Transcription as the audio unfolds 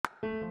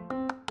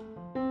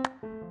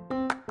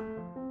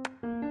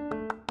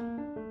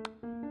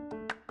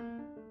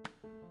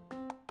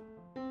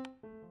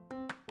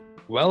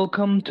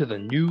Welcome to the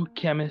new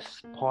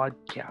Chemist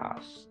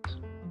podcast.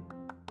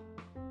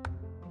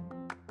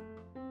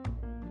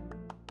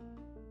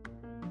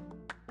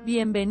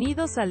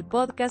 Bienvenidos al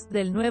podcast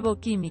del nuevo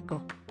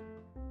químico.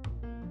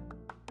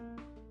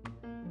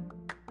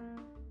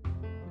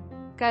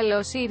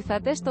 Καλώς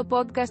ήρθατε στο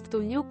podcast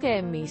του New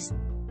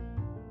Chemist.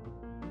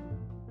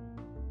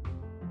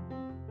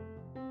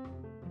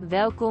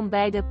 Welkom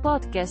bij de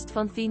podcast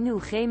van The New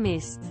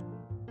Chemist.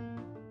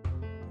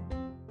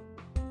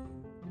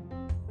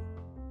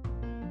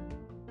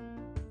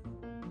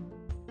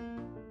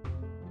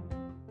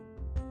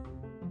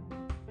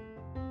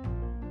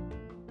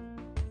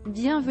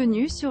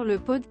 Bienvenue sur le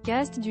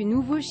podcast du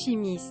nouveau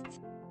chimiste.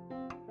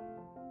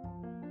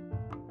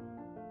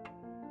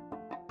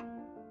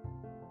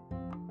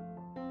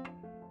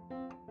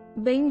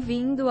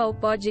 Bem-vindo ao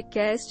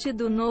podcast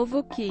do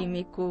novo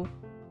químico.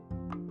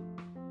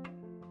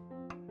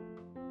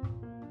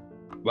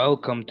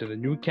 Welcome to the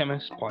new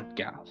Chemist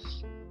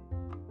podcast.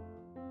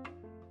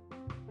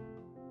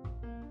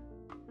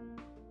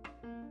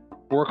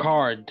 Work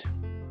hard.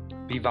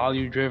 Be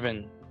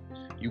value-driven.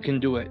 You can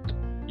do it.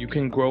 You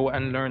can grow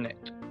and learn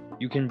it.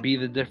 You can be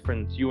the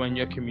difference you and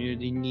your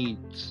community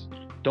needs.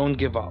 Don't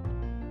give up.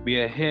 We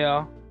are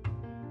here,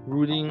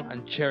 rooting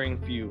and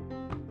cheering for you.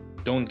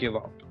 Don't give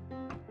up.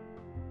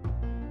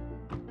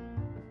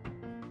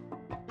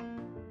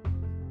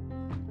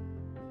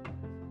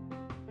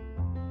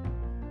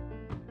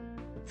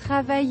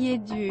 Travaillez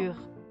dur.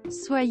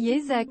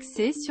 Soyez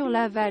axés sur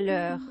la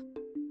valeur.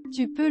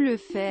 Tu peux le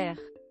faire.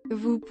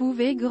 Vous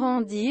pouvez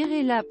grandir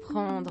et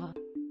l'apprendre.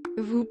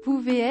 Vous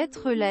pouvez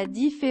être la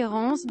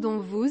différence dont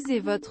vous et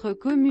votre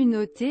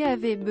communauté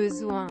avez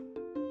besoin.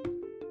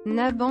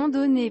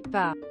 N'abandonnez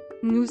pas.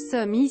 Nous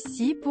sommes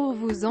ici pour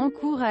vous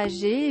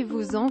encourager et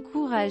vous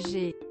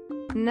encourager.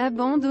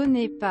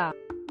 N'abandonnez pas.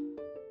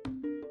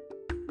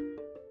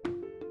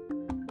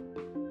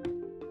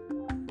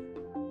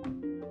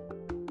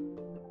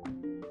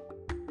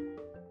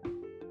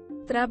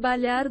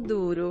 Trabalhar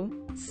duro.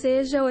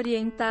 Seja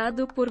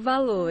orientado por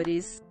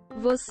valores.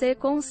 Você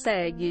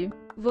consegue.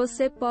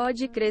 Você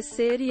pode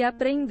crescer e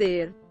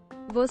aprender.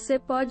 Você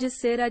pode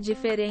ser a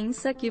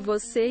diferença que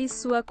você e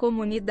sua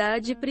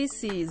comunidade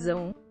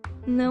precisam.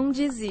 Não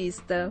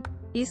desista.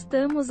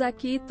 Estamos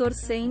aqui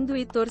torcendo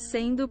e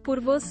torcendo por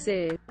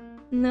você.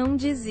 Não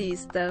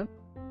desista.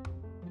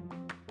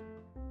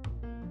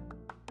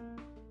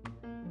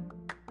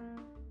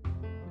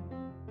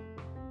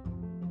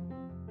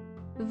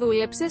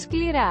 Δούλεψε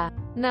σκληρά.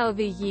 Να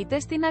οδηγείτε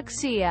στην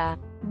αξία.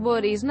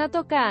 Μπορείς να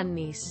το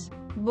κάνεις.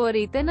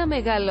 Μπορείτε να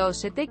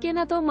μεγαλώσετε και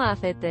να το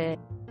μάθετε.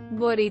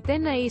 Μπορείτε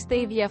να είστε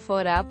η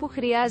διαφορά που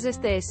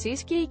χρειάζεστε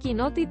εσείς και η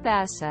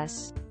κοινότητά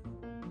σας.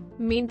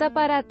 Μην τα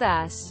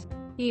παρατάς.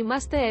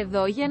 Είμαστε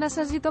εδώ για να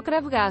σας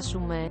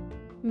ζητοκραυγάσουμε.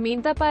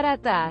 Μην τα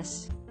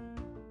παρατάς.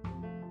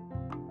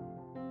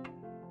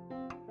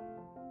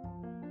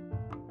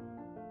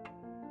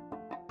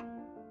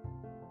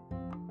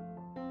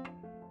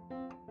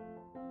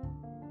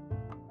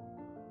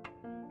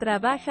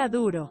 Trabaja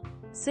duro.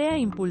 Sea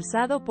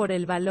impulsado por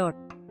el valor.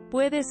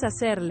 Puedes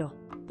hacerlo.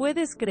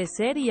 Puedes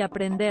crecer y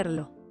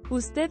aprenderlo.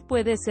 Usted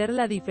puede ser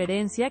la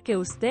diferencia que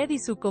usted y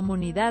su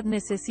comunidad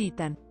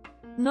necesitan.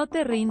 No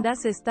te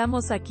rindas,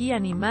 estamos aquí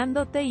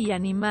animándote y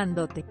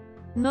animándote.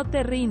 No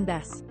te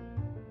rindas.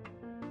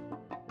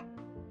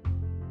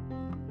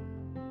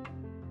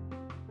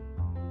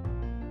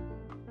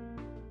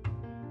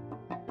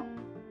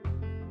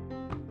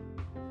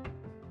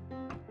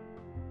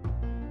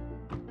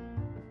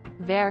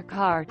 Werk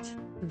hard.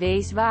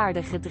 Wees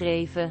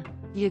waardegedreven.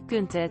 Je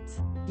kunt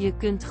het. Je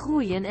kunt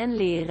groeien en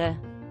leren.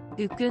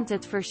 U kunt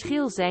het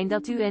verschil zijn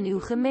dat u en uw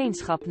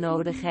gemeenschap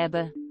nodig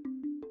hebben.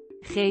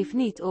 Geef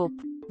niet op.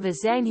 We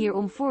zijn hier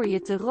om voor je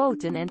te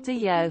roten en te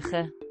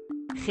juichen.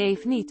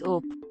 Geef niet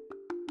op.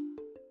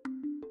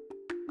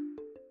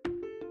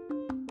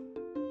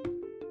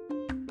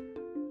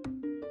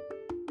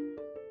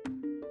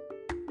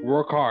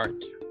 Work hard.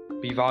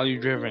 Be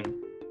value-driven.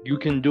 You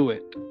can do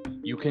it.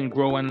 You can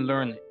grow and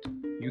learn it.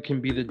 You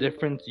can be the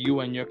difference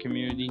you and your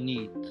community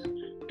needs.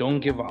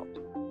 Don't give up.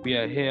 We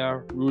are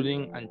here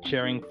rooting and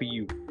cheering for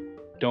you.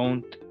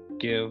 Don't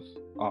give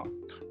up.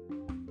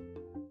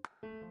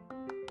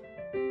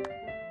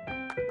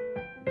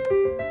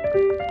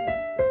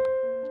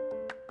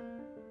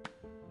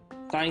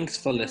 Thanks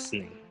for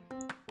listening.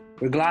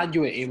 We're glad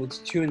you were able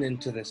to tune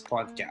into this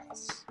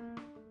podcast.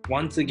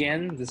 Once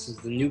again, this is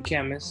the New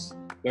Chemist,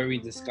 where we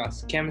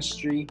discuss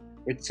chemistry,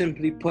 which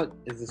simply put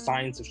is the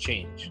science of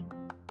change,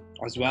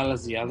 as well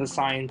as the other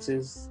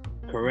sciences,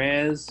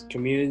 careers,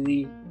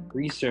 community,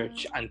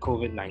 research, and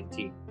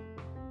COVID-19.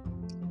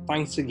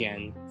 Thanks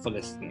again for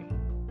listening.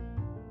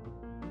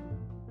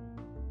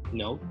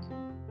 Note,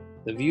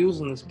 the views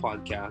on this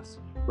podcast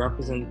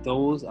represent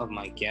those of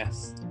my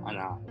guests and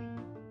I.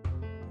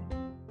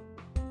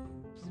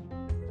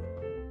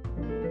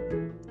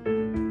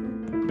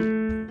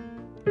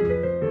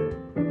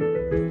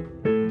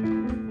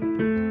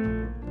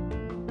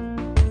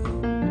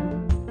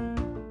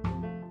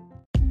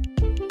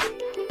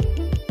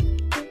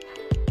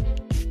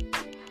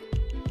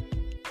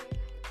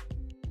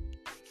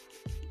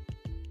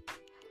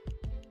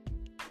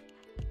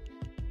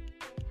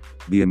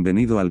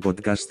 Bienvenido al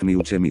podcast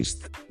New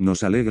Chemist.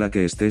 Nos alegra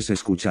que estés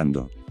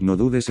escuchando. No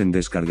dudes en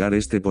descargar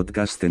este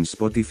podcast en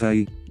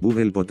Spotify,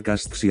 Google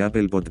Podcasts y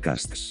Apple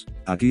Podcasts.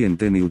 Aquí en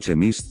The New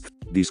Chemist,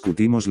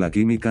 discutimos la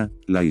química,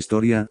 la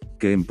historia,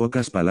 que en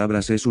pocas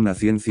palabras es una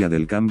ciencia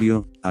del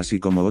cambio, así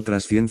como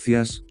otras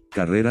ciencias,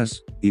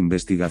 carreras,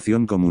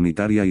 investigación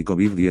comunitaria y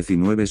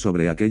COVID-19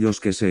 sobre aquellos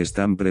que se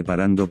están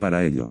preparando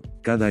para ello.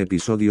 Cada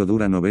episodio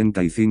dura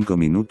 95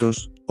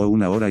 minutos, o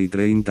 1 hora y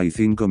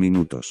 35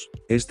 minutos.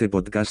 Este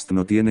podcast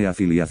no tiene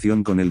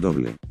afiliación con el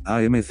doble.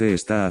 AMC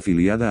está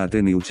afiliada a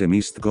The New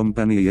Chemist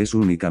Company y es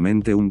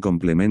únicamente un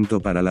complemento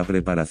para la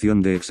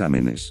preparación de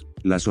exámenes.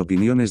 Las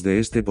opiniones de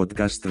este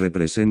podcast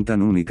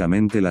representan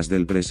únicamente las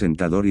del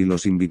presentador y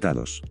los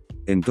invitados.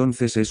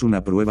 Entonces es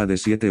una prueba de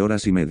 7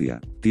 horas y media.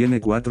 Tiene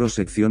 4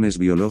 secciones: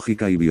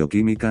 biológica y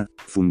bioquímica,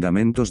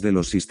 fundamentos de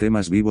los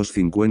sistemas vivos,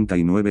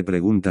 59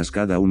 preguntas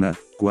cada una,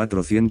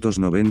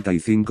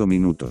 495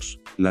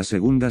 minutos. La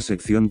segunda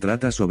sección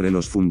trata sobre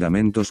los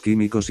fundamentos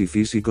químicos y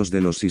físicos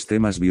de los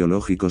sistemas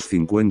biológicos,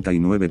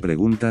 59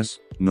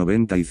 preguntas,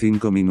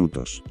 95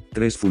 minutos.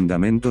 3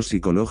 fundamentos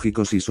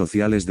psicológicos y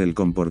sociales del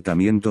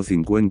comportamiento,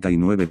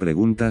 59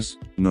 preguntas,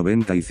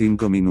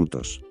 95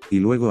 minutos. Y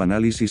luego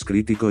análisis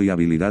crítico y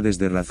habilidades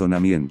de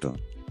razonamiento.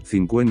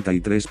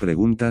 53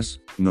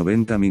 preguntas,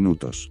 90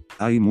 minutos.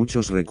 Hay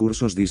muchos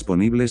recursos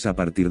disponibles a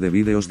partir de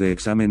vídeos de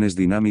exámenes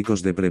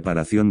dinámicos de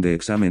preparación de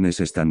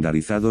exámenes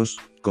estandarizados,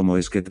 como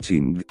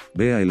Sketching.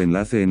 Vea el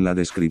enlace en la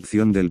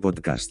descripción del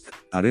podcast.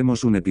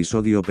 Haremos un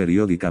episodio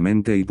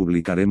periódicamente y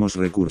publicaremos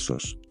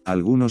recursos.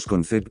 Algunos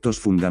conceptos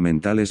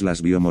fundamentales: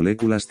 las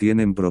biomoléculas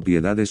tienen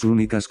propiedades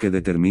únicas que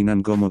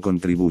determinan cómo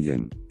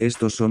contribuyen.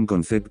 Estos son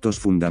conceptos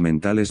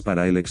fundamentales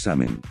para el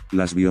examen.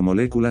 Las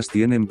biomoléculas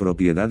tienen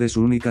propiedades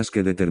únicas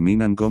que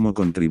determinan cómo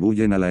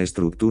contribuyen a la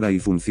estructura y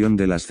función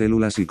de las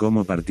células y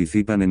cómo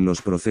participan en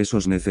los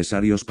procesos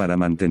necesarios para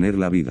mantener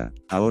la vida.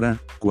 Ahora,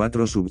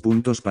 4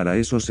 subpuntos para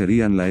eso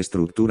serían: la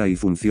estructura y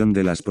función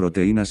de las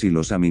proteínas y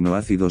los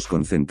aminoácidos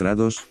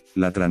concentrados,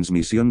 la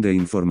transmisión de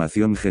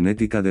información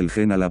genética del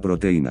gen a la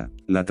proteína,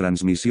 la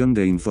transmisión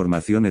de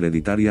información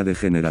hereditaria de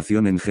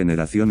generación en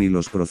generación y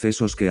los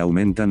procesos que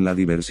aumentan la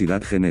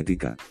diversidad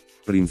genética.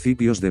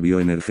 Principios de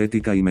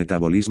bioenergética y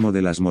metabolismo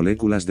de las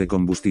moléculas de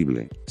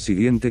combustible.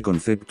 Siguiente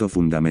concepto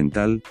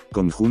fundamental: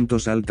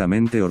 conjuntos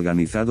altamente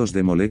organizados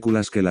de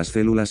moléculas que las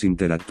células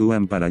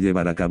interactúan para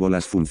llevar a cabo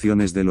las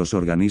funciones de los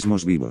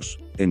organismos vivos.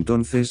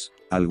 Entonces,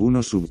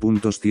 algunos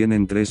subpuntos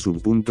tienen 3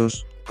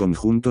 subpuntos: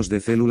 conjuntos de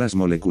células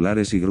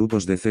moleculares y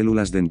grupos de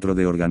células dentro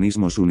de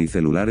organismos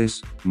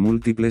unicelulares,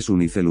 múltiples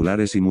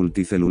unicelulares y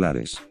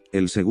multicelulares.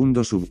 El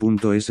segundo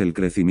subpunto es el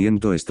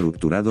crecimiento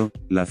estructurado,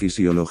 la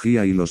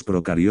fisiología y los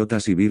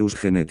procariotas y virus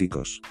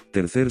genéticos.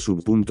 Tercer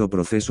subpunto: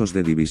 procesos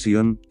de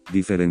división,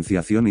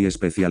 diferenciación y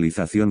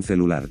especialización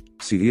celular.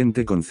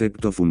 Siguiente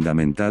concepto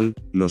fundamental: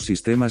 los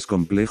sistemas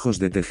complejos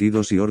de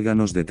tejidos y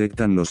órganos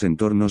detectan los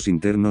entornos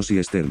internos y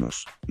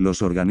externos.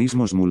 Los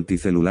organismos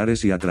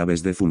multicelulares y a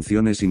través de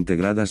funciones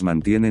integradas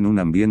mantienen un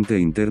ambiente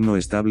interno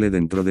estable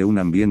dentro de un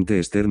ambiente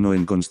externo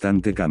en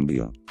constante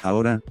cambio.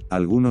 Ahora,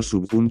 algunos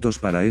subpuntos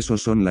para eso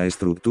son la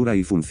estructura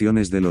y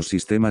funciones de los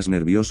sistemas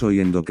nervioso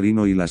y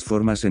endocrino y las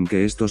formas en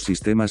que estos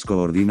sistemas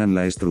coordinan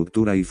la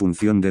estructura y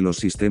función de los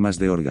sistemas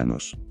de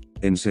órganos.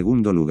 En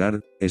segundo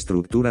lugar,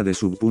 estructura de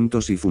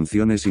subpuntos y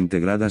funciones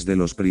integradas de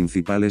los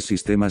principales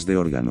sistemas de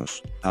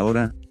órganos.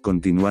 Ahora,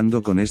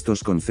 continuando con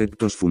estos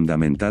conceptos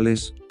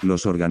fundamentales,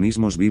 los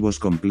organismos vivos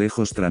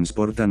complejos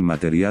transportan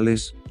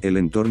materiales, el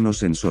entorno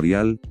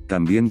sensorial,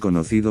 también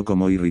conocido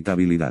como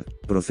irritabilidad,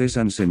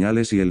 procesan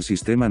señales y el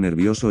sistema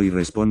nervioso y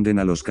responden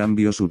a los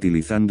cambios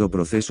utilizando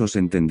procesos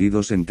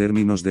entendidos en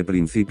términos de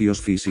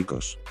principios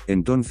físicos.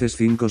 Entonces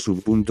 5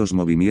 subpuntos: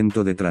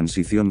 movimiento de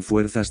transición,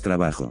 fuerzas,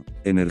 trabajo,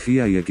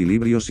 energía y equilibrio.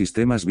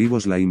 Sistemas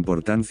vivos: la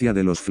importancia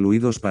de los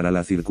fluidos para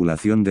la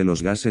circulación de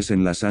los gases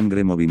en la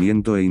sangre,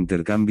 movimiento e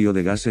intercambio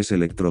de gases,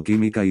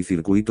 electroquímica y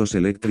circuitos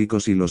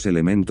eléctricos y los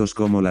elementos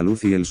como la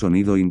luz y el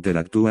sonido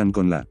interactúan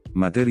con la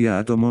materia,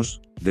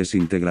 átomos,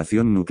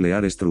 desintegración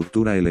nuclear,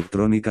 estructura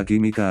electrónica,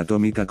 química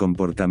atómica,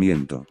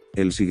 comportamiento.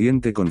 El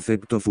siguiente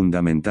concepto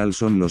fundamental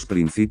son los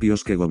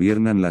principios que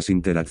gobiernan las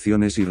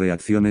interacciones y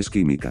reacciones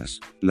químicas.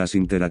 Las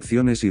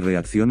interacciones y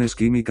reacciones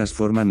químicas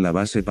forman la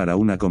base para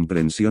una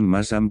comprensión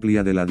más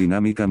amplia de la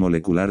dinámica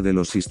molecular de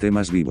los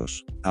sistemas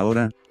vivos.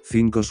 Ahora,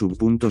 5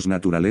 subpuntos: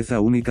 naturaleza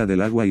única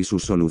del agua y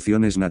sus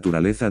soluciones,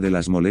 naturaleza de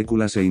las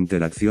moléculas e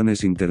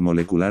interacciones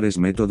intermoleculares,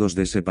 métodos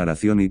de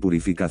separación y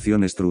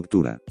purificación,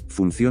 estructura,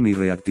 función y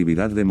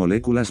reactividad de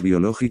moléculas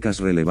biológicas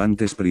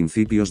relevantes,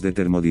 principios de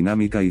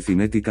termodinámica y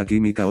cinética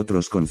química.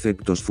 Otros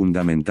conceptos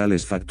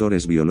fundamentales: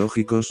 factores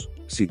biológicos,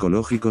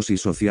 psicológicos y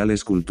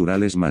sociales,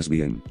 culturales más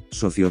bien,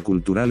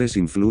 socioculturales,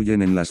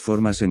 influyen en las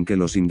formas en que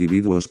los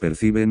individuos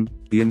perciben,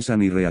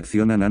 piensan y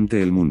reaccionan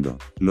ante el mundo.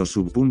 Los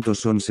subpuntos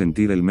son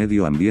sentir el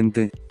medio ambiente,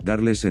 ambiente,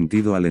 darle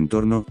sentido al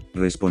entorno,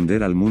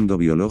 responder al mundo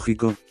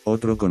biológico.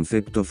 Otro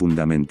concepto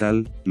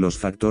fundamental, los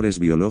factores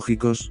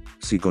biológicos,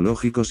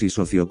 psicológicos y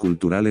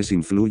socioculturales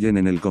influyen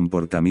en el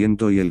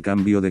comportamiento y el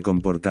cambio de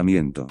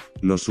comportamiento.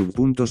 Los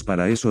subpuntos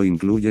para eso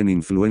incluyen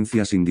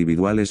influencias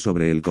individuales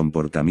sobre el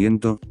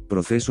comportamiento,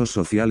 procesos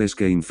sociales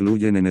que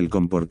influyen en el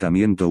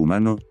comportamiento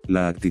humano,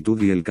 la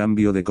actitud y el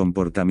cambio de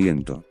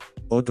comportamiento.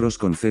 Otros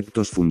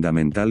conceptos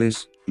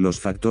fundamentales, los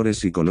factores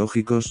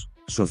psicológicos,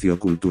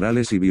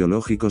 socioculturales y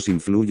biológicos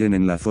influyen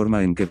en la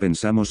forma en que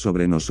pensamos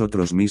sobre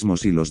nosotros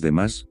mismos y los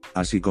demás,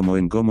 así como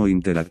en cómo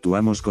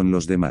interactuamos con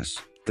los demás.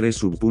 3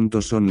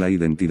 subpuntos son la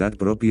identidad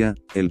propia,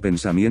 el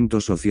pensamiento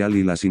social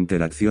y las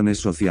interacciones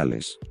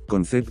sociales.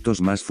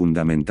 Conceptos más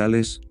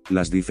fundamentales,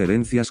 las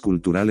diferencias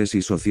culturales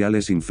y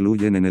sociales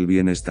influyen en el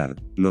bienestar.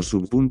 Los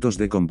subpuntos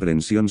de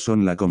comprensión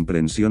son la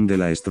comprensión de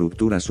la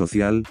estructura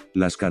social,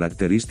 las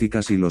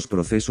características y los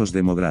procesos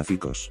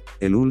demográficos.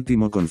 El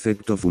último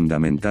concepto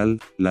fundamental,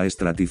 la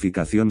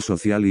estratificación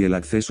social y el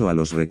acceso a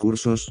los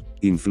recursos,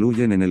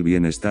 influyen en el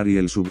bienestar y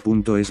el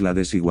subpunto es la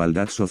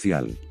desigualdad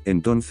social.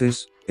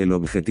 Entonces, el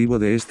objetivo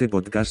de este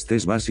podcast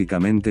es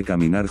básicamente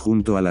caminar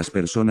junto a las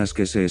personas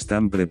que se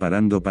están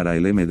preparando para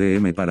el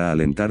MDM para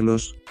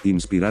alentarlos,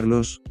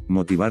 inspirarlos,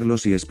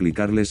 motivarlos y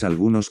explicarles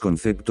algunos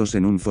conceptos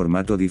en un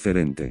formato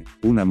diferente,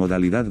 una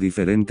modalidad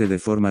diferente de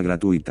forma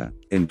gratuita.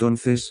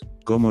 Entonces,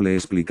 ¿cómo le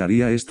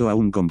explicaría esto a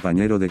un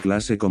compañero de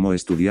clase como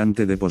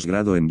estudiante de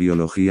posgrado en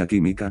biología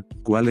química?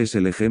 ¿Cuál es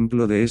el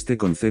ejemplo de este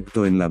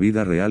concepto en la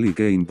vida real y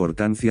qué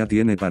importancia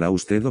tiene para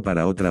usted o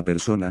para otra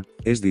persona?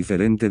 ¿Es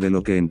diferente de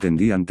lo que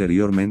entendí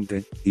anteriormente?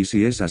 Y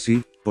si es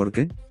así, ¿por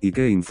qué? ¿Y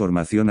qué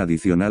información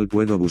adicional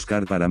puedo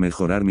buscar para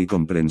mejorar mi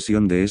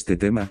comprensión de este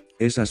tema?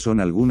 Esas son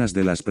algunas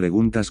de las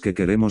preguntas que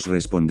queremos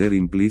responder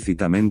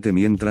implícitamente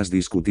mientras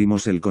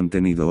discutimos el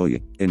contenido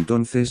hoy.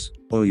 Entonces,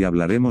 hoy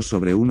hablaremos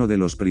sobre uno de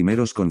los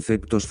primeros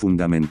conceptos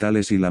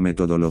fundamentales y la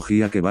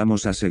metodología que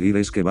vamos a seguir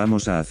es que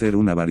vamos a hacer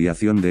una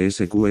variación de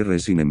SQR.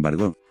 Sin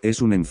embargo,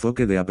 es un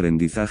enfoque de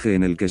aprendizaje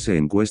en el que se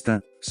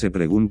encuesta, se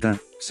pregunta,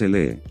 se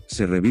lee,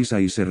 se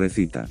revisa y se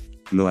recita.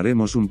 Lo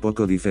haremos un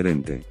poco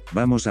diferente.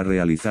 Vamos a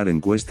realizar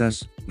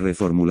encuestas,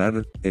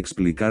 reformular,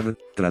 explicar,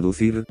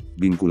 traducir,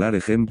 vincular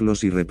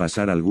ejemplos y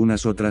repasar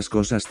algunas otras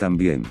cosas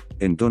también.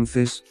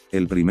 Entonces,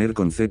 el primer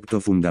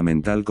concepto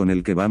fundamental con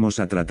el que vamos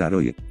a tratar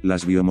hoy,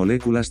 las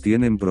biomoléculas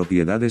tienen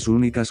propiedades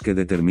únicas que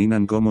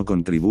determinan cómo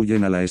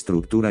contribuyen a la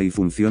estructura y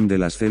función de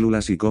las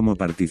células y cómo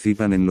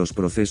participan en los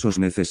procesos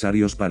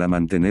necesarios para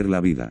mantener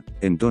la vida.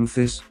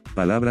 Entonces,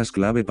 palabras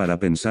clave para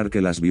pensar que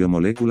las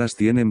biomoléculas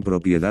tienen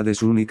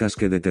propiedades únicas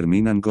que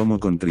determinan cómo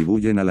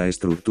contribuyen a la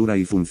estructura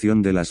y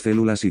función de las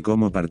células y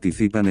cómo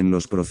participan en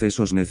los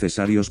procesos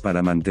necesarios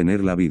para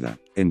mantener la vida.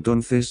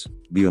 Entonces,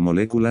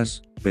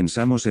 biomoléculas,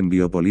 pensamos en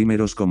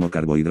biopolímeros como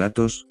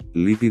carbohidratos,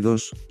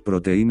 lípidos,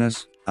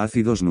 proteínas,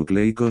 ácidos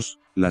nucleicos,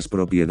 las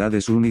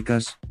propiedades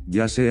únicas,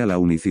 ya sea la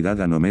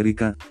unicidad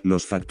anomérica,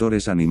 los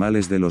factores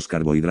animales de los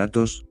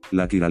carbohidratos,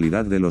 la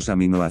quiralidad de los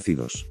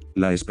aminoácidos,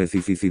 la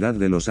especificidad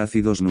de los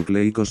ácidos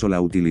nucleicos o la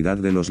utilidad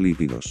de los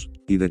lípidos,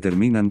 y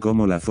determinan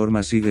cómo la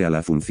forma sigue a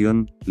la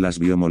función, las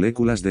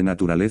biomoléculas de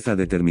naturaleza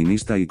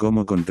determinista y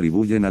cómo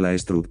contribuyen a la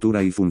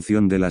estructura y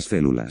función de las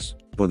células.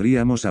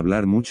 Podríamos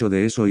hablar mucho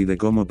de eso y de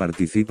cómo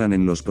participan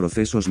en los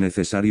procesos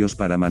necesarios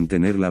para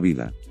mantener la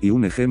vida, y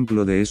un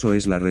ejemplo de eso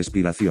es la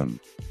respiración.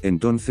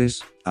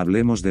 Entonces,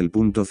 hablemos del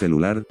punto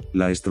celular,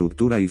 la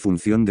estructura y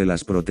función de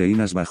las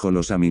proteínas bajo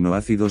los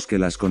aminoácidos que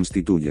las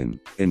constituyen.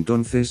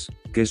 Entonces,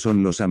 ¿qué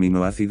son los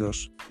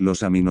aminoácidos?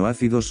 Los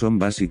aminoácidos son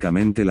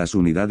básicamente las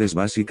unidades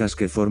básicas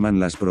que forman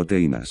las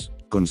proteínas.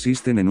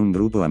 Consisten en un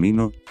grupo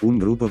amino, un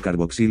grupo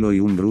carboxilo y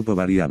un grupo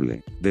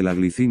variable. De la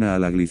glicina a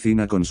la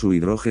glicina con su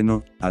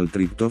hidrógeno, al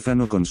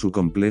triptófano con su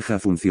compleja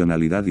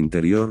funcionalidad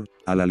interior,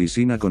 a la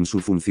lisina con su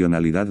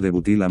funcionalidad de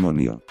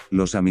butilamonio.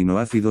 Los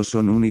aminoácidos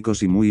son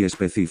únicos y muy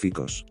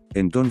específicos.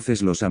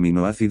 Entonces los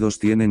aminoácidos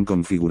tienen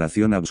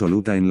configuración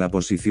absoluta en la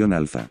posición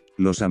alfa.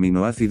 Los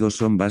aminoácidos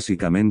son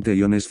básicamente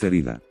iones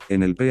ferrida.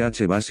 En el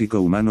pH básico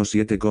humano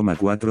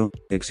 7,4,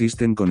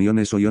 existen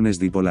coniones o iones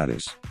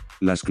dipolares.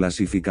 Las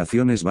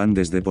clasificaciones van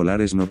desde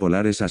polares no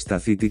polares hasta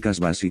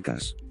cíticas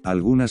básicas.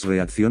 Algunas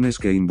reacciones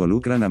que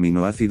involucran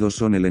aminoácidos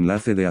son el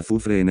enlace de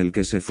azufre en el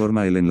que se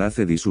forma el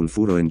enlace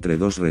disulfuro entre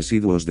dos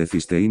residuos de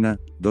cisteína,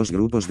 dos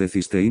grupos de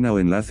cisteína o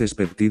enlaces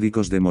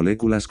peptídicos de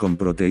moléculas con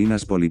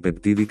proteínas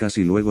polipeptídicas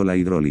y luego la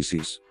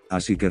hidrólisis.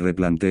 Así que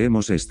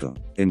replanteemos esto.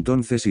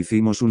 Entonces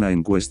hicimos una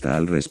encuesta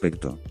al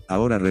respecto.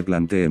 Ahora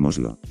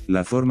replanteémoslo.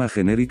 La forma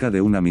genérica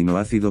de un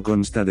aminoácido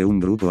consta de un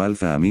grupo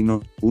alfa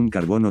amino, un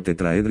carbono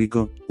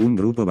tetraédrico, un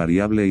grupo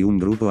variable y un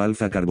grupo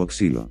alfa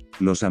carboxilo.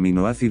 Los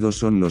aminoácidos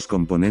son los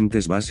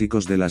componentes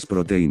básicos de las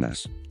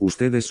proteínas.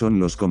 Ustedes son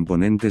los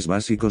componentes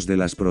básicos de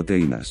las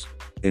proteínas.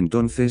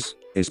 Entonces,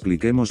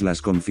 expliquemos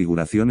las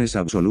configuraciones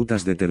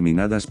absolutas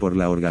determinadas por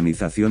la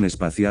organización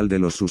espacial de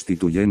los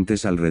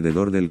sustituyentes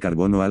alrededor del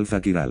carbono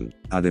alfa quiral.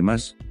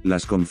 Además,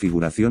 las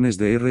configuraciones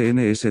de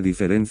RN se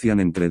diferencian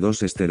entre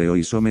dos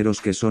estereoisómeros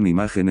que son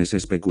imágenes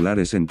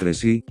especulares entre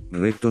sí,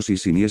 rectos y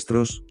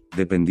siniestros,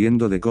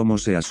 dependiendo de cómo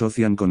se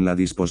asocian con la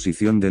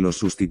disposición de los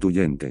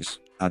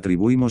sustituyentes.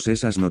 Atribuimos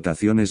esas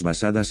notaciones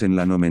basadas en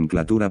la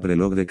nomenclatura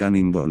prelog de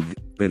Canning-Bold,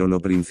 pero lo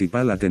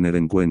principal a tener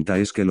en cuenta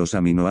es que los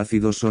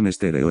aminoácidos son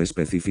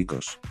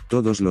estereoespecíficos.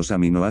 Todos los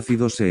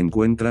aminoácidos se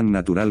encuentran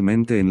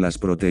naturalmente en las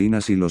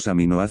proteínas y los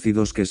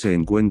aminoácidos que se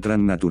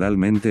encuentran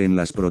naturalmente en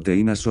las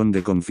proteínas son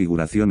de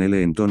configuración L,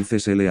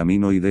 entonces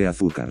L-amino y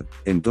D-azúcar.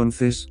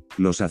 Entonces,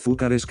 los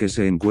azúcares que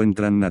se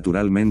encuentran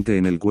naturalmente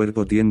en el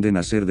cuerpo tienden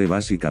a ser de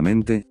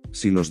básicamente,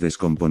 si los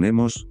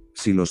descomponemos,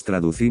 si los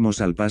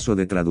traducimos al paso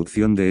de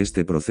traducción de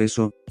este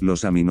proceso,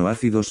 los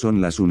aminoácidos son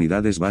las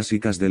unidades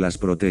básicas de las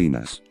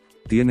proteínas.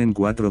 Tienen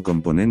 4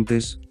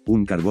 componentes,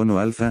 un carbono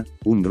alfa,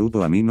 un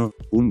grupo amino,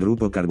 un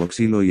grupo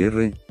carboxilo y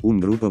R, un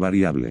grupo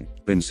variable.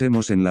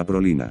 Pensemos en la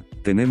prolina.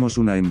 Tenemos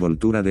una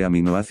envoltura de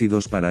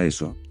aminoácidos para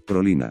eso.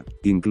 Prolina.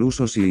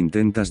 Incluso si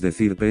intentas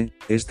decir P,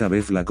 esta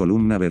vez la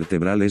columna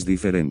vertebral es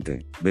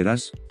diferente.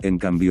 Verás, en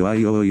cambio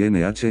hay OO y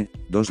NH,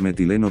 2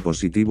 metileno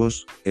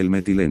positivos, el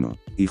metileno.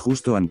 Y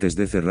justo antes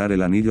de cerrar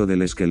el anillo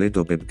del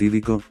esqueleto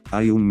peptídico,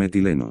 hay un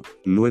metileno.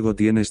 Luego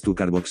tienes tu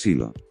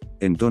carboxilo.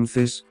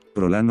 Entonces,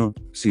 prolano,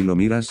 si lo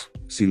miras,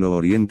 si lo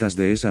orientas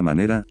de esa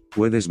manera,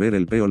 puedes ver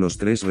el P o los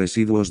 3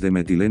 residuos de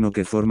metileno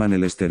que forman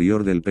el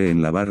exterior del P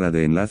en la barra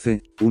de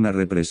enlace, una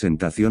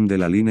representación de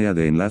la línea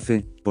de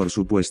enlace, por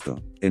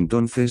supuesto.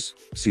 Entonces,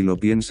 si lo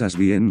piensas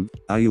bien,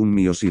 hay un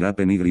miosirap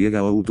en Y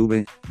o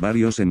UTV,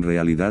 varios en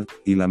realidad,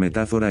 y la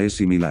metáfora es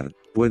similar.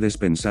 Puedes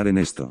pensar en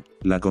esto.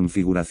 La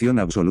configuración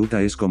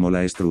absoluta es como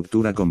la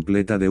estructura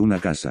completa de una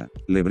casa.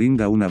 Le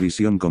brinda una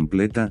visión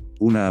completa,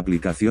 una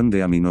aplicación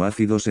de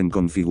aminoácidos en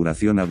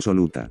configuración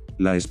absoluta.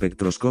 La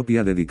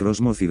espectroscopia de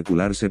dicrosmo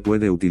circular se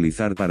puede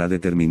utilizar para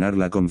determinar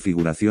la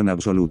configuración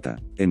absoluta.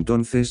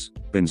 Entonces,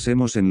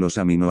 pensemos en los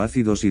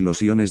aminoácidos y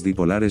los iones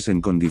dipolares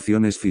en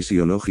condiciones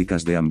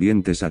fisiológicas de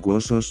ambientes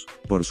acuosos.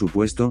 Por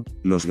supuesto,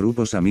 los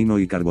grupos amino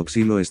y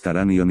carboxilo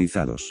estarán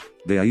ionizados.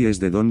 De ahí es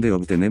de donde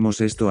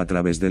obtenemos esto a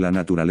través de la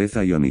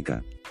naturaleza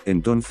iónica.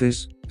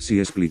 Entonces, si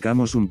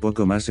explicamos un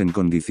poco más en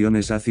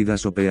condiciones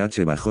ácidas o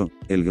pH bajo,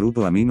 el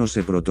grupo amino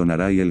se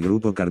protonará y el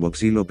grupo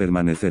carboxilo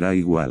permanecerá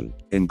igual.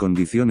 En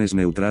condiciones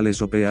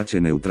neutrales o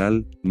pH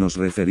neutral, nos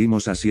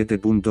referimos a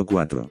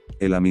 7.4.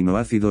 El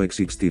aminoácido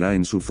existirá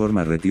en su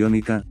forma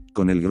retiónica,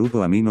 con el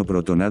grupo amino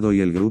protonado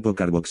y el grupo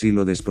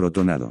carboxilo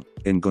desprotonado.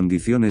 En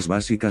condiciones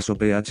básicas o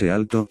pH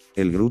alto,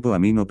 el grupo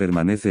amino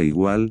permanece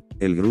igual,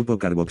 el grupo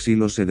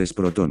carboxilo se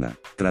desprotona.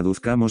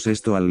 Traduzcamos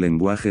esto al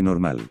lenguaje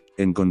normal.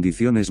 En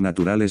condiciones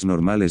naturales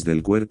normales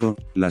del cuerpo,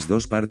 las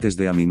dos partes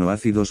de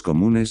aminoácidos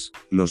comunes,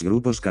 los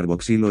grupos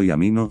carboxilo y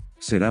amino,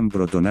 serán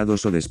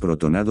protonados o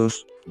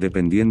desprotonados,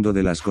 dependiendo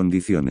de las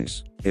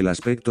condiciones. El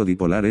aspecto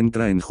dipolar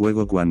entra en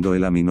juego cuando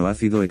el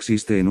aminoácido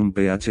existe en un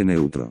pH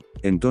neutro.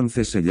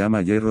 Entonces se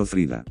llama hierro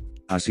frida.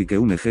 Así que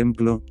un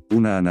ejemplo,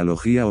 una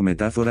analogía o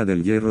metáfora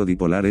del hierro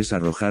dipolar es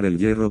arrojar el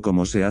hierro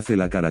como se hace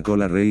la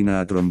caracola reina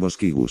a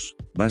Tromboscigus.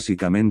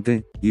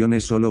 Básicamente, ion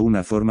es solo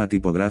una forma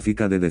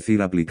tipográfica de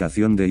decir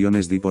aplicación de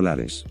iones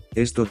dipolares.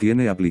 Esto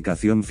tiene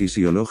aplicación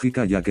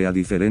fisiológica ya que a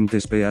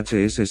diferentes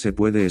pHs se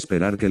puede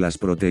esperar que las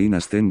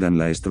proteínas tengan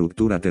la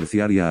estructura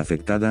terciaria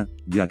afectada,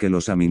 ya que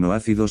los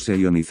aminoácidos se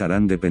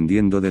ionizarán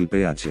dependiendo del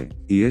pH.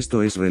 Y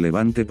esto es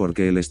relevante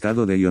porque el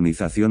estado de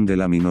ionización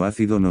del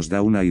aminoácido nos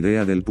da una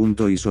idea del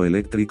punto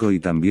isoeléctrico y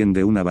también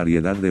de una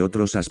variedad de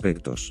otros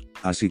aspectos.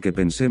 Así que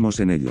pensemos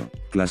en ello.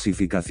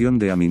 Clasificación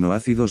de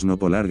aminoácidos no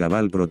polar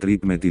gabal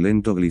protrip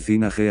metilento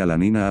glicina G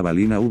alanina A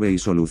valina V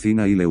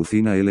isoleucina y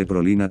leucina L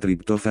prolina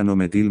triptófano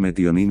metil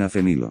metionina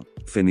fenilo.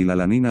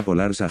 Fenilalanina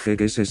polar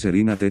SAG S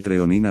serina T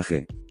treonina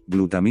G.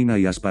 Glutamina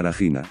y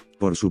asparagina.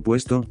 Por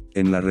supuesto,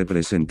 en la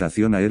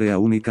representación aérea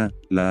única,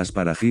 la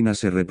asparagina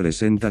se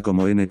representa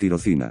como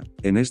N-tirocina.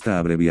 En esta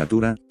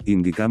abreviatura,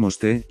 indicamos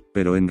T,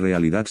 pero en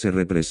realidad se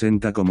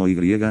representa como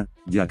Y,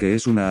 ya que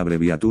es una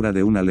abreviatura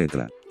de una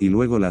letra. Y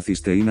luego la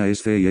cisteína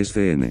es C y es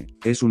CN.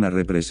 Es una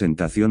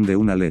representación de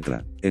una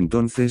letra.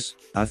 Entonces,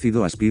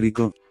 ácido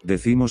aspírico,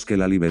 decimos que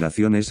la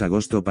liberación es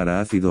agosto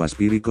para ácido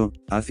aspírico,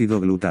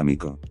 ácido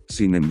glutámico.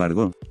 Sin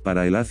embargo,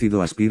 para el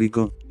ácido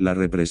aspírico, la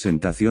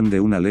representación de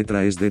una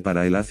letra es D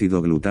para el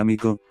ácido glutámico,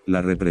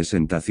 la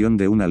representación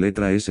de una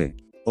letra S.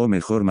 O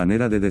mejor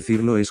manera de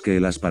decirlo es que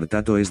el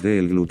aspartato es D,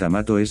 el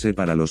glutamato S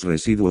para los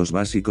residuos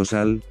básicos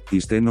al,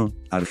 histeno,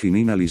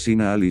 arginina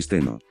lisina al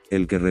histeno.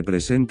 El que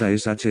representa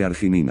es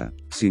H-arginina.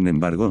 Sin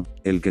embargo,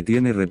 el que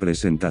tiene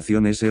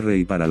representación es R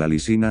y para la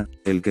lisina,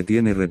 el que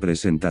tiene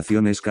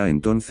representación es K.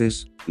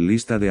 Entonces,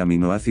 lista de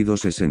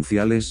aminoácidos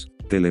esenciales,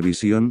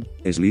 televisión,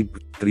 SLIP,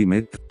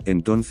 TriMet,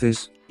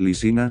 entonces,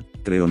 lisina,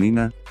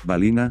 treonina,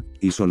 valina,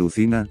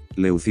 isoleucina,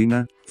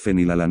 leucina,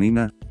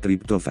 fenilalanina,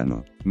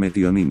 triptófano,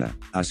 metionina.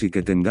 Así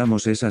que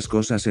tengamos esas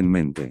cosas en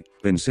mente.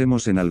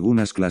 Pensemos en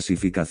algunas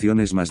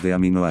clasificaciones más de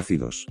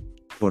aminoácidos.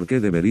 ¿Por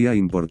qué debería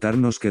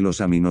importarnos que los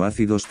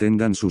aminoácidos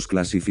tengan sus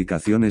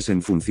clasificaciones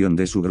en función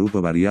de su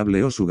grupo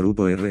variable o su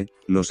grupo R?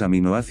 Los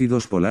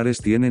aminoácidos polares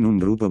tienen un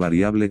grupo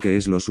variable que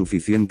es lo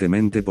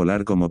suficientemente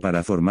polar como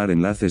para formar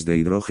enlaces de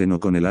hidrógeno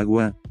con el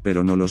agua,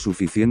 pero no lo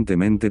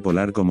suficientemente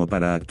polar como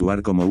para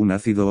actuar como un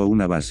ácido o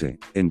una base.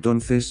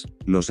 Entonces,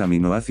 los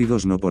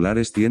aminoácidos no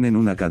polares tienen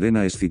una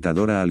cadena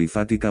excitadora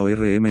alifática o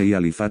RMI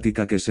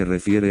alifática que se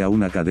refiere a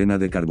una cadena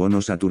de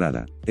carbono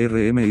saturada.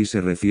 RMI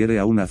se refiere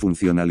a una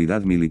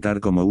funcionalidad militar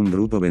como un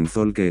grupo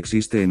benzol que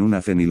existe en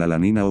una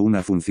fenilalanina o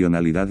una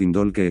funcionalidad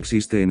indol que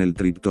existe en el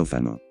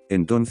triptófano.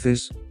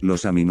 Entonces,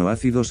 los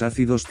aminoácidos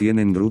ácidos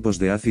tienen grupos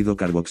de ácido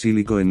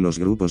carboxílico en los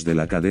grupos de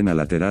la cadena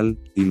lateral,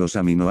 y los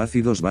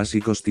aminoácidos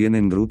básicos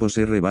tienen grupos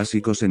R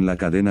básicos en la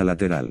cadena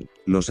lateral.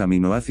 Los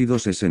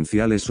aminoácidos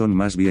esenciales son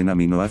más bien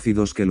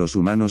aminoácidos que los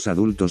humanos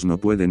adultos no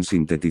pueden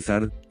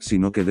sintetizar,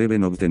 sino que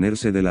deben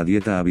obtenerse de la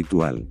dieta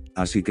habitual.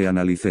 Así que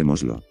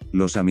analicémoslo.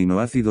 Los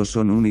aminoácidos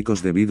son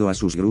únicos debido a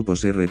sus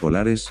grupos R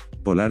polares,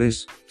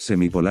 polares,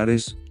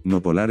 semipolares,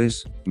 no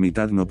polares,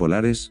 mitad no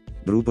polares,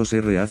 grupos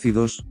R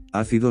ácidos,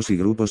 ácidos y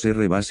grupos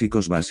R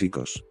básicos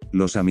básicos.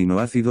 Los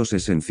aminoácidos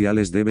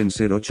esenciales deben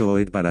ser 8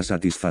 OET para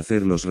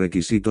satisfacer los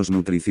requisitos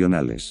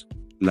nutricionales.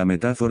 La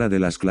metáfora de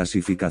las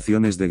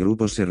clasificaciones de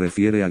grupos se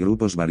refiere a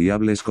grupos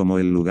variables como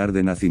el lugar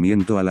de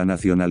nacimiento a la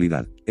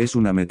nacionalidad. Es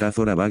una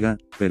metáfora vaga,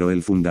 pero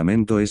el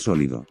fundamento es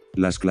sólido.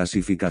 Las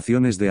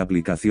clasificaciones de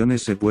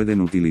aplicaciones se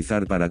pueden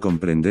utilizar para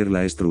comprender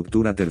la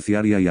estructura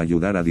terciaria y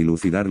ayudar a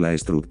dilucidar la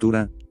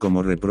estructura,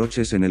 como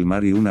reproches en el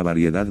mar y una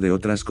variedad de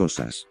otras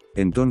cosas.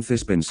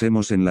 Entonces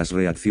pensemos en las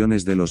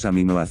reacciones de los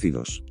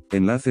aminoácidos.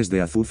 Enlaces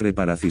de azufre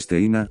para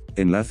cisteína,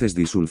 enlaces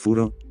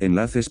disulfuro,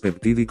 enlaces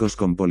peptídicos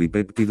con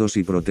polipéptidos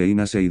y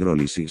proteínas e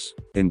hidrólisis.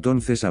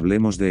 Entonces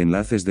hablemos de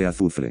enlaces de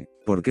azufre.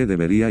 ¿Por qué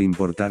debería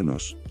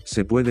importarnos?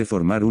 Se puede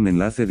formar un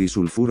enlace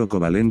disulfuro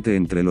covalente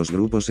entre los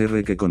grupos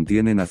R que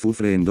contienen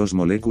azufre en dos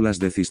moléculas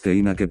de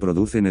cisteína que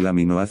producen el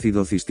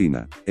aminoácido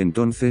cistina.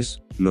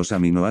 Entonces, los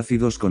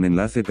aminoácidos con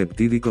enlace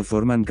peptídico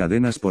forman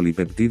cadenas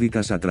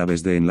polipeptídicas a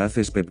través de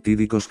enlaces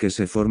peptídicos que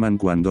se forman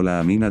cuando la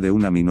amina de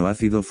un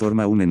aminoácido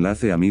forma un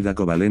enlace amida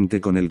covalente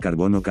con el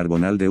carbono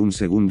carbonal de un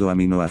segundo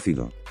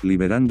aminoácido,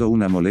 liberando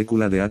una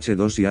molécula de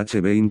H2 y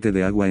H20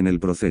 de agua en el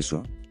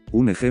proceso.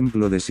 Un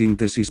ejemplo de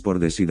síntesis por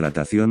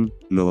deshidratación,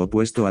 lo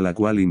opuesto a la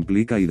cual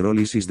implica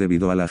hidrólisis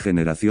debido a la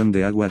generación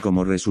de agua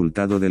como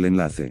resultado del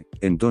enlace.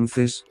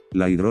 Entonces,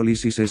 la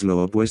hidrólisis es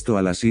lo opuesto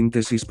a la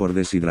síntesis por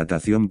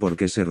deshidratación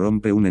porque se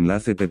rompe un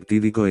enlace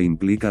peptídico e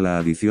implica la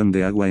adición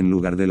de agua en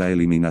lugar de la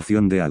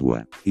eliminación de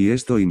agua. Y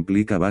esto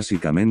implica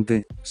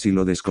básicamente, si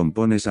lo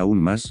descompones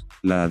aún más,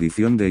 la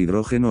adición de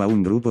hidrógeno a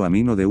un grupo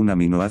amino de un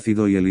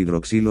aminoácido y el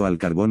hidroxilo al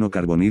carbono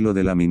carbonilo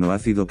del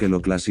aminoácido que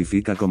lo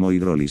clasifica como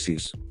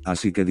hidrólisis.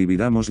 Así que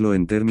dividámoslo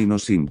en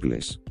términos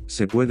simples.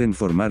 Se pueden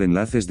formar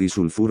enlaces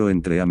disulfuro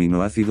entre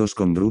aminoácidos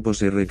con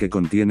grupos R que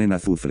contienen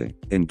azufre.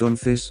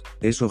 Entonces,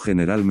 eso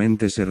generalmente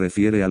se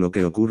refiere a lo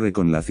que ocurre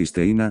con la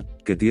cisteína,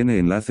 que tiene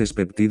enlaces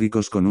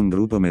peptídicos con un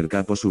grupo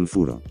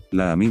mercaposulfuro.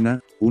 La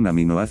amina, un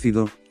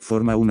aminoácido,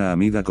 forma una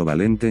amida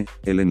covalente,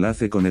 el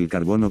enlace con el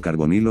carbono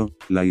carbonilo,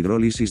 la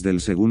hidrólisis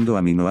del segundo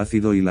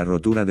aminoácido y la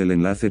rotura del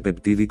enlace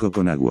peptídico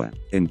con agua.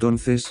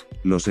 Entonces,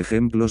 los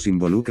ejemplos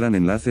involucran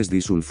enlaces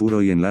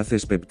disulfuro y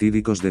enlaces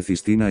peptídicos de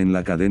cistina en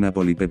la cadena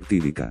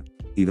polipeptídica.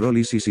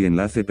 Hidrólisis y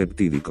enlace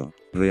peptídico.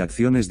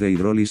 Reacciones de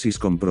hidrólisis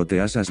con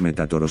proteasas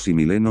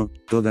metatorosimilenol.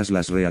 Todas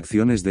las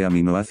reacciones de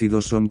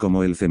aminoácidos son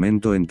como el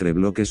cemento entre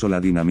bloques o la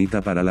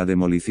dinamita para la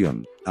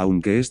demolición.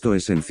 Aunque esto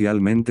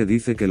esencialmente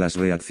dice que las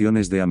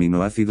reacciones de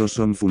aminoácidos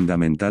son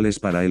fundamentales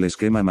para el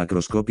esquema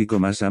macroscópico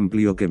más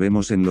amplio que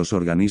vemos en los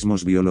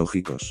organismos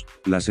biológicos.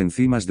 Las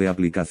enzimas de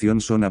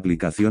aplicación son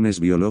aplicaciones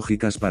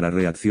biológicas para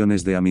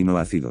reacciones de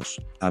aminoácidos.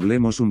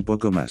 Hablemos un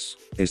poco más.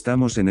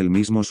 Estamos en el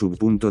mismo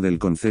subpunto del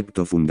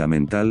concepto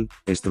fundamental,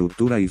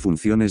 estructura y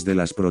funciones de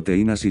las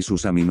proteínas y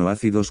sus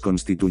aminoácidos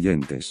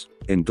constituyentes.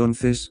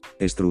 Entonces,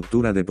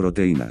 estructura de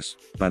proteínas.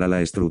 Para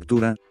la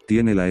estructura,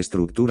 tiene la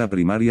estructura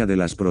primaria de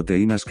las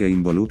proteínas que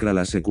involucra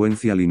la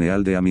secuencia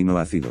lineal de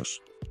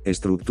aminoácidos.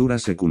 Estructura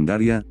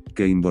secundaria,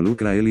 que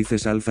involucra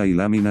hélices alfa y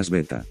láminas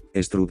beta.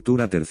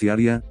 Estructura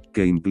terciaria,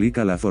 que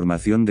implica la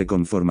formación de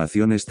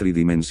conformaciones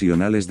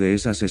tridimensionales de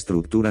esas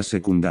estructuras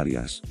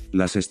secundarias.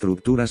 Las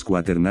estructuras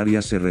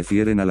cuaternarias se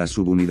refieren a las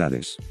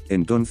subunidades.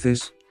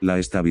 Entonces, la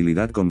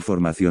estabilidad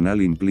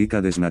conformacional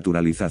implica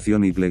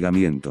desnaturalización y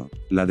plegamiento.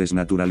 La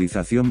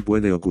desnaturalización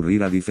puede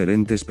ocurrir a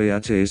diferentes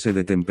pHs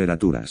de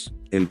temperaturas.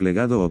 El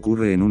plegado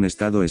ocurre en un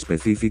estado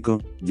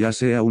específico, ya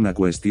sea una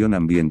cuestión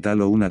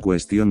ambiental o una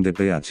cuestión de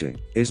pH.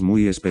 Es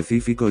muy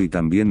específico y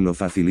también lo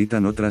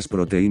facilitan otras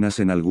proteínas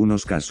en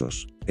algunos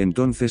casos.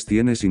 Entonces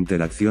tienes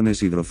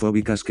interacciones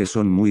hidrofóbicas que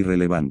son muy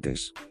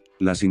relevantes.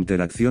 Las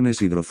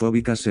interacciones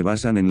hidrofóbicas se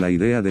basan en la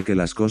idea de que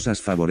las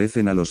cosas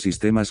favorecen a los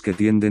sistemas que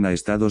tienden a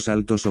estados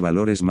altos o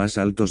valores más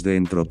altos de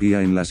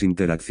entropía en las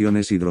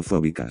interacciones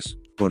hidrofóbicas.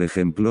 Por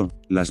ejemplo,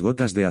 las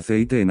gotas de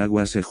aceite en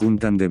agua se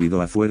juntan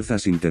debido a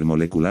fuerzas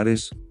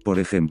intermoleculares. Por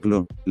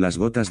ejemplo, las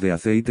gotas de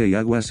aceite y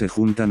agua se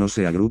juntan o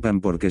se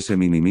agrupan porque se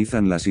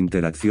minimizan las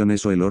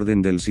interacciones o el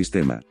orden del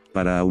sistema.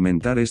 Para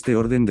aumentar este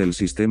orden del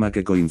sistema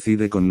que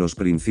coincide con los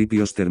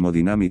principios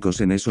termodinámicos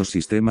en esos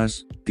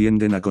sistemas,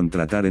 tienden a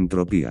contratar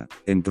entropía.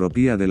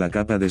 Entropía de la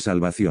capa de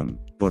salvación.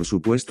 Por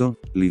supuesto,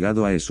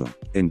 ligado a eso.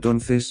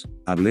 Entonces,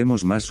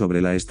 hablemos más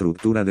sobre la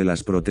estructura de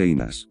las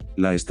proteínas.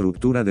 La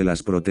estructura de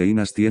las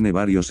proteínas tiene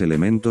varios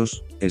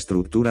elementos: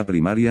 estructura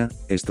primaria,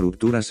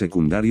 estructura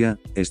secundaria,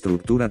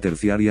 estructura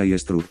terciaria y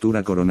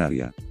estructura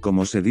coronaria.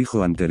 Como se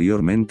dijo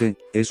anteriormente,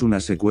 es una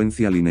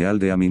secuencia lineal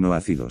de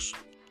aminoácidos.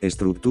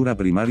 Estructura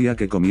primaria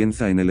que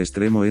comienza en el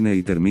extremo N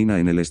y termina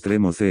en el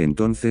extremo C.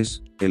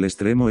 Entonces, el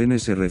extremo N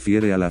se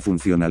refiere a la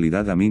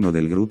funcionalidad amino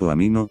del grupo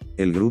amino,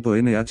 el grupo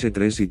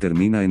NH3 y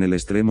termina en el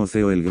extremo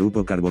C o el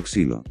grupo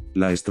carboxilo.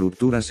 La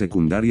estructura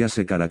secundaria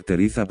se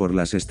caracteriza por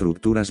las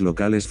estructuras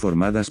locales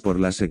formadas por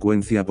la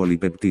secuencia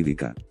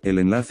polipeptídica. El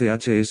enlace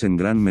H es en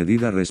gran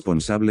medida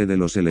responsable de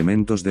los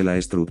elementos de la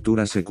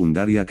estructura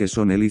secundaria que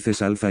son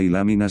hélices alfa y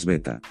láminas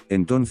beta.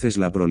 Entonces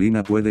la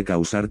prolina puede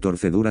causar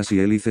torceduras y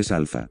hélices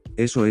alfa.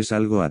 Eso es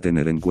algo a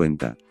tener en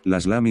cuenta.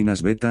 Las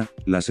láminas beta,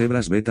 las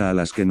hebras beta a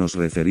las que nos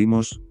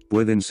referimos,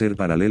 pueden ser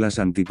paralelas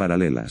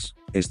antiparalelas.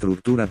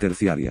 Estructura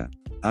terciaria.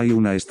 Hay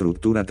una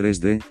estructura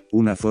 3D,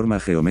 una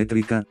forma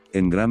geométrica,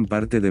 en gran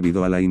parte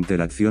debido a la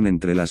interacción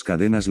entre las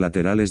cadenas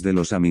laterales de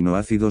los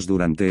aminoácidos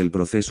durante el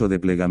proceso de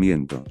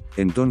plegamiento.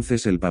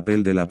 Entonces el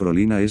papel de la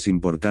prolina es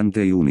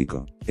importante y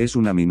único. Es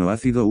un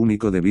aminoácido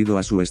único debido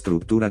a su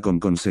estructura con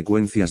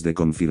consecuencias de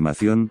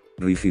conformación,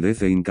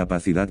 rigidez e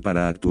incapacidad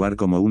para actuar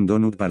como un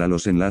donut para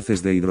los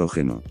enlaces de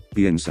hidrógeno.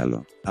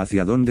 Piénsalo.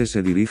 ¿Hacia dónde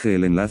se dirige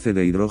el enlace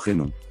de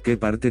hidrógeno? ¿Qué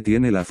parte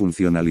tiene la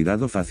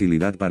funcionalidad o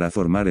facilidad para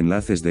formar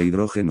enlaces de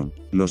hidrógeno?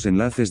 Los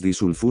enlaces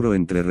disulfuro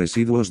entre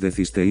residuos de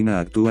cisteína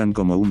actúan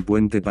como un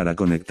puente para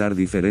conectar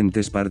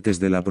diferentes partes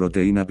de la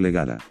proteína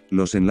plegada.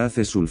 Los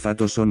enlaces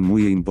sulfatos son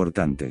muy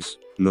importantes.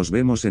 Los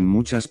vemos en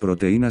muchas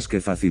proteínas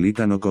que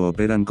facilitan o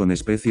cooperan con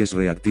especies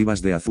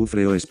reactivas de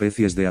azufre o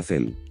especies de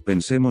acel.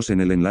 Pensemos en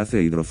el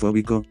enlace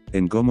hidrofóbico,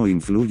 en cómo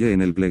influye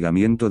en el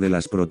plegamiento de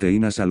las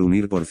proteínas al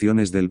unir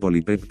porciones del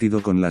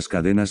polipéptido con las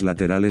cadenas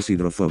laterales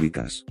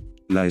hidrofóbicas.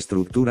 La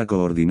estructura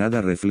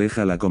coordinada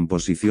refleja la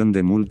composición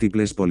de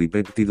múltiples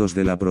polipéptidos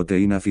de la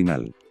proteína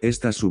final.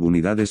 Estas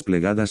subunidades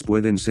plegadas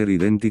pueden ser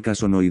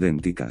idénticas o no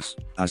idénticas.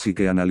 Así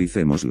que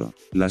analicémoslo.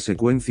 La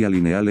secuencia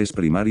lineal es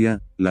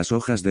primaria, las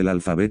hojas del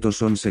alfabeto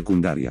son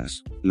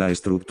secundarias. La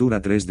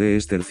estructura 3D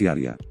es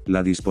terciaria.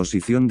 La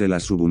disposición de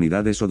las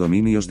subunidades o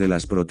dominios de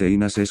las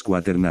proteínas es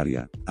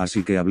cuaternaria.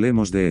 Así que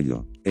hablemos de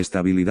ello.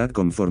 Estabilidad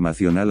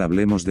conformacional,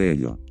 hablemos de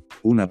ello.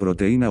 Una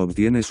proteína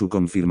obtiene su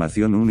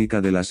conformación única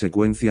de la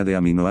secuencia de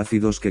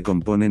aminoácidos que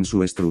componen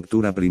su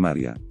estructura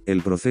primaria.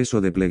 El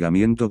proceso de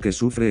plegamiento que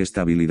sufre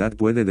estabilidad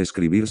puede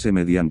describirse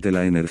mediante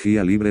la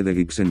energía libre de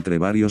Gibbs entre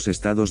varios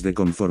estados de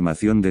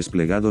conformación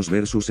desplegados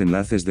versus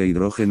enlaces de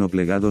hidrógeno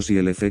plegados y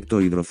el efecto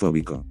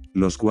hidrofóbico,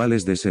 los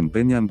cuales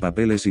desempeñan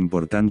papeles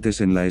importantes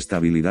en la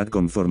estabilidad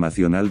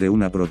conformacional de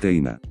una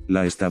proteína.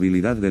 La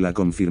estabilidad de la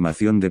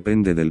conformación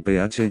depende del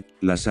pH,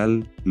 la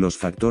sal, los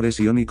factores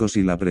iónicos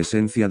y la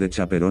presencia de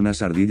chaperonas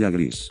ardilla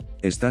gris.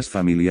 ¿Estás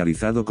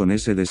familiarizado con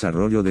ese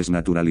desarrollo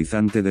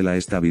desnaturalizante de la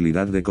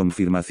estabilidad de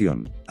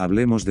conformación?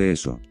 Hablemos de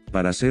eso.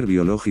 Para ser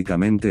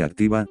biológicamente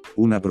activa,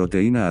 una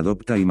proteína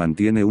adopta y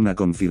mantiene una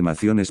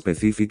conformación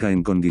específica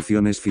en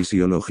condiciones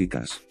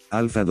fisiológicas.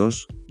 Alfa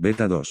 2,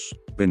 beta 2.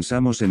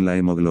 Pensamos en la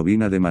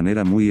hemoglobina de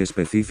manera muy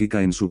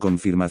específica en su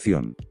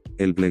conformación.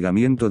 El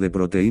plegamiento de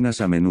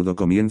proteínas a menudo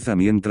comienza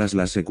mientras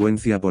la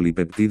secuencia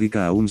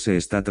polipeptídica aún se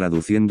está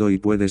traduciendo y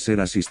puede ser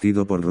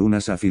asistido por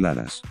runas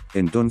afiladas.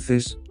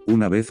 Entonces,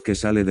 una vez que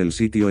sale del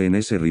sitio en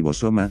ese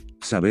ribosoma,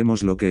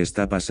 sabemos lo que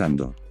está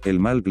pasando. El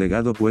mal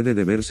plegado puede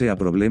deberse a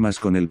problemas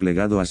con el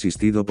plegado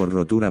asistido por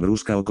rotura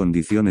brusca o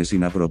condiciones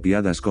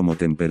inapropiadas como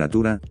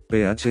temperatura,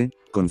 pH,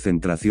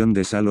 concentración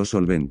de sal o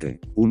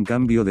solvente. Un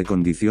cambio de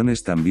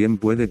condiciones también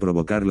puede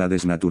provocar la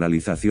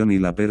desnaturalización y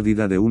la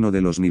pérdida de uno de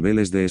los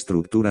niveles de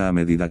estructura a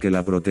medida que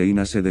la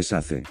proteína se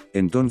deshace.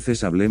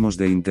 Entonces hablemos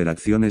de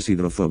interacciones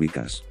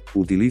hidrofóbicas.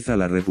 Utiliza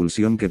la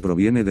repulsión que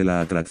proviene de la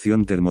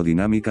atracción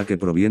termodinámica que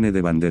proviene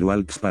de Van der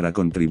Waals para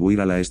contribuir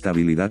a la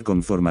estabilidad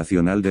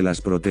conformacional de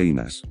las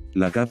proteínas.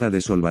 La capa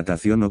de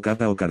solvatación o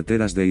capa o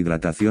carteras de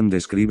hidratación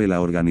describe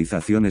la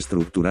organización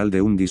estructural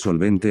de un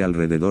disolvente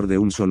alrededor de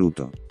un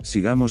soluto.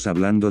 Sigamos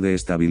hablando de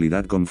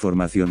estabilidad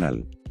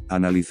conformacional.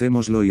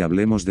 Analicémoslo y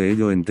hablemos de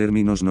ello en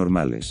términos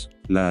normales.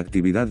 La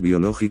actividad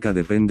biológica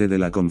depende de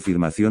la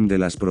conformación de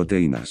las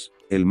proteínas.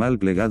 El mal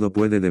plegado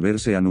puede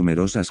deberse a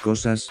numerosas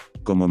cosas,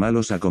 como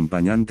malos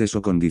acompañantes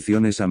o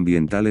condiciones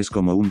ambientales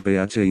como un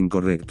pH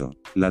incorrecto.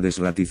 La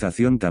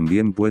desratización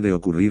también puede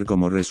ocurrir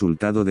como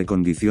resultado de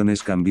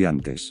condiciones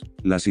cambiantes.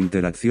 Las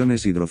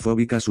interacciones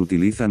hidrofóbicas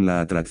utilizan la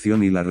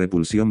atracción y la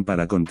repulsión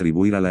para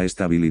contribuir a la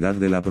estabilidad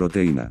de la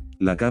proteína.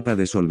 La capa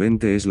de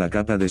solvente es la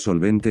capa de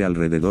solvente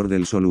alrededor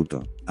del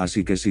soluto.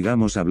 Así que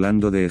sigamos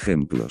hablando de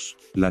ejemplos.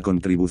 La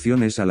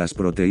contribución es a las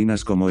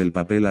proteínas como el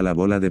papel a la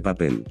bola de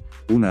papel.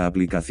 Una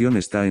aplicación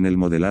está en el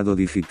modelado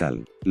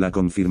digital. La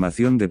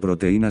conformación de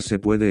proteínas se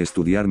puede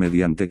estudiar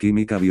mediante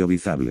química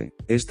biovisible.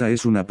 Esta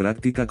es una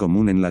práctica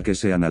común en la que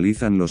se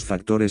analizan los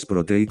factores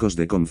proteicos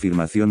de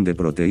conformación de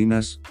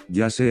proteínas,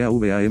 ya sea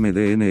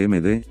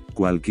VAMD-NMD,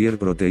 cualquier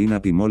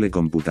proteína pimole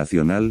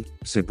computacional,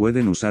 se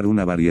pueden usar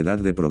una variedad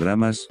de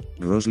programas,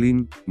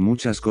 Roslin,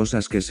 muchas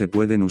cosas que se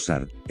pueden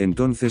usar.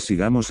 Entonces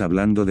sigamos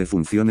hablando de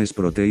funciones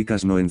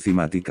proteicas no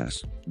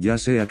enzimáticas. Ya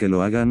sea que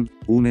lo hagan,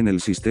 unen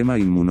el sistema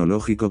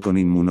inmunológico con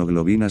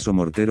inmunoglobinas o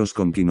morteros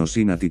con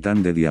quinosina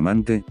titán de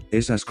diamante,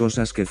 esas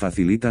cosas que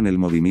facilitan el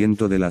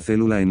movimiento de la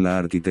célula en la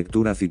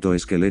arquitectura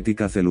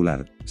citoesquelética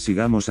celular.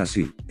 Sigamos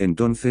así.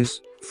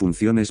 Entonces,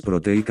 funciones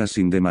proteicas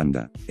sin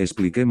demanda.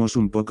 Expliquemos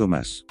un poco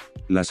más.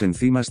 Las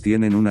enzimas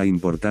tienen una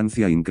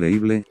importancia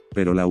increíble,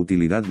 pero la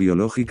utilidad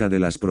biológica de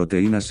las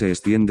proteínas se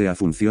extiende a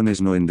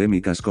funciones no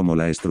endémicas como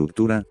la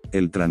estructura,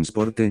 el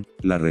transporte,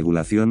 la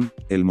regulación,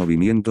 el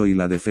movimiento y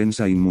la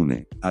defensa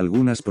inmune.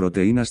 Algunas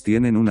proteínas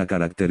tienen una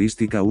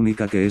característica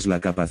única que es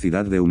la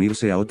capacidad de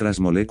unirse a otras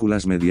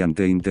moléculas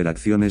mediante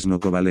interacciones no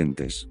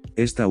covalentes.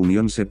 Esta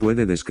unión se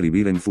puede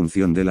describir en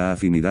función de la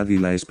afinidad y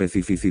la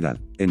especificidad.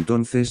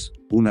 Entonces,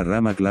 una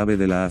rama clave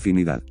de la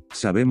afinidad.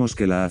 Sabemos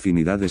que la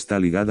afinidad está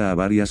ligada a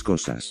varias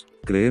cosas.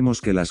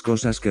 Creemos que las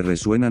cosas que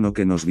resuenan o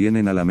que nos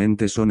vienen a la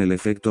mente son el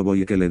efecto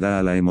Boyle que le da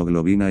a la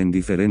hemoglobina en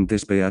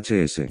diferentes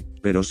pHs.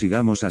 Pero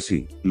sigamos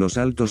así. Los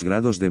altos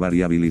grados de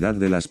variabilidad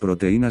de las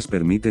proteínas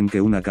permiten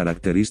que una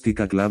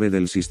característica clave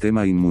del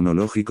sistema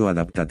inmunológico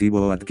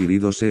adaptativo o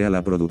adquirido sea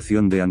la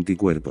producción de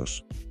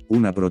anticuerpos.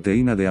 Una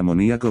proteína de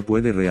amoníaco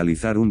puede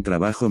realizar un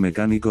trabajo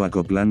mecánico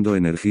acoplando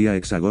energía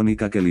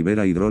hexagónica que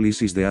libera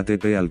hidrólisis de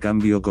ATP al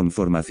cambio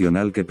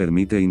conformacional que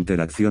permite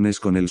interacciones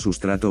con el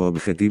sustrato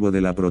objetivo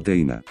de la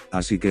proteína.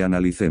 Así que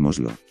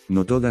analicémoslo.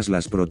 No todas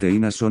las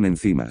proteínas son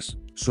enzimas.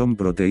 Son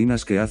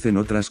proteínas que hacen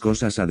otras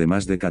cosas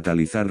además de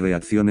catalizar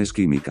reacciones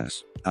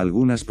químicas.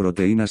 Algunas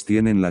proteínas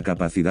tienen la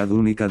capacidad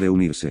única de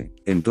unirse.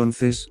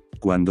 Entonces,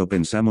 cuando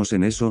pensamos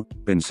en eso,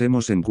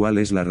 pensemos en cuál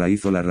es la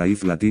raíz o la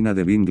raíz latina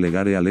de bing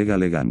legare a lega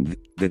legand.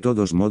 De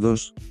todos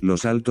modos,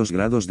 los altos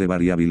grados de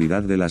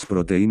variabilidad de las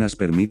proteínas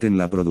permiten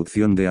la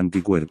producción de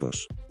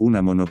anticuerpos.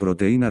 Una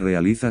monoproteína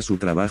realiza su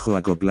trabajo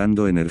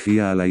acoplando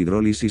energía a la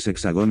hidrólisis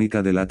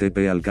hexagónica del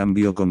ATP al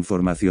cambio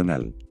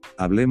conformacional.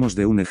 Hablemos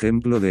de un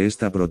ejemplo de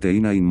esta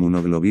proteína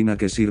inmunoglobina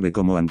que sirve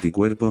como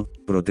anticuerpo,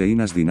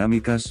 proteínas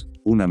dinámicas,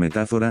 una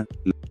metáfora.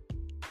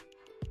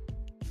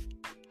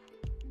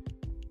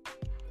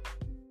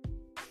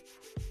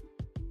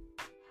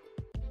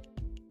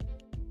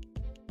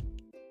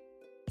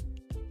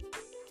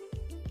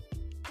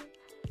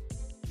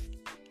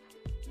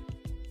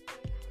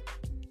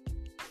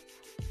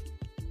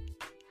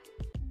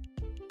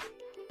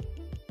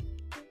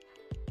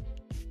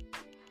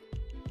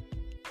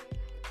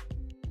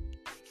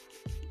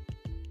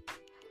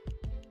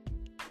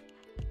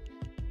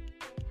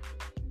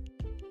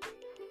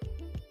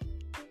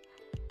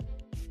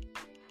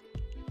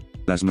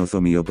 Las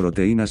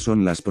nozomioproteínas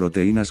son las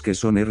proteínas que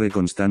son R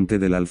constante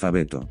del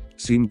alfabeto.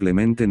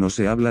 Simplemente no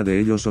se habla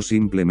de ellos o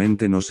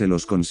simplemente no se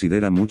los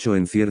considera mucho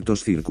en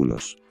ciertos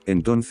círculos.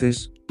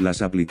 Entonces,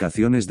 las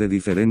aplicaciones de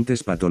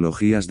diferentes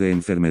patologías de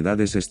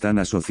enfermedades están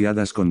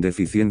asociadas con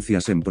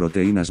deficiencias en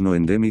proteínas no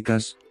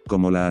endémicas,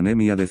 como la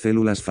anemia de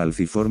células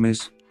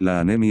falciformes,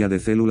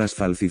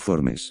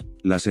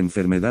 las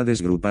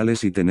enfermedades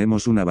grupales y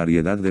tenemos una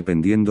variedad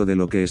dependiendo de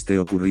lo que esté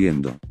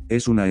ocurriendo.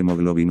 Es una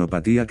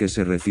hemoglobinopatía que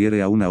se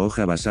refiere a una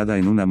hoja basada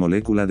en una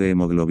molécula de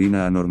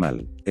hemoglobina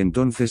anormal.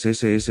 Entonces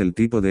ese es el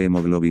tipo de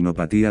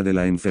hemoglobinopatía de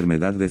la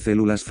enfermedad de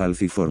células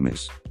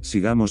falciformes.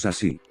 Sigamos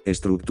así.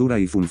 Estructura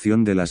y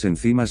función de las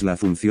enzimas. La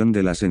función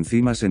de las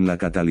enzimas en la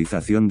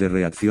catalización de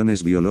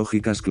reacciones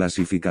biológicas.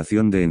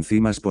 Clasificación de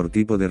enzimas por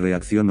tipo de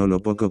reacción o lo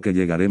poco que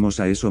llegaremos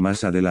a eso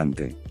más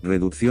adelante.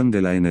 Reducción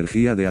de la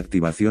energía de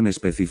activación.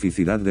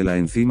 Especificidad de la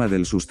enzima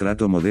del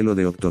sustrato. Modelo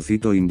de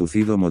octocito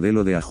inducido.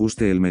 Modelo de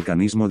ajuste. El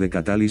mecanismo de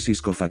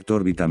catálisis.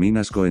 Cofactor.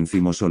 Vitaminas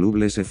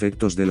coenzimosolubles.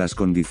 Efectos de las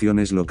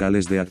condiciones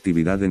locales de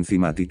actividad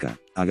enzimática.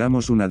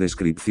 Hagamos una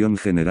descripción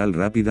general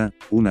rápida,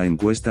 una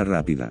encuesta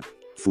rápida.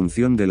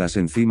 Función de las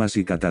enzimas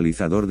y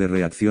catalizador de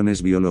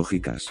reacciones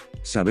biológicas.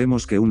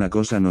 Sabemos que una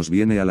cosa nos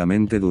viene a la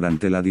mente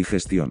durante la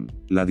digestión.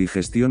 La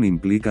digestión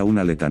implica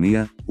una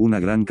letanía, una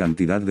gran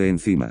cantidad de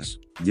enzimas.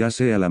 Ya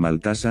sea la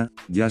maltasa,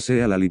 ya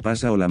sea la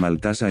lipasa o la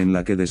maltasa en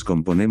la que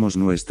descomponemos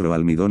nuestro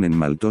almidón en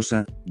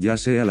maltosa, ya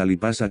sea la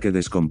lipasa que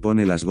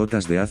descompone las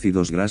gotas de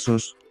ácidos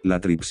grasos, La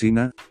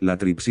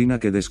tripsina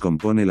que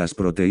descompone las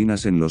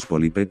proteínas en los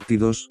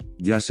polipéptidos,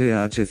 ya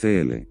sea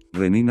HCl,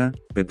 renina,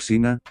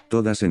 pepsina,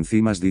 todas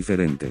enzimas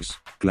diferentes.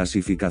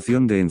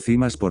 Clasificación de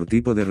enzimas por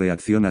tipo de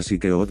reacción. Así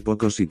que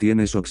poco si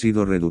tienes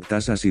óxido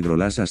reductasas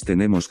hidrolasas,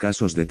 tenemos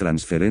casos de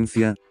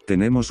transferencia,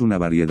 tenemos una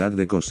variedad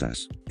de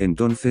cosas.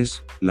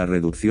 Entonces, la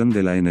reducción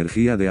de la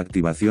energía de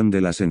activación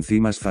de las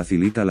enzimas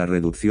facilita la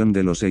reducción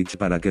de los H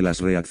para que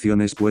las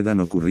reacciones puedan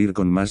ocurrir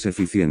con más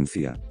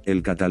eficiencia.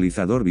 El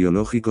catalizador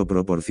biológico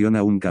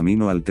proporciona un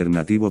camino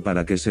alternativo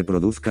para que se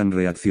produzcan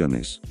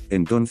reacciones.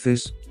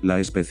 Entonces, la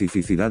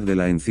especificidad de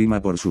la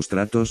enzima por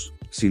sustratos,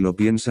 si lo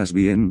piensas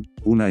bien,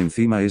 una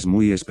enzima es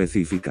muy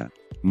específica.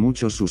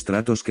 Muchos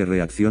sustratos que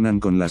reaccionan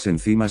con las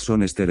enzimas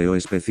son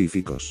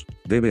estereoespecíficos.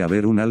 Debe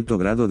haber un alto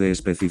grado de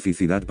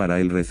especificidad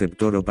para el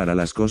receptor o para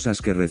las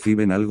cosas que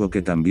reciben algo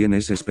que también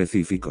es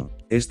específico.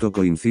 Esto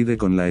coincide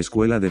con la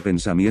escuela de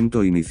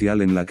pensamiento inicial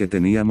en la que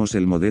teníamos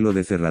el modelo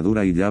de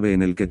cerradura y llave,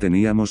 en el que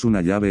teníamos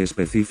una llave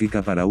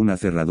específica para una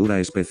cerradura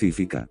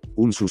específica,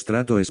 un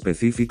sustrato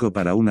específico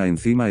para una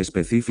enzima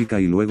específica,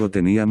 y luego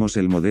teníamos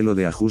el modelo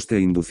de ajuste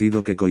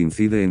inducido que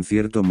coincide en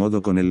cierto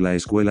modo con la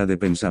escuela de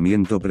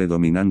pensamiento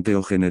predominante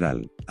o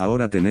general.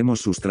 Ahora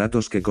tenemos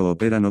sustratos que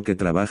cooperan o que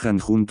trabajan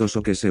juntos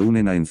o que se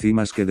unen a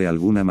enzimas que de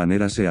alguna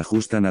manera se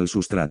ajustan al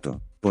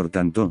sustrato. Por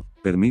tanto,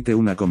 permite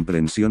una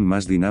comprensión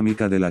más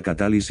dinámica de la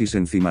catálisis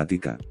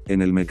enzimática.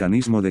 En el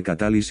mecanismo de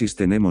catálisis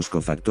tenemos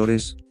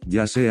cofactores,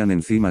 ya sean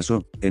enzimas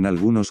o, en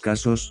algunos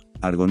casos,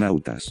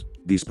 argonautas.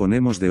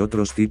 Disponemos de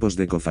otros tipos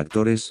de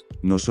cofactores,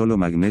 no solo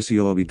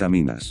magnesio o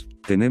vitaminas.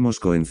 Tenemos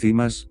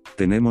coenzimas,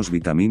 tenemos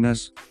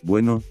vitaminas,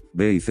 bueno,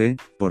 B y C,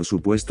 por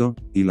supuesto,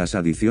 y las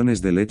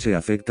adiciones de leche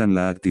afectan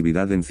la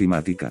actividad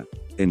enzimática.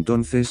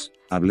 Entonces,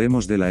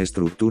 hablemos de la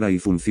estructura y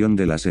función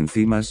de las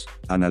enzimas,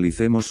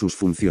 analicemos sus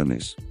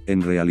funciones.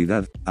 En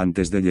realidad,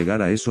 antes de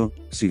llegar a eso,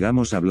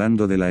 sigamos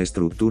hablando de la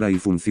estructura y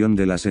función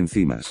de las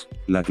enzimas.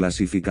 La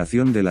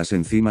clasificación de las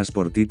enzimas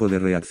por tipo de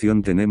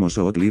reacción tenemos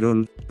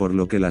OOT-Lirol, por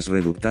lo que las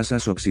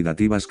reductasas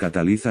oxidativas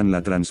catalizan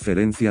la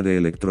transferencia de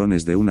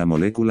electrones de una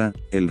molécula,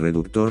 el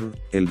reductor,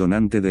 el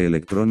donante de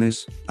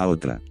electrones, a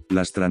otra.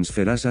 Las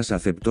transferasas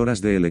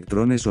aceptoras de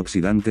electrones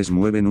oxidantes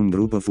mueven un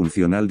grupo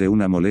funcional de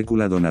una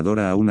molécula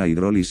donadora a una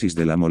hidrólisis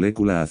de la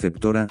molécula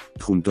aceptora,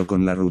 junto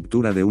con la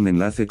ruptura de un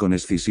enlace con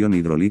escisión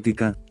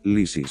hidrolítica,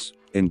 lisis.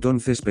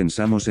 Entonces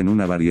pensamos en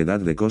una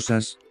variedad de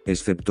cosas,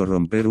 excepto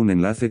romper un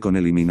enlace con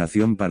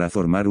eliminación para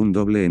formar un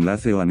doble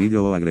enlace o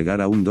anillo o agregar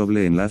a un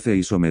doble enlace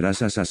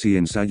isomerasas, así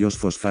ensayos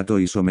fosfato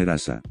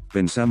isomerasa.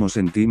 Pensamos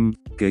en TIM,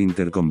 que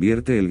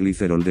interconvierte el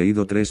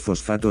gliceraldehído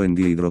 3-fosfato en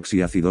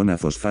dihidroxiacidona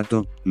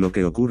fosfato, lo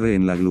que ocurre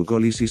en la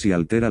glucólisis y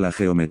altera la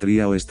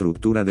geometría o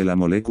estructura de la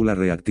molécula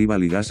reactiva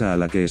ligasa a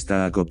la que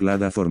está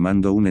acoplada,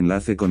 formando un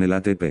enlace con el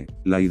ATP.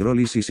 La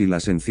hidrólisis y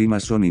las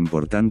enzimas son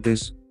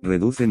importantes,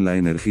 reducen la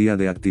energía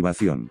de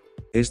activación.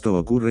 Esto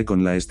ocurre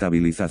con la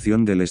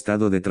estabilización del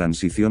estado de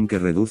transición, que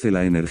reduce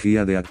la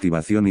energía de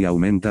activación y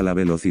aumenta la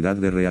velocidad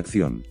de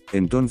reacción.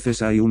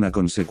 Entonces hay una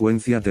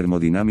consecuencia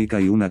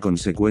termodinámica y una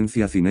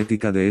consecuencia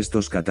cinética de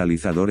estos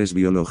catalizadores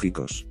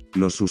biológicos.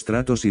 Los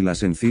sustratos y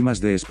las enzimas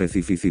de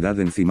especificidad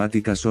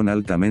enzimática son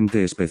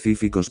altamente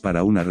específicos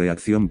para una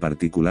reacción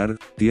particular.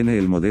 Tiene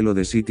el modelo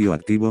de sitio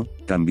activo,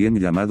 también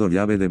llamado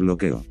llave de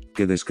bloqueo,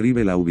 que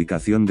describe la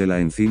ubicación de la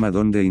enzima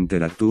donde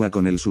interactúa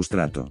con el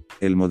sustrato.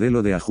 El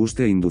modelo de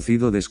ajuste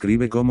inducido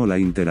describe cómo la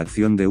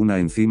interacción de una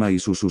enzima y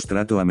su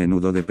sustrato a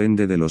menudo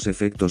depende de los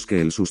efectos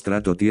que el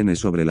sustrato tiene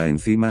sobre la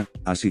enzima,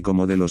 así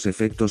como de los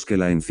efectos que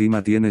la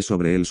enzima tiene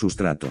sobre el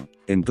sustrato.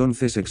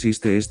 Entonces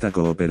existe esta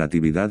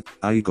cooperatividad,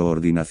 hay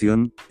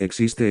coordinación,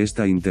 existe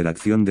esta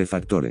interacción de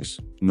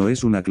factores. No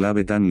es una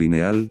clave tan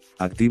lineal,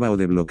 activa o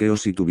de bloqueo.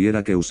 Si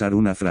tuviera que usar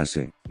una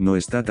frase, no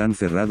está tan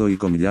cerrado y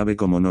con llave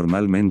como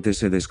normalmente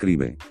se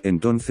describe.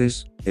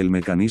 Entonces, el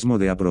mecanismo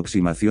de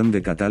aproximación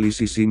de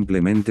catálisis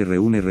simplemente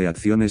reúne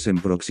reacciones en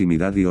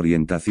proximidad y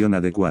orientación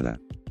adecuada.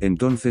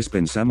 Entonces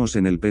pensamos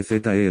en el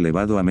PZE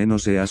elevado a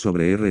menos EA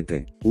sobre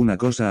RT. Una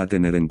cosa a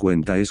tener en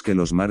cuenta es que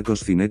los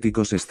marcos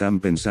cinéticos están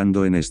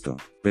pensando en esto.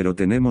 Pero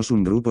tenemos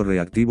un grupo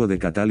reactivo de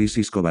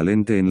catálisis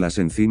covalente en las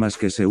enzimas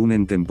que se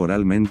unen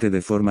temporalmente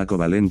de forma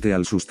covalente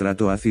al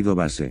sustrato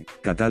ácido-base.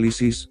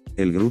 Catálisis,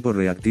 el grupo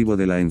reactivo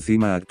de la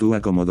enzima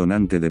actúa como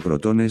donante de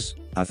protones,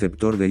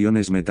 aceptor de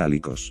iones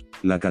metálicos.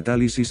 La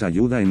catálisis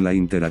ayuda en la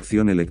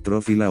interacción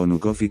electrófila o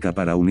nucófica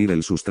para unir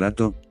el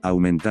sustrato,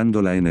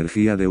 aumentando la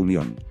energía de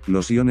unión.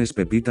 Los iones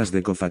pepitas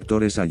de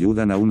cofactores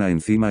ayudan a una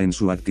enzima en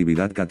su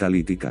actividad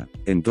catalítica.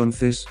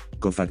 Entonces,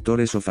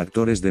 cofactores o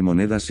factores de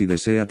monedas si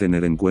desea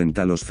tener en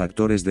cuenta los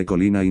factores de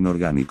colina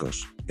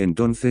inorgánicos.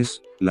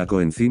 Entonces, la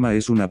coenzima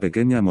es una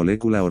pequeña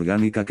molécula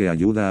orgánica que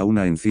ayuda a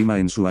una enzima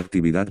en su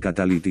actividad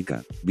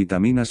catalítica.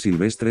 Vitaminas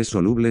silvestres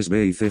solubles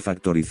B y C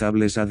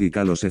factorizables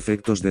adica los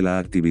efectos de la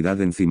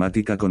actividad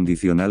enzimática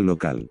condicional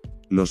local.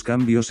 Los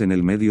cambios en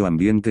el medio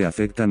ambiente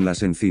afectan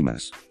las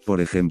enzimas.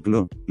 Por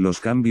ejemplo, los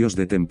cambios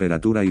de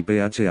temperatura y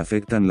pH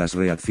afectan las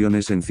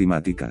reacciones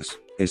enzimáticas.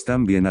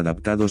 están bien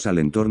adaptados al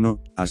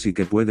entorno, así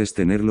que puedes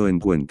tenerlo en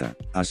cuenta.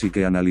 Así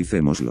que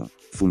analicémoslo.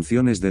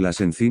 Funciones de las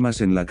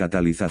enzimas en la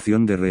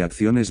catalización de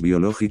reacciones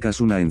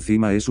biológicas. Una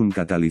enzima es un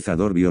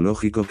catalizador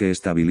biológico que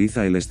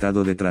estabiliza el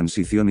estado de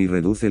transición y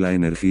reduce la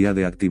energía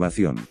de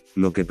activación,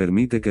 lo que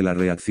permite que la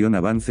reacción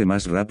avance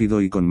más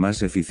rápido y con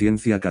más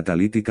eficiencia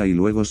catalítica, y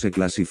luego se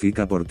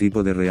clasifica por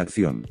tipo de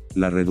reacción.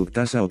 La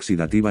reductasa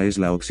oxidativa es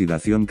la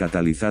oxidación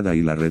catalizada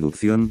y la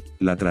reducción,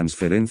 la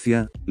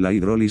transferencia, la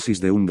hidrólisis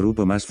de un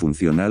grupo más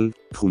funcional,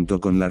 junto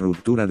con la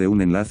ruptura de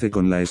un enlace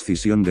con la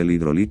escisión del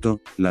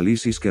hidrolito, la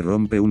lisis que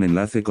rompe un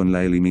enlace con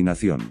la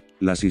eliminación.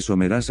 Las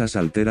isomerasas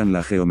alteran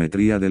la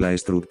geometría de la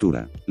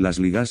estructura. Las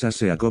ligasas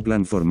se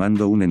acoplan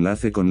formando un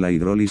enlace con la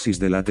hidrólisis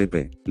del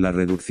ATP. La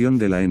reducción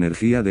de la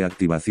energía de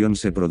activación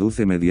se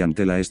produce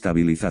mediante la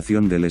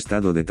estabilización del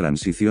estado de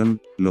transición,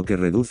 lo que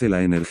reduce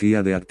la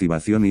energía de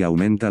activación y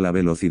aumenta la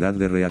velocidad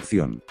de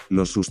reacción.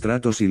 Los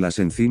sustratos y las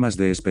enzimas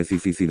de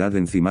especificidad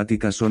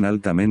enzimática son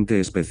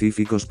altamente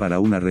específicos para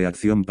una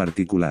reacción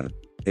particular.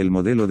 El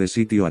modelo de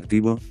sitio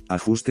activo,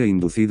 ajuste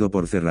inducido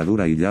por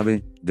cerradura y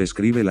llave,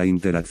 describe la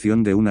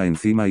interacción de una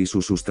enzima y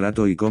su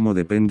sustrato y cómo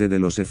depende de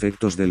los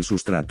efectos del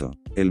sustrato.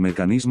 El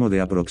mecanismo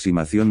de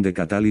aproximación de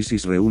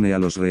catálisis reúne a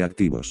los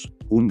reactivos.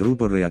 Un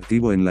grupo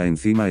reactivo en la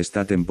enzima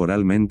está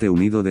temporalmente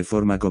unido de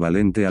forma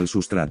covalente al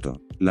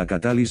sustrato. La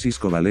catálisis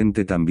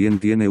covalente también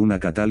tiene una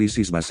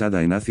catálisis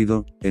basada en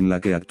ácido, en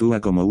la que actúa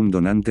como un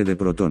donante de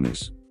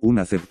protones. Un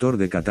aceptor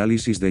de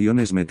catálisis de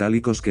iones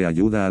metálicos que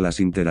ayuda a las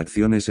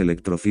interacciones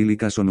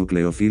electrofílicas o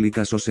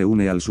nucleofílicas o se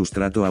une al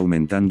sustrato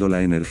aumentando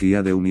la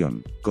energía de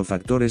unión.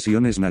 Cofactores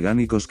iones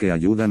nagánicos que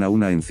ayudan a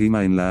una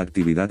enzima en la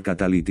actividad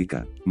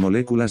catalítica.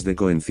 Moléculas de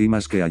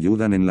coenzimas que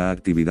ayudan en la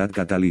actividad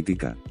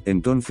catalítica.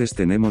 Entonces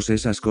tenemos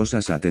esas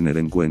cosas a tener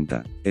en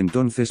cuenta.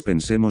 Entonces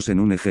pensemos en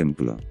un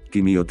ejemplo.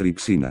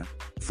 Quimiotripsina.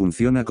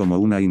 Funciona como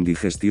una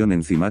indigestión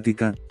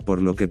enzimática,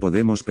 por lo que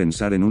podemos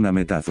pensar en una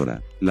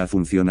metáfora. La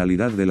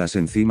funcionalidad de las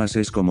enzimas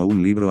es como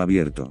un libro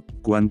abierto.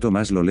 Cuanto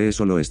más lo lees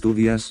o lo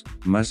estudias,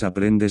 más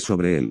aprendes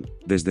sobre él,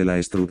 desde la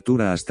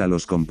estructura hasta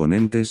los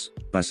componentes,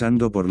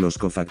 pasando por los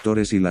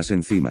cofactores y las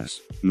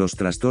enzimas. Los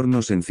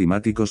trastornos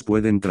enzimáticos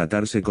pueden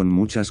tratarse con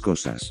muchas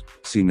cosas.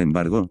 Sin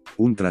embargo,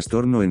 un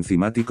trastorno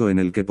enzimático en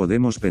el que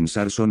podemos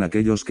pensar son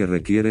aquellos que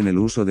requieren el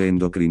uso de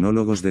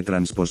endocrinólogos de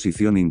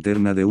transposición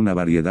interna de una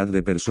variedad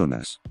de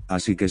personas.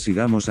 Así que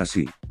sigamos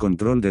así.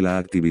 Control de la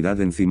actividad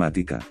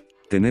enzimática.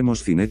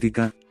 Tenemos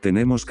cinética,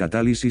 tenemos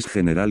catálisis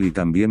general y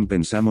también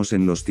pensamos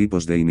en los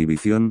tipos de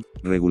inhibición,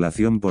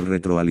 regulación por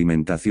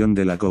retroalimentación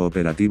de la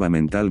cooperativa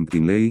mental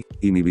McKinley,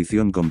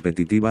 inhibición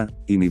competitiva,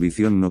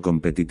 inhibición no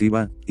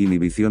competitiva,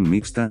 inhibición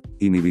mixta,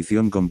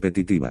 inhibición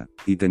competitiva.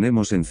 Y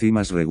tenemos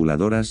enzimas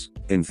reguladoras,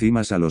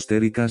 enzimas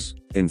alostéricas,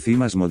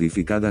 enzimas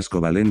modificadas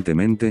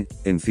covalentemente,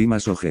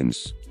 enzimas o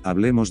gens.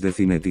 Hablemos de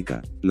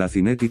cinética. La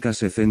cinética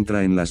se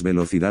centra en las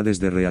velocidades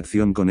de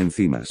reacción con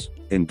enzimas.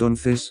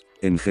 Entonces,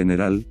 en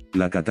general,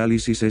 la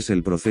catálisis es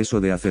el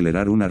proceso de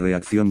acelerar una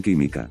reacción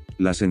química.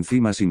 Las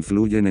enzimas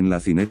influyen en la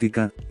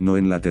cinética, no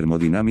en la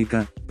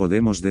termodinámica,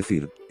 podemos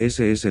decir.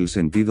 Ese es el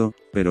sentido,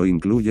 pero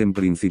incluyen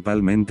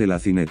principalmente la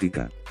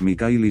cinética.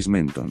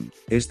 Michaelis-Menten.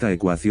 Esta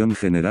ecuación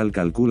general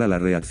calcula la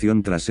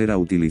reacción trasera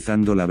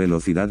utilizando la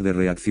velocidad de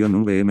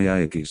reacción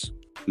Vmax.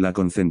 La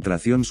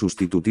concentración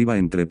sustitutiva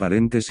entre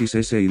paréntesis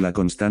S y la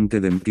constante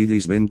de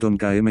Michaelis-Menten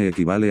Km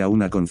equivale a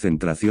una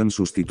concentración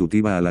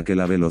sustitutiva a la que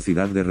la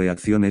velocidad de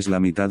reacción es la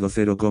mitad o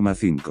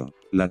 0,5.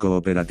 La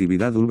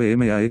cooperatividad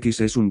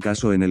Vmax es un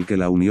caso en el que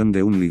la unión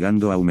de un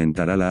ligando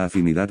aumentará la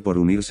afinidad por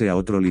unirse a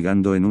otro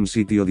ligando en un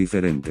sitio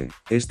diferente.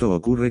 Esto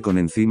ocurre con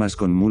enzimas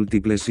con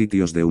múltiples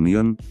sitios de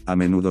unión, a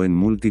menudo en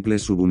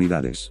múltiples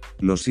subunidades.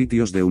 Los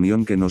sitios de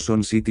unión que no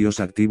son sitios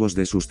activos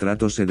de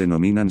sustratos se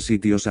denominan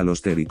sitios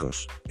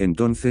alostéricos.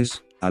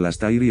 Entonces,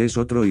 alastairi es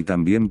otro y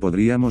también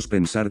podríamos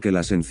pensar que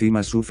las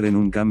enzimas sufren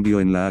un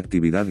cambio en la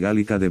actividad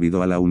gálica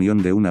debido a la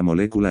unión de una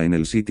molécula en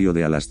el sitio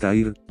de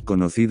alastair,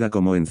 conocida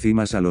como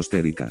enzimas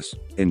alostéricas.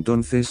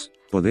 Entonces,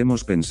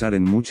 podemos pensar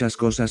en muchas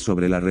cosas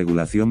sobre la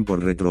regulación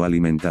por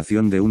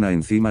retroalimentación de una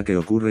enzima que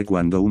ocurre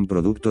cuando un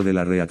producto de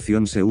la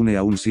reacción se une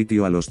a un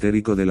sitio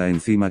alostérico de la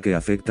enzima que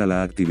afecta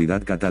la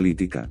actividad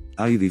catalítica.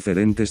 Hay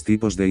diferentes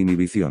tipos de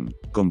inhibición.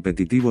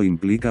 Competitivo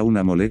implica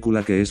una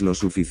molécula que es lo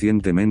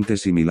suficientemente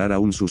similar a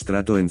un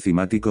sustrato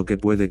enzimático que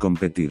puede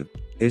competir.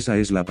 Esa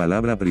es la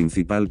palabra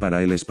principal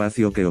para el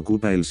espacio que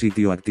ocupa el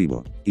sitio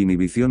activo.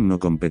 Inhibición no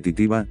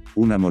competitiva,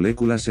 una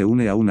molécula se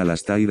une a un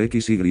alastair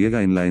XY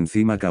en la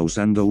enzima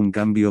causando un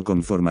cambio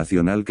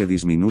conformacional que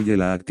disminuye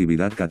la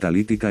actividad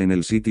catalítica en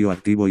el sitio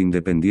activo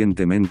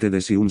independientemente de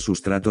si un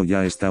sustrato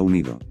ya está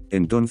unido.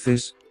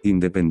 Entonces,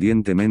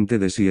 Independientemente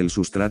de si el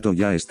sustrato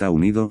ya está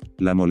unido,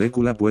 la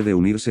molécula puede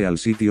unirse al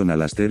sitio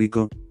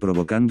nalastérico,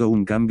 provocando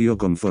un cambio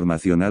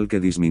conformacional que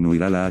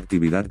disminuirá la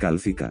actividad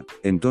cálcica.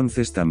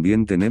 Entonces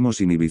también tenemos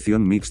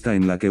inhibición mixta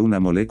en la que una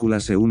molécula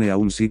se une a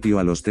un sitio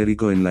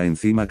alostérico en la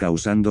enzima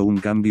causando un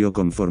cambio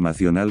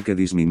conformacional que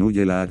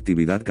disminuye la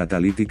actividad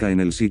catalítica en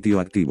el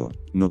sitio activo.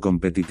 No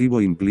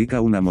competitivo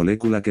implica una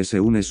molécula que se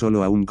une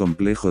solo a un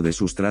complejo de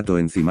sustrato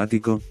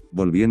enzimático,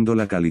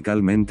 volviéndola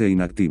calicalmente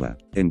inactiva.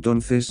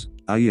 Entonces,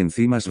 hay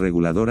enzimas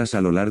reguladoras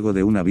a lo largo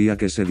de una vía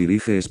que se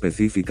dirige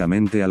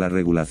específicamente a la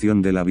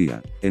regulación de la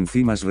vía.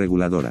 Enzimas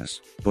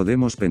reguladoras.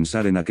 Podemos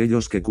pensar en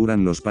aquellos que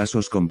curan los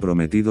pasos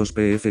comprometidos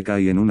PFK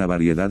y en una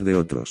variedad de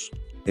otros.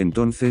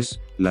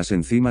 Entonces, las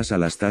enzimas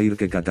alastair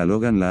que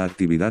catalogan la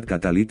actividad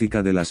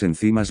catalítica de las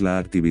enzimas. La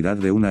actividad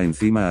de una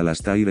enzima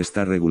alastair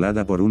está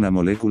regulada por una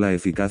molécula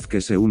eficaz que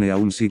se une a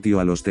un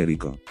sitio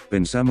alostérico.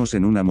 Pensamos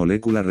en una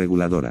molécula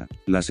reguladora.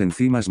 Las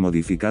enzimas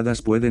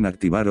modificadas pueden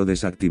activar o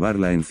desactivar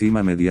la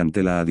enzima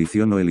mediante la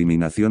adición o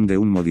eliminación de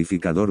un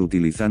modificador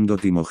utilizando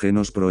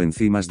timógenos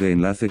proenzimas de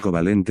enlace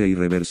covalente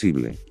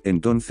irreversible.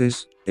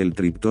 Entonces, el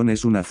triptón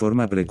es una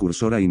forma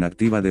precursora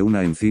inactiva de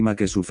una enzima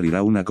que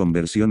sufrirá una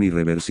conversión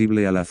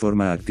irreversible a la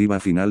forma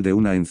activa final de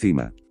una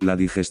enzima. La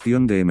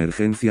digestión de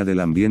emergencia del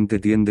ambiente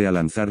tiende a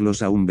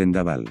lanzarlos a un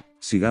vendaval.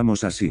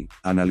 Sigamos así,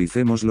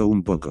 analicémoslo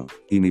un poco.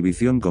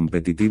 Inhibición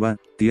competitiva,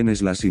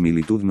 tienes la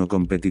similitud no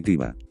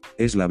competitiva.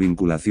 Es la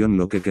vinculación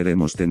lo que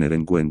queremos tener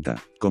en cuenta.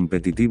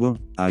 Competitivo,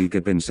 hay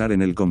que pensar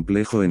en el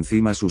complejo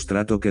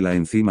enzima-sustrato que la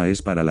enzima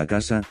es para la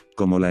casa,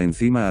 como la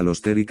enzima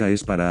alostérica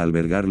es para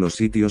albergar los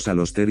sitios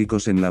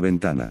alostéricos en la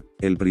ventana.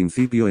 El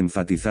principio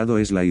enfatizado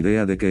es la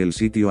idea de que el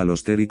sitio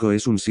alostérico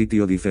es un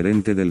sitio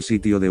diferente del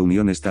sitio de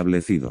unión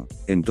establecido.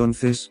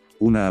 Entonces,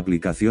 una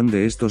aplicación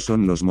de estos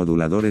son los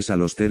moduladores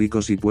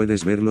alostéricos y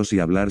puedes verlos y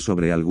hablar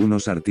sobre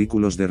algunos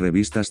artículos de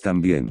revistas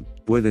también.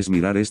 Puedes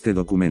mirar este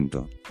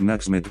documento.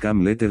 MCAT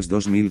Letters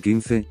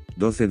 2015,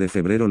 12 de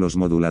febrero. Los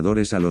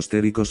moduladores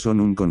alostéricos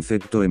son un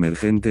concepto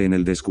emergente en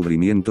el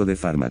descubrimiento de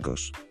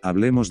fármacos.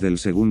 Hablemos del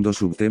segundo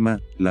subtema,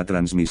 la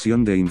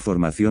transmisión de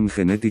información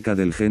genética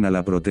del gen a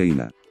la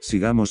proteína.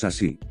 Sigamos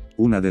así.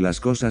 Una de las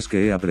cosas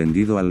que he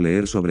aprendido al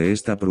leer sobre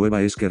esta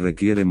prueba es que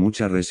requiere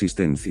mucha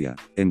resistencia.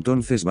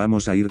 Entonces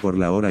vamos a ir por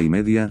la hora y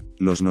media,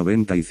 los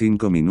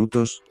 95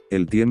 minutos,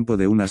 el tiempo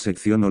de una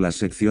sección o las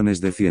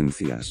secciones de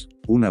ciencias.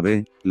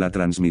 1b, la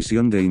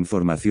transmisión de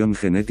información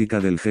genética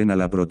del gen a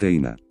la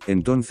proteína.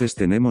 Entonces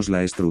tenemos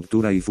la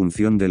estructura y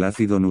función del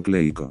ácido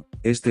nucleico.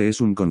 Este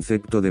es un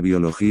concepto de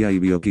biología y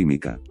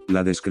bioquímica.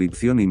 La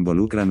descripción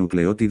involucra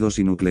nucleótidos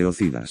y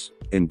nucleocidas.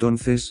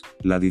 Entonces,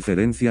 la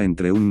diferencia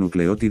entre un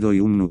nucleótido y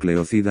un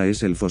nucleocida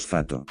es el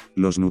fosfato.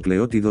 Los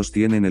nucleótidos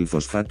tienen el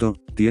fosfato,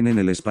 tienen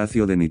el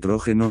espacio de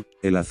nitrógeno,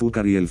 el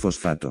azúcar y el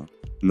fosfato.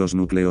 Los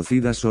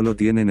nucleocidas solo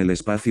tienen el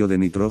espacio de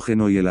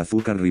nitrógeno y el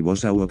azúcar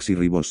ribosa u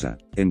oxirribosa.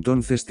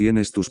 Entonces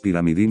tienes tus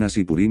pirimidinas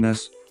y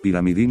purinas,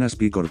 pirimidinas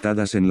pi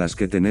cortadas en las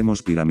que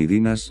tenemos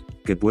pirimidinas,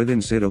 que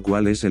pueden ser o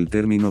cuál es el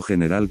término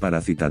general para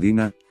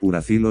citadina,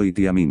 uracilo y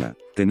tiamina.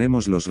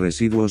 Tenemos los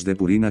residuos de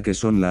purina que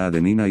son la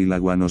adenina y la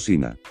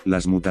guanosina.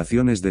 Las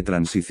mutaciones de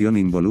transición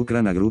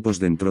involucran a grupos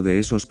dentro de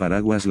esos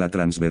paraguas. La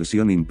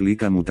transversión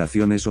implica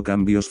mutaciones o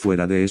cambios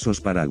fuera de esos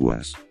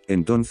paraguas.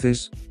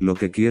 Entonces, lo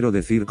que quiero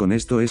decir con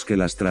esto es que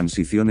las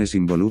transiciones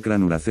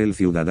involucran uracil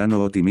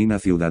ciudadano o timina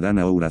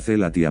ciudadana o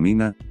uracil a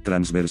tiamina,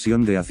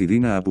 transversión de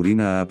acidina a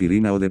purina a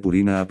apirina o de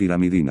purina a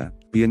piramidina.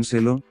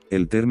 Piénselo,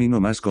 el término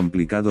más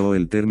complicado o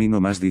el término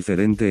más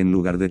diferente en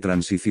lugar de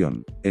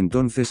transición.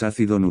 Entonces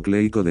ácido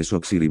nucleico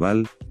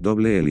desoxirrival,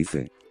 doble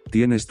hélice.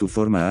 Tienes tu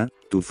forma A,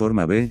 tu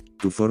forma B,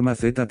 tu forma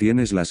Z.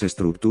 Tienes las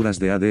estructuras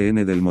de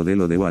ADN del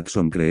modelo de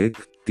Watson-Crick,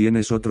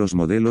 tienes otros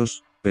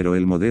modelos, pero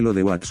el modelo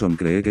de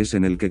Watson-Crick es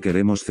en el que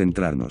queremos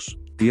centrarnos.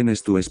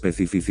 Tienes tu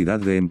especificidad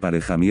de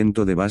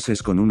emparejamiento de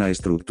bases con una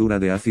estructura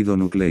de ácido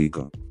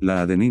nucleico.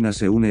 La adenina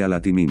se une a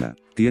la timina.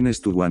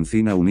 Tienes tu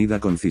guancina unida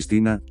con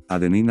cistina,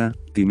 adenina,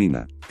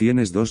 timina.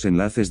 Tienes 2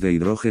 enlaces de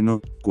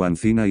hidrógeno,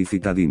 guancina y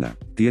citadina.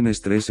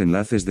 Tienes 3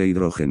 enlaces de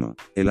hidrógeno.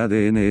 El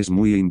ADN es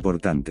muy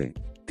importante.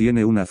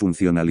 Tiene una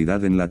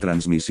funcionalidad en la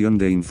transmisión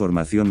de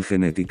información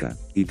genética,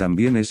 y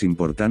también es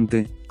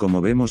importante, como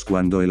vemos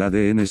cuando el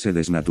ADN se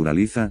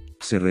desnaturaliza,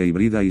 se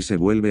rehibrida y se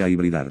vuelve a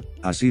hibridar.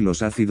 Así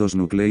los ácidos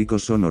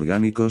nucleicos son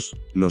orgánicos,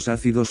 los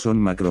ácidos son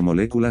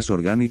macromoléculas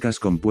orgánicas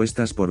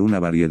compuestas por una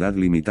variedad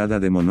limitada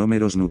de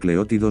monómeros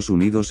nucleótidos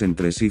unidos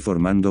entre sí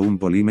formando un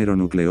polímero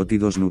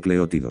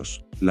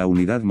nucleótidos. La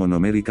unidad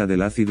monomérica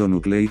del ácido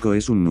nucleico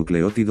es un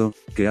nucleótido,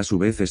 que a su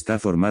vez está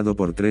formado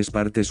por 3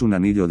 partes: un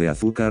anillo de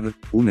azúcar,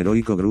 un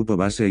heroico grupo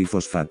base y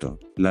fosfato.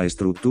 La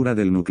estructura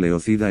del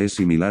nucleocida es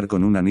similar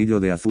con un anillo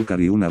de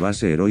azúcar y una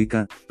base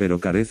heroica, pero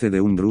carece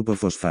de un grupo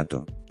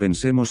fosfato.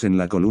 Pensemos en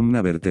la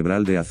columna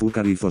vertebral de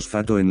azúcar y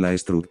fosfato en la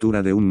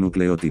estructura de un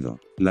nucleótido.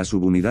 La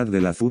subunidad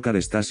del azúcar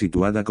está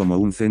situada como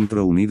un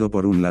centro unido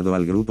por un lado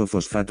al grupo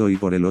fosfato y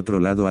por el otro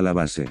lado a la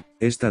base.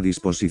 Esta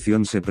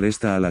disposición se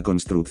presta a la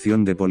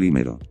construcción de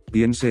polímero.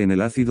 Piense en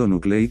el ácido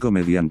nucleico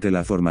mediante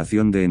la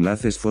formación de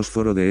enlaces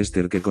fósforo de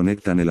éster que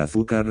conectan el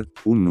azúcar,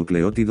 un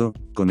nucleótido,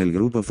 con el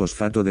grupo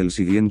fosfato del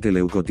siguiente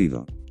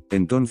leucótido.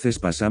 Entonces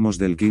pasamos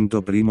del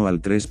quinto primo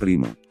al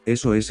 3'.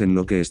 Eso es en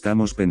lo que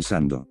estamos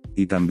pensando.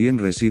 Y también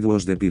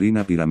residuos de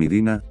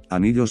pirina-piramidina,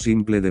 anillo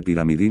simple de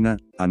piramidina,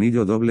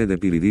 anillo doble de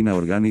piridina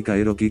orgánica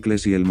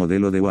Aeroquicles y el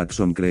modelo de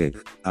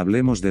Watson-Crick.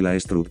 Hablemos de la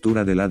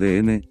estructura del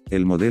ADN.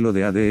 El modelo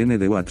de ADN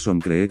de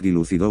Watson-Crick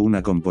dilucidó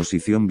una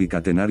composición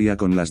bicatenaria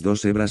con las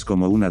dos hebras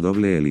como una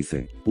doble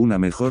hélice. Una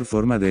mejor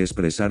forma de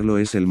expresarlo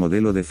es el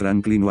modelo de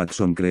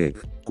Franklin-Watson-Crick.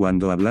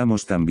 Cuando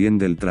hablamos también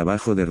del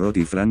trabajo de Roth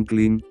y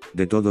Franklin,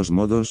 de todos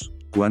modos,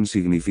 cuán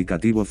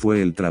significativo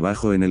fue el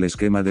trabajo en el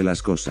esquema de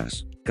las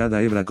cosas.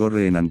 Cada hebra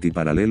corre en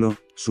antiparalelo,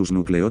 sus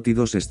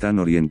nucleótidos están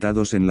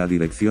orientados en la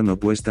dirección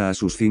opuesta a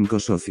sus 5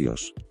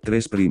 socios.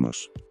 3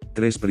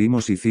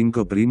 primos y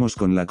 5 primos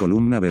con la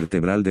columna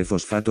vertebral de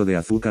fosfato de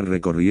azúcar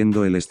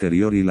recorriendo el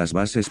exterior y las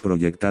bases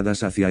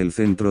proyectadas hacia el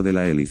centro de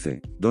la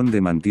hélice,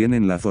 donde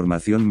mantienen la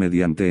formación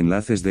mediante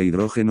enlaces de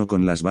hidrógeno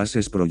con las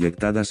bases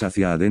proyectadas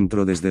hacia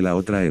adentro desde la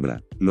otra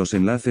hebra. Los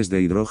enlaces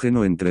de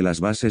hidrógeno entre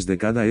las bases de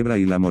cada hebra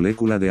y la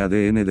molécula de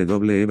ADN de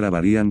doble hebra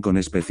varían con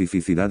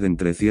especificidad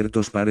entre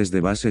ciertos pares de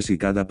bases y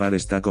cada par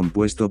está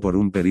compuesto por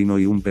un perino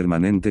y un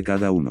permanente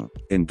cada uno.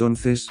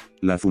 Entonces,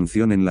 la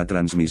función en la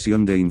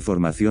transmisión de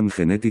información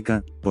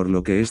genética, por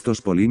lo que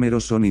estos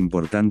polímeros son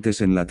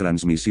importantes en la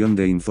transmisión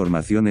de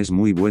información es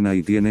muy buena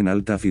y tienen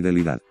alta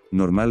fidelidad.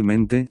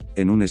 Normalmente,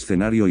 en un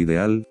escenario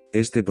ideal,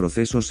 este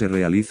proceso se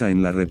realiza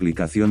en la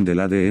replicación del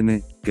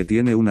ADN, que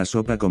tiene una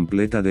sopa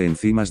completa de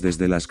enzimas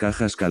desde las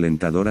cajas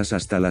calentadoras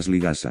hasta las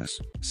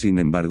ligasas. Sin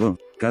embargo,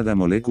 cada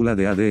molécula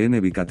de ADN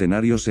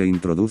bicatenario se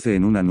introduce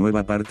en una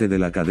nueva parte de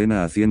la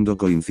cadena haciendo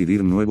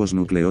coincidir nuevos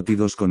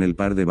nucleótidos con el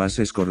par de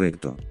bases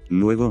correcto.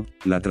 Luego,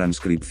 la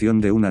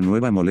transcripción de una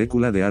nueva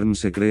molécula de ARN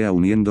se crea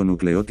uniendo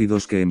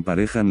nucleótidos que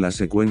emparejan la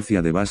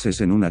secuencia de bases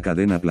en una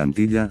cadena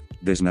plantilla,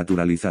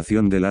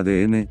 desnaturalización del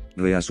ADN,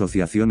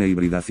 reasociación e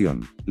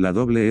hibridación. La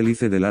doble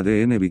hélice del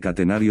ADN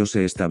bicatenario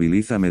se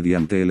estabiliza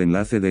mediante el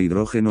enlace de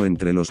hidrógeno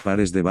entre los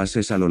pares de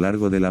bases a lo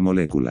largo de la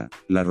molécula.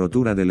 La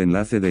rotura del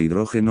enlace de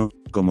hidrógeno,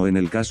 como en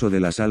el caso de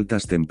las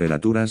altas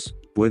temperaturas,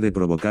 puede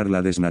provocar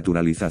la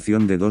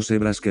desnaturalización de dos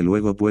hebras que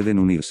luego pueden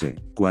unirse.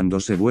 Cuando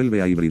se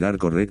vuelve a hibridar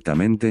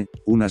correctamente,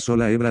 una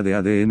sola hebra de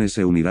ADN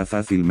se unirá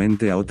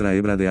fácilmente a otra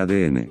hebra de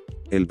ADN.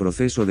 El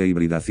proceso de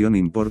hibridación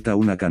importa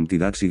una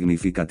cantidad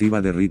significativa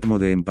de ritmo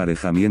de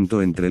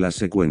emparejamiento entre las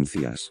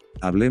secuencias.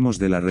 Hablemos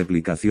de la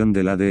replicación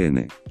del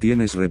ADN.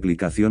 Tienes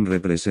replicación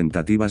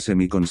representativa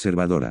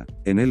semiconservadora.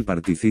 En él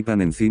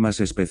participan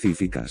enzimas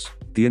específicas.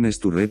 Tienes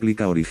tu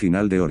réplica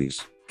original de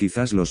oris.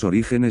 Quizás los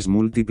orígenes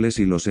múltiples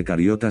y los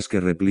eucariotas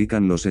que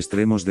replican los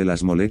extremos de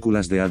las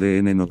moléculas de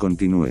ADN no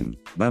continúen.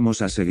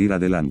 Vamos a seguir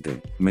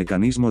adelante.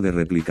 Mecanismo de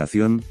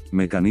replicación,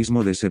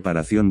 mecanismo de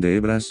separación de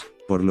hebras,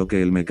 por lo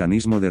que el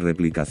mecanismo de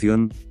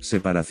replicación,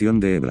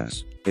 separación de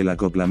hebras. El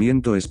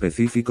acoplamiento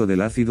específico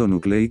del ácido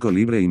nucleico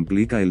libre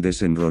implica el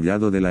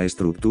desenrollado de la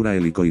estructura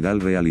helicoidal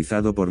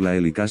realizado por la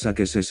helicasa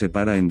que se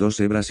separa en dos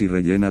hebras y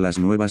rellena las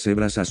nuevas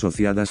hebras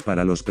asociadas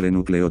para los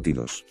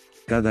prenucleótidos.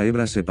 Cada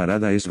hebra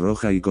separada es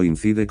roja y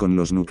coincide con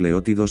los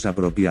nucleótidos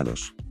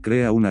apropiados.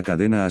 Crea una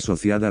cadena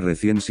asociada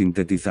recién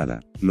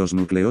sintetizada. Los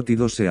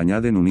nucleótidos se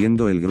añaden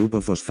uniendo el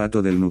grupo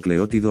fosfato del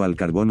nucleótido al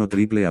carbono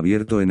triple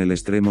abierto en el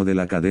extremo de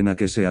la cadena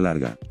que se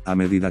alarga. A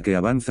medida que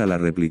avanza la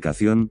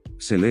replicación,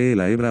 se lee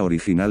la hebra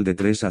original de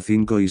 3 a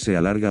 5 y se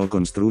alarga o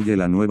construye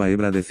la nueva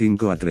hebra de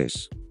 5 a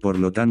 3. Por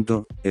lo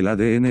tanto, el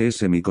ADN es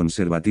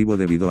semiconservativo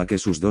debido a que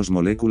sus dos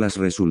moléculas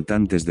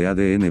resultantes de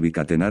ADN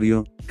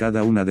bicatenario,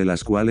 cada una de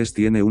las cuales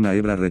tiene una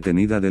hebra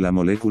retenida de la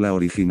molécula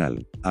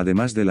original,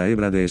 además de la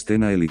hebra de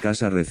estena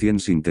helicasa recién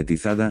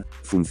sintetizada,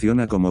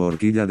 funciona como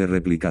horquilla de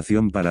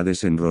replicación para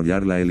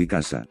desenrollar la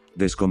helicasa.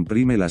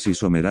 Descomprime las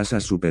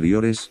isomerasas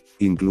superiores,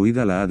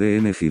 incluida la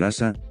ADN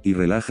girasa, y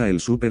relaja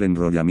el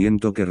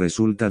superenrollamiento que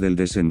resulta del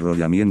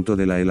desenrollamiento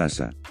de la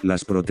helasa.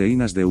 Las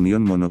proteínas de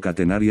unión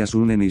monocatenarias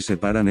unen y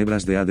separan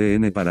hebras de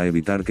ADN para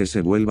evitar que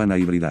se vuelvan a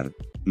hibridar.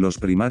 Los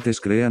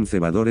primates crean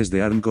cebadores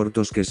de ARN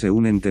cortos que se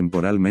unen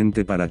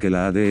temporalmente para que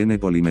la ADN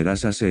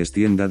polimerasa se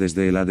extienda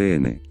desde el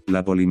ADN.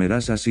 La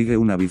polimerasa sigue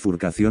una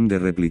bifurcación de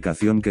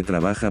replicación que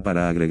trabaja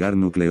para agregar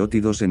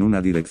nucleótidos en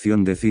una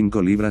dirección de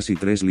 5 libras y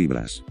 3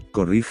 libras.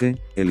 Corrige,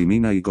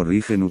 elimina y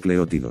corrige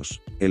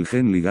nucleótidos. El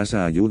gen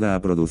ligasa ayuda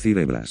a producir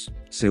hebras.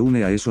 Se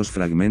une a esos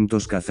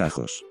fragmentos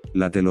kazajos.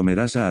 La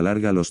telomerasa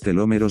alarga los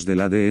telómeros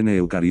del ADN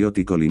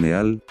eucariótico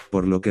lineal,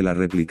 por lo que la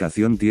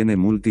replicación tiene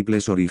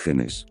múltiples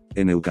orígenes.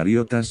 En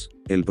eucariotas,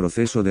 El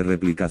proceso de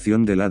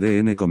replicación del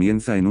ADN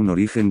comienza en un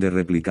origen de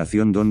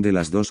replicación donde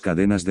las dos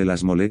cadenas de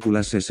las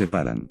moléculas se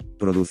separan,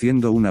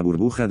 produciendo una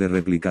burbuja de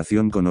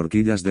replicación con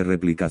horquillas de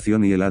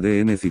replicación y el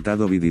ADN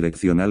citado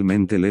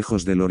bidireccionalmente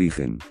lejos del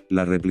origen.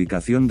 La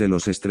replicación de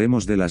los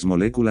extremos de las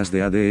moléculas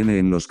de ADN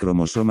en los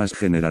cromosomas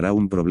generará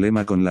un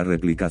problema con la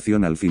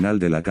replicación al final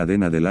de la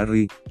cadena de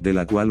Larry, de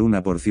la cual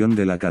una porción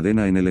de la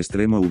cadena en el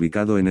extremo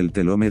ubicado en el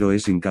telómero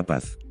es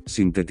incapaz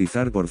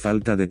sintetizar por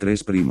falta de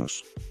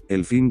 3'.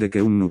 El fin de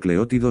que un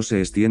nucleótido se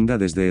extienda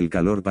desde el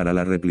calor para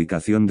la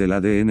replicación del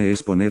ADN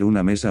es poner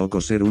una mesa o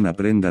coser una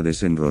prenda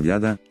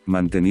desenrollada,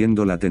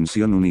 manteniendo la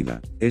tensión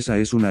unida. Esa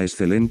es una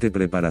excelente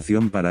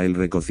preparación para el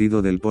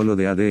recocido del polo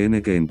de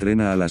ADN que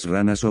entrena a las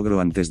ranas ogro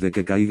antes de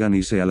que caigan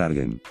y se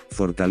alarguen.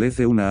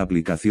 Fortalece una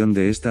aplicación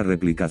de esta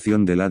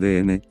replicación del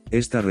ADN,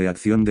 esta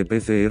reacción de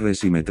PCR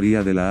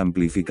simetría de la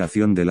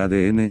amplificación del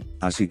ADN,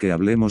 así que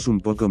hablemos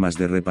un poco más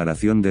de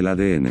reparación del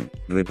ADN.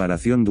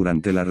 Reparación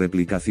durante la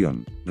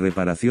replicación.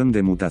 Reparación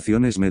de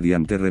mutaciones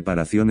mediante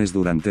reparaciones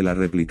durante la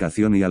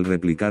replicación y al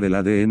replicar el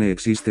ADN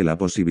existe la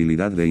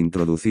posibilidad de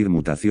introducir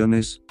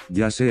mutaciones,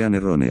 ya sean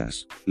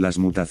erróneas. Las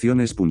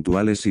mutaciones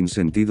puntuales sin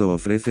sentido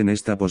ofrecen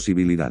esta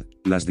posibilidad.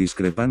 Las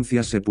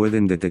discrepancias se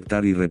pueden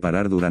detectar y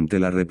reparar durante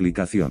la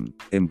replicación.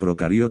 En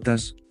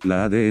procariotas,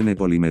 la ADN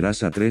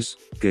polimerasa 3,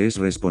 que es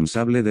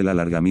responsable del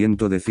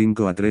alargamiento de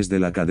 5 a 3 de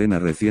la cadena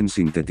recién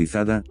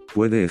sintetizada,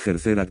 puede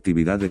ejercer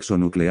actividad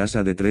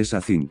exonucleasa de 3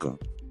 a 5.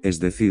 Es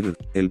decir,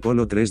 el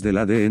polo 3 del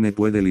ADN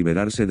puede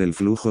liberarse del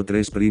flujo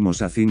 3'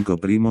 a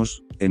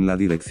 5', en la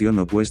dirección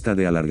opuesta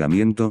de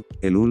alargamiento,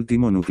 el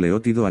último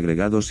nucleótido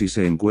agregado si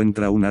se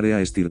encuentra un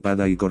área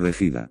estirpada y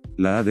corregida.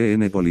 La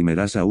ADN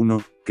polimerasa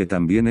 1, que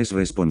también es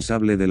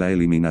responsable de la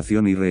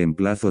eliminación y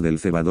reemplazo del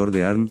cebador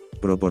de ARN,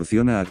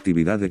 proporciona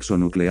actividad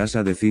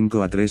exonucleasa de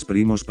 5 a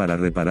 3' para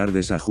reparar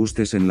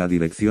desajustes en la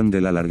dirección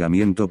del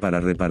alargamiento para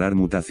reparar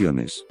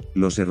mutaciones.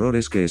 Los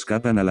errores que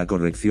escapan a la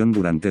corrección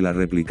durante la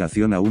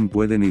replicación aún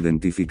pueden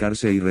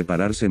identificarse y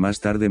repararse más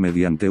tarde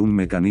mediante un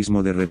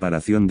mecanismo de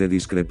reparación de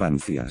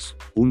discrepancias.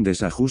 Un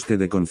desajuste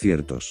de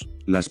conciertos.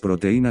 Las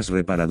proteínas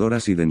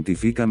reparadoras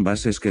identifican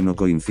bases que no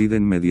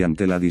coinciden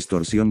mediante la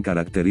distorsión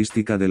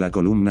característica de la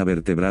columna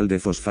vertebral de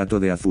fosfato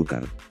de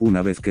azúcar.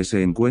 Una vez que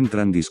se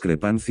encuentran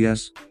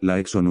discrepancias, la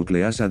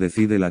exonucleasa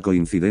decide la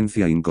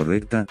coincidencia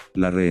incorrecta,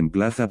 la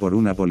reemplaza por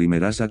una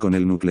polimerasa con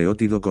el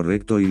nucleótido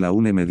correcto y la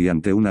une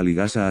mediante una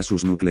ligasa a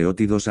sus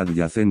nucleótidos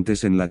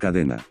adyacentes en la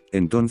cadena.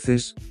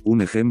 Entonces,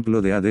 un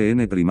ejemplo de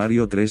ADN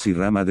primario 3 y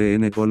rama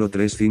ADN polo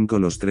 3,5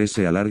 los tres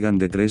se alargan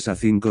de 3 a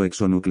 5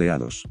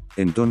 exonucleados.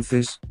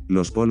 Entonces,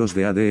 los polos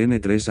de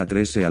ADN 3 a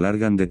 3 se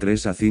alargan de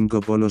 3 a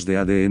 5 polos de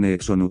ADN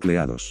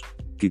exonucleados.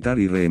 Quitar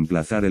y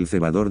reemplazar el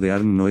cebador de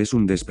ARN no es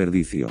un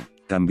desperdicio.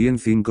 También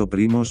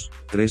 5',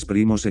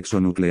 3'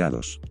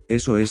 exonucleados.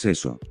 Eso es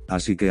eso.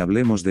 Así que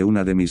hablemos de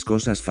una de mis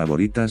cosas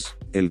favoritas,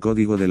 el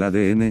código del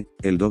ADN,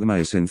 el dogma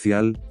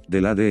esencial,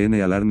 del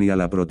ADN al ARN y a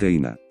la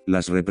proteína.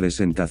 Las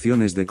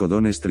representaciones de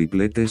codones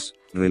tripletes,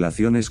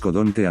 relaciones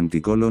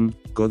codonte-anticolon,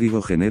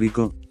 código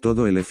genérico,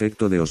 todo el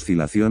efecto de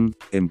oscilación,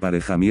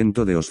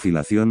 emparejamiento de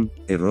oscilación,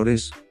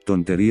 errores,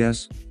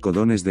 tonterías,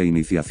 codones de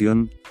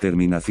iniciación,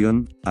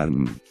 terminación,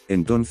 ARN.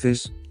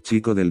 Entonces,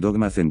 chico del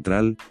dogma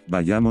central,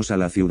 vayamos a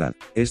la ciudad.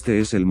 Este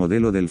es el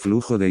modelo del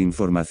flujo de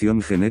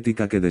información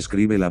genética que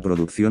describe la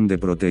producción de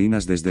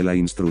proteínas desde la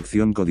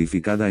instrucción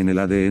codificada en el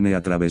ADN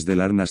a través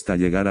del ARN hasta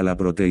llegar a la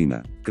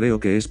proteína. Creo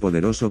que es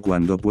poderoso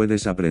cuando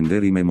puedes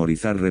aprender y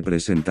memorizar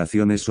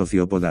representaciones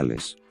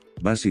sociopodales.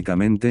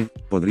 Básicamente,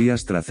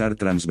 podrías trazar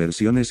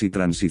transversiones y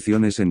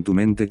transiciones en tu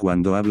mente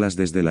cuando hablas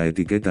desde la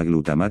etiqueta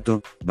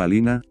glutamato,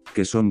 valina,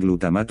 que son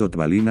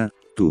glutamato-valina,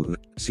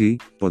 sí,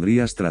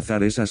 podrías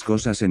trazar esas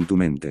cosas en tu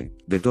mente.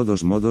 De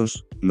todos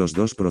modos, los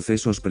dos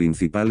procesos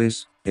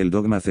principales, el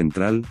dogma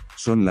central,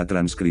 son la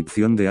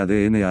transcripción de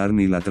ADN a ARN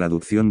y la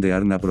traducción de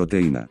ARN a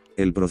proteína.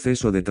 El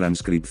proceso de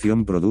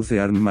transcripción produce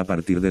ARN a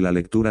partir de la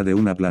lectura de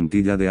una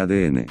plantilla de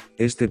ADN.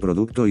 Este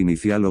producto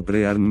inicial o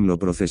pre-ARN lo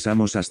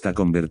procesamos hasta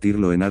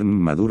convertirlo en ARN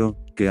maduro,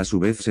 que a su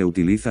vez se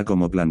utiliza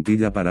como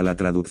plantilla para la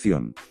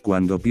traducción.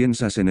 Cuando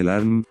piensas en el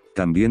ARN,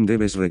 también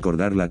debes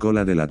recordar la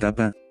cola de la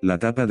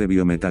tapa de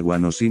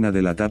biometaguanosina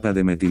de la tapa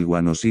de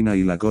metilguanosina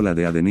y la cola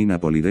de adenina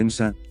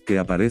polidensa, que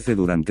aparece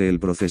durante el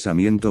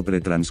procesamiento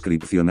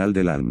pretranscripcional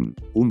del ARN.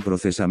 Un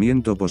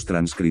procesamiento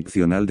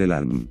posttranscripcional del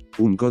ARN.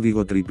 Un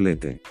código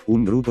triplete.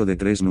 Un grupo de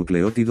 3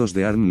 nucleótidos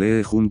de ARN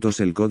lee juntos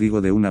el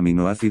código de un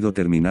aminoácido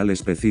terminal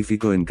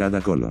específico en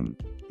cada colon.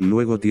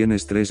 Luego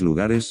tienes 3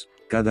 lugares,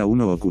 cada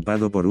uno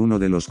ocupado por uno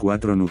de los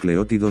 4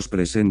 nucleótidos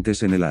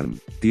presentes en el ARN.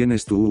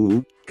 Tienes tu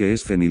UU, que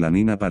es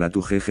fenilanina para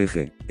tu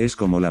GGG. Es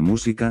como la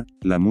música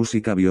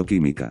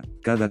bioquímica.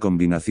 Cada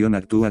combinación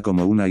actúa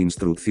como una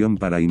instrucción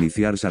para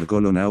iniciar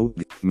SAR:\UG,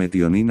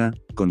 metionina,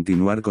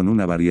 continuar con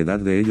una variedad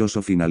de ellos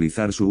o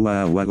finalizar su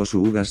UAA o hago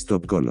su UGA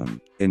stop :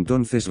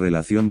 Entonces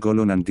relación :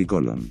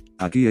 anticolon.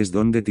 Aquí es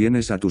donde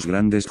tienes a tus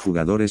grandes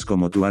jugadores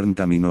como tu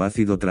ARNT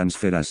aminoácido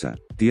transferasa.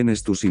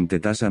 Tienes tu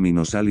sintetasa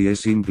aminosal y es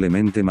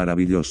simplemente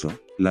maravilloso.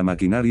 La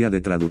maquinaria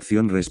de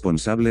traducción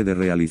responsable de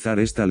realizar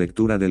esta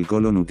lectura del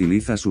colon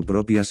utiliza su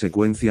propia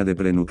secuencia de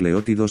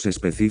prenucleótidos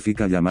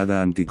específica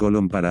llamada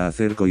anticolon para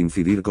hacer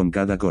coincidir con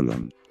cada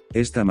colon.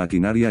 Esta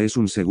maquinaria es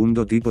un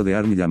segundo tipo de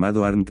ARN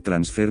llamado ARNT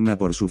transferna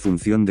por su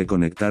función de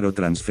conectar o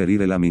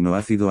transferir el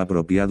aminoácido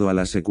apropiado a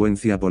la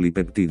secuencia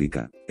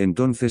polipeptídica.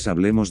 Entonces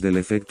hablemos del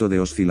efecto de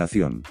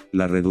oscilación,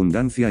 la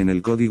redundancia en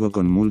el código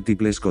con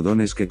múltiples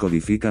codones que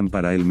codifican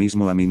para el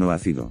mismo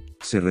aminoácido.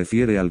 Se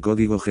refiere al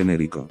código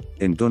genérico.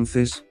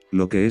 Entonces,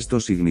 lo que esto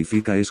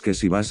significa es que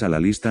si vas a la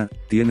lista,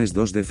 tienes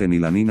 2 de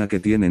fenilanina que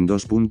tienen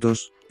 2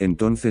 puntos,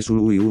 entonces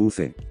UU y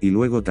UUC, y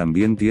luego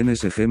también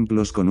tienes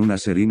ejemplos con una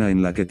serina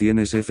en la que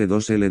tienes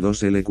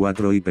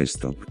F2L2L4 y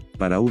P-stop.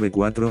 Para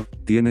V4,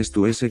 tienes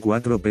tu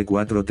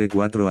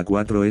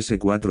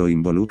S4P4T4A4S4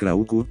 involucra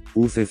UQ,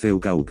 UCC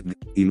UCAUC,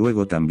 y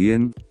luego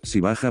también,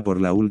 si baja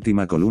por la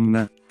última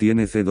columna,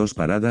 tiene C2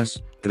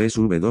 paradas,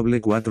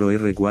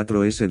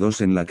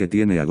 3W4R4S2 en la que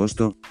tiene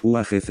agosto,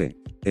 UAGC.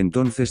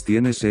 Entonces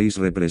tienes 6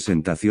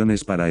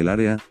 representaciones para el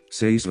área,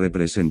 6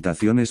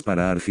 representaciones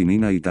para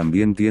arginina y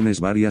también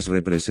tienes varias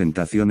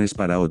representaciones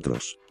para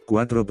otros.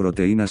 4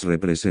 proteínas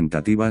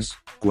representativas,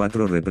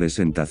 4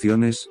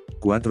 representaciones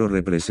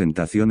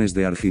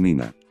de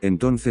arginina.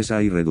 Entonces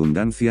hay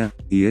redundancia,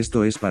 y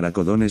esto es para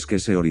codones que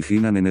se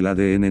originan en el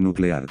ADN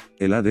nuclear.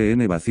 El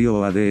ADN vacío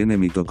o ADN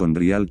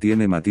mitocondrial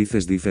tiene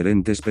matices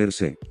diferentes per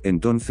se.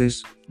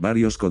 Entonces,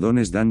 varios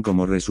codones dan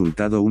como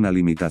resultado una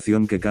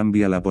limitación que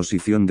cambia la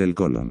posición del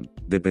colon,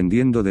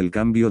 dependiendo del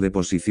cambio de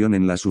posición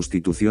en la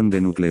sustitución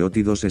de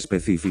nucleótidos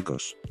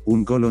específicos.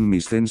 Un colon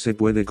miscense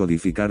puede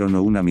codificar o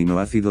no un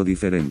aminoácido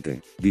diferente.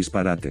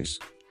 Disparates.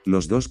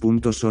 Los 2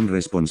 puntos son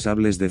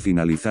responsables de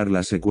finalizar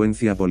la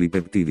secuencia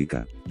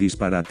polipeptídica.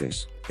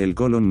 Disparates. El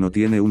colon no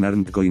tiene un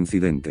ARNT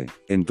coincidente.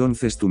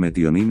 Entonces tu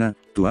metionina,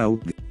 tu AUG,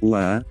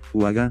 UAA,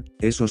 UAGA,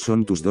 esos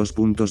son tus 2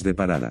 puntos de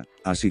parada.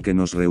 Así que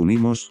nos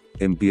reunimos,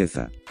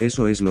 empieza.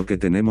 Eso es lo que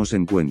tenemos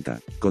en cuenta.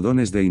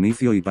 Codones de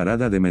inicio y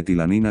parada de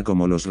metilanina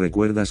como los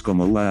recuerdas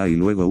como UAA y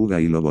luego UGA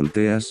y lo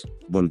volteas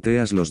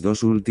los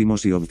 2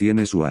 últimos y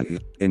obtienes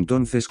UAG.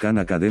 Entonces Khan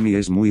Academy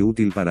es muy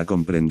útil para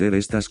comprender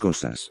estas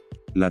cosas.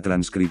 La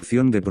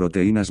transcripción de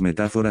proteínas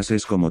metáforas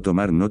es como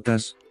tomar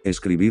notas,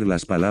 escribir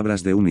las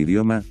palabras de un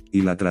idioma,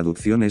 y la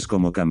traducción es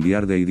como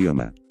cambiar de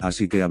idioma.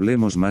 Así que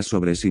hablemos más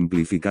sobre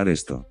simplificar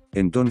esto.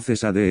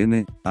 Entonces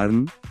ADN,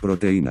 ARN,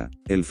 proteína.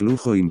 El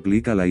flujo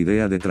implica la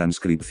idea de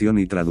transcripción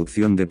y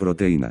traducción de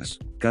proteínas.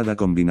 Cada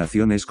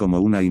combinación es como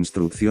una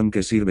instrucción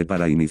que sirve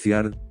para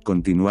iniciar,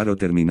 continuar o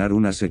terminar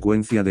una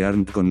secuencia de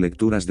ARN con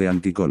lecturas de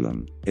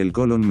anticolon. El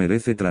colon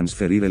merece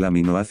transferir el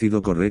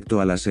aminoácido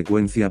correcto a la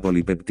secuencia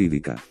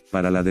polipeptídica.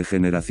 Para la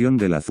degeneración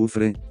del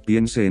azufre,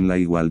 piense en la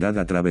igualdad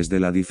a través de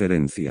la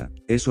diferencia.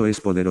 Eso es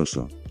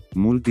poderoso.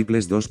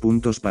 Múltiples 2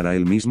 puntos para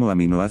el mismo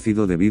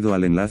aminoácido debido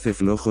al enlace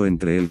flojo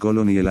entre el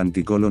colon y el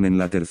anticolon en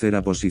la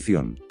tercera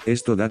posición.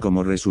 Esto da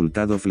como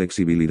resultado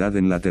flexibilidad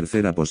en la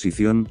tercera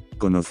posición,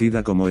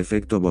 conocida como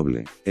efecto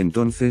Boble.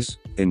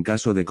 Entonces, en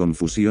caso de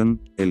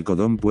confusión, el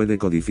codón puede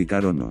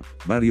codificar o no.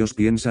 Varios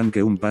piensan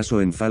que un paso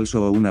en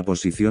falso o una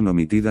posición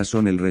omitida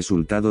son el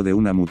resultado de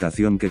una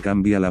mutación que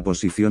cambia la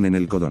posición en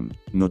el codón.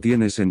 No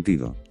tiene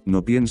sentido.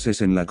 No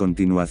pienses en la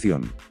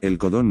continuación. El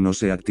codón no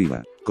se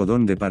activa.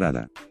 Codón de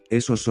parada.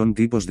 Esos son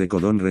tipos de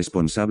codón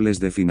responsables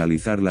de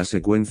finalizar la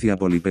secuencia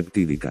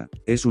polipeptídica.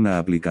 Es una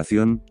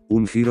aplicación,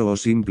 un giro o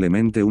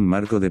simplemente un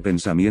marco de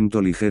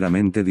pensamiento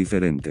ligeramente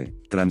diferente.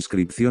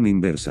 Transcripción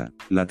inversa.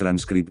 La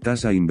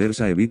transcriptasa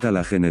inversa evita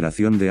la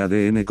generación de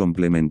ADN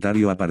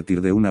complementario a partir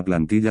de una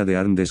plantilla de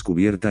ARN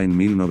descubierta en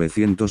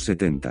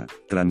 1970.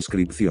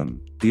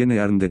 Transcripción.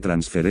 Tiene ARN de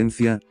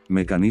transferencia,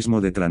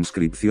 mecanismo de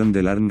transcripción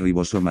del ARN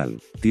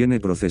ribosomal. Tiene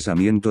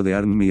procesamiento de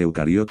ARN mi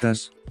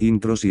eucariotas,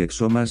 intros y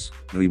exomas,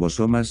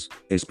 ribosomas,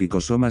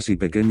 espicosomas y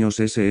pequeños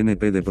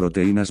SNP de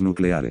proteínas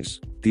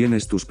nucleares.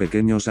 Tienes tus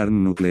pequeños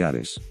ARN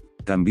nucleares.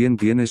 También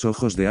tienes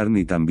ojos de ARN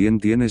y también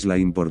tienes la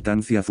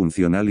importancia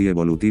funcional y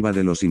evolutiva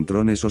de los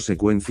intrones o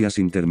secuencias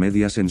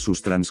intermedias en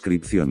sus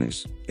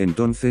transcripciones.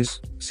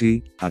 Entonces,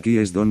 sí, aquí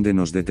es donde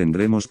nos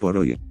detendremos por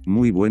hoy.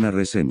 Muy buena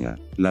reseña.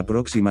 La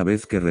próxima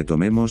vez que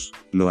retomemos,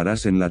 lo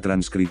harás en la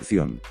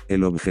transcripción.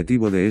 El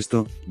objetivo de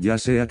esto, ya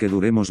sea que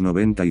duremos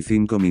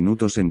 95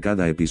 minutos en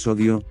cada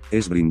episodio,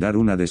 es brindar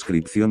una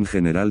descripción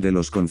general de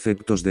los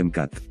conceptos de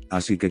MCAT.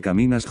 Así que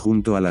caminas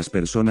junto a las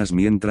personas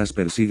mientras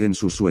persiguen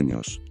sus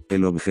sueños.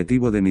 El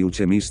objetivo de New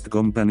Chemist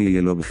Company y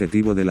el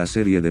objetivo de la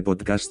serie de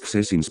podcasts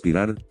es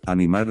inspirar,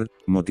 animar,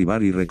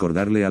 motivar y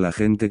recordarle a la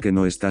gente que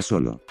no está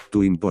solo.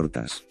 Tú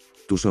importas.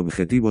 Tus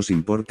objetivos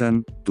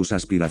importan, tus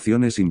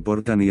aspiraciones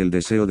importan y el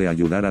deseo de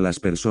ayudar a las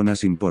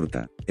personas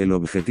importa. El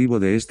objetivo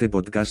de este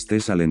podcast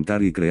es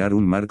alentar y crear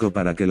un marco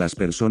para que las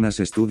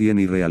personas estudien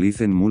y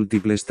realicen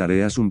múltiples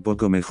tareas un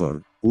poco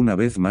mejor. Una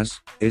vez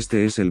más,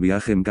 este es el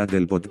viaje MCAT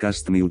del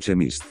podcast New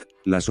Chemist.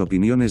 Las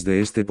opiniones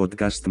de este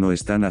podcast no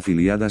están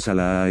afiliadas a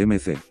la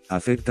AMC,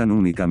 afectan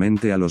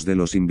únicamente a los de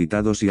los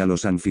invitados y a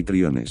los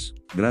anfitriones.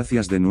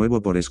 Gracias de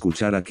nuevo por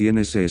escuchar a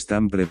quienes se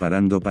están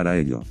preparando para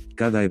ello.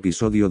 Cada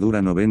episodio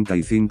dura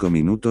 95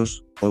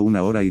 minutos, o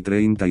 1 hora y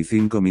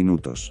 35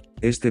 minutos.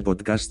 Este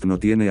podcast no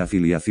tiene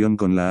afiliación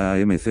con la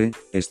AMC,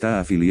 está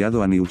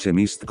afiliado a New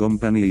Chemist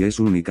Company y es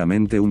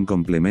únicamente un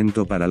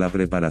complemento para la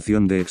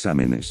preparación de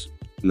exámenes.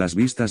 Las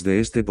vistas de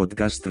este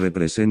podcast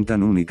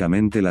representan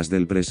únicamente las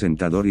del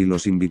presentador y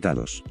los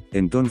invitados.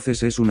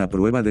 Entonces es una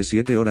prueba de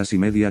 7 horas y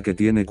media que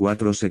tiene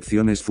 4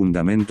 secciones: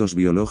 fundamentos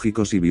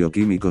biológicos y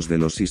bioquímicos de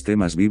los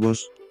sistemas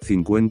vivos,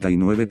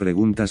 59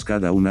 preguntas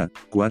cada una,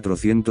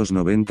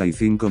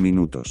 495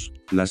 minutos.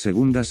 La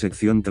segunda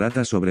sección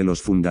trata sobre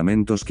los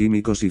fundamentos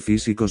químicos y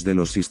físicos de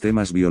los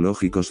sistemas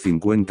biológicos,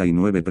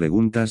 59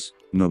 preguntas,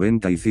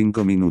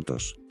 95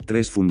 minutos.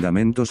 3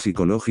 fundamentos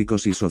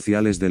psicológicos y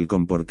sociales del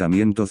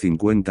comportamiento,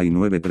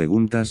 59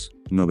 preguntas,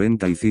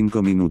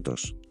 95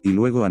 minutos. Y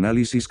luego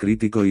análisis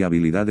crítico y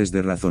habilidades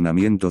de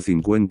razonamiento,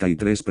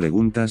 53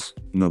 preguntas,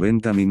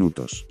 90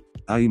 minutos.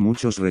 Hay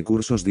muchos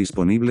recursos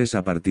disponibles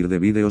a partir de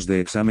vídeos de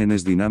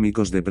exámenes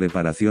dinámicos de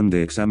preparación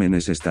de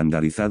exámenes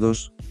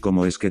estandarizados,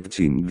 como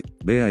Sketching.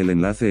 Vea el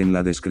enlace en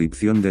la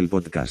descripción del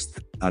podcast.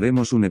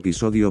 Haremos un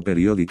episodio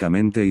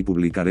periódicamente y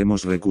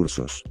publicaremos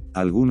recursos.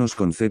 Algunos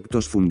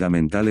conceptos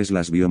fundamentales: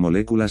 las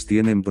biomoléculas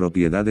tienen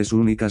propiedades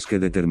únicas que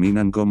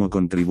determinan cómo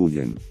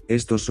contribuyen.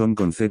 Estos son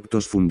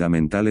conceptos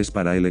fundamentales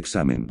para el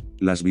examen.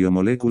 Las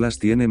biomoléculas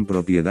tienen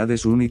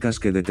propiedades únicas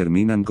que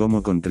determinan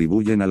cómo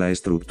contribuyen a la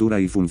estructura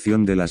y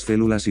función de las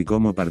células y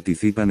cómo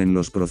participan en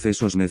los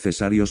procesos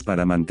necesarios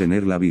para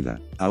mantener la vida.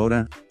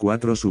 Ahora,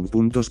 4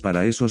 subpuntos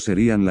para eso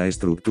serían: la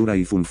estructura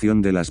y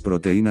función de las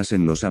proteínas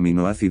en los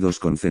aminoácidos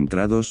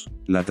concentrados,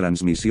 la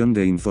transmisión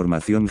de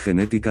información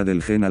genética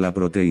del gen a la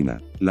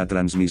proteína, la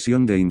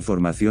transmisión de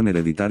información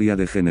hereditaria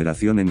de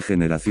generación en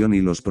generación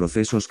y los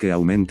procesos que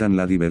aumentan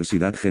la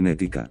diversidad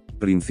genética,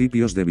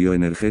 principios de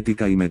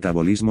bioenergética y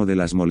metabolismo de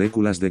las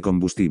moléculas de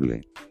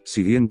combustible.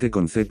 Siguiente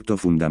concepto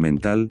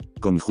fundamental: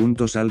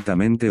 conjuntos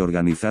altamente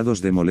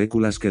organizados de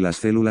moléculas que las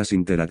células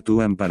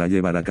interactúan para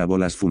llevar a cabo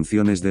las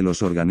funciones de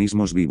los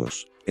organismos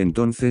vivos.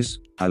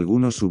 Entonces,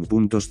 algunos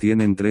subpuntos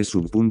tienen 3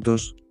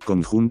 subpuntos: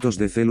 conjuntos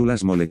de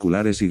células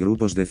moleculares y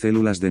grupos de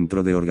células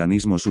dentro de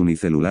organismos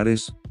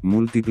unicelulares,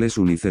 múltiples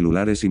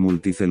unicelulares y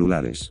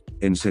multicelulares.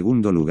 En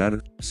segundo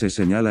lugar, se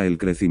señala el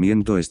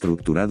crecimiento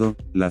estructurado,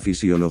 la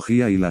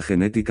fisiología y la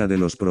genética de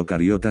los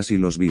procariotas y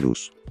los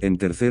virus. En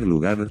tercer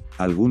lugar,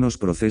 algunos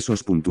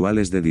procesos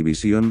puntuales de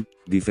división,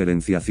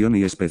 diferenciación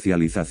y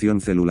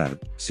especialización celular.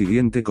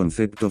 Siguiente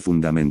concepto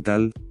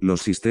fundamental: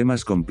 los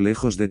sistemas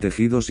complejos de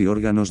tejidos y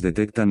órganos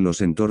detectan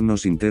los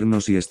entornos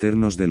internos y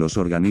externos de los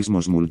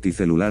organismos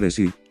multicelulares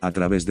y, a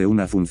través de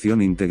una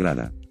función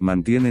integrada,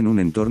 mantienen un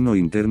entorno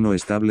interno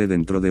estable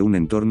dentro de un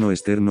entorno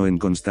externo en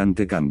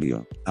constante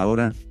cambio.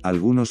 Ahora,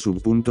 algunos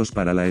subpuntos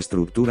para la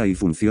estructura y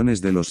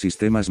funciones de los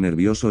sistemas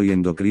nervioso y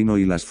endocrino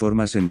y las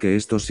formas en que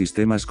estos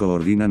sistemas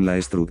coordinan la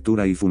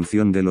estructura y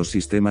función de los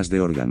sistemas de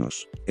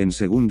órganos. En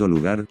segundo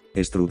lugar,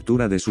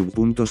 estructura de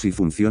subpuntos y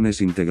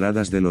funciones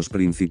integradas de los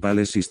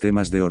principales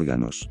sistemas de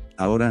órganos.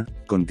 Ahora,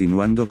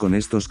 continuando con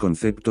estos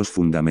conceptos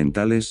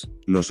fundamentales,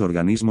 los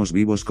organismos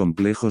vivos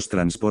complejos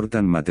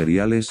transportan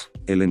materiales,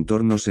 el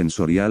entorno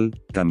sensorial,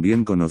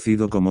 también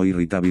conocido como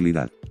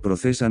irritabilidad,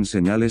 procesan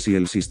señales y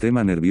el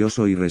sistema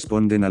nervioso y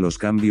responden a los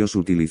cambios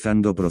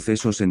utilizando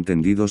procesos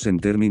entendidos en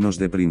términos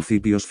de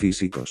principios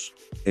físicos.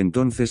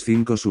 Entonces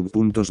 5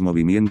 subpuntos: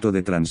 movimiento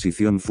de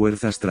transición,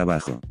 fuerzas,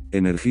 trabajo,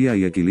 energía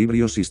y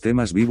equilibrio,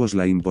 sistemas vivos,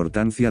 la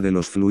importancia de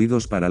los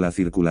fluidos para la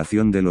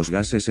circulación de los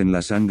gases en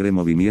la sangre,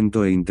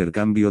 movimiento e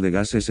intercambio de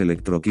gases,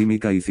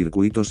 electroquímica y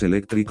circuitos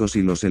eléctricos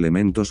y los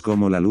elementos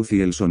como la luz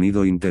y el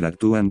sonido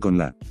interactúan con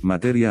la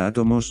materia,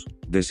 átomos,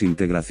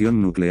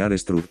 desintegración nuclear,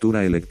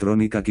 estructura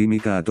electrónica,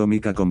 química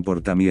atómica,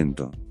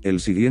 comportamiento. El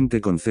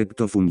siguiente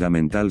concepto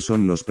fundamental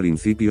son los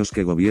principios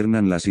que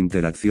gobiernan las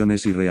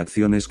interacciones y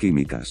reacciones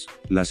químicas.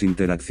 Las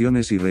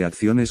interacciones y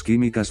reacciones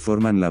químicas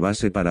forman la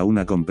base para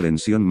una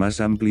comprensión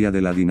más amplia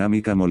de la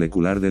dinámica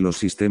molecular de los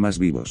sistemas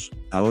vivos.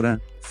 Ahora,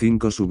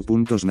 5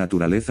 subpuntos: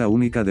 naturaleza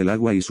única del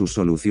agua y sus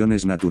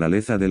soluciones,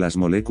 naturaleza de las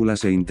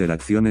moléculas e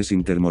interacciones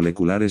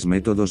intermoleculares,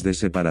 métodos de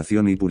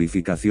separación y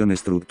purificación,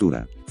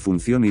 estructura,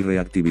 función y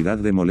reactividad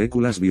de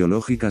moléculas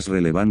biológicas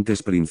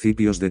relevantes,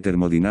 principios de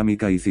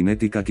termodinámica y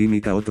cinética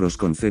química. Otros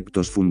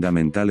conceptos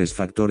fundamentales: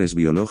 factores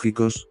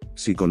biológicos,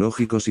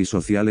 psicológicos y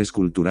sociales,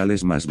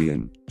 culturales más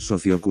bien,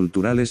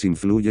 socioculturales,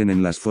 influyen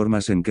en las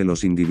formas en que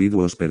los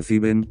individuos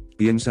perciben,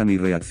 piensan y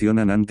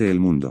reaccionan ante el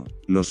mundo.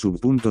 Los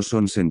subpuntos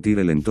son sentir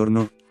el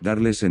entorno,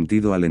 darle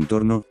sentido al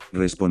entorno,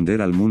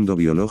 responder al mundo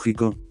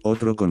biológico.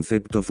 Otro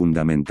concepto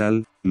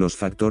fundamental: los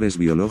factores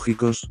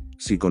biológicos,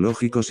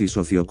 psicológicos y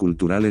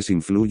socioculturales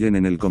influyen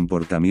en el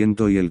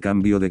comportamiento y el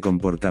cambio de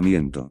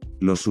comportamiento.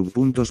 Los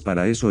subpuntos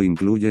para eso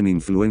incluyen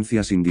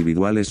influencias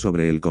individuales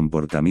sobre el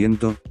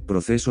comportamiento,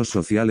 procesos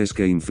sociales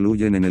que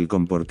influyen en el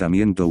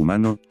comportamiento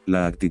humano,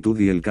 la actitud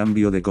y el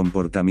cambio de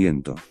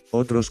comportamiento.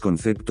 Otros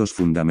conceptos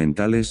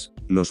fundamentales,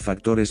 los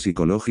factores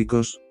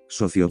psicológicos,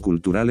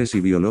 socioculturales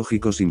y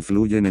biológicos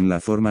influyen en la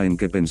forma en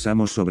que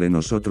pensamos sobre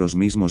nosotros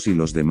mismos y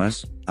los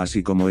demás,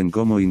 así como en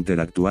cómo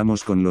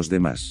interactuamos con los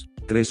demás.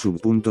 3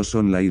 subpuntos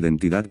son la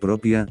identidad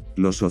propia,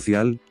 lo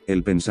social,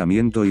 el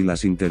pensamiento y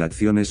las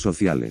interacciones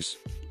sociales.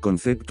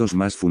 Conceptos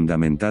más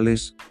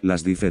fundamentales,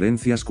 las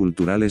diferencias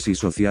culturales y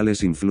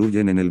sociales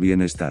influyen en el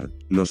bienestar.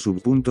 Los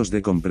subpuntos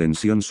de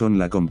comprensión son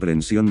la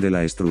comprensión de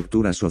la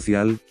estructura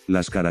social,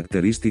 las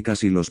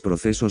características y los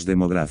procesos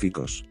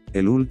demográficos.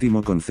 El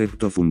último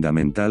concepto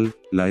fundamental,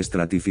 la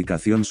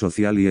estratificación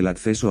social y el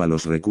acceso a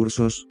los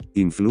recursos,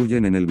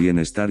 influyen en el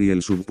bienestar y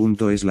el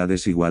subpunto es la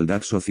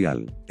desigualdad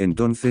social.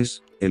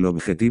 Entonces, el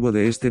objetivo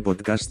de este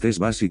podcast es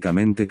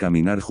básicamente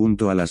caminar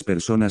junto a las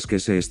personas que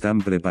se están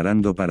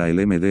preparando para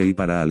el MD y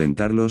para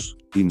alentarlos,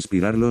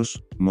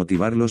 inspirarlos,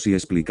 motivarlos y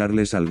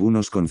explicarles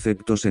algunos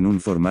conceptos en un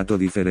formato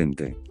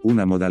diferente,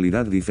 una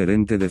modalidad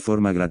diferente de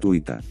forma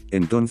gratuita.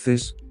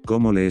 Entonces,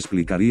 ¿cómo le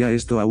explicaría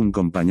esto a un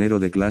compañero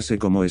de clase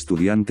como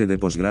estudiante de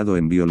posgrado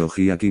en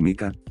biología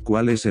química?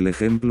 ¿Cuál es el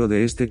ejemplo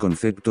de este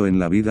concepto en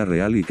la vida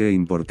real y qué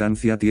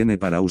importancia tiene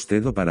para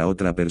usted o para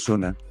otra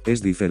persona?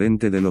 ¿Es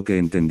diferente de lo que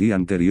entendí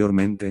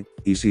anteriormente?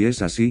 Y si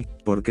es así,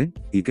 ¿por qué?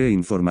 ¿Y qué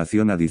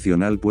información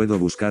adicional puedo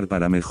buscar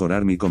para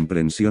mejorar mi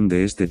comprensión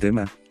de este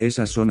tema?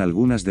 Esas son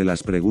algunas de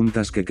las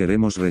preguntas que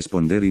queremos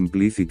responder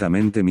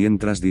implícitamente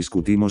mientras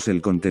discutimos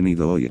el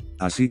contenido hoy.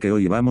 Así que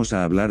hoy vamos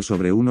a hablar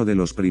sobre uno de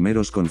los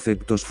primeros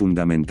conceptos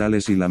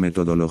fundamentales y la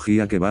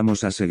metodología que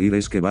vamos a seguir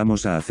es que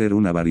vamos a hacer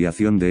una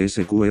variación de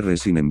SQR.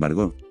 Sin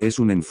embargo, es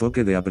un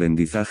enfoque de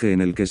aprendizaje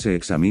en el que se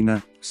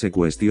examina, se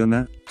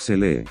cuestiona, se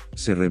lee,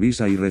 se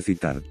revisa y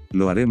recitar.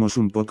 Lo haremos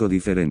un poco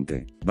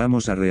diferente.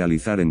 Vamos a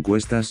realizar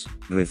encuestas,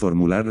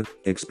 reformular,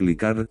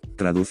 explicar,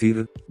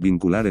 traducir,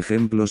 vincular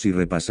ejemplos y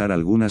repasar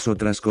algunas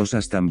otras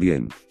cosas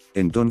también.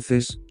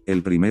 Entonces,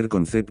 el primer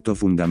concepto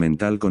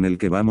fundamental con el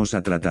que vamos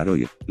a tratar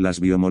hoy, las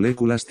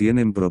biomoléculas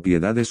tienen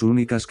propiedades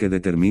únicas que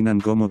determinan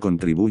cómo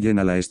contribuyen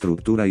a la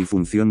estructura y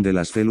función de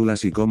las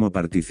células y cómo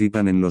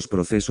participan en los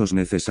procesos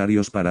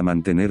necesarios para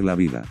mantener la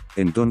vida.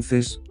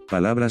 Entonces,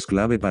 palabras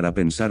clave para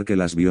pensar que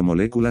las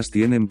biomoléculas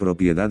tienen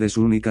propiedades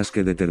únicas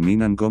que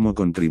determinan cómo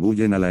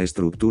contribuyen a la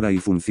estructura y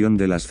función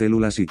de las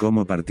células y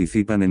cómo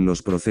participan en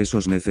los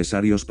procesos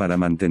necesarios para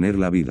mantener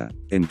la vida.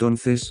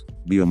 Entonces,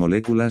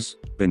 biomoléculas,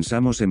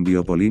 pensamos en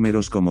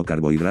biopolímeros como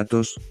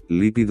carbohidratos,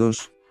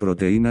 lípidos,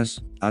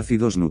 proteínas,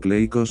 ácidos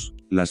nucleicos,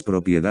 las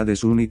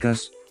propiedades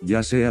únicas,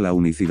 ya sea la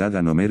unicidad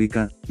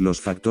anomérica,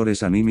 los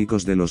factores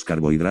anímicos de los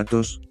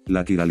carbohidratos,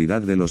 la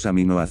quiralidad de los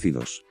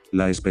aminoácidos,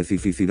 la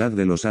especificidad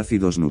de los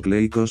ácidos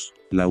nucleicos,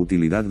 la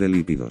utilidad de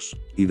lípidos,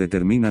 y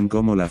determinan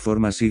cómo la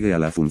forma sigue a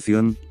la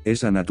función,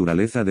 esa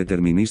naturaleza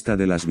determinista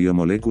de las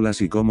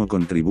biomoléculas y cómo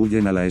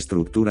contribuyen a la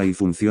estructura y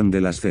función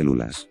de las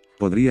células.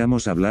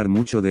 Podríamos hablar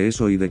mucho de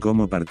eso y de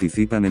cómo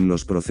participan en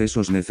los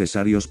procesos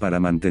necesarios para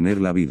mantener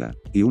la vida,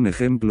 y un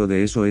ejemplo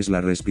de eso es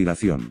la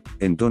respiración.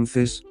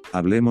 Entonces,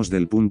 hablemos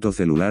del punto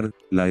celular,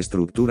 la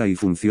estructura y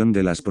función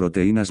de las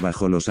proteínas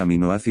bajo los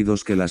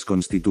aminoácidos que las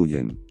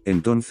constituyen.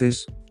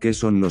 Entonces, ¿qué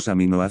son los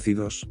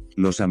aminoácidos?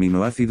 Los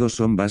aminoácidos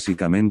son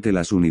básicamente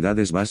las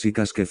unidades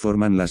básicas que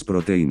forman las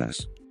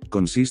proteínas.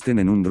 Consisten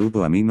en un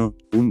grupo amino,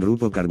 un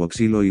grupo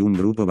carboxilo y un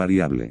grupo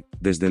variable,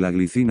 desde la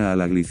glicina a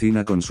la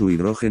glicina con su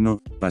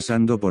hidrógeno,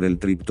 pasando por el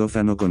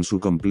triptófano con su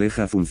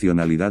compleja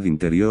funcionalidad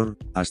interior,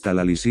 hasta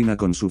la lisina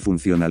con su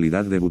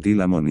funcionalidad de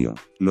butilamonio.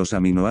 Los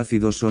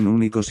aminoácidos son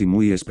únicos y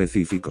muy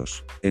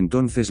específicos.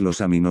 Entonces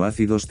los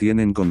aminoácidos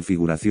tienen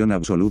configuración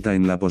absoluta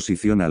en la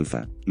posición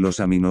alfa. Los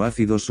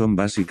aminoácidos son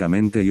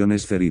básicamente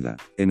iones ferrida.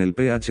 En el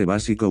pH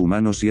básico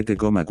humano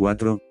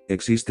 7,4,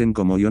 existen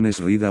como iones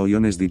rida o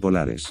iones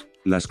dipolares.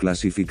 Las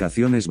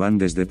clasificaciones van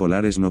desde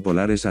polares no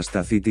polares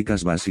hasta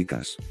cíticas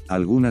básicas.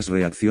 Algunas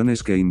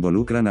reacciones que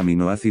involucran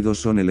aminoácidos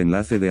son el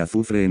enlace de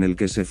azufre en el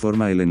que se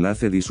forma el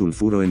enlace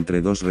disulfuro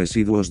entre dos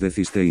residuos de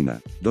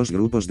cisteína, dos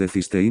grupos de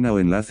cisteína o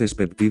enlaces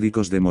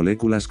peptídicos de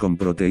moléculas con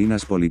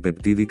proteínas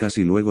polipeptídicas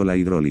y luego la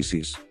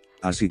hidrólisis.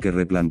 Así que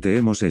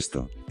replanteemos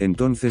esto.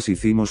 Entonces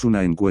hicimos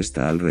una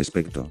encuesta al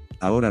respecto.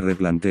 Ahora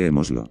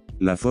replanteémoslo.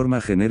 La forma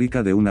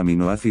genérica de un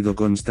aminoácido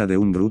consta de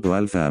un grupo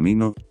alfa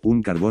amino,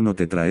 un carbono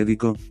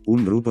tetraédico,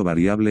 un grupo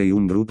variable y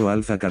un grupo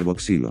alfa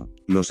carboxilo.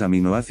 Los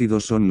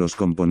aminoácidos son los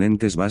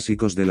componentes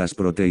básicos de las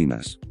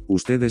proteínas.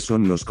 Ustedes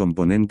son los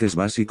componentes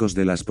básicos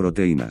de las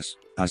proteínas.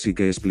 Así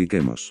que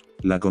expliquemos.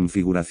 La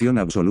configuración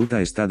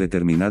absoluta está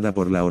determinada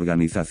por la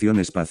organización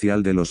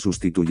espacial de los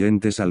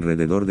sustituyentes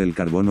alrededor del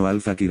carbono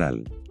alfa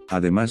quiral.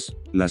 Además,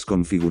 las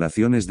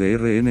configuraciones de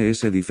RNA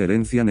se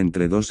diferencian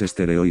entre dos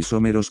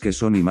estereoisómeros que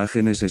son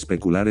imágenes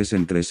especulares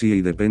entre sí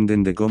y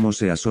dependen de cómo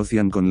se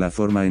asocian con la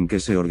forma en que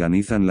se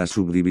organizan las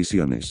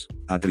subdivisiones.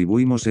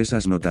 Atribuimos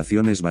esas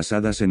notaciones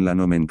basadas en la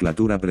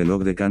nomenclatura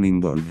prelog de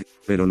Canning-Bold,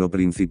 pero lo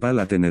principal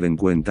a tener en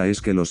cuenta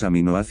es que los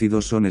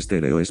aminoácidos son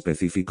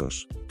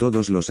estereoespecíficos.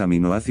 Todos los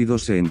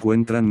aminoácidos se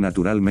encuentran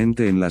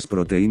naturalmente en las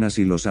proteínas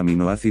y los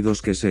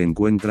aminoácidos que se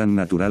encuentran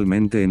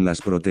naturalmente en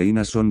las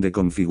proteínas son de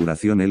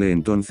configuración L,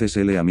 entonces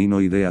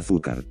L-amino y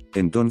D-azúcar.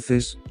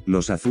 Entonces,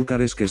 los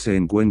azúcares que se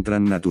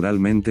encuentran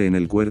naturalmente en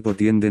el cuerpo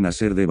tienden a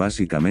ser D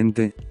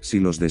básicamente, si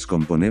los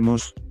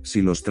descomponemos,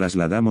 si los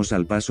trasladamos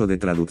al paso de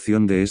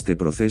traducción de este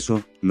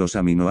proceso, los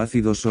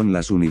aminoácidos son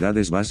las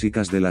unidades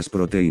básicas de las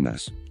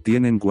proteínas.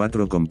 Tienen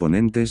 4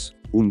 componentes,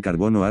 un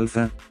carbono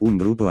alfa, un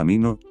grupo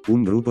amino,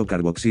 un grupo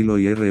carboxilo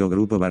y R o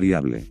grupo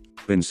variable.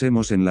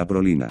 Pensemos en la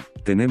prolina.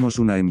 Tenemos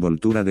una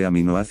envoltura de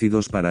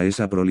aminoácidos para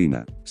esa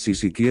prolina. Si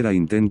siquiera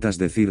intentas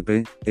decir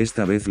P,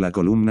 esta vez la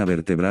columna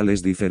vertebral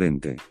es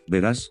diferente.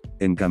 Verás,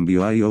 en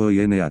cambio hay O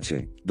y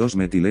NH. 2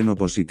 metileno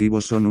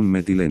positivos son un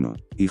metileno.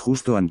 Y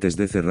justo antes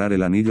de cerrar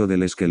el anillo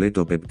del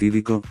esqueleto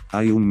peptídico,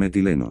 hay un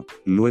metileno.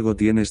 Luego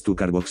tienes tu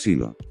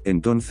carboxilo.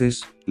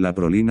 Entonces, la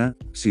prolina,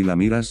 si la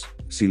miras,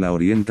 si la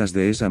orientas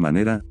de esa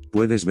manera,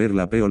 puedes ver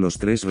la P o los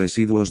 3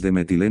 residuos de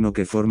metileno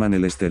que forman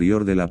el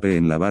exterior de la P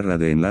en la barra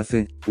de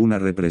enlace, una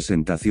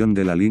representación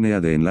de la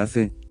línea de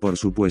enlace, por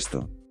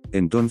supuesto.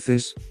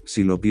 Entonces,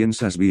 si lo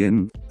piensas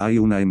bien, hay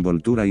una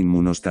envoltura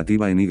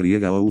inmunostativa en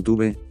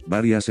Y-O-U-V,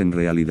 varias en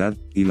realidad,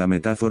 y la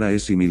metáfora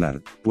es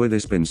similar.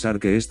 Puedes pensar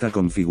que esta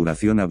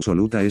configuración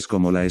absoluta es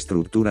como la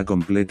estructura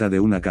completa de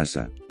una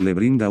casa. Le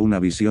brinda una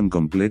visión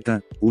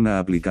completa, una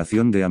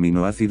aplicación de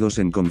aminoácidos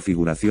en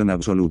configuración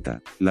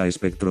absoluta. La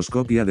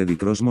espectroscopia de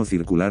dicrosmo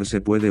circular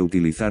se puede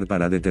utilizar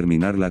para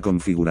determinar la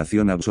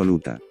configuración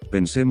absoluta.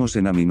 Pensemos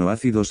en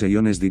aminoácidos e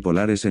iones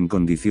dipolares en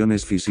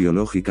condiciones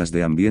fisiológicas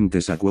de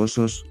ambientes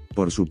acuosos.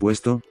 Por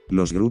supuesto,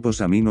 los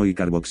grupos amino y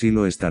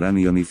carboxilo estarán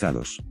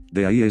ionizados.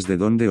 De ahí es de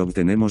donde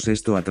obtenemos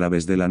esto a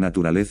través de la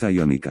naturaleza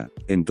iónica.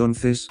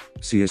 Entonces,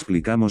 si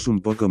explicamos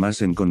un poco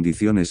más en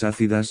condiciones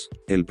ácidas,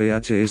 el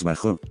pH es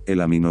bajo,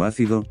 el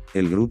aminoácido,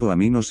 el grupo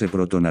amino se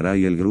protonará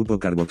y el grupo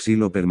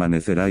carboxilo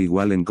permanecerá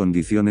igual en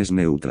condiciones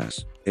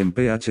neutras. En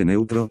pH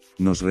neutro,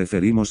 nos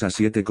referimos a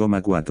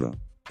 7,4.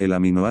 El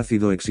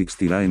aminoácido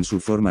existirá en su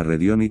forma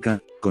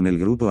rediónica, con el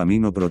grupo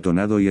amino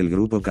protonado y el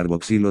grupo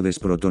carboxilo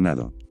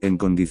desprotonado. En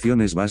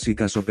condiciones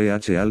básicas o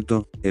pH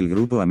alto, el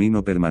grupo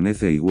amino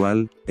permanece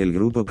igual, el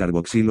grupo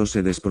carboxilo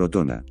se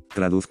desprotona.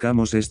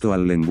 Traduzcamos esto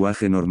al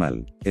lenguaje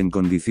normal. En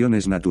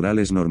condiciones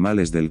naturales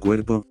normales del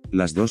cuerpo,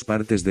 las dos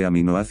partes de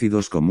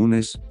aminoácidos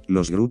comunes,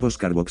 los grupos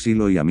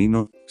carboxilo y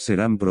amino,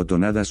 serán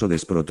protonadas o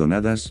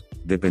desprotonadas,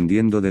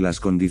 dependiendo de las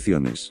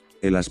condiciones.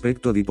 El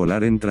aspecto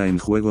dipolar entra en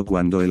juego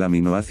cuando el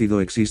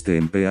aminoácido existe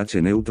en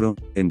pH neutro,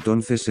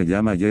 entonces se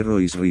llama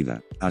hierro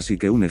isrida. Así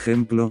que un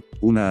ejemplo,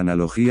 una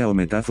analogía o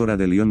metáfora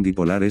del ion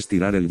dipolar es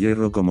tirar el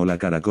hierro como la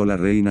caracola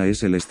reina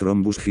es el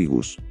strombus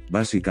gigus.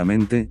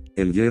 Básicamente,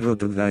 el hierro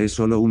trda es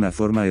solo una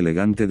forma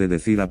elegante de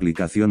decir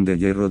aplicación de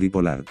hierro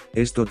dipolar.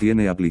 Esto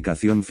tiene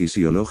aplicación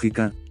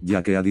fisiológica,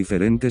 ya que a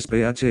diferentes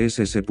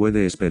pHs se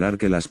puede esperar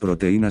que las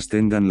proteínas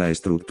tengan la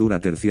estructura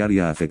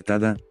terciaria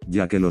afectada,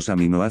 ya que los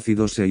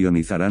aminoácidos se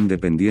ionizarán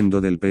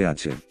dependiendo del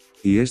pH.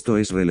 Y esto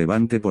es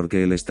relevante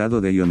porque el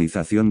estado de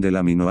ionización del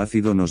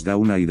aminoácido nos da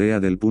una idea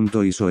del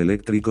punto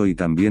isoeléctrico y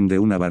también de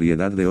una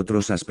variedad de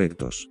otros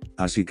aspectos.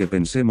 Así que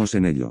pensemos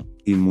en ello.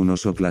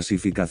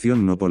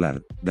 Inmunosoclasificación no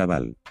polar,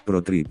 DAVAL,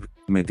 protrip,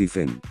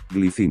 metifen,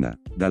 glicina,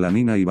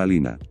 dalanina y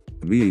valina.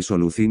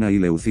 Bi-isolucina y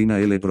leucina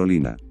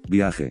L-prolina,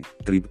 viaje,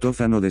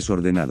 triptófano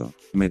desordenado,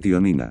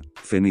 metionina,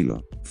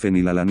 fenilo,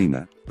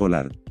 fenilalanina,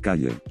 polar,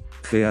 calle,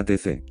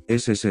 GATC,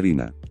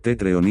 S-serina,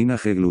 T-treonina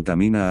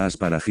G-glutamina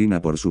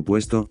A-asparagina. Por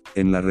supuesto,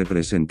 en la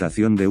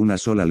representación de una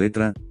sola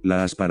letra,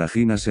 la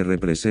asparagina se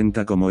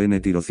representa como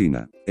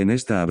N-tirocina. En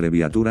esta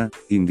abreviatura,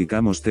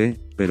 indicamos T,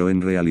 pero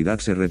en realidad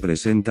se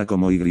representa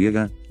como Y,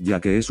 ya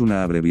que es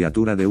una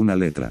abreviatura de una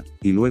letra.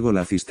 Y luego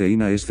la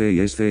cisteína es C y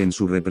es C en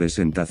su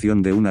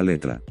representación de una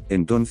letra.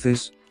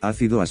 Entonces,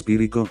 ácido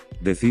aspírico,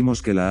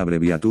 decimos que la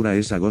abreviatura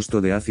es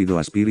agosto de ácido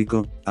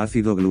aspírico,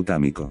 ácido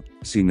glutámico.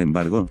 Sin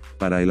embargo,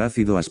 para el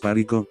ácido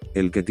aspárico,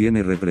 el que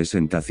tiene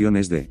representación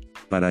es D.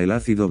 Para el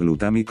ácido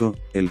glutámico,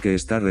 el que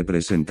está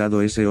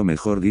representado S o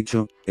mejor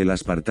dicho, el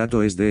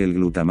aspartato es D, el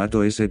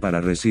glutamato S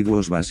para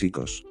residuos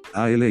básicos.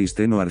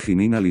 AL-histeno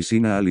arginina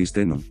lisina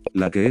al-histeno,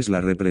 la que es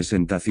la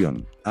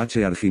representación,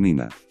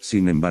 H-arginina.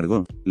 Sin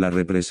embargo, la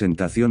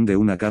representación de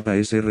una capa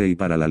es R y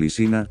para la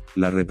lisina,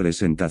 la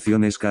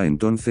representación es K.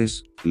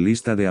 Entonces,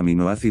 lista de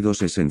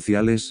aminoácidos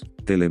esenciales,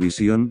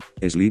 televisión,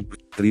 SLIP,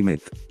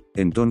 TRIMET.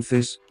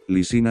 Entonces,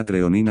 lisina,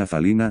 treonina,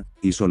 falina,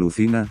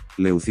 isolucina,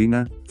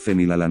 leucina,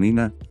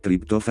 fenilalanina,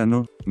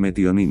 triptófano,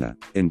 metionina.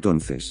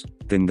 Entonces,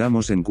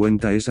 Tengamos en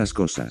cuenta esas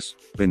cosas.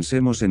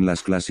 Pensemos en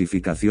las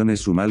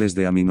clasificaciones sumales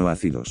de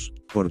aminoácidos.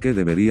 ¿Por qué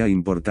debería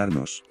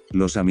importarnos?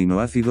 Los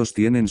aminoácidos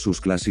tienen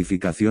sus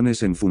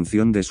clasificaciones en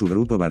función de su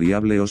grupo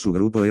variable o su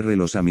grupo R.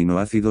 Los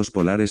aminoácidos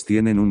polares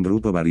tienen un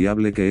grupo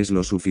variable que es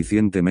lo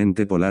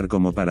suficientemente polar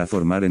como para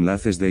formar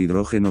enlaces de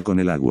hidrógeno con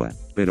el agua,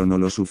 pero no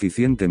lo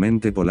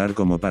suficientemente polar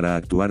como para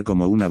actuar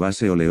como una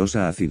base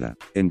oleosa ácida.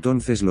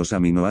 Entonces los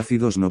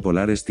aminoácidos no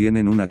polares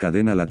tienen una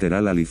cadena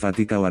lateral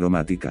alifática o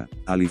aromática.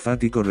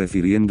 Alifático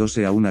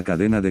refiriéndose a una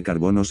cadena de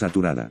carbono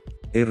saturada.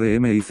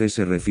 RMIC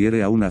se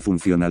refiere a una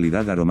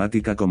funcionalidad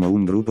aromática como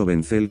un grupo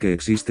bencel que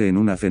existe en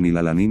una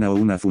fenilalanina o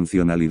una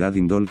funcionalidad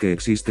indol que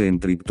existe en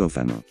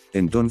triptófano.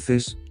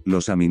 Entonces,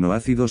 los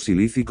aminoácidos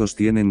silícicos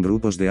tienen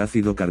grupos de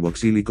ácido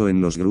carboxílico en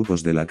los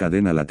grupos de la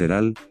cadena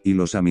lateral, y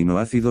los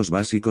aminoácidos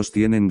básicos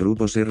tienen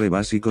grupos R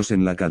básicos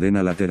en la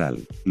cadena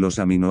lateral. Los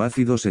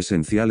aminoácidos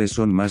esenciales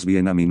son más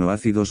bien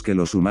aminoácidos que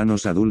los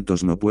humanos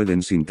adultos no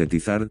pueden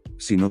sintetizar,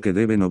 sino que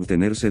deben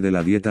obtenerse de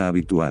la dieta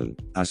habitual.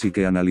 Así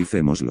que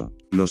analicémoslo.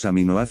 Los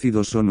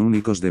aminoácidos son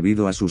únicos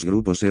debido a sus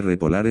grupos R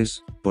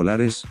polares,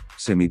 polares,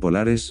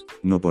 semipolares,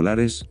 no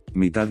polares,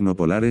 mitad no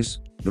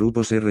polares,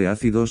 grupos R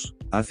ácidos,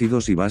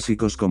 ácidos y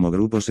básicos como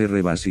grupos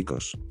R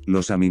básicos.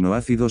 Los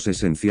aminoácidos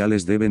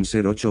esenciales deben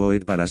ser 8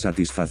 OET para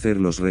satisfacer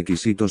los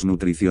requisitos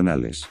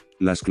nutricionales.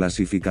 Las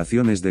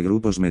clasificaciones de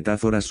grupos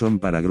metáforas son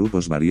para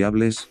grupos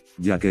variables,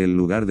 ya que el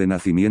lugar de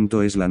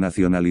nacimiento es la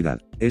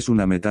nacionalidad. Es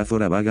una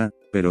metáfora vaga,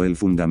 pero el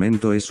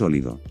fundamento es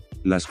sólido.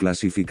 Las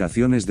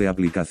clasificaciones de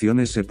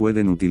aplicaciones se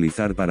pueden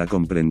utilizar para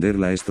comprender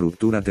la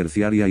estructura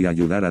terciaria y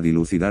ayudar a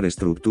dilucidar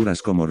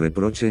estructuras como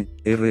reproche,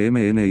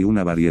 RMN y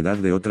una variedad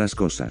de otras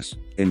cosas.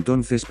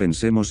 Entonces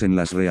pensemos en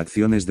las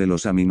reacciones de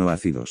los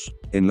aminoácidos.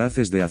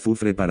 Enlaces de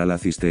azufre para la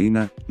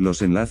cisteína.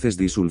 Los enlaces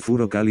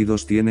disulfuro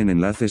cálidos tienen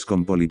enlaces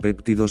con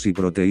polipéptidos y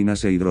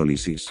proteínas e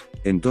hidrólisis.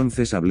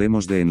 Entonces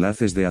hablemos de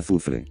enlaces de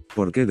azufre.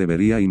 ¿Por qué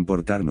debería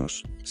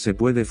importarnos? Se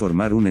puede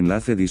formar un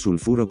enlace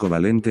disulfuro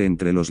covalente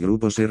entre los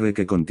grupos R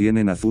que contienen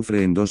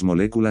azufre en dos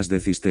moléculas de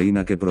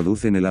cisteína que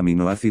producen el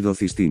aminoácido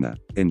cistina.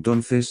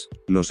 Entonces,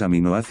 los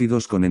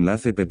aminoácidos con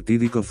enlace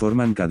peptídico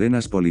forman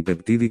cadenas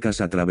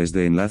polipeptídicas a través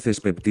de enlaces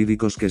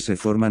peptídicos que se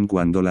forman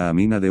cuando la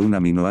amina de un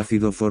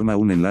aminoácido forma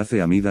un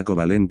enlace amida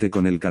covalente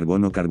con el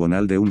carbono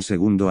carbonal de un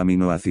segundo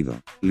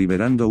aminoácido,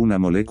 liberando una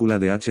molécula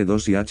de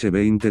H2 y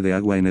H20 de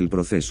agua en el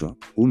proceso.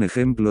 Un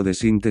ejemplo de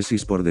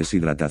síntesis por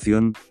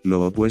deshidratación,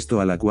 lo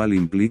opuesto a la cual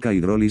implica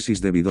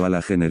hidrólisis debido a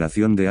la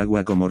generación de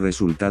agua como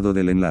resultado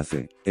del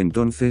enlace.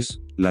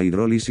 Entonces, la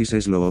hidrólisis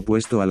es lo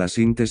opuesto a la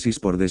síntesis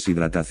por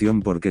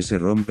deshidratación porque se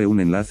rompe un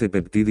enlace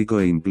peptídico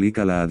e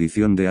implica la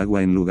adición de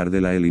agua en lugar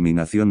de la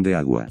eliminación de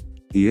agua.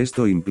 Y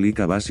esto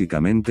implica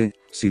básicamente,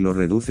 si lo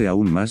reduce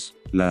aún más,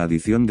 la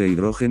adición de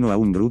hidrógeno a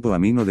un grupo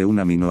amino de un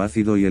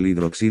aminoácido y el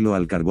hidroxilo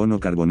al carbono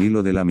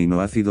carbonilo del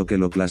aminoácido que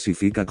lo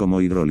clasifica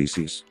como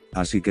hidrólisis.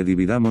 Así que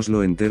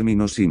dividámoslo en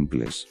términos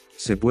simples.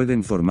 Se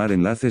pueden formar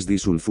enlaces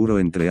disulfuro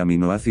entre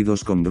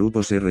aminoácidos con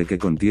grupos R que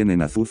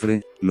contienen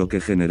azufre, lo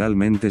que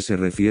generalmente se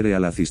refiere a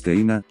la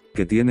cisteína,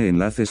 que tiene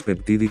enlaces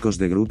peptídicos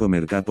de grupo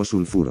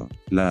mercaposulfuro.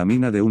 La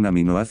amina de un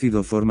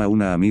aminoácido forma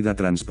una amida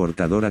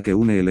transportadora que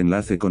une el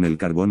enlace con el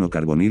carbono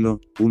carbonilo,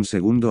 un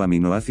segundo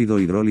aminoácido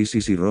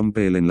hidrólisis y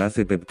rompe el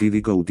enlace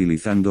peptídico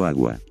utilizando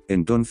agua.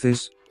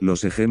 Entonces,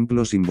 los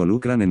ejemplos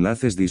involucran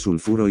enlaces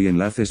disulfuro y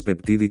enlaces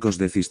peptídicos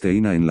de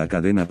cisteína en la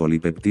cadena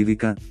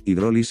polipeptídica,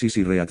 hidrólisis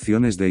y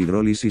reacciones de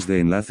hidrólisis de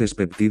enlaces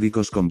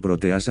peptídicos con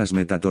proteasas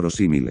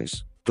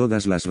metatorosímiles.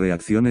 Todas las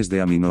reacciones de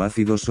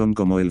aminoácidos son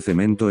como el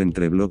cemento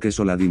entre bloques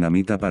o la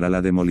dinamita para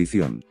la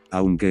demolición.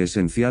 Aunque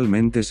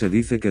esencialmente se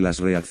dice que las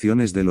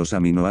reacciones de los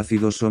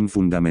aminoácidos son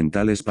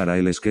fundamentales para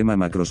el esquema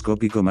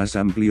macroscópico más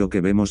amplio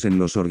que vemos en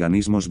los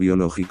organismos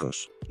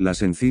biológicos.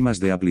 Las enzimas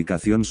de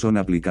aplicación son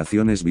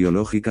aplicaciones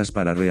biológicas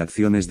para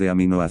reacciones de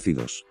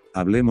aminoácidos.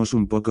 Hablemos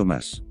un poco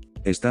más.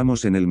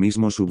 Estamos en el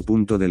mismo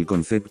subpunto del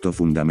concepto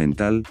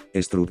fundamental,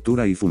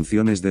 estructura y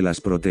funciones de las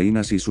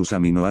proteínas y sus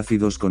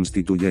aminoácidos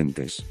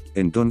constituyentes.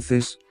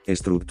 Entonces,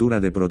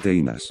 estructura de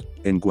proteínas.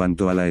 En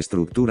cuanto a la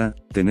estructura,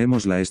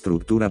 tenemos la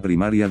estructura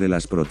primaria de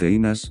las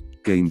proteínas,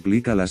 que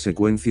implica la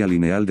secuencia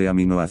lineal de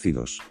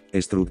aminoácidos.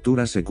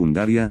 Estructura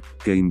secundaria,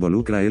 que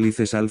involucra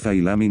hélices alfa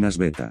y láminas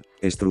beta.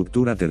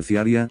 Estructura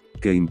terciaria,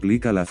 que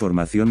implica la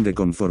formación de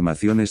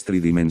conformaciones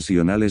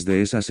tridimensionales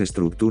de esas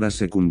estructuras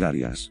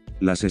secundarias.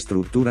 Las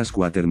estructuras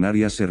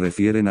cuaternarias se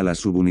refieren a las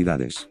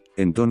subunidades.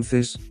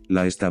 Entonces,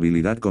 la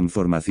estabilidad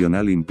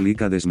conformacional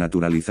implica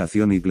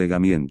desnaturalización y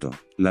plegamiento.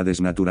 La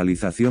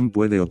desnaturalización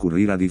puede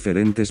ocurrir a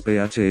diferentes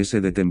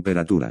pHs de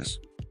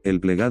temperaturas. El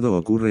plegado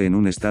ocurre en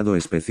un estado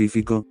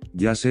específico,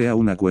 ya sea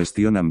una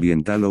cuestión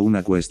ambiental o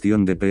una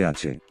cuestión de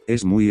pH.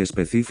 Es muy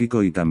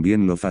específico y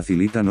también lo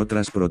facilitan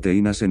otras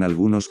proteínas en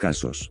algunos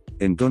casos.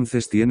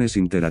 Entonces tienes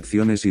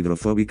interacciones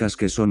hidrofóbicas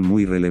que son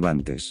muy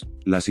relevantes.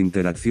 Las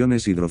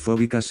interacciones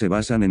hidrofóbicas se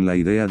basan en la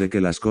idea de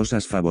que las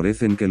cosas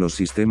favorecen que los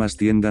sistemas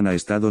tiendan a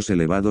estados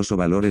elevados o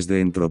valores de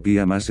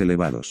entropía más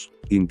elevados.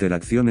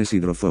 Interacciones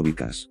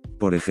hidrofóbicas.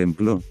 Por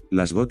ejemplo,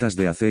 las gotas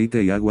de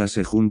aceite y agua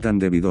se juntan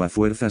debido a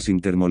fuerzas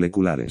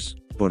intermoleculares.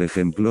 Por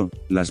ejemplo,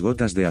 las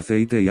gotas de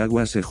aceite y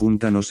agua se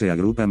juntan o se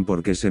agrupan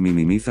porque se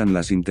minimizan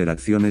las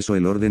interacciones o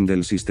el orden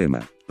del sistema,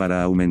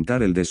 para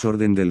aumentar el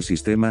desorden del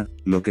sistema,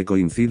 lo que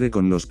coincide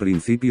con los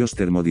principios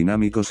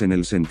termodinámicos en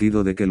el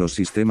sentido de que los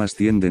sistemas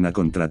tienden a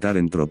contratar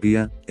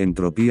entropía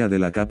de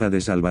la capa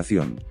de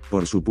salvación.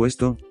 Por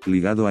supuesto,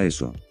 ligado a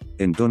eso.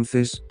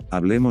 Entonces,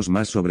 hablemos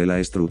más sobre la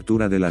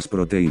estructura de las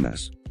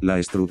proteínas. La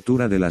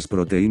estructura de las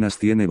proteínas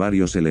tiene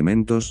varios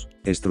elementos: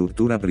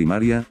 estructura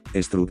primaria,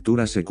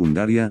 estructura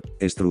secundaria,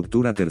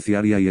 estructura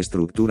terciaria y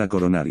estructura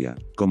coronaria.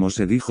 Como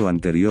se dijo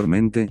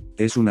anteriormente,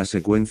 es una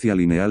secuencia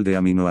lineal de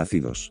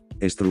aminoácidos.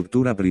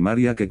 Estructura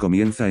primaria que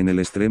comienza en el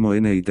extremo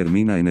N y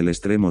termina en el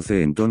extremo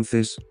C.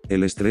 Entonces,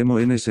 el extremo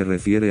N se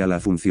refiere a la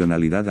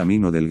funcionalidad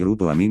amino del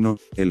grupo amino,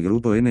 el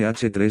grupo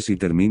NH3 y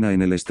termina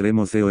en el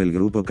extremo C o el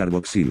grupo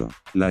carboxilo.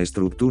 La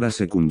estructura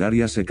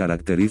secundaria se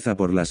caracteriza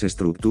por las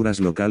estructuras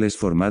locales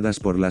formadas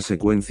por la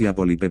secuencia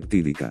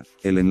polipeptídica.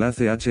 El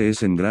enlace H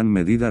es en gran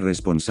medida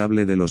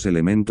responsable de los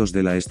elementos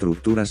de la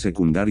estructura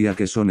secundaria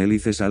que son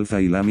hélices alfa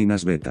y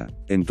láminas beta.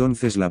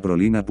 Entonces la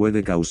prolina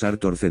puede causar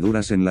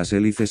torceduras en las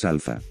hélices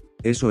alfa.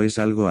 Eso es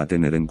algo a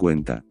tener en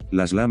cuenta.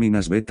 Las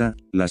láminas beta,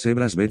 las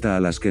hebras beta a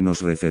las que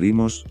nos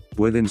referimos,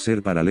 pueden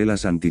ser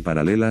paralelas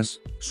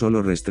antiparalelas,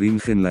 solo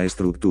restringen la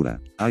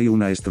estructura. Hay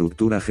una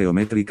estructura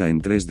geométrica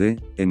en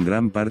 3D, en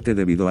gran parte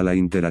debido a la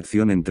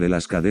interacción entre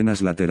las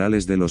cadenas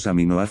laterales de los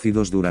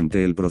aminoácidos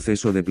durante el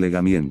proceso de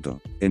plegamiento.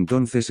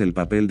 Entonces el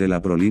papel de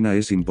la prolina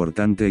es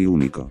importante y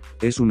único.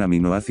 Es un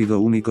aminoácido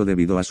único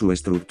debido a su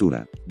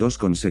estructura. Dos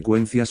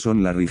consecuencias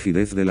son la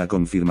rigidez de la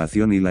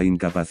conformación y la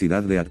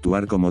incapacidad de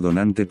actuar como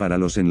donante para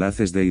los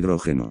enlaces de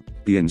hidrógeno.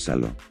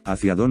 Piénsalo.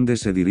 ¿Hacia dónde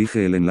se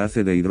dirige el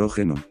enlace de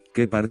hidrógeno?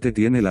 ¿Qué parte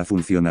tiene la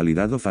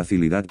funcionalidad o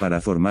facilidad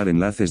para formar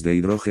enlaces de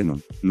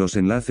hidrógeno? Los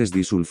enlaces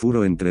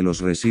disulfuro entre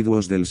los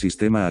residuos del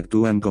sistema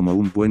actúan como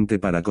un puente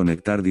para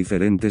conectar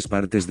diferentes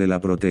partes de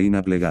la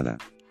proteína plegada.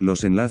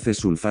 Los enlaces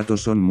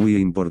sulfatos son muy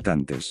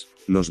importantes.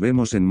 Los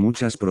vemos en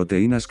muchas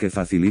proteínas que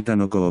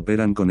facilitan o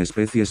cooperan con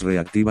especies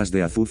reactivas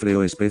de azufre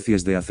o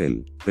especies de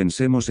acel.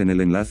 Pensemos en el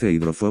enlace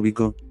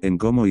hidrofóbico, en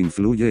cómo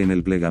influye en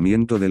el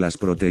plegamiento de las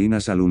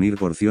proteínas al unir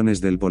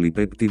porciones del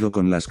polipéptido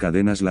con las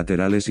cadenas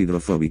laterales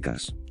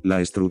hidrofóbicas.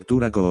 La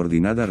estructura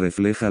coordinada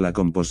refleja la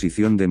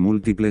composición de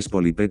múltiples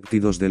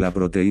polipéptidos de la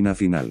proteína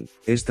final.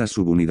 Estas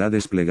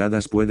subunidades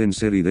plegadas pueden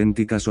ser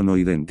idénticas o no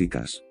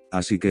idénticas.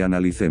 Así que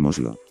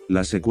analicémoslo.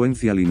 La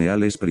secuencia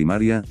lineal es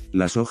primaria,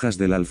 las hojas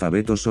del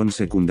alfabeto son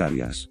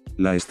secundarias.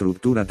 La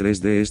estructura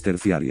 3D es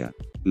terciaria.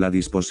 La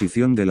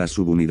disposición de las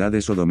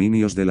subunidades o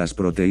dominios de las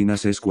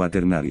proteínas es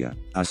cuaternaria.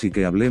 Así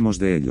que hablemos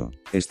de ello.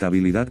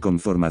 Estabilidad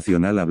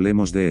conformacional,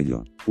 hablemos de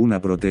ello.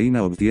 Una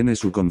proteína obtiene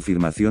su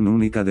conformación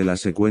única de la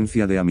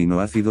secuencia de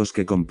aminoácidos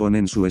que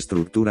componen su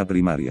estructura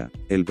primaria.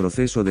 El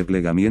proceso de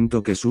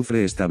plegamiento que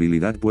sufre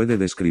estabilidad puede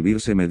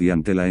describirse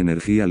mediante la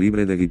energía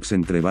libre de Gibbs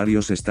entre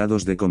varios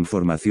estados de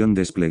conformación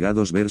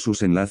desplegados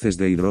versus enlaces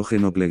de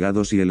hidrógeno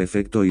plegados y el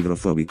efecto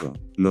hidrofóbico,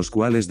 los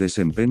cuales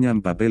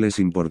desempeñan papeles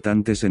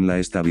importantes en la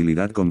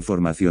estabilidad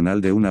conformacional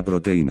de una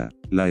proteína.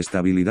 La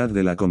estabilidad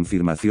de la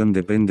conformación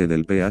depende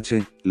del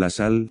pH, la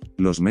sal,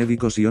 los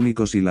médicos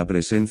iónicos y la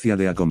presencia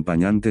de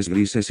acompañantes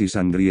grises y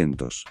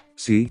sangrientos.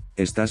 Si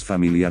estás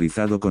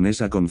familiarizado con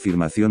esa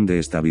conformación de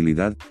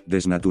estabilidad,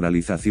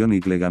 desnaturalización y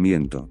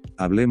plegamiento,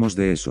 hablemos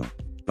de eso.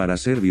 Para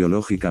ser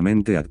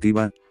biológicamente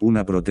activa,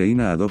 una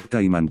proteína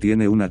adopta y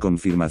mantiene una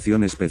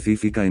conformación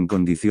específica en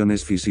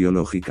condiciones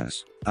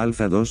fisiológicas.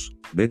 Alfa 2,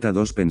 beta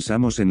 2.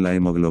 Pensamos en la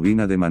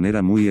hemoglobina de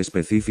manera muy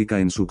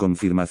específica en su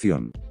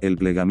conformación. El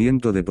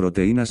plegamiento de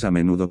proteínas a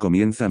menudo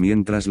comienza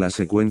mientras la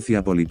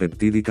secuencia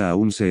polipeptídica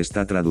aún se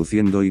está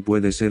traduciendo y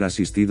puede ser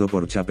asistido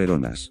por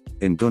chaperonas.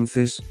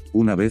 Entonces,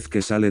 una vez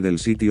que sale del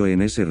sitio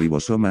en ese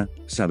ribosoma,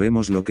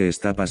 sabemos lo que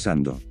está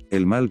pasando.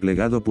 El mal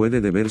plegado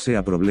puede deberse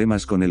a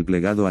problemas con el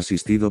plegado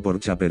asistido por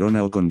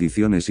chaperona o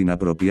condiciones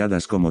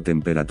inapropiadas como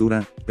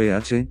temperatura,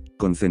 pH,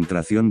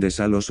 concentración de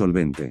sal o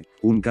solvente.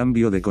 Un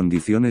cambio de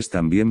condiciones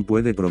también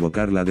puede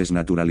provocar la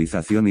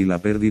desnaturalización y la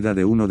pérdida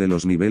de uno de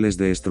los niveles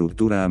de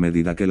estructura a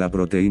medida que la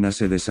proteína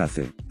se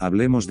deshace.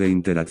 Hablemos de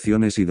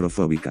interacciones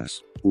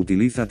hidrofóbicas.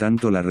 Utiliza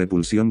tanto la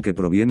repulsión que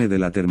proviene de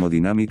la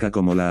termodinámica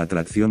como la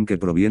atracción que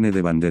proviene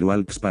de Van der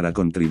Waals para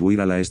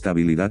contribuir a la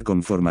estabilidad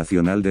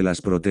conformacional de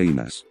las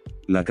proteínas.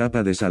 La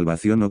capa de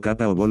salvación o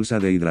capa o bolsa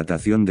de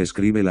hidratación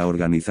describe la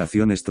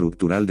organización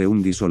estructural de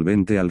un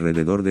disolvente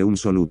alrededor de un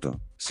soluto.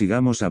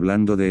 Sigamos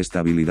hablando de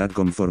estabilidad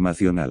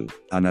conformacional.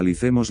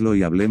 Analicémoslo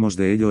y hablemos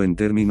de ello en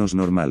términos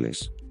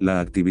normales.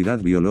 La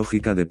actividad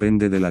biológica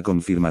depende de la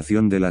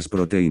conformación de las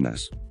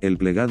proteínas. El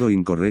plegado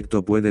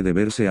incorrecto puede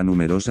deberse a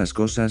numerosas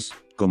cosas,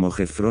 como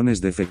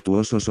jefrones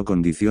defectuosos o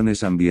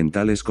condiciones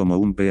ambientales como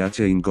un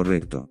pH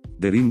incorrecto.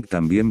 Dering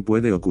también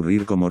puede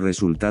ocurrir como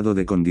resultado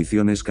de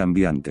condiciones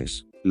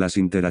cambiantes. Las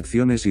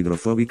interacciones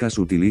hidrofóbicas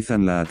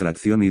utilizan la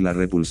atracción y la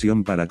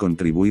repulsión para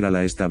contribuir a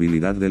la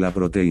estabilidad de la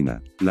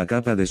proteína. La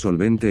capa de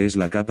solvente es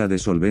la capa de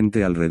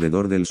solvente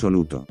alrededor del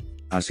soluto.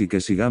 Así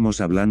que sigamos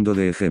hablando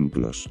de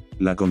ejemplos.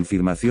 La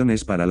confirmación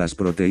es para las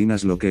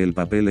proteínas lo que el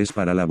papel es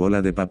para la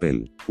bola de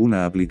papel.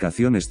 Una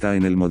aplicación está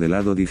en el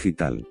modelado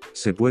digital.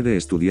 Se puede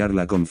estudiar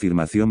la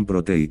confirmación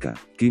proteica.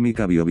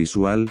 Química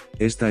biovisual,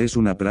 esta es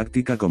una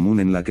práctica común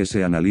en la que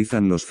se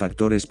analizan los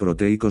factores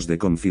proteicos de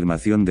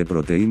confirmación de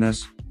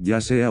proteínas, ya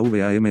sea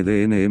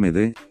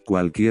VAMD-NMD,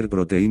 cualquier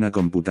proteína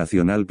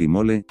computacional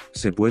PIMOLE,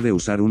 se puede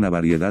usar una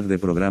variedad de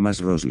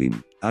programas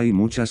Roslin. Hay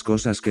muchas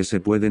cosas que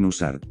se pueden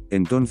usar.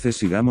 Entonces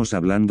sigamos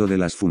hablando de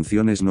las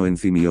funciones no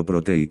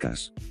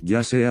enzimioproteicas.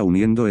 Ya sea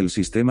uniendo el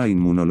sistema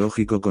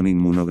inmunológico con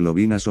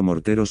inmunoglobinas o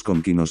morteros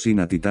con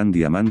quinosina titán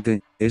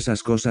diamante,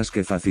 esas cosas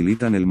que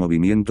facilitan el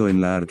movimiento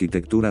en la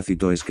arquitectura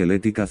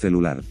citoesquelética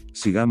celular.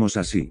 Sigamos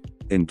así.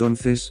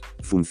 Entonces,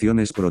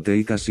 funciones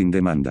proteicas sin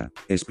demanda.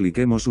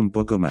 Expliquemos un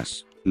poco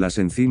más. Las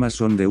enzimas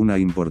son de una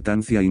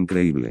importancia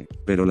increíble,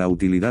 pero la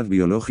utilidad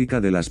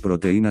biológica de las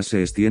proteínas se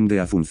extiende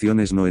a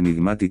funciones no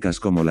enigmáticas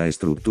como la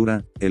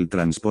estructura, el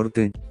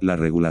transporte, la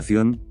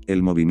regulación,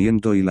 el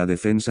movimiento y la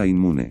defensa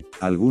inmune.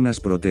 Algunas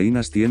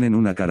proteínas tienen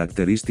una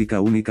característica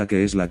única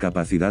que es la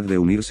capacidad de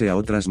unirse a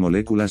otras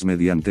moléculas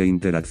mediante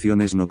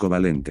interacciones no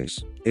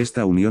covalentes.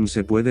 Esta unión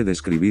se puede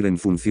describir en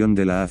función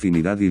de la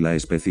afinidad y la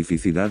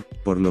especificidad,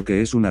 por lo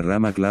que es una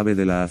rama clave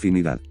de la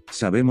afinidad.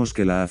 Sabemos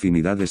que la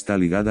afinidad está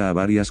ligada a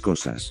varias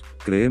cosas.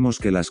 Creemos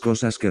que las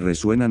cosas que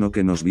resuenan o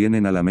que nos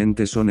vienen a la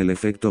mente son el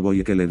efecto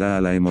Boy que le da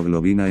a la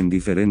hemoglobina en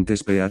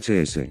diferentes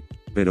pHs.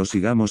 Pero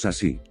sigamos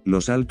así.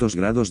 Los altos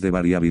grados de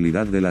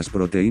variabilidad de las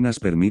proteínas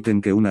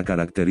permiten que una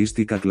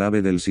característica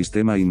clave del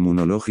sistema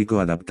inmunológico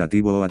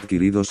adaptativo o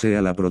adquirido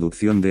sea la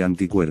producción de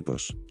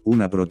anticuerpos.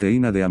 Una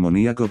proteína de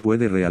amoníaco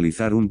puede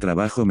realizar un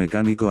trabajo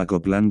mecánico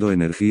acoplando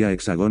energía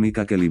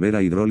hexagónica que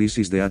libera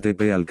hidrólisis de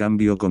ATP al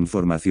cambio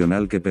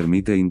conformacional que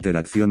permite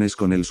interacciones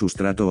con el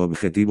sustrato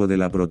objetivo de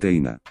la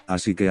proteína.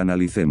 Así que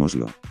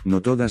analicémoslo.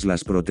 No todas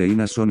las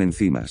proteínas son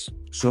enzimas.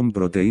 Son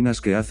proteínas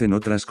que hacen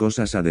otras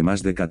cosas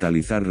además de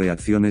catalizar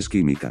reacciones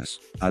químicas.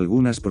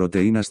 Algunas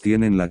proteínas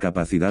tienen la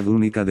capacidad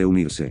única de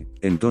unirse.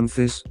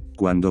 Entonces,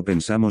 cuando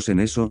pensamos en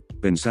eso,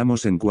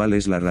 pensamos en cuál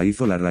es la raíz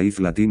o la raíz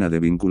latina de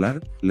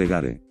vincular,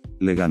 legare.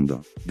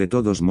 Legando. De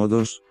todos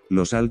modos,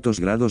 los altos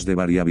grados de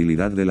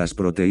variabilidad de las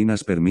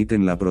proteínas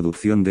permiten la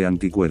producción de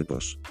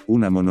anticuerpos.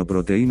 Una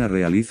monoproteína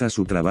realiza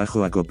su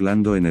trabajo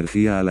acoplando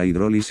energía a la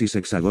hidrólisis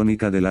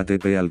hexagónica del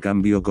ATP al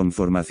cambio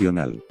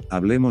conformacional.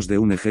 Hablemos de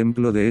un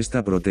ejemplo de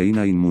esta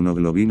proteína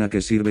inmunoglobina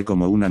que sirve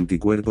como un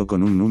anticuerpo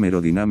con un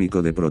número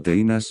dinámico de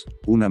proteínas,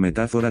 una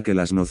metáfora que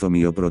las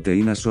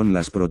nozomioproteínas son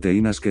las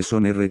proteínas que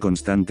son R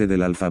constante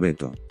del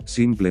alfabeto.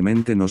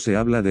 Simplemente no se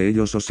habla de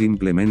ellos o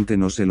simplemente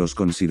no se los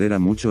considera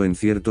mucho en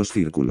ciertos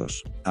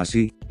círculos.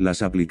 Así,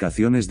 las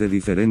aplicaciones de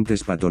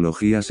diferentes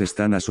patologías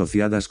están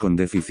asociadas con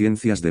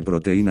deficiencias de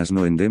proteínas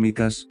no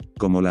endémicas,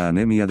 como la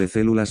anemia de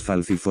células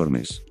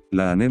falciformes.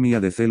 La anemia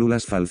de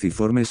células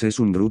falciformes es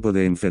un grupo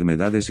de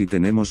enfermedades y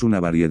tenemos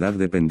una variedad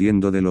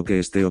dependiendo de lo que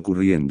esté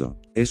ocurriendo.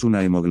 Es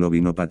una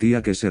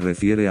hemoglobinopatía que se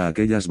refiere a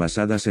aquellas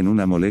basadas en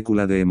una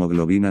molécula de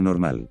hemoglobina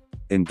normal.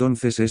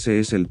 Entonces ese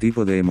es el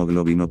tipo de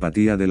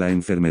hemoglobinopatía de la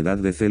enfermedad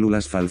de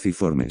células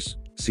falciformes.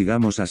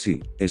 Sigamos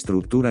así.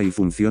 Estructura y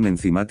función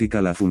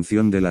enzimática. La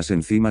función de las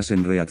enzimas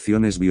en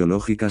reacciones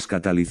biológicas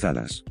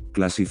catalizadas.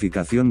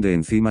 Clasificación de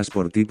enzimas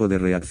por tipo de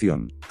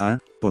reacción.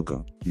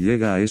 Poco.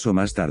 Llega a eso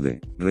más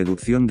tarde.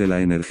 Reducción de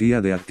la energía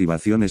de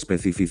activación.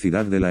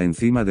 Especificidad de la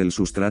enzima del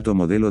sustrato.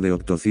 Modelo de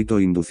octocito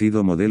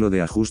inducido. Modelo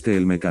de ajuste.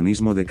 El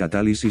mecanismo de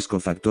catálisis.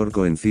 Cofactor.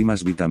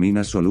 Coenzimas.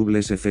 Vitaminas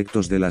solubles.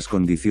 Efectos de las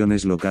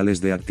condiciones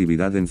locales de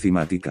actividad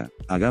enzimática.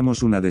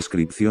 Hagamos una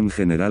descripción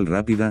general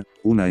rápida,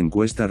 una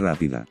encuesta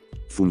rápida.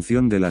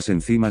 Función de las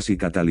enzimas y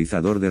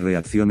catalizador de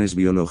reacciones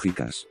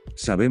biológicas.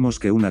 Sabemos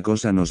que una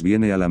cosa nos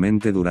viene a la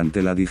mente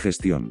durante la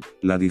digestión.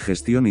 La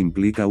digestión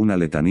implica una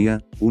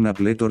letanía, una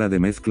plétora de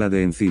mezcla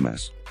de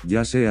enzimas.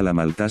 Ya sea la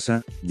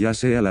maltasa, ya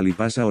sea la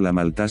lipasa o la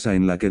maltasa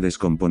en la que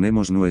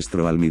descomponemos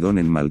nuestro almidón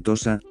en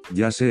maltosa,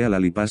 ya sea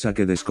la lipasa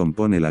que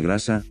descompone la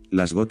grasa,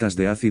 las gotas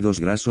de ácidos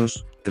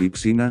grasos,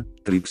 tripsina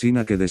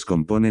que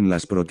descomponen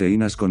las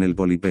proteínas con el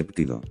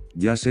polipéptido,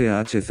 ya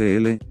sea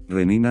HCl,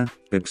 renina,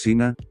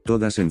 pepsina,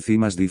 todas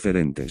enzimas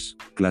diferentes.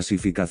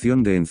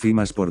 Clasificación de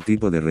enzimas por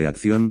tipo de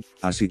reacción,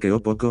 así que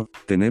poco,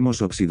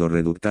 tenemos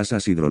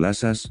oxidorreductasas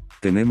hidrolasas,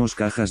 tenemos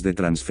cajas de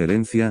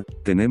transferencia,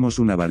 tenemos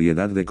una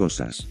variedad de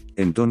cosas.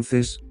 Entonces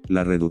Entonces,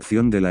 la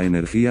reducción de la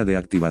energía de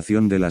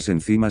activación de las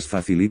enzimas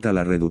facilita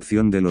la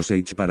reducción de los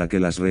H para que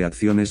las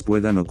reacciones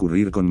puedan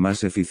ocurrir con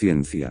más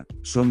eficiencia.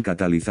 Son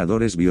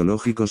catalizadores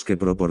biológicos que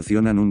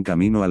proporcionan un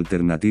camino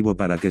alternativo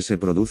para que se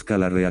produzca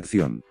la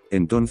reacción.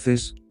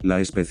 Entonces,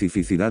 la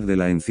especificidad de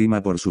la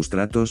enzima por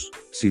sustratos,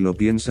 si lo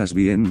piensas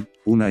bien,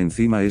 una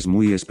enzima es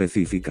muy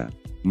específica.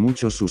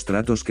 Muchos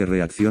sustratos que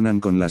reaccionan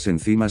con las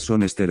enzimas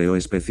son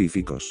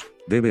estereoespecíficos.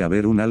 Debe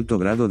haber un alto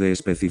grado de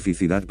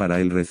especificidad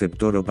para el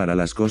receptor o para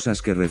las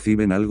cosas que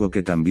reciben algo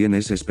que también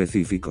es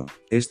específico.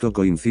 Esto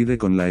coincide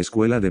con la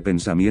escuela de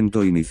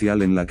pensamiento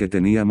inicial en la que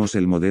teníamos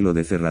el modelo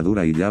de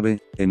cerradura y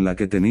llave, en la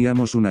que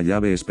teníamos una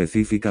llave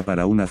específica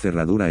para una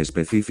cerradura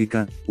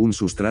específica, un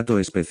sustrato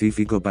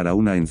específico para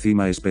una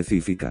enzima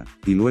específica,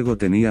 y luego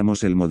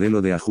teníamos el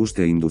modelo de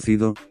ajuste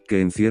inducido,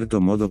 que en cierto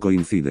modo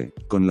coincide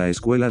con la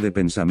escuela de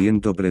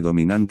pensamiento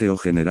predominante o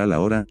general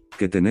ahora,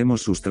 que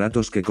tenemos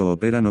sustratos que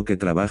cooperan o que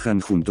trabajan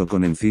junto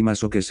con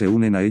enzimas o que se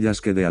unen a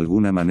ellas que de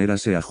alguna manera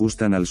se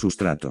ajustan al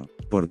sustrato.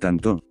 Por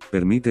tanto,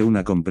 permite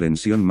una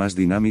comprensión más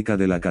dinámica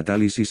de la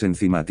catálisis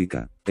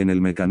enzimática. En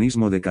el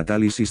mecanismo de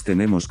catálisis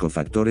tenemos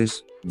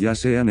cofactores, ya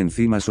sean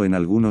enzimas o en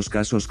algunos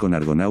casos con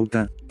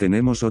argonauta,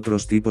 tenemos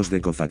otros tipos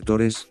de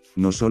cofactores,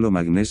 no solo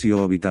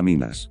magnesio o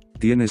vitaminas.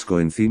 Tienes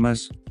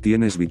coenzimas,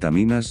 tienes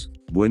vitaminas,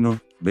 bueno,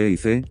 B y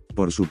C,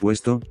 por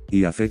supuesto,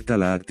 y afecta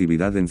la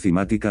actividad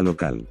enzimática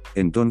local.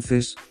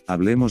 Entonces,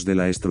 hablemos de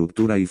la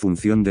estructura y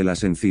función de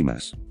las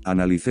enzimas.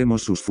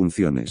 Analicemos sus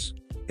funciones.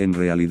 En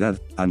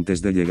realidad,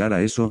 antes de llegar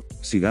a eso,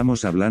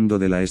 sigamos hablando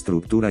de la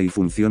estructura y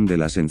función de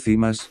las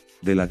enzimas,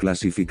 de la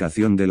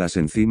clasificación de las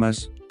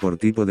enzimas, por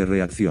tipo de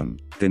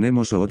reacción.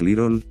 Tenemos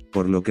OOT-lirol,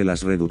 por lo que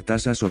las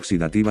reductasas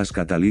oxidativas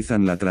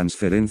catalizan la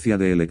transferencia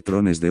de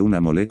electrones de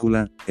una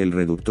molécula, el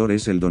reductor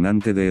es el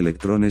donante de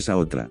electrones a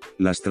otra.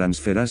 Las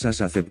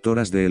transferasas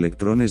aceptoras de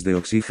electrones de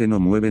oxígeno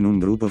mueven un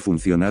grupo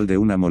funcional de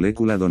una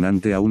molécula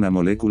donante a una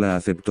molécula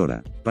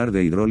aceptora. Par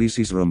de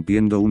hidrólisis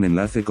rompiendo un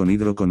enlace con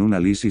hidro con una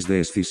lisis de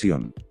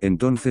escisión.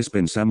 Entonces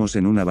pensamos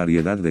en una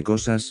variedad de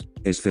cosas,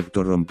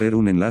 excepto romper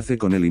un enlace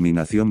con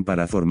eliminación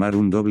para formar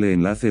un doble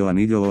enlace o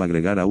anillo o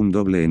agregar a un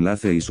doble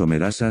enlace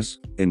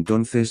isomerasas.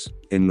 Entonces,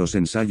 en los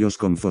ensayos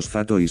con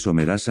fosfato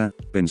isomerasa,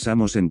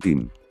 pensamos en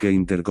TIM, que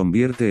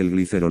interconvierte el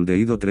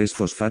gliceraldehído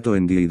 3-fosfato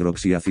en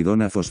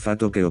dihidroxiacidona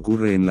fosfato que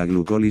ocurre en la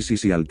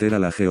glucólisis y altera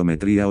la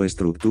geometría o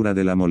estructura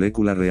de la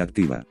molécula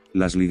reactiva.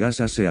 Las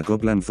ligasas se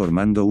acoplan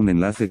formando un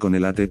enlace con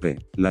el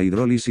ATP. La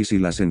hidrólisis y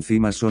las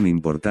enzimas son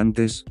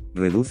importantes,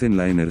 reducen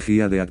la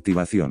energía de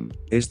activación.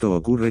 Esto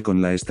ocurre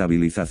con la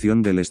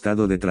estabilización del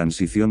estado de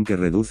transición que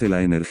reduce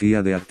la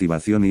energía de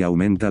activación y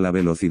aumenta la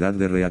velocidad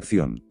de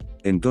reacción.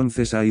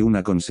 Entonces hay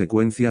una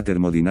consecuencia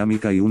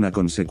termodinámica y una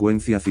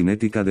consecuencia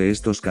cinética de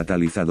estos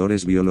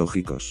catalizadores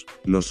biológicos.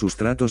 Los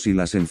sustratos y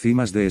las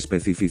enzimas de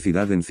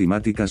especificidad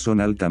enzimática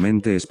son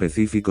altamente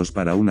específicos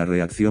para una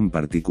reacción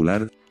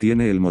particular,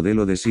 tiene el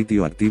modelo de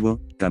sitio activo,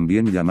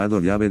 también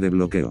llamado llave de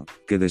bloqueo,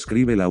 que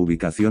describe la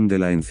ubicación de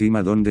la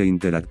enzima donde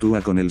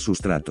interactúa con el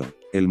sustrato.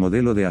 El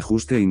modelo de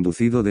ajuste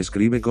inducido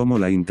describe cómo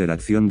la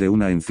interacción de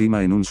una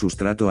enzima en un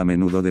sustrato a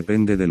menudo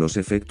depende de los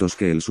efectos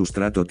que el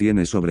sustrato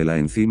tiene sobre la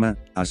enzima,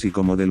 así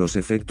como de los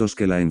efectos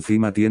que la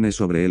enzima tiene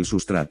sobre el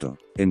sustrato.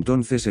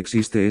 Entonces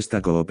existe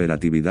esta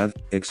cooperatividad,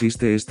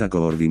 existe esta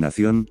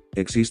coordinación,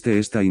 existe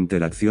esta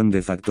interacción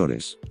de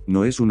factores.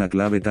 No es una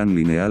clave tan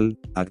lineal,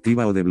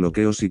 activa o de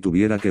bloqueo si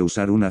tuviera que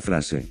usar una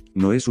frase.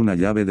 No es una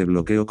llave de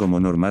bloqueo como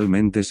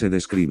normalmente se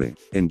describe.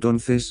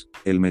 Entonces,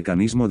 el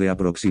mecanismo de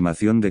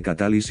aproximación de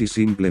catálisis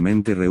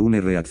simplemente reúne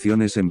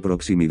reacciones en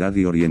proximidad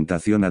y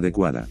orientación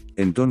adecuada.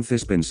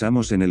 Entonces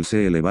pensamos en el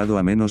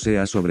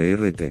C⁻⁻ sobre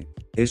RT.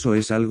 Eso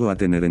es algo a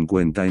tener en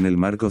cuenta en el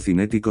marco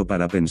cinético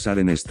para pensar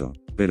en esto.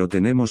 Pero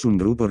tenemos un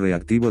grupo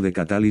reactivo de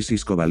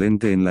catálisis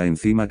covalente en la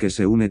enzima que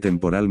se une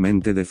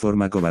temporalmente de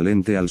forma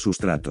covalente al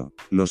sustrato.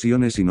 Los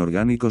iones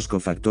inorgánicos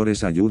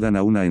cofactores ayudan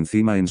a una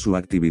enzima en su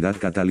actividad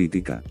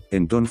catalítica.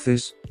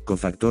 Entonces,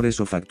 cofactores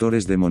o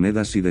factores de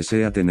monedas si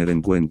desea tener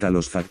en cuenta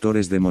los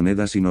factores de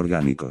monedas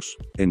inorgánicos.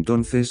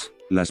 Entonces,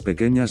 las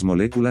pequeñas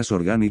moléculas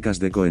orgánicas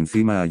de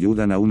coenzima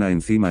ayudan a una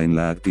enzima en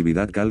la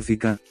actividad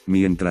cálcica,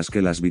 mientras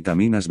que las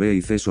vitaminas B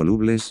y C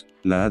solubles,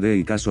 la A, D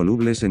y K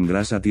solubles en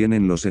grasa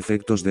tienen los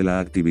efectos de la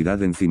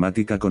actividad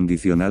enzimática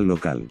condicional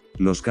local.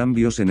 Los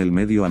cambios en el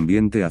medio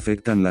ambiente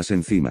afectan las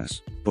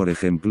enzimas. Por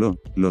ejemplo,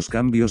 los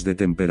cambios de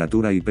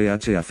temperatura y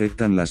pH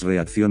afectan las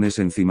reacciones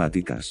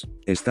enzimáticas.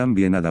 Están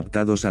bien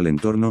adaptados al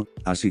entorno,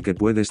 así que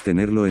puedes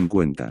tenerlo en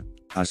cuenta.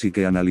 Así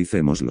que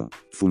analicémoslo.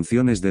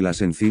 Funciones de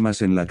las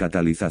enzimas en la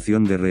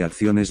catalización de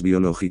reacciones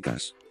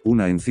biológicas.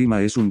 Una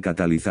enzima es un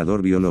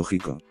catalizador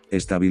biológico.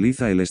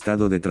 Estabiliza el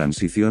estado de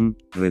transición,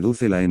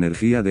 reduce la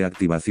energía de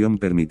activación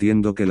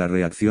permitiendo que la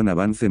reacción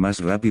avance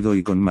más rápido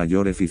y con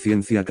mayor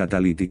eficiencia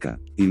catalítica.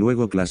 Y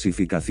luego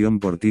clasificación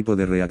por tipo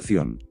de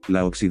reacción.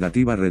 La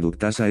oxidativa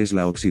reductasa es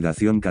la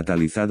oxidación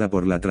catalizada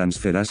por la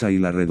transferasa y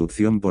la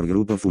reducción por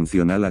grupo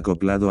funcional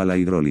acoplado a la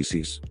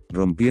hidrólisis,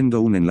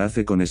 rompiendo un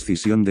enlace con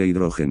escisión de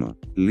hidrógeno.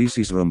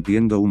 Lisis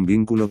rompiendo un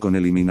vínculo con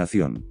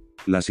eliminación.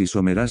 Las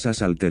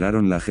isomerasas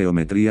alteraron la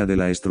geometría de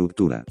la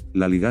estructura.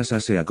 La ligasa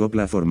se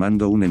acopla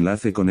formando un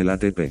enlace con el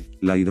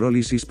ATP. La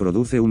hidrólisis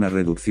produce una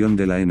reducción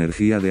de la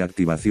energía de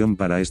activación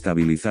para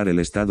estabilizar el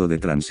estado de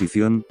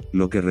transición,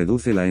 lo que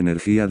reduce la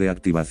energía de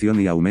activación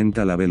y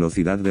aumenta la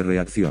velocidad de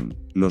reacción.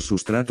 Los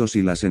sustratos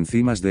y las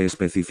enzimas de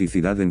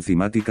especificidad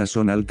enzimática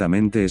son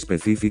altamente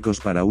específicos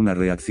para una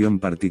reacción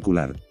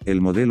particular. El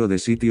modelo de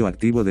sitio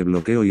activo de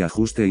bloqueo y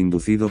ajuste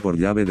inducido por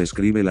llave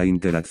describe la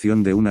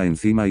interacción de una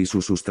enzima y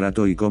su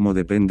sustrato y cómo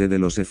depende de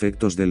los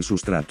efectos del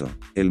sustrato.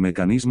 El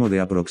mecanismo de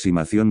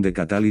aproximación de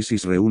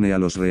catálisis reúne a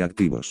los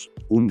reactivos.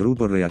 Un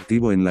grupo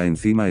reactivo en la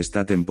enzima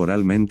está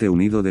temporalmente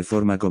unido de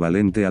forma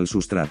covalente al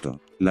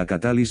sustrato. La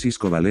catálisis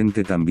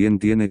covalente también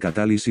tiene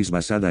catálisis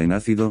basada en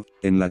ácido,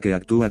 en la que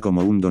actúa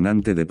como un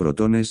donante de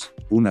protones,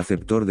 un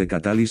aceptor de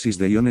catálisis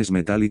de iones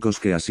metálicos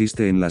que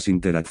asiste en las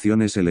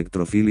interacciones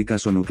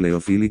electrofílicas o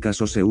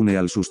nucleofílicas o se une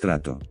al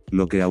sustrato,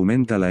 lo que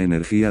aumenta la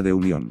energía de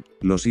unión.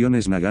 Los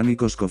iones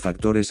nagánicos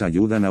cofactores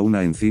ayudan a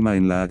una enzima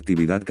en la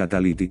actividad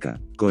catalítica.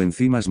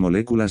 Coenzimas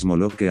moléculas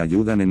MOLOC que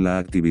ayudan en la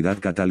actividad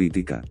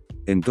catalítica.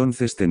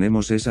 Entonces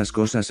tenemos esas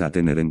cosas a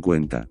tener en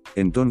cuenta.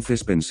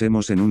 Entonces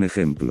pensemos en un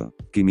ejemplo.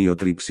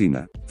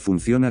 Quimiotripsina.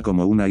 Funciona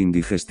como una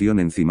indigestión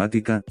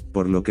enzimática,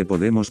 por lo que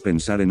podemos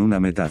pensar en una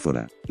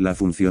metáfora. La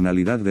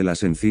funcionalidad de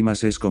las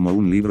enzimas es como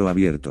un libro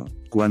abierto.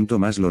 Cuanto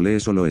más lo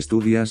lees o lo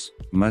estudias,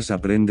 más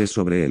aprendes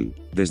sobre él.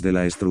 Desde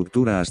la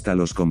estructura hasta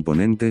los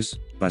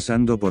componentes,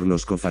 pasando por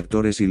los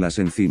cofactores y las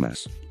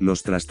enzimas.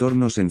 Los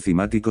trastornos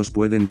enzimáticos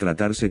pueden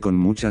tratarse con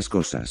muchas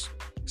cosas.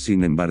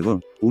 Sin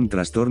embargo, un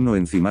trastorno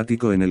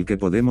enzimático en el que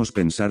podemos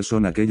pensar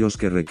son aquellos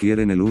que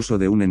requieren el uso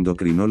de un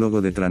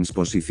endocrinólogo de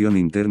transposición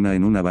interna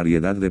en una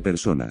variedad de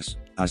personas.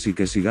 Así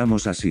que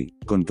sigamos así.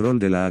 Control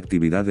de la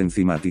actividad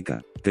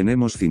enzimática.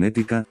 Tenemos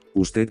cinética,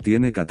 usted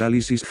tiene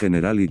catálisis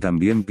general y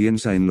también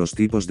piensa en los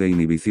tipos de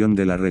inhibición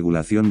de la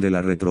regulación de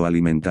la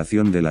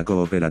retroalimentación de la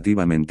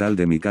cooperativa mental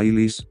de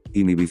Michaelis,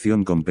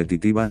 inhibición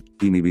competitiva,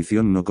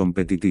 inhibición no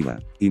competitiva,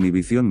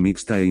 inhibición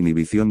mixta e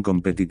inhibición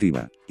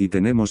competitiva. Y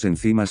tenemos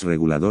enzimas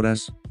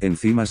reguladoras,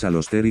 enzimas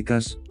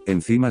alostéricas,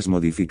 enzimas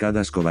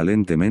modificadas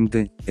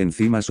covalentemente,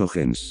 enzimas o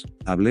gens.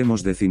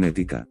 Hablemos de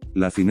cinética.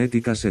 La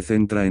cinética se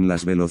centra en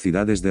las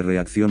velocidades de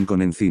reacción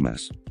con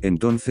enzimas.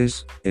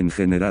 Entonces, en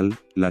general,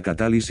 la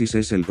catálisis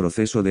es el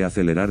proceso de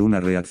acelerar una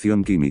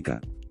reacción química.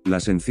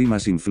 Las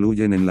enzimas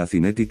influyen en la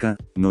cinética,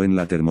 no en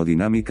la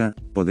termodinámica,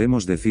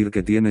 podemos decir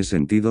que tiene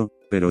sentido,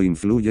 pero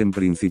influyen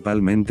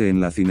principalmente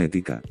en la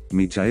cinética.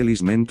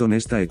 Michaelis-Menten.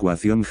 Esta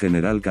ecuación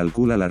general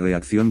calcula la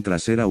reacción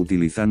trasera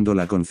utilizando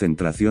la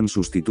concentración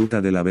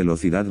sustituta de la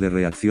velocidad de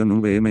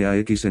reacción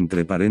Vmax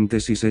entre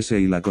paréntesis S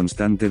y la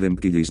constante de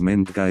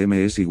Michaelis-Menten Km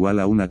es igual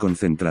a una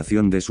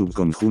concentración de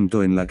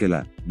subconjunto en la que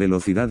la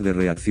velocidad de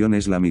reacción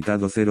es la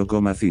mitad o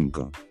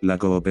 0,5. La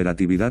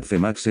cooperatividad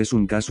Cmax es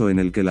un caso en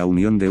el que la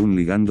unión de un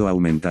ligando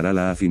aumentará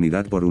la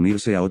afinidad por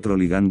unirse a otro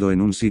ligando en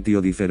un sitio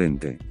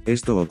diferente.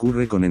 Esto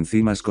ocurre con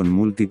enzimas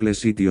con múltiples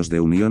sitios de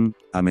unión,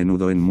 a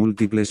menudo en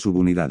múltiples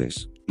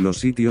subunidades. Los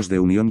sitios de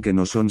unión que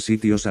no son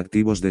sitios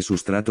activos de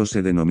sustrato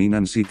se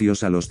denominan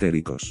sitios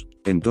alostéricos.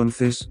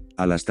 Entonces,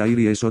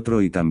 alastairi es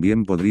otro y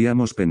también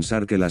podríamos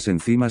pensar que las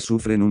enzimas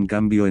sufren un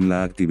cambio en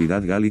la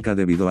actividad gálica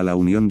debido a la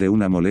unión de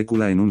una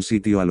molécula en un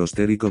sitio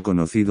alostérico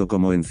conocido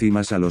como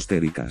enzimas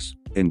alostéricas.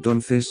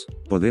 Entonces,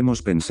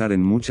 podemos pensar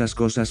en muchas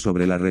cosas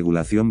sobre la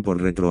regulación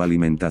por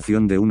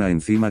retroalimentación de una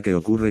enzima que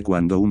ocurre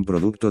cuando un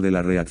producto de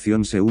la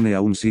reacción se une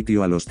a un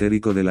sitio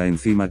alostérico de la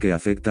enzima que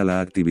afecta la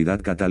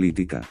actividad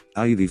catalítica.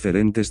 Hay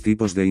diferentes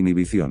tipos de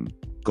inhibición.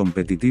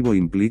 Competitivo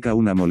implica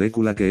una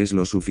molécula que es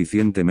lo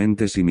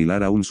suficientemente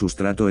similar a un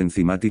sustrato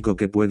enzimático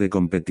que puede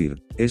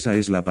competir. Esa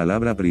es la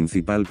palabra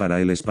principal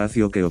para el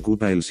espacio que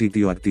ocupa el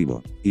sitio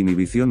activo.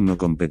 Inhibición no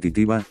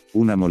competitiva,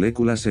 una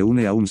molécula se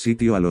une a un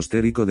sitio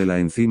alostérico de la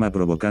enzima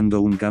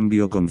provocando un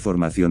cambio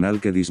conformacional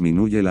que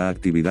disminuye la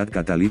actividad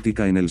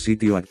catalítica en el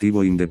sitio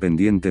activo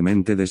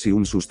independientemente de si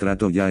un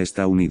sustrato ya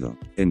está unido.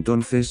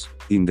 Entonces,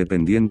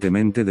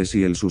 independientemente de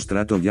si el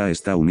sustrato ya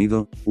está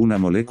unido, una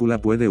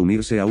molécula puede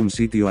unirse a un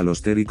sitio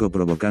alostérico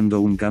provocando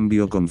un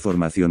cambio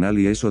conformacional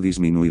y eso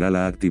disminuirá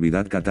la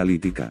actividad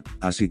catalítica.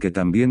 Así que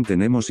también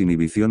tenemos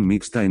inhibición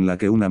mixta en la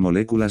que una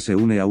molécula se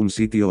une a un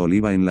sitio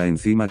oliva en la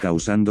enzima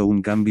causando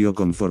un cambio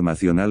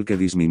conformacional que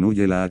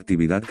disminuye la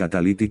actividad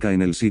catalítica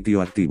en el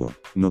sitio activo.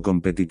 No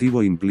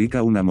competitivo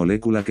implica una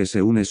molécula que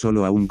se une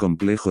solo a un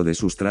complejo de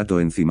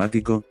sustrato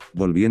enzimático,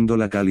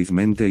 volviéndola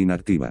cálizmente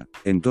inactiva.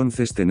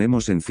 Entonces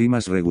tenemos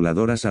enzimas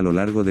reguladoras a lo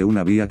largo de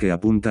una vía que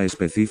apunta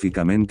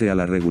específicamente a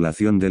la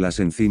regulación de las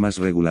enzimas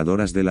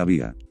reguladoras de la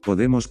vía.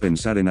 Podemos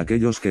pensar en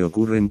aquellos que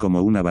ocurren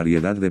como una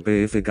variedad de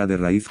PFK de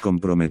raíz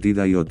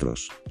comprometida y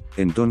otros.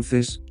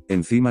 Entonces,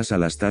 enzimas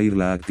alastair.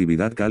 La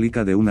actividad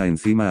cálica de una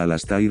enzima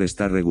alastair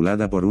está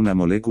regulada por una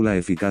molécula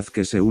eficaz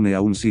que se une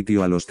a un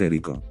sitio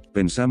alostérico.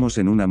 Pensamos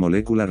en una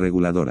molécula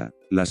reguladora.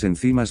 Las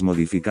enzimas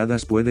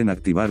modificadas pueden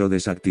activar o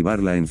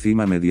desactivar la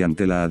enzima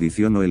mediante la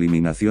adición o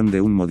eliminación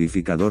de un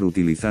modificador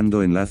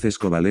utilizando enlaces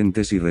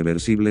covalentes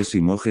irreversibles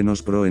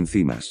simógenos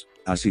proenzimas.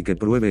 Así que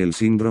pruebe el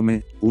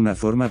síndrome, una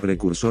forma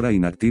precursora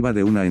inactiva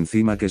de una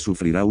enzima que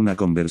sufrirá una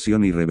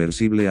conversión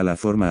irreversible a la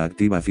forma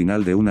activa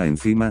final de una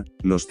enzima,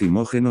 los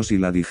timógenos y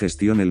la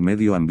digestión. El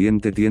medio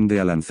ambiente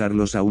tiende a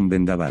lanzarlos a un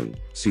vendaval.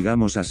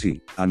 Sigamos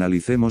así,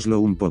 analicémoslo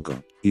un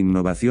poco.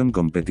 Innovación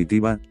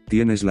competitiva,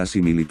 tienes la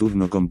similitud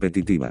no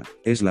competitiva.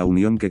 Es la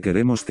unión que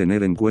queremos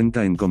tener en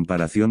cuenta en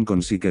comparación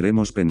con si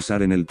queremos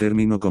pensar en el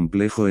término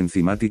complejo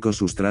enzimático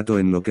sustrato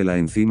en lo que la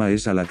enzima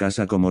es a la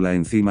casa como la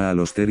enzima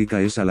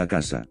alostérica es a la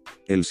casa.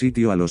 El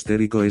sitio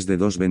alostérico es de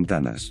dos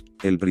ventanas.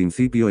 El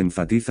principio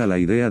enfatiza la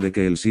idea de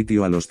que el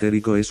sitio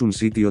alostérico es un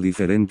sitio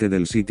diferente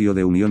del sitio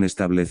de unión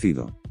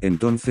establecido.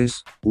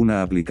 Entonces,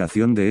 una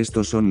aplicación de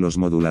estos son los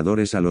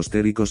moduladores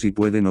alostéricos y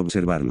pueden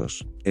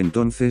observarlos.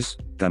 Entonces,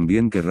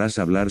 también querrás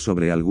hablar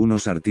sobre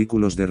algunos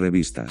artículos de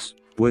revistas.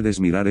 Puedes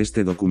mirar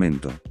este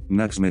documento.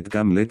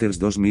 MCAT Letters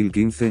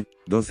 2015,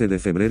 12 de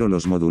febrero.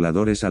 Los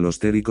moduladores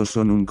alostéricos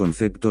son un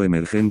concepto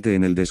emergente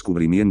en el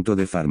descubrimiento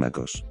de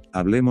fármacos.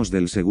 Hablemos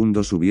del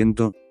segundo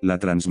subiento, la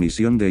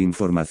transmisión de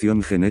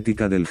información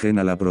genética del gen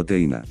a la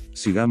proteína.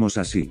 Sigamos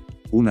así.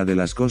 Una de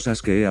las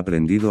cosas que he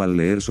aprendido al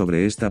leer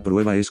sobre esta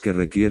prueba es que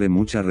requiere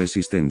mucha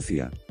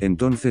resistencia.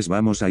 Entonces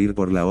vamos a ir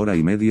por la hora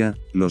y media,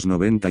 los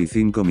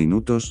 95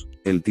 minutos,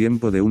 el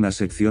tiempo de una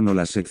sección o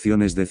las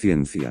secciones de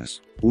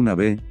ciencias.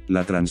 1b,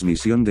 la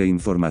transmisión de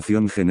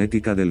información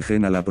genética del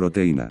gen a la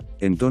proteína.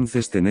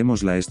 Entonces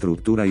tenemos la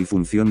estructura y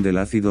función del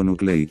ácido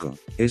nucleico.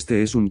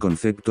 Este es un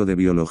concepto de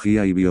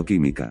biología y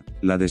bioquímica.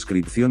 La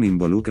descripción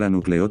involucra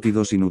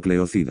nucleótidos y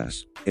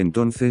nucleocidas.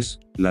 Entonces,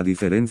 la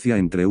diferencia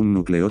entre un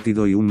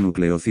nucleótido y un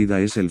nucleocida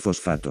es el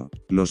fosfato.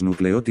 Los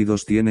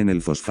nucleótidos tienen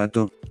el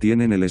fosfato,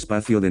 tienen el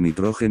espacio de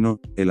nitrógeno,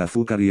 el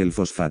azúcar y el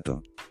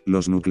fosfato.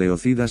 Los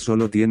nucleocidas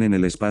solo tienen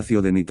el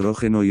espacio de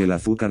nitrógeno y el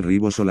azúcar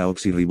riboso, la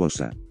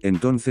oxirribosa.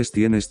 Entonces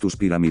tienes tus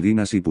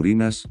pirimidinas y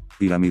purinas,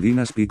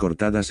 pirimidinas pi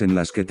cortadas en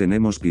las que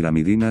tenemos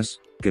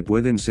pirimidinas, que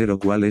pueden ser o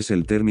cuál es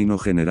el término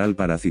general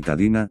para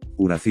citadina,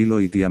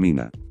 uracilo y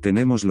tiamina.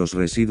 Tenemos los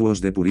residuos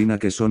de purina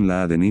que son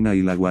la adenina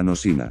y la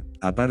guanosina.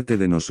 Aparte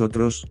de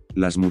nosotros,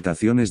 las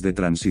mutaciones de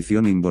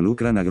transición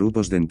involucran a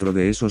grupos dentro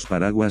de esos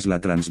paraguas. La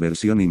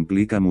transversión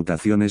implica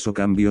mutaciones o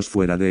cambios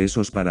fuera de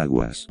esos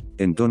paraguas.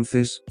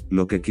 Entonces,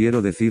 lo que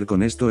quiero decir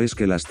con esto es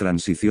que las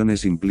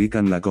transiciones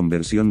implican la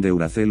conversión de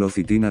uracilo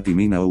citina a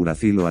timina o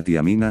uracilo a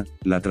tiamina,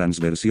 la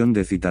transversión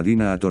de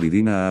citadina a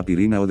toridina a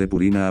apirina o de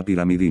purina a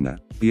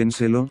piramidina.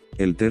 Piénselo,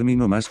 el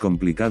término más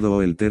complicado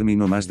o el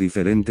término más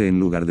diferente en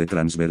lugar de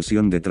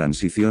transversión de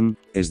transición,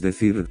 es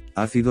decir,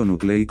 ácido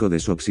nucleico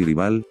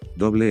desoxirribal,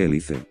 doble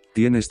hélice.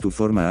 Tienes tu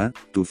forma A,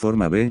 tu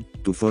forma B,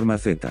 tu forma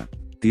Z.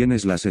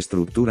 Tienes las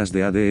estructuras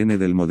de ADN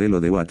del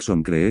modelo de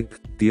Watson-Crick,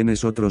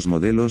 tienes otros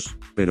modelos,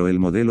 pero el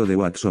modelo de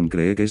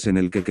Watson-Crick es en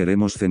el que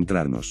queremos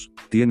centrarnos.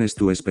 Tienes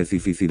tu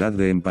especificidad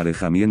de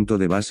emparejamiento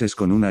de bases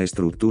con una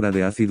estructura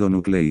de ácido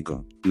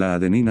nucleico. La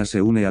adenina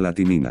se une a la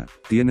timina.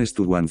 Tienes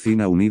tu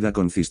guancina unida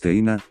con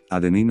cisteína,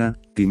 adenina,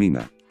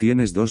 timina.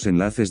 Tienes dos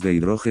enlaces de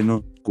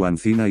hidrógeno,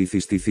 guancina y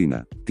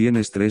cisticina.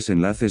 Tienes tres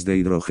enlaces de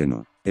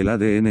hidrógeno. El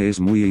ADN es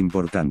muy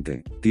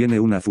importante. Tiene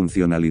una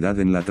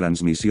funcionalidad en la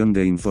transmisión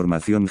de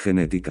información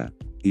genética.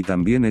 Y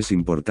también es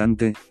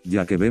importante,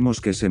 ya que vemos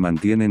que se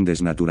mantienen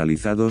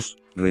desnaturalizados,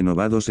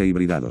 renovados e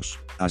hibridados.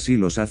 Así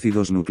los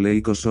ácidos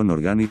nucleicos son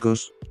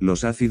orgánicos,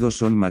 los ácidos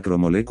son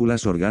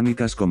macromoléculas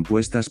orgánicas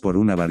compuestas por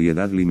una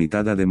variedad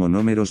limitada de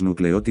monómeros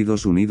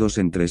nucleótidos unidos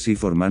entre sí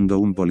formando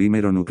un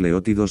polímero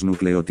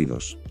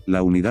nucleótidos.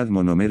 La unidad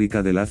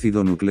monomérica del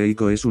ácido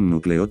nucleico es un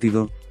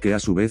nucleótido, que a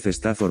su vez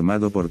está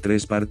formado por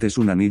tres partes: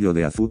 un anillo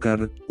de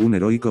azúcar, un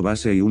heroico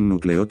base y un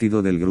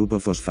nucleótido del grupo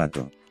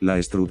fosfato. La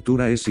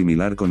estructura es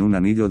similar con un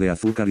anillo de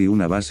azúcar y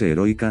una base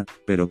heroica,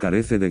 pero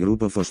carece de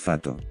grupo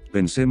fosfato.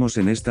 Pensemos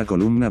en esta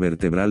columna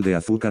vertebral de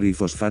azúcar y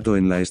fosfato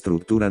en la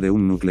estructura de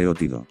un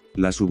nucleótido.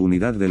 La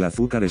subunidad del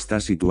azúcar está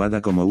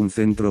situada como un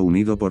centro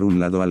unido por un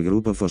lado al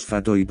grupo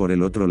fosfato y por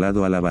el otro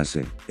lado a la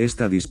base.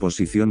 Esta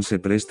disposición se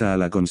presta a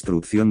la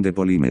construcción de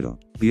polímero.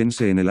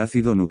 Piense en el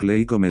ácido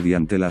nucleico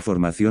mediante la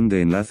formación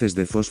de enlaces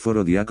de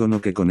fósforo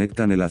diácono que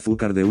conectan el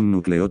azúcar de un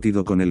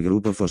nucleótido con el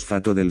grupo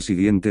fosfato del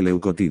siguiente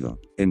leucótido.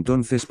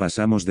 Entonces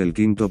pasamos del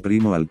quinto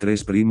primo al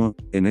 3',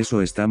 en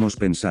eso estamos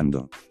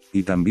pensando.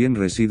 Y también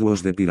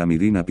residuos de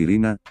piramidina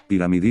pirina,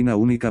 piramidina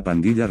única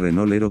pandilla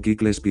renol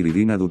ero-quicles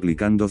piridina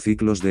duplicando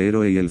ciclos de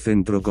héroe y el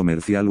centro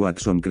comercial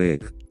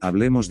Watson-Crick.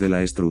 Hablemos de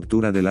la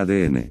estructura del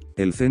ADN.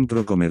 El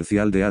centro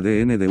comercial de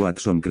ADN de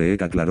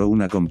Watson-Crick aclaró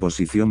una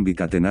composición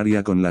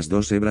bicatenaria con las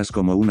dos hebras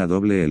como una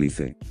doble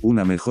hélice.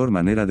 Una mejor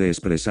manera de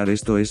expresar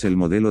esto es el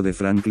modelo de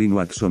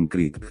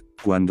Franklin-Watson-Crick.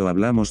 Cuando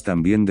hablamos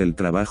también del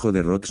trabajo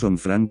de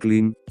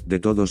Rodson-Franklin, de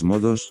todos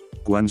modos,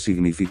 cuán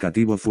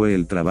significativo fue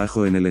el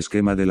trabajo en el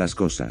esquema de las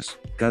cosas.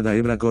 Cada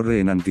hebra corre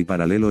en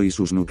antiparalelo y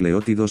sus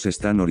nucleótidos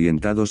están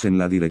orientados en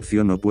la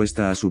dirección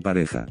opuesta a su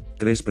pareja.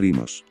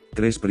 3'.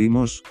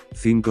 3',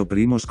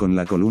 5' con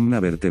la columna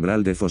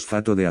vertebral de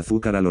fosfato de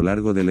azúcar a lo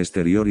largo del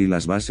exterior y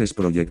las bases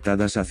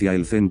proyectadas hacia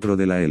el centro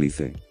de la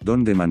hélice,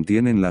 donde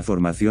mantienen la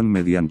formación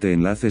mediante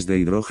enlaces de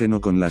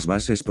hidrógeno con las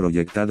bases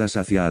proyectadas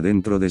hacia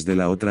adentro desde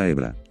la otra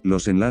hebra.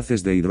 Los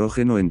enlaces de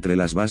hidrógeno entre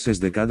las bases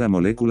de cada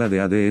molécula de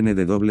ADN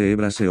de doble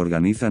hebra se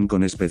organizan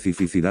con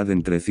especificidad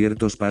entre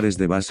ciertos pares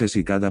de bases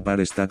y cada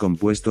par está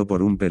compuesto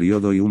por un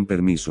periodo y un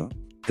permiso.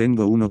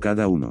 Tengo uno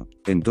cada uno.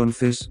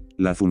 Entonces,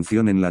 la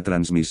función en la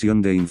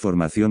transmisión de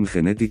información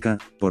genética,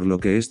 por lo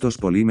que estos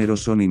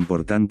polímeros son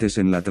importantes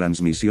en la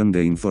transmisión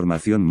de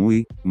información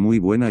muy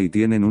buena y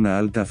tienen una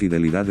alta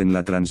fidelidad en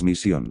la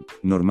transmisión.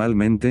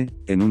 Normalmente,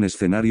 en un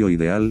escenario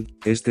ideal,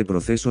 este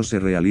proceso se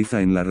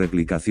realiza en la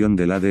replicación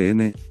del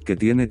ADN, que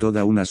tiene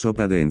toda una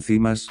sopa de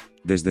enzimas,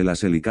 desde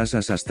las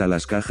helicasas hasta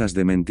las cajas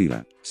de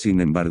mentira.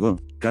 Sin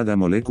embargo, cada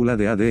molécula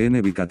de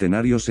ADN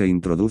bicatenario se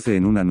introduce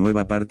en una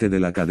nueva parte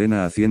de la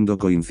cadena haciendo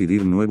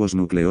coincidir nuevos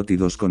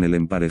nucleótidos con el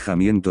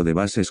emparejamiento de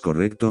bases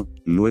correcto,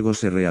 luego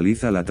se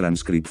realiza la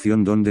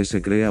transcripción donde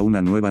se crea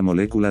una nueva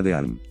molécula de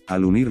ARN.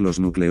 Al unir los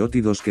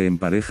nucleótidos que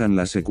emparejan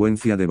la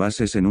secuencia de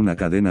bases en una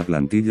cadena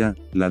plantilla,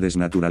 la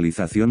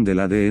desnaturalización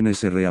del ADN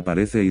se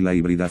reaparece y la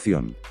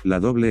hibridación.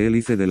 La doble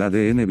hélice del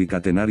ADN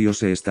bicatenario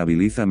se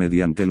estabiliza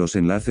mediante los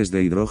enlaces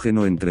de hidrógeno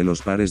entre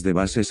los pares de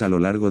bases a lo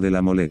largo de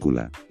la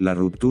molécula. La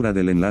ruptura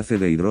del enlace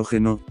de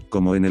hidrógeno,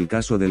 como en el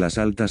caso de las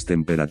altas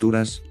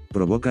temperaturas,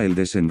 provoca el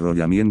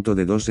desenrollamiento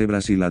de dos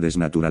hebras y la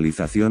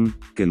desnaturalización,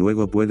 que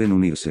luego pueden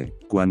unirse.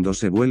 Cuando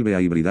se vuelve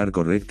a hibridar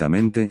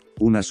correctamente,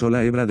 una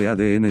sola hebra de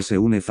ADN se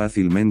une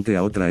fácilmente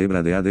a otra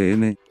hebra de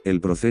ADN,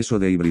 el proceso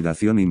de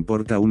hibridación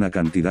importa una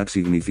cantidad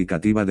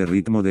significativa de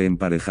ritmo de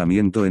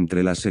emparejamiento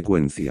entre las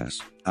secuencias.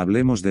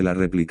 Hablemos de la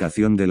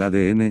replicación del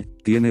ADN,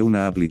 tiene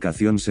una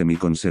aplicación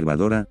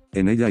semiconservadora,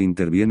 en ella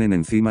intervienen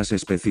enzimas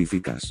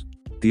específicas.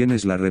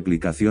 Tienes la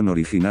replicación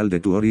original de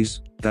tu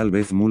oris, tal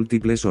vez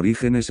múltiples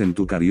orígenes en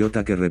tu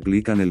cariota que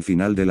replican el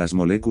final de las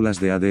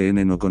moléculas de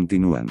ADN no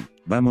continúan.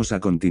 Vamos a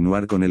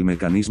continuar con el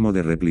mecanismo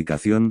de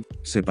replicación,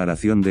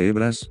 separación de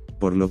hebras,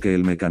 por lo que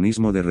el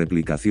mecanismo de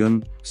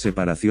replicación,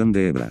 separación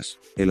de hebras.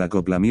 El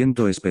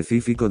acoplamiento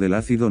específico del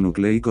ácido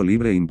nucleico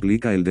libre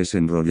implica el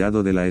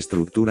desenrollado de la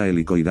estructura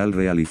helicoidal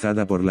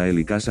realizada por la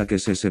helicasa que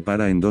se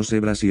separa en dos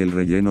hebras y el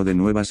relleno de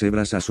nuevas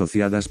hebras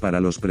asociadas para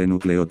los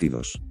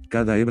prenucleótidos.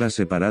 Cada hebra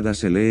separada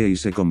se lee y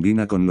se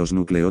combina con los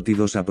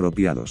nucleótidos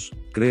apropiados.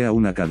 Crea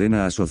una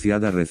cadena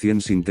asociada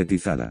recién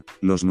sintetizada.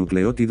 Los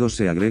nucleótidos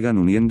se agregan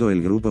uniendo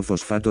el grupo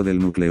fosfato del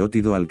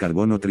nucleótido al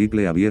carbono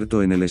triple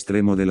abierto en el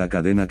extremo de la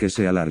cadena que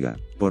se alarga.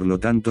 Por lo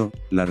tanto,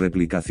 la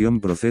replicación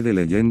procede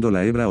leyendo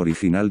la hebra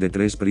original de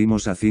 3'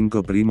 a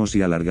 5'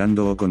 y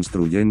alargando o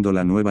construyendo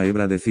la nueva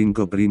hebra de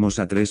 5'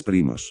 a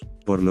 3'.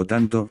 Por lo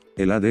tanto,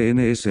 el ADN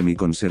es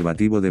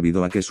semiconservativo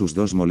debido a que sus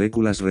dos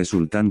moléculas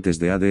resultantes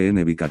de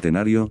ADN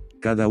bicatenario,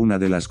 cada una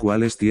de las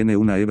cuales tiene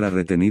una hebra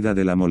retenida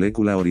de la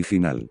molécula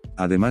original.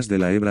 Además de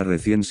la hebra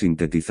recién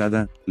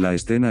sintetizada, la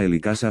escena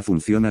helicasa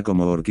funciona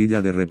como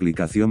horquilla de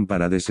replicación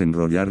para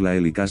desenrollar la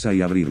helicasa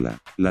y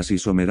abrirla. Las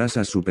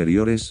isomerasas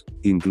superiores,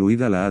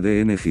 incluida la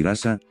ADN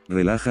girasa,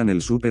 relajan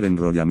el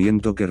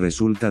superenrollamiento que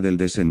resulta del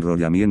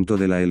desenrollamiento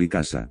de la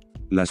helicasa.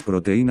 Las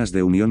proteínas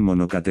de unión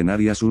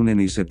monocatenarias unen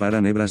y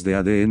separan hebras de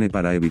ADN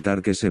para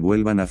evitar que se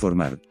vuelvan a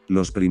formar.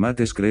 Los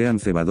primates crean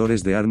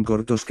cebadores de ARN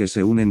cortos que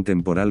se unen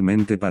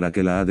temporalmente para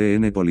que la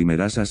ADN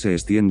polimerasa se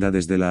extienda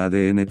desde la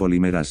ADN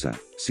polimerasa.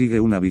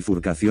 Sigue una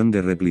bifurcación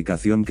de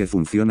replicación que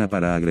funciona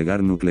para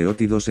agregar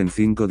nucleótidos en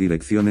 5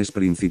 direcciones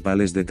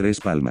principales de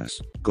 3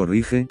 palmas.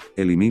 Corrige,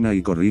 elimina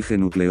y corrige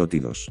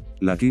nucleótidos.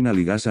 La quina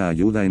ligasa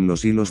ayuda en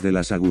los hilos de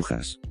las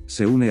agujas.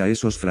 Se une a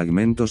esos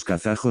fragmentos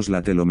kazajos.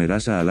 La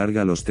telomerasa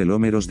alarga los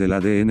telómeros del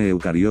ADN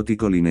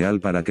eucariótico lineal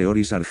para que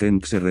oris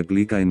argent se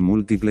replica en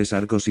múltiples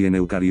arcos y en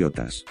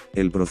eucariotas.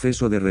 El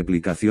proceso de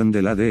replicación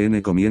del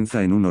ADN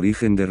comienza en un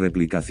origen de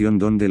replicación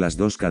donde las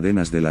dos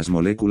cadenas de las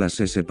moléculas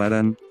se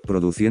separan,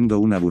 produciendo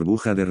una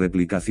burbuja de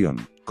replicación,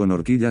 con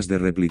horquillas de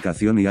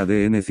replicación y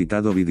ADN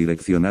citado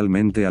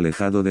bidireccionalmente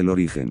alejado del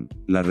origen.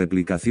 La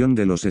replicación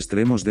de los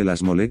extremos de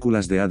las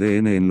moléculas de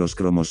ADN en los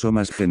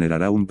cromosomas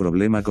generará un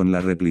problema con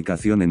la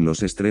replicación en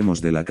los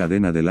extremos de la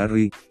cadena de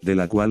Larry, de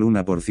la cual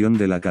una porción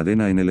de la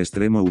cadena en el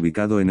extremo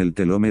ubicado en el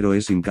telómero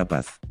es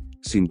incapaz.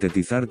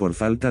 Sintetizar por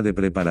falta de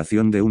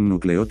preparación de un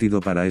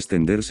nucleótido para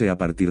extenderse a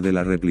partir de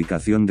la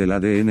replicación del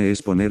ADN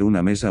es poner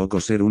una mesa o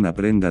coser una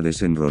prenda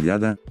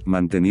desenrollada,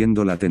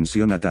 manteniendo la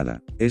tensión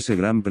atada. Ese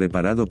gran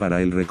preparado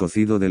para el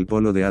recocido del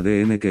polo de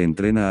ADN que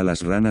entrena a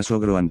las ranas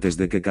ogro antes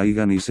de que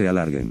caigan y se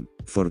alarguen.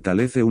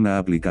 Fortalece una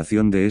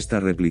aplicación de esta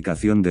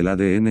replicación del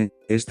ADN,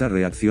 esta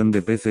reacción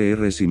de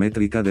PCR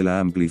simétrica de la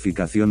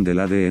amplificación del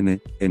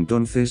ADN.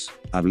 Entonces,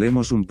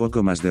 hablemos un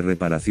poco más de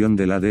reparación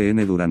del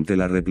ADN durante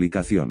la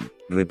replicación.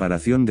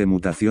 Reparación de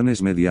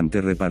mutaciones mediante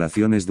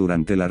reparaciones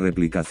durante la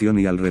replicación.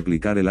 Y al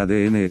replicar el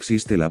ADN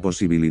existe la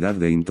posibilidad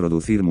de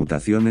introducir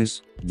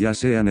mutaciones, ya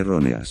sean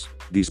erróneas,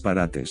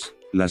 disparates.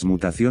 Las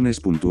mutaciones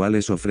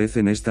puntuales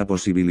ofrecen esta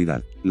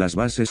posibilidad. Las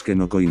bases que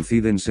no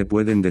coinciden se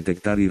pueden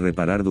detectar y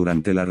reparar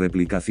durante la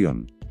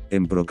replicación.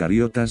 En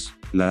procariotas,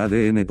 la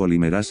ADN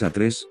polimerasa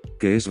 3,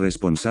 que es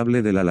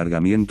responsable del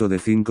alargamiento de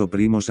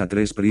 5' a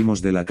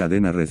 3' de la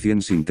cadena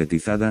recién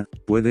sintetizada,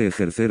 puede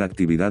ejercer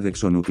actividad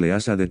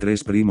exonucleasa de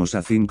 3'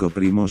 a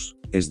 5',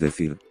 es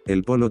decir,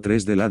 el polo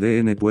 3 del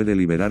ADN puede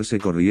liberarse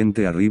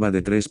corriente arriba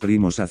de 3'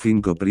 a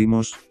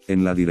 5',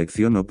 en la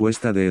dirección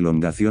opuesta de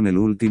elongación el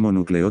último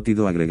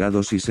nucleótido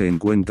agregado si se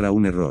encuentra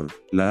un error.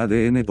 La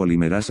ADN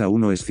polimerasa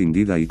 1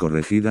 escindida y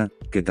corregida,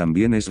 que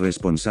también es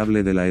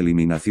responsable de la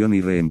eliminación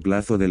y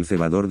reemplazo del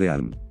cebador de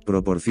ARN,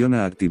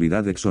 proporciona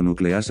actividad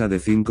exonucleasa de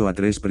 5 a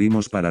 3'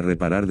 para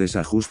reparar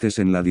desajustes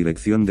en la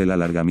dirección del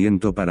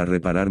alargamiento para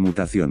reparar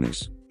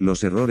mutaciones.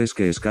 Los errores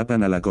que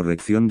escapan a la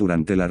corrección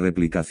durante la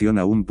replicación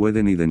aún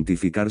pueden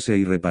identificarse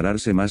y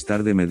repararse más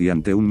tarde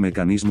mediante un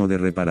mecanismo de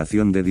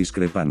reparación de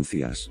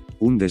discrepancias.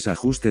 Un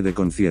desajuste de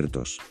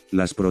conciertos.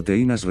 Las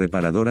proteínas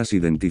reparadoras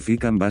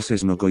identifican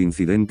bases no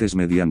coincidentes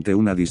mediante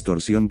una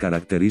distorsión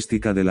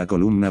característica de la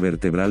columna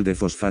vertebral de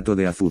fosfato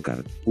de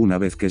azúcar. Una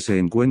vez que se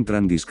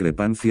encuentran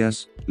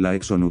discrepancias, la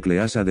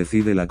exonucleasa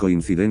decide la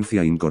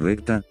coincidencia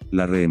incorrecta,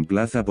 la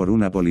reemplaza por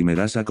una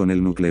polimerasa con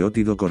el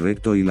nucleótido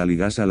correcto y la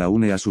ligasa la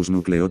une a sus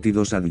nucleótidos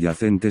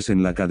adyacentes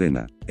en la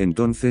cadena.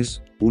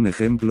 Entonces, un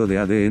ejemplo de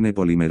ADN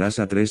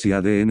polimerasa 3 y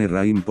ADN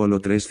RAIN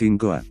polo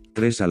 3,5A,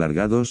 3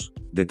 alargados,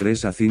 de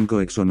 3 a 5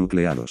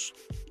 exonucleados.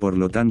 Por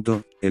lo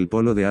tanto, el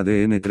polo de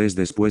ADN 3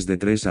 después de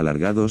 3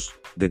 alargados,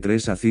 de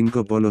 3 a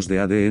 5 polos de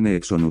ADN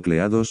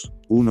exonucleados,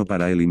 1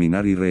 para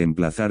eliminar y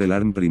reemplazar el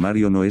ARN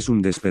primario no es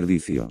un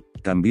desperdicio.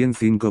 También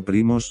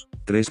 5',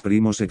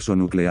 3'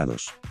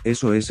 exonucleados.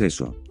 Eso es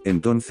eso.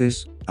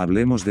 Entonces,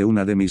 hablemos de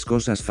una de mis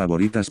cosas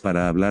favoritas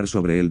para hablar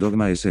sobre el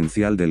dogma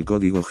esencial del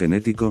código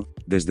genético,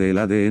 desde el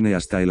ADN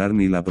hasta el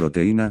ARN y la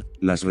proteína,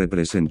 las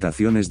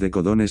representaciones de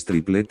codones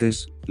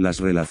tripletes, las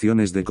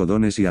relaciones de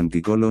codones y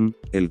anticolon,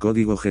 el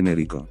código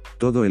genérico,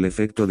 todo el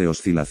efecto de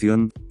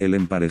oscilación, el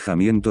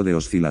emparejamiento de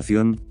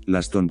oscilación,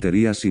 las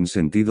tonterías sin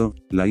sentido,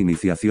 la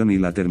iniciación y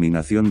la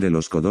terminación de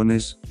los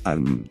codones,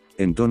 ARN.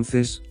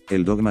 Entonces,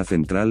 el dogma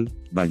central,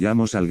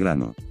 vayamos al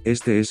grano.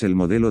 Este es el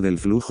modelo del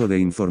flujo de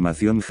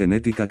información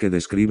genética que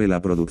describe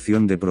la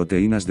producción de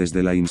proteínas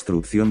desde la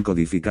instrucción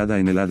codificada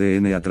en el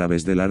ADN a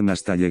través del ARN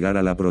hasta llegar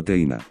a la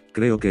proteína.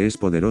 Creo que es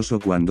poderoso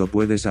cuando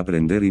puedes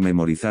aprender y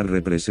memorizar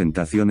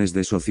representaciones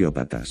de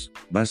sociópatas.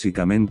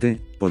 Básicamente,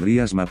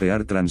 podrías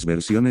mapear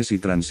transversiones y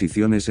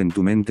transiciones en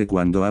tu mente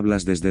cuando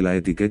hablas desde la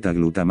etiqueta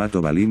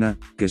glutamato-valina,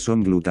 que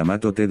son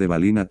glutamato T de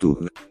valina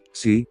TUG.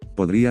 Sí,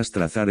 podrías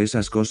trazar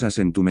esas cosas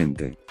en tu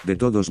mente. De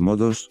todos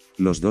modos,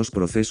 los dos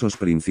procesos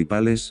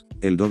principales,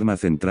 el dogma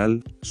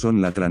central,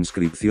 son la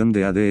transcripción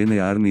de ADN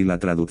a ARN y la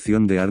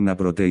traducción de ARN a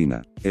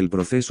proteína. El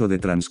proceso de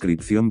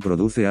transcripción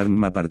produce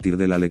ARN a partir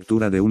de la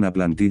lectura de una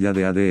plantilla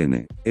de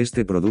ADN.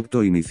 Este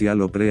producto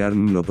inicial o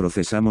pre-ARN lo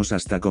procesamos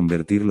hasta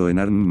convertirlo en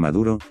ARN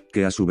maduro,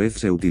 que a su vez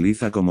se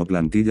utiliza como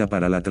plantilla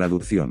para la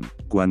traducción.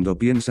 Cuando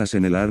piensas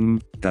en el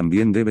ARN,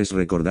 también debes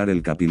recordar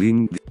el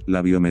capilín,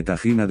 la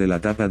biometagina de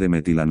la tapa de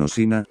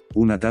metilanosina,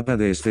 una tapa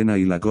de escena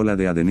y la cola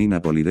de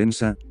adenina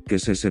polidensa, que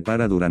se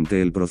separa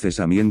durante el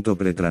procesamiento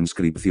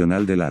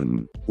pretranscripcional del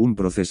ARN. Un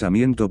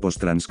procesamiento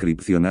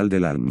posttranscripcional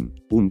del ARN.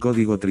 Un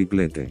código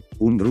triplete.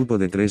 Un grupo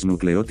de 3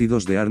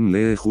 nucleótidos de ARN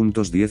lee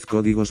juntos 10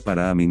 códigos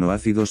para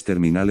aminoácidos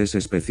terminales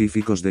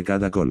específicos de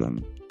cada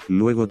colon.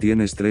 Luego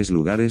tienes 3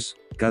 lugares,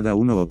 cada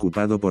uno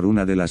ocupado por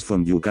una de las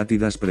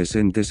fondiucátidas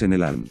presentes en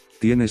el ARN.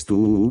 Tienes tu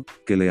UU,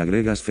 que le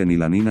agregas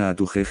fenilanina a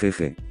tu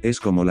GGG. Es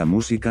como la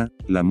música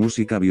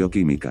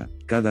bioquímica.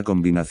 Cada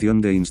combinación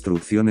de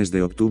instrucciones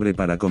de octubre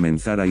para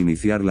comenzar a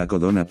iniciar la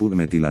codona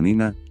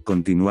PUG-metilanina,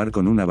 continuar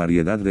con una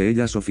variedad de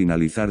ellas o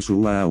finalizar su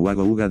UA o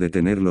AGO-UGA de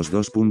tener los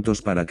 2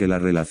 puntos para que la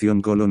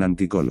relación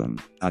colon-anticolon.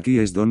 Aquí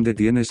es donde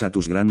tienes a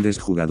tus grandes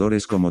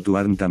jugadores como tu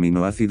ARN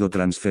aminoácido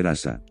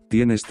transferasa.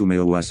 Tienes tu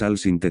meoasal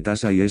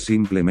sintetasa y es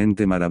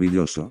simplemente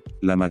maravilloso.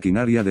 La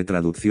maquinaria de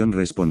traducción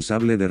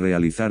responsable de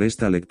realizar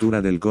esta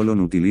lectura del colon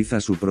utiliza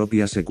su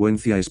propia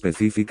secuencia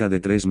específica de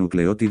 3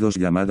 nucleótidos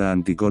llamada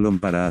anticolon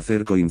para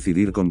hacer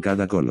coincidir con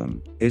cada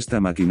colon.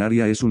 Esta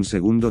maquinaria es un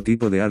segundo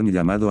tipo de ARN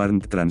llamado ARN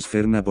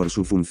transferna por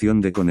su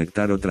función de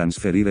conectar o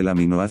transferir el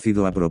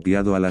aminoácido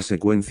apropiado a la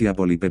secuencia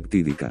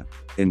polipeptídica.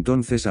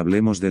 Entonces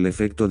hablemos del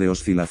efecto de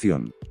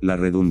oscilación. La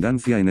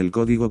redundancia en el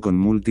código con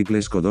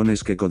múltiples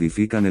codones que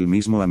codifican el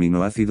mismo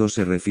aminoácido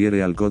se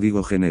refiere al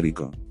código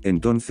genérico.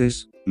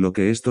 Entonces, lo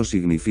que esto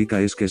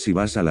significa es que si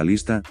vas a la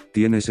lista,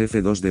 tienes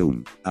F2 de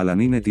un.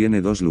 Alanine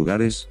tiene 2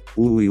 lugares,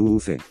 UU y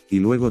UUC. Y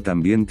luego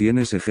también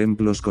tienes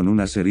ejemplos con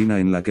una serina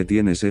en la que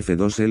tienes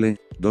F2L,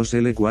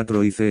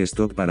 2L4 y C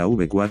stock para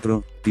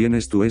V4,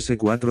 tienes tu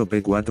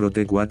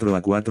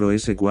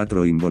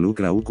S4P4T4A4S4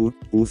 involucra UQ,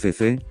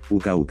 UCC,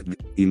 UKUK.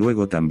 Y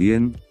luego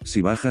también,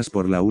 si bajas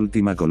por la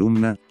última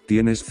columna,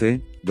 tienes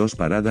C, 2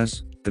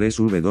 paradas,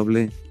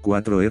 3W,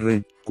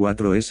 4R,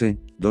 4S,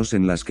 2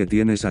 en las que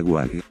tienes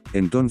AGUAG.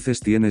 Entonces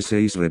tienes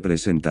 6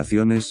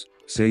 representaciones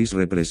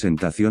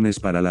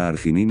para la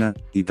arginina,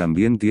 y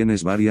también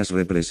tienes varias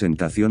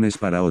representaciones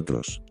para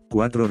otros.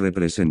 4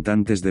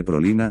 representantes de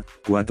prolina,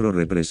 4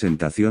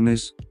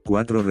 representaciones,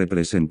 4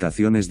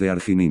 representaciones de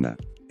arginina.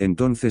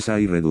 Entonces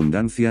hay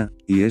redundancia,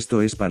 y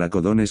esto es para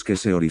codones que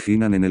se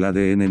originan en el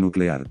ADN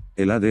nuclear.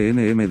 El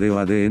ADN MD o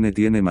ADN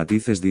tiene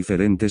matices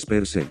diferentes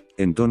per se.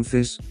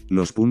 Entonces,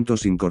 los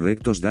puntos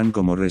incorrectos dan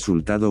como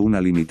resultado una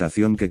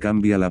limitación que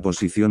cambia la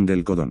posición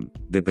del codón.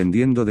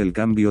 Dependiendo del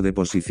cambio de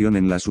posición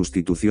en la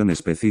sustitución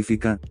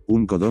específica,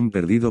 un codón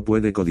perdido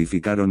puede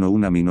codificar o no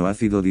un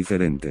aminoácido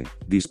diferente.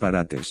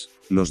 Disparates.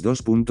 Los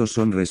 2 puntos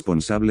son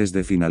responsables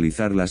de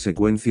finalizar la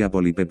secuencia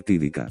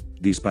polipeptídica.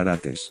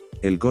 Disparates.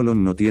 El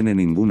colon no tiene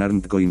ningún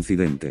ARNT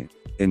coincidente.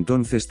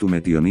 Entonces tu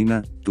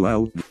metionina, tu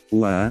AUG,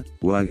 UAA,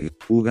 UAG,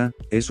 UGA,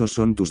 esos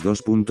son tus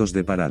 2 puntos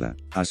de parada.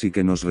 Así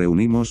que nos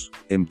reunimos,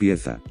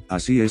 empieza.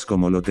 Así es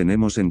como lo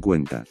tenemos en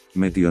cuenta.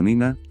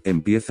 Metionina,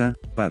 empieza,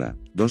 para.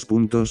 2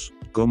 puntos,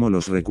 como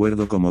los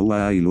recuerdo como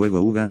UAA y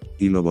luego UGA,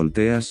 y lo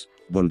volteas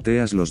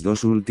los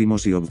 2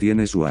 últimos y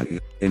obtienes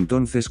UAG.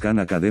 Entonces Khan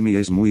Academy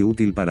es muy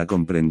útil para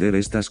comprender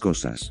estas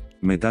cosas.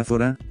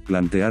 Metáfora,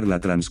 plantear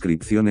la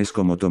transcripción es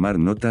como tomar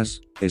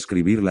notas,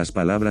 escribir las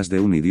palabras de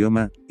un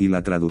idioma, y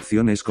la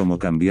traducción es como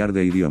cambiar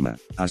de idioma.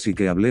 Así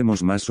que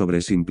hablemos más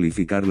sobre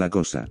simplificar la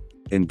cosa.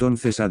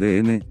 Entonces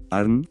ADN,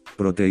 ARN,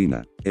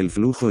 proteína. El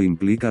flujo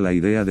implica la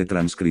idea de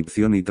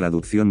transcripción y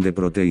traducción de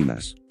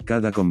proteínas.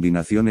 Cada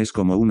combinación es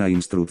como una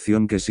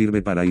instrucción que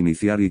sirve para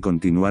iniciar y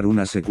continuar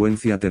una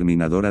secuencia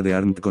terminadora de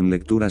ARNT con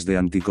lecturas de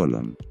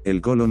anticolon. El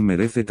colon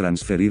merece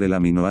transferir el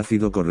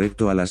aminoácido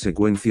correcto a la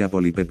secuencia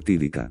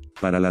polipeptídica.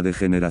 Para la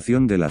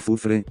degeneración del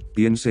azufre,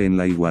 piense en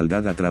la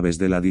igualdad a través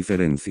de la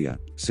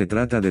diferencia. Se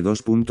trata de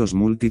 2 puntos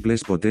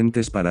múltiples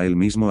potentes para el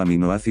mismo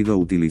aminoácido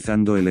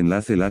utilizando el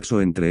enlace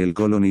laxo entre el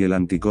colon y el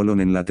anticolon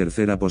en la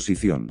tercera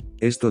posición.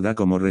 Esto da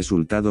como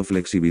resultado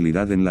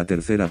flexibilidad en la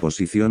tercera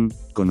posición,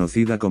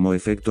 conocida como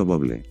efecto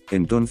Boble.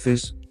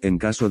 Entonces, en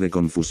caso de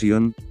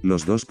confusión,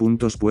 los 2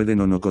 puntos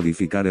pueden o no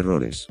codificar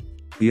errores.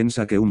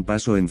 Piensa que un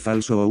paso en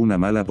falso o una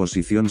mala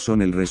posición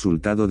son el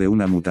resultado de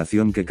una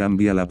mutación que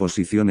cambia la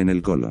posición en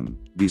el colon.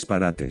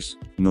 Disparates.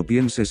 No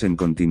pienses en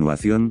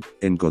continuación,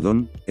 en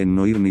codón, en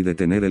no ir ni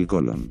detener el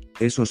colon.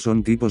 Esos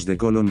son tipos de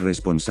colon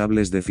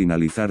responsables de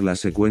finalizar la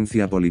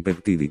secuencia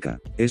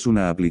polipeptídica. Es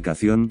una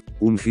aplicación,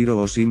 un giro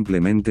o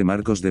simplemente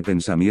marcos de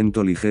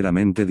pensamiento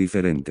ligeramente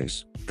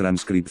diferentes.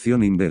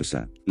 Transcripción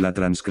inversa. La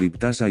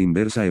transcriptasa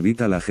inversa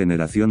evita la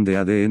generación de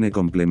ADN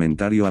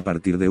complementario a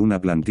partir de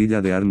una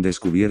plantilla de ARN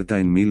descubierta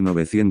en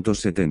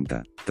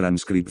 1970.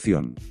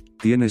 Transcripción.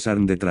 Tienes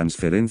ARN de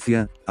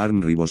transferencia,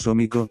 ARN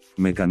ribosómico,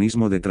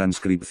 mecanismo de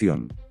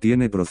transcripción.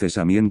 Tiene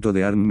procesamiento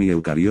de ARN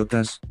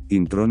eucariotas,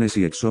 intrones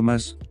y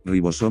exomas,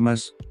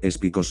 ribosomas,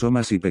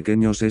 espicosomas y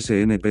pequeños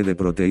SNP de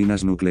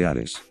proteínas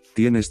nucleares.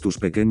 Tienes tus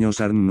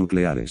pequeños ARN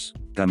nucleares.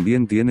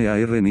 También tiene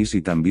ARNs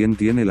y también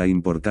tiene la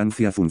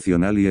importancia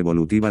funcional y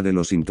evolutiva de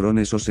los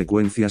intrones o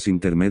secuencias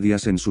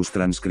intermedias en sus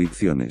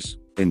transcripciones.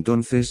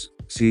 Entonces,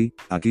 sí,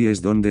 aquí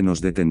es donde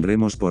nos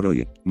detendremos por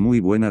hoy. Muy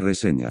buena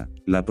reseña.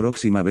 La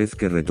próxima vez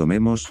que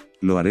retomemos,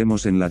 lo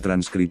haremos en la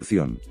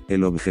transcripción.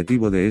 El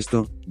objetivo de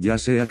esto, ya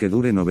sea que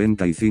dure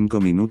 95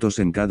 minutos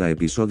en cada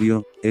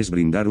episodio, es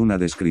brindar una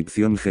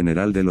descripción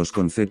general de los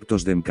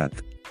conceptos de MCAT.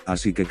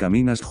 Así que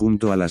caminas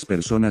junto a las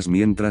personas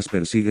mientras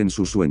persiguen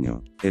su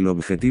sueño. El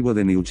objetivo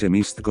de New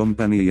Chemist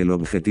Company y el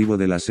objetivo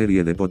de la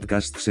serie de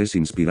podcasts es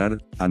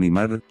inspirar,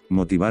 animar,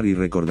 motivar y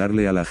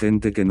recordarle a la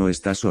gente que no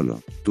está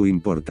solo. Tú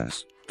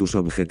importas. Tus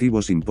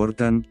objetivos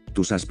importan,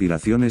 tus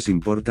aspiraciones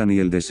importan y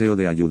el deseo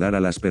de ayudar a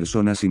las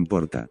personas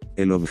importa.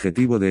 El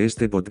objetivo de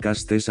este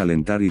podcast es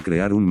alentar y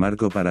crear un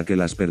marco para que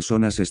las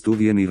personas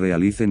estudien y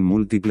realicen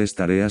múltiples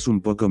tareas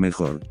un poco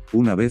mejor.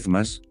 Una vez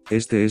más,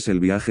 este es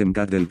el viaje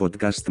MCAT del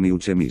podcast New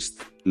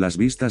Chemist. Las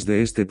vistas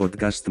de este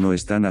podcast no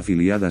están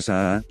afiliadas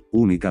a AA,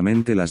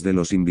 únicamente las de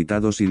los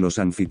invitados y los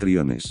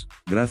anfitriones.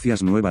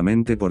 Gracias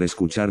nuevamente por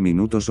escuchar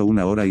minutos o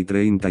 1 hora y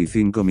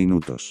 35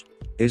 minutos.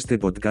 Este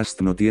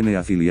podcast no tiene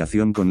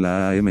afiliación con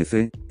la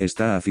AAMC,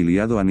 está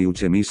afiliado a New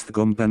Chemist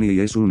Company y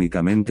es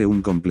únicamente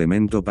un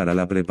complemento para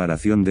la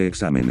preparación de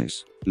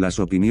exámenes. Las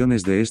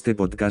opiniones de este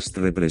podcast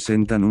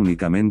representan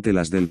únicamente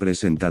las del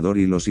presentador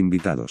y los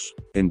invitados.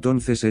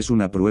 Entonces es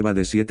una prueba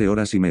de 7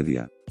 horas y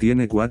media.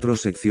 Tiene 4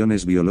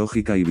 secciones: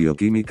 biológica y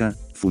bioquímica,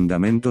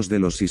 fundamentos de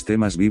los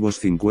sistemas vivos,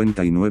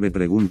 59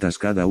 preguntas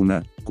cada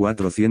una,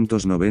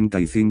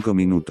 495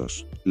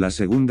 minutos. La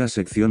segunda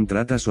sección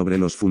trata sobre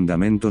los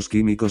fundamentos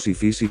químicos y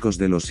físicos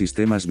de los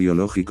sistemas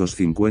biológicos,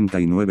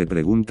 59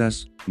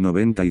 preguntas,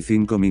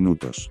 95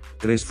 minutos.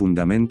 3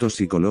 fundamentos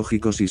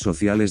psicológicos y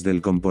sociales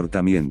del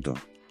comportamiento.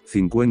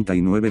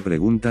 59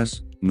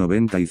 preguntas,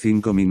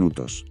 95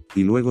 minutos.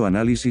 Y luego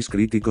análisis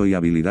crítico y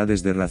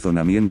habilidades de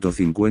razonamiento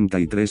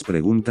 53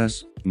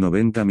 preguntas,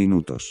 90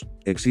 minutos.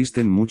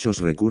 Existen muchos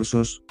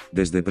recursos,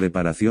 desde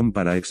preparación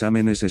para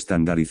exámenes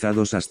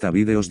estandarizados hasta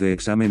vídeos de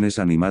exámenes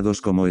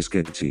animados como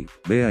Sketchy.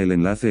 Vea el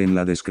enlace en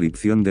la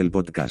descripción del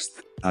podcast.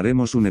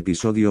 Haremos un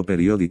episodio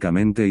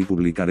periódicamente y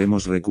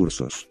publicaremos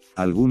recursos.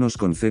 Algunos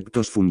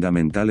conceptos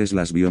fundamentales.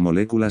 Las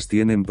biomoléculas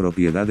tienen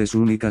propiedades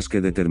únicas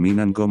que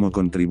determinan cómo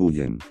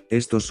contribuyen.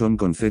 Estos son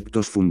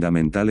conceptos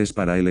fundamentales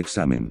para el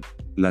examen.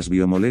 Las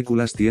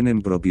biomoléculas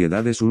tienen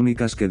propiedades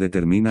únicas que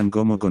determinan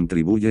cómo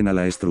contribuyen a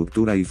la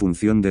estructura y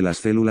función de las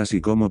células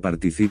y cómo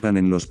participan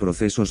en los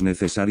procesos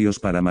necesarios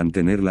para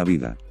mantener la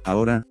vida.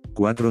 Ahora,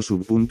 4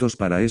 subpuntos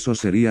para eso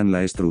serían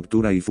la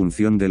estructura y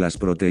función de las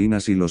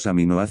proteínas y los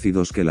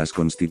aminoácidos que las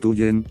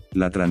constituyen,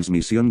 la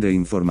transmisión de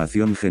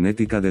información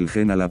genética del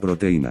gen a la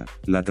proteína,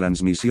 la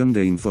transmisión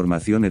de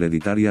información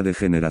hereditaria de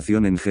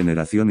generación en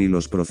generación y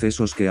los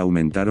procesos que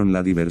aumentaron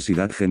la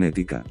diversidad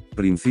genética,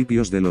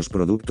 principios de los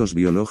productos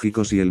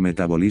biológicos y el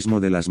metabolismo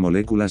de las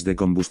moléculas de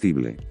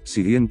combustible.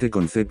 Siguiente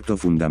concepto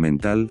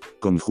fundamental: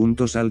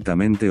 conjuntos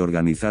altamente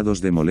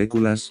organizados de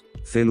moléculas,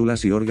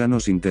 células y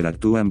órganos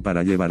interactúan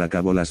para llevar a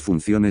cabo las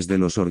funciones de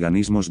los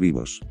organismos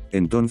vivos.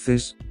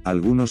 Entonces,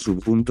 algunos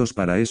subpuntos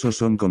para eso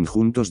son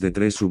conjuntos de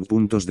 3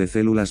 subpuntos de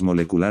células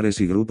moleculares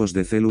y grupos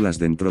de células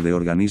dentro de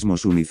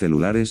organismos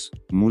unicelulares,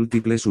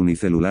 múltiples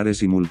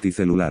unicelulares y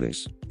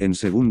multicelulares. En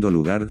segundo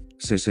lugar,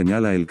 se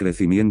señala el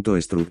crecimiento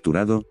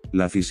estructurado,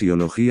 la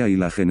fisiología y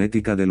la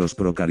genética de los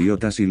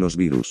procariotas y los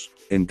virus.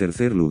 En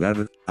tercer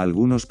lugar,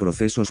 algunos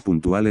procesos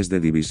puntuales de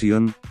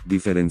división,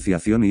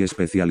 diferenciación y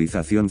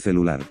especialización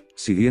celular.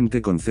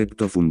 Siguiente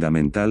concepto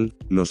fundamental: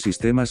 los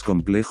sistemas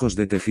complejos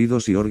de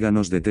tejidos y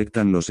órganos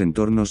detectan los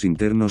entornos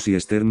internos y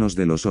externos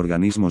de los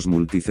organismos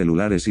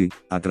multicelulares y,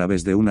 a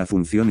través de una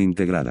función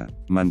integrada,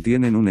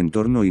 mantienen un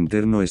entorno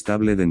interno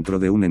estable dentro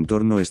de un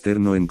entorno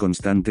externo en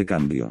constante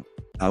cambio.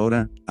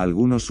 Ahora,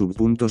 algunos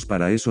subpuntos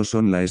para eso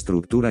son la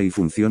estructura y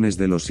funciones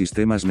de los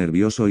sistemas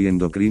nervioso y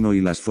endocrino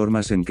y las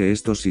formas en que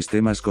estos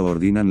sistemas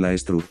coordinan la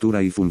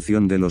estructura y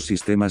función de los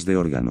sistemas de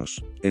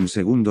órganos. En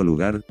segundo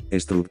lugar,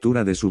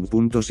 estructura de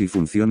subpuntos y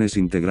funciones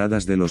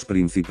integradas de los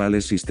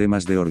principales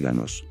sistemas de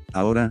órganos.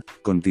 Ahora,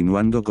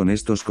 continuando con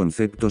estos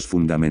conceptos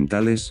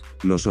fundamentales,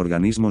 los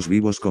organismos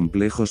vivos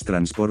complejos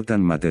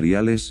transportan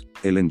materiales,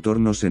 el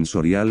entorno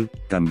sensorial,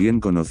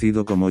 también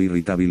conocido como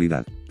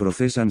irritabilidad,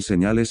 procesan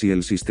señales y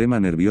el sistema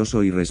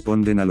nervioso y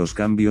responden a los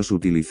cambios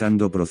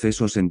utilizando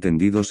procesos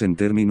entendidos en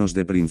términos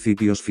de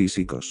principios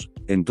físicos.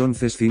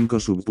 Entonces 5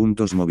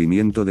 subpuntos: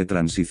 movimiento de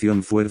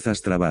transición,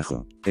 fuerzas,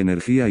 trabajo,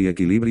 energía y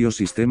equilibrio,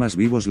 sistemas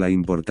vivos, la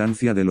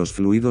importancia de los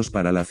fluidos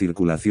para la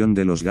circulación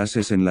de los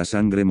gases en la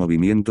sangre,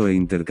 movimiento e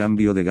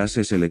intercambio de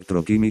gases,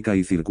 electroquímica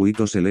y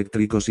circuitos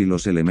eléctricos y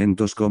los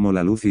elementos como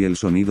la luz y el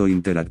sonido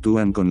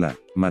interactúan con la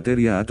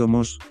materia,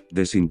 átomos,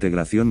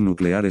 desintegración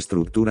nuclear,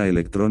 estructura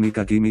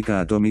electrónica,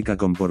 química atómica,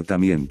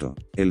 comportamiento.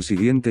 El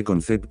siguiente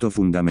concepto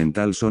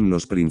fundamental son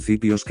los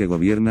principios que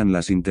gobiernan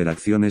las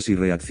interacciones y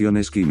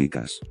reacciones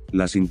químicas.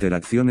 Las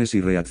interacciones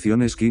y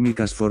reacciones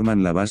químicas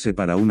forman la base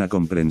para una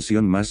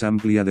comprensión más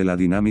amplia de la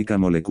dinámica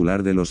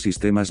molecular de los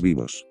sistemas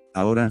vivos.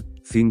 Ahora,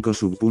 5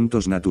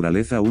 subpuntos: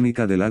 naturaleza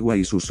única del agua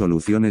y sus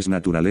soluciones,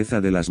 naturaleza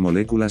de las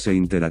moléculas e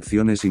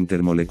interacciones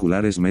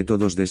intermoleculares,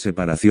 métodos de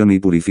separación y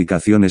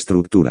purificación,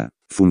 estructura,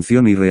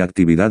 función y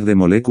reactividad de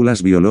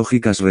moléculas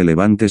biológicas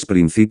relevantes,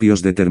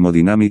 principios de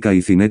termodinámica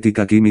y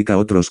cinética química.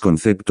 Otros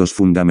conceptos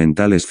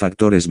fundamentales: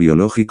 factores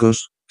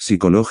biológicos,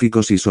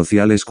 psicológicos y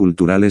sociales,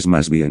 culturales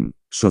más bien,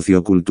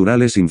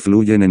 socioculturales,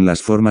 influyen en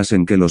las formas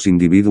en que los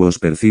individuos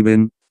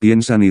perciben,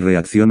 piensan y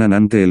reaccionan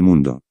ante el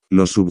mundo.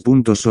 Los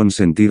subpuntos son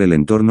sentir el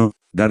entorno,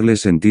 darle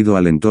sentido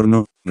al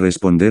entorno,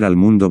 responder al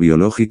mundo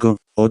biológico.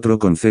 Otro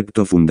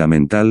concepto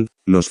fundamental: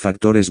 los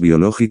factores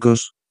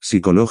biológicos,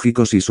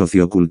 psicológicos y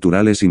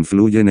socioculturales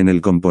influyen en el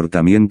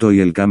comportamiento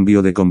y el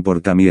cambio de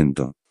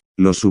comportamiento.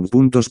 Los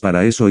subpuntos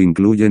para eso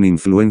incluyen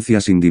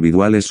influencias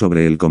individuales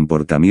sobre el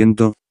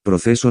comportamiento,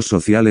 procesos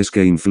sociales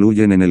que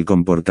influyen en el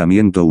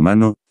comportamiento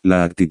humano,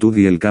 la actitud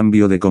y el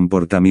cambio de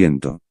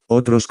comportamiento.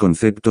 Otros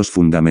conceptos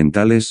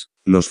fundamentales: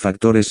 los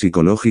factores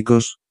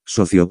psicológicos,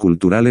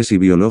 socioculturales y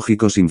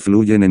biológicos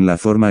influyen en la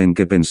forma en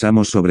que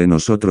pensamos sobre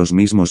nosotros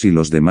mismos y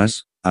los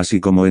demás, así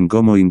como en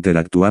cómo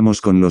interactuamos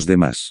con los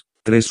demás.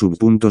 3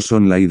 subpuntos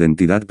son la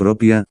identidad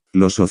propia,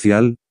 lo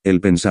social, el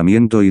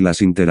pensamiento y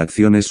las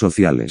interacciones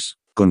sociales.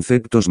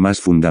 Conceptos más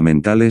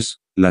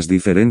fundamentales: las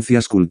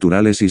diferencias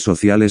culturales y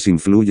sociales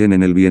influyen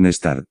en el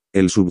bienestar.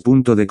 El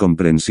subpunto de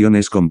comprensión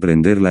es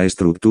comprender la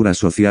estructura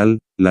social,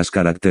 las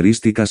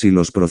características y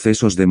los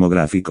procesos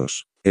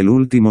demográficos. El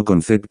último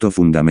concepto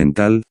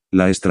fundamental: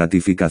 la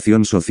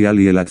estratificación social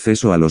y el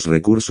acceso a los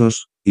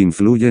recursos,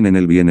 influyen en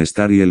el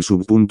bienestar, y el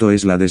subpunto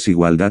es la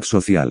desigualdad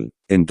social.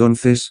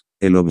 Entonces,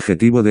 el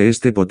objetivo de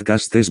este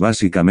podcast es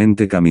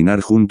básicamente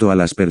caminar junto a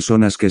las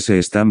personas que se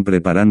están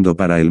preparando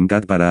para el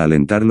MCAT para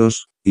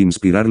alentarlos,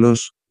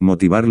 inspirarlos,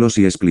 motivarlos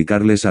y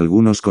explicarles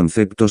algunos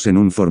conceptos en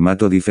un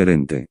formato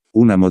diferente,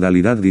 una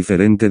modalidad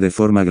diferente de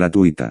forma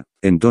gratuita.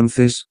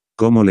 Entonces,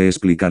 ¿cómo le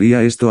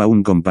explicaría esto a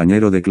un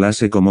compañero de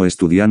clase como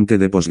estudiante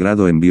de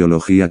posgrado en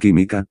biología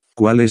química?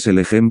 ¿Cuál es el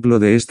ejemplo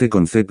de este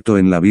concepto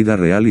en la vida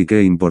real y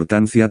qué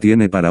importancia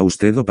tiene para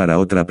usted o para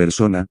otra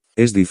persona?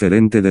 ¿Es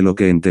diferente de lo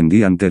que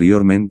entendí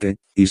anteriormente?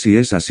 Y si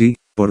es así,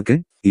 ¿por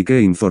qué? ¿Y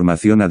qué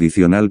información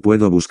adicional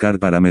puedo buscar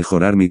para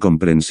mejorar mi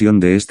comprensión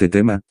de este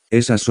tema?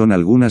 Esas son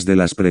algunas de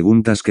las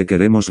preguntas que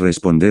queremos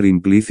responder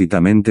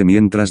implícitamente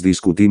mientras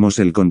discutimos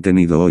el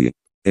contenido hoy.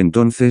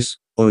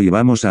 Entonces, hoy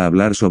vamos a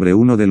hablar sobre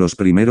uno de los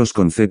primeros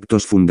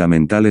conceptos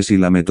fundamentales y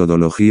la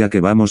metodología que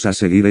vamos a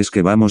seguir es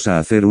que vamos a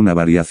hacer una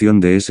variación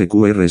de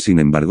SQR. Sin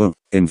embargo,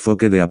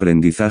 enfoque de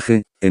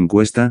aprendizaje,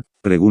 encuesta,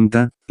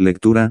 pregunta,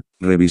 lectura,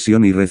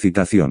 revisión y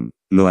recitación.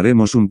 Lo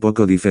haremos un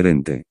poco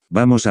diferente.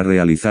 Vamos a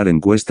realizar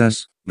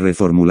encuestas,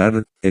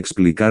 reformular,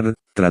 explicar,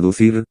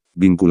 traducir,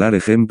 vincular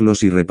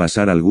ejemplos y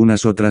repasar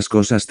algunas otras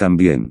cosas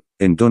también.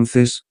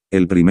 Entonces,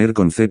 el primer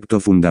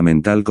concepto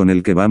fundamental con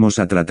el que vamos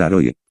a tratar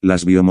hoy.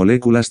 Las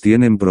biomoléculas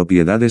tienen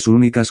propiedades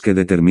únicas que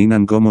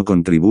determinan cómo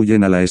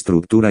contribuyen a la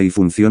estructura y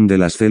función de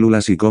las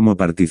células y cómo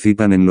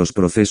participan en los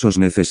procesos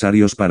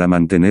necesarios para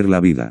mantener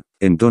la vida.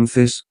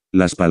 Entonces,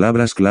 las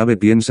palabras clave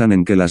piensan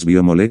en que las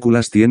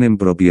biomoléculas tienen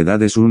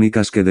propiedades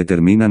únicas que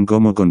determinan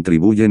cómo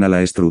contribuyen a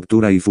la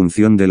estructura y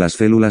función de las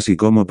células y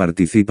cómo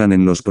participan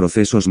en los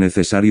procesos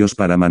necesarios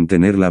para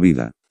mantener la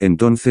vida.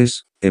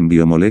 Entonces, en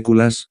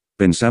biomoléculas,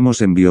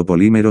 pensamos en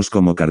biopolímeros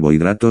como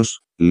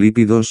carbohidratos,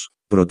 lípidos,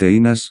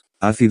 proteínas,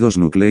 ácidos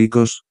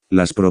nucleicos,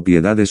 las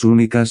propiedades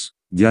únicas,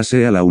 ya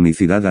sea la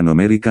unicidad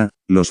anomérica,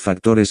 los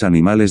factores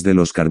animales de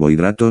los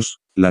carbohidratos,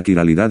 la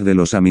quiralidad de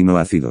los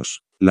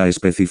aminoácidos, la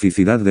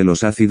especificidad de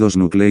los ácidos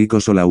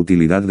nucleicos o la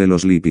utilidad de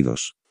los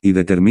lípidos, y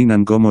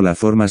determinan cómo la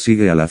forma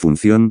sigue a la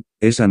función,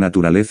 esa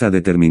naturaleza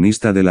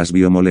determinista de las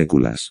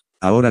biomoléculas.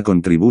 Ahora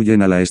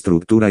contribuyen a la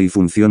estructura y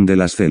función de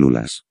las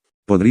células.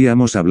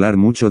 Podríamos hablar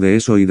mucho de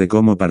eso y de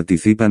cómo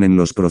participan en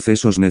los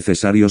procesos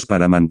necesarios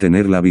para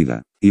mantener la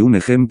vida, y un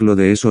ejemplo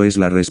de eso es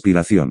la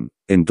respiración.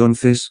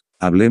 Entonces,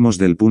 hablemos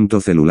del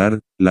punto celular,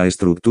 la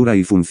estructura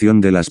y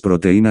función de las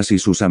proteínas y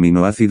sus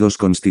aminoácidos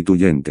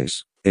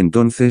constituyentes.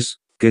 Entonces,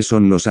 ¿qué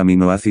son los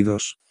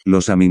aminoácidos?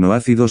 Los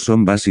aminoácidos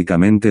son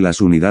básicamente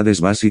las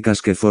unidades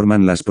básicas que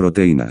forman las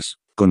proteínas.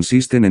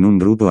 Consisten en un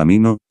grupo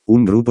amino,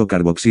 un grupo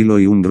carboxilo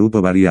y un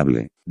grupo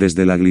variable,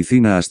 desde la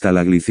glicina hasta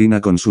la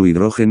glicina con su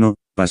hidrógeno,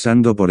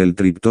 pasando por el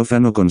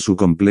triptófano con su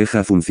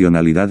compleja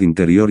funcionalidad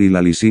interior y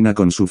la lisina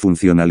con su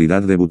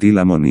funcionalidad de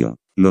butilamonio.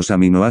 Los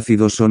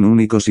aminoácidos son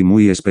únicos y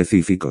muy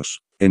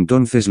específicos.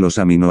 Entonces los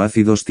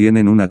aminoácidos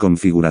tienen una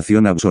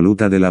configuración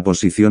absoluta de la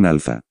posición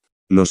alfa.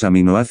 Los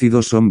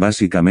aminoácidos son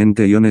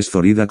básicamente iones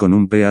fosforida con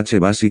un pH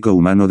básico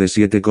humano de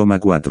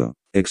 7,4.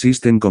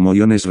 Existen como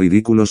iones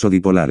ridículos o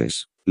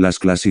dipolares. Las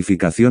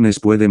clasificaciones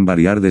pueden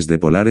variar desde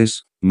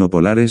polares, no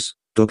polares,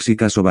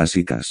 tóxicas o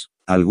básicas.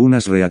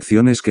 Algunas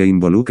reacciones que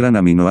involucran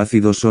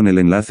aminoácidos son el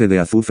enlace de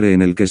azufre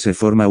en el que se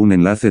forma un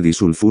enlace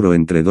disulfuro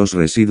entre dos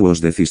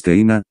residuos de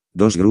cisteína,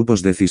 dos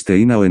grupos de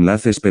cisteína o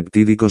enlaces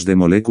peptídicos de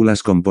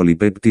moléculas con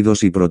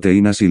polipéptidos y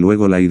proteínas y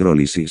luego la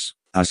hidrólisis.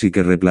 Así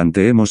que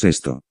replanteemos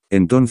esto.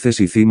 Entonces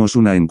hicimos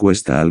una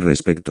encuesta al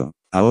respecto.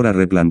 Ahora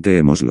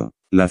replanteémoslo.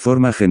 La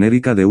forma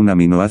genérica de un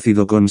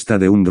aminoácido consta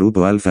de un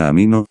grupo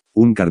alfa-amino,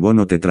 un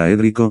carbono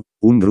tetraédrico,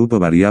 un grupo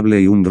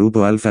variable y un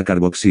grupo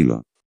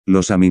alfa-carboxilo.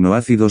 Los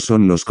aminoácidos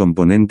son los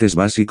componentes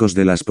básicos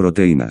de las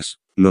proteínas.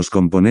 Los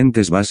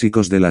componentes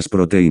básicos de las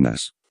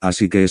proteínas.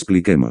 Así que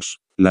expliquemos.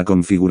 La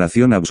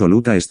configuración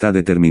absoluta está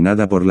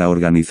determinada por la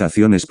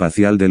organización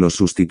espacial de los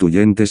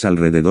sustituyentes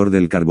alrededor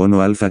del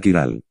carbono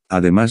alfa-quiral.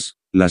 Además,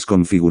 las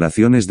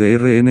configuraciones de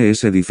RN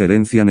se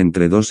diferencian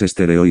entre dos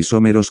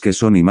estereoisómeros que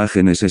son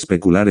imágenes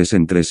especulares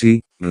entre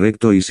sí,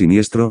 recto y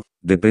siniestro,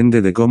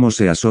 depende de cómo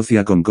se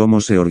asocia con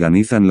cómo se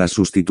organizan las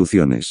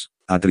sustituciones.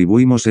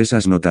 Atribuimos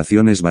esas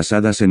notaciones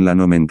basadas en la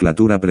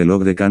nomenclatura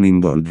prelog de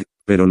Canning-Bold,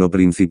 pero lo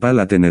principal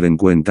a tener en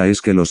cuenta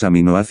es que los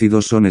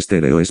aminoácidos son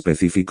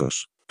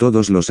estereoespecíficos.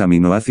 Todos los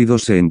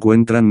aminoácidos se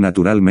encuentran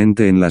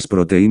naturalmente en las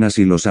proteínas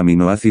y los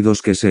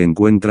aminoácidos que se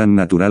encuentran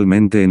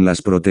naturalmente en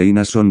las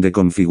proteínas son de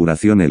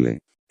configuración L.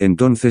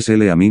 Entonces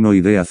L-amino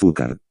y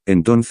D-azúcar.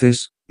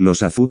 Entonces,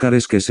 los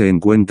azúcares que se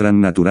encuentran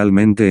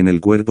naturalmente en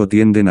el cuerpo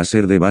tienden a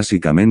ser D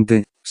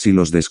básicamente, si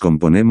los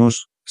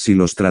descomponemos, si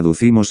los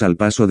traducimos al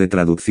paso de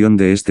traducción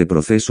de este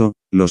proceso,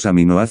 los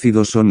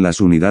aminoácidos son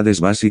las unidades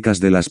básicas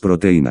de las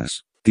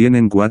proteínas.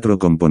 Tienen 4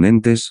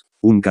 componentes,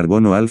 un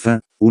carbono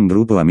alfa, un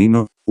grupo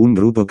amino, un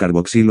grupo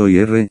carboxilo y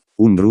R,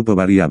 un grupo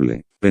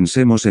variable.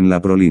 Pensemos en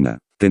la prolina.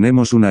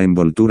 Tenemos una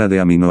envoltura de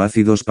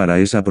aminoácidos para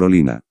esa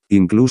prolina.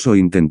 Incluso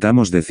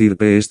intentamos decir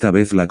P, esta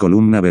vez la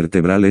columna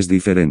vertebral es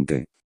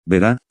diferente.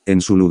 Verá,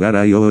 en su lugar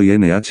hay O y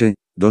NH,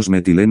 2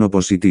 metileno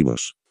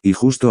positivos. Y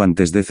justo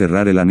antes de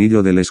cerrar el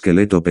anillo del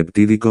esqueleto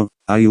peptídico,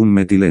 hay un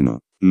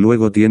metileno.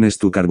 Luego tienes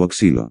tu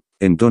carboxilo.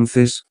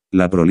 Entonces,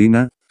 la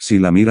prolina, si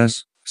la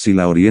miras, si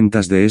la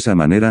orientas de esa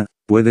manera,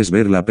 Puedes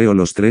ver la P o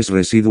los 3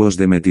 residuos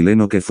de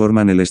metileno que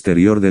forman el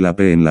exterior de la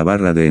P en la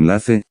barra de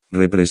enlace,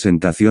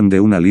 representación de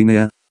una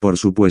línea, por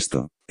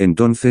supuesto.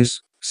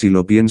 Entonces, si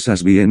lo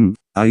piensas bien,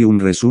 hay un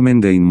resumen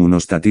de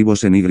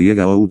inmunostativos en Y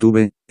o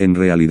UTV, en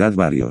realidad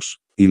varios.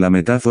 Y la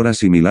metáfora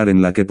similar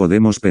en la que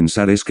podemos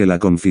pensar es que la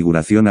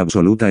configuración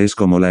absoluta es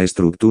como la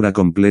estructura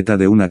completa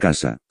de una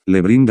casa.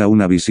 Le brinda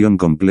una visión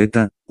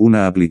completa,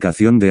 una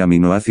aplicación de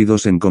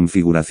aminoácidos en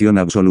configuración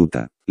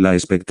absoluta. La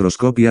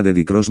espectroscopia de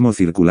dicrosmo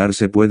circular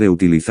se puede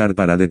utilizar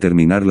para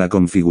determinar la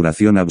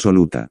configuración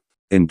absoluta.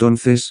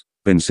 Entonces,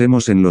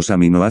 pensemos en los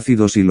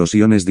aminoácidos y los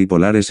iones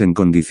dipolares en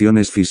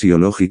condiciones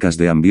fisiológicas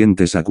de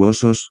ambientes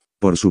acuosos.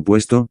 Por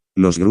supuesto,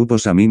 los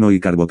grupos amino y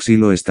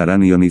carboxilo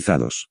estarán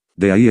ionizados.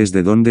 De ahí es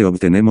de donde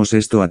obtenemos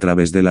esto a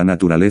través de la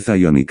naturaleza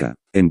iónica.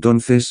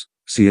 Entonces,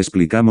 si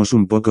explicamos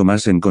un poco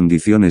más en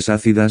condiciones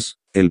ácidas,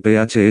 el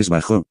pH es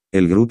bajo,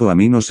 el grupo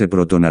amino se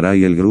protonará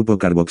y el grupo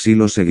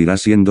carboxilo seguirá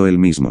siendo el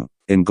mismo.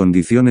 En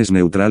condiciones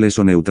neutrales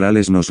o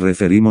neutrales nos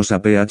referimos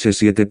a pH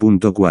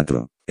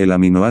 7.4. El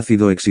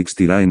aminoácido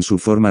existirá en su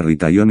forma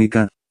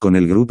ritaiónica, con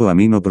el grupo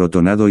amino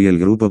protonado y el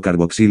grupo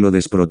carboxilo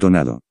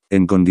desprotonado.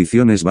 En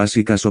condiciones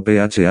básicas o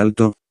pH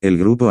alto, el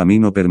grupo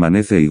amino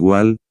permanece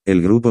igual,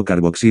 el grupo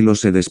carboxilo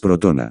se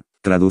desprotona.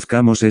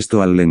 Traduzcamos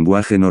esto al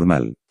lenguaje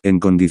normal.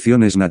 En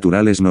condiciones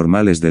naturales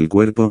normales del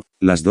cuerpo,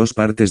 las dos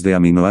partes de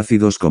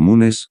aminoácidos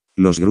comunes,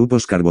 los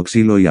grupos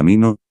carboxilo y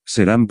amino,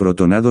 serán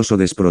protonados o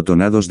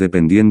desprotonados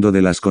dependiendo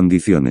de las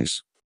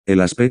condiciones. El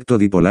aspecto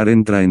dipolar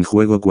entra en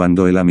juego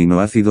cuando el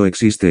aminoácido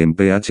existe en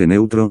pH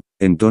neutro,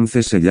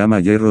 entonces se llama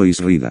hierro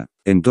isrida.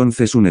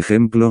 Entonces un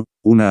ejemplo,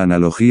 una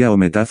analogía o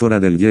metáfora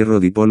del hierro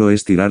dipolo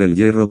es tirar el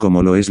hierro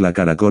como lo es la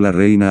caracola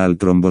reina al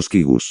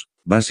trombosquigus.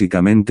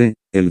 Básicamente,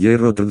 el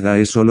hierro trda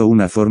es solo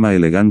una forma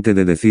elegante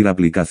de decir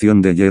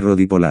aplicación de hierro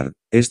dipolar.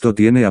 Esto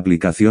tiene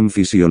aplicación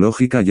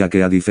fisiológica ya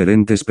que a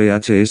diferentes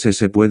pHs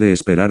se puede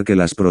esperar que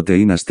las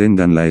proteínas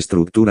tengan la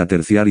estructura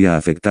terciaria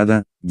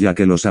afectada, ya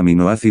que los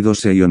aminoácidos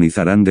se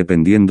ionizarán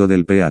dependiendo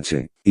del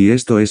pH. Y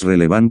esto es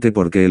relevante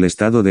porque el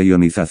estado de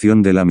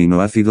ionización del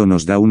aminoácido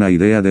nos da una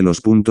idea de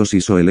los puntos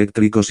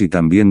isoeléctricos y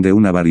también de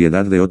una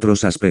variedad de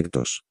otros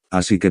aspectos.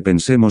 Así que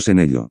pensemos en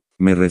ello.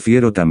 Me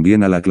refiero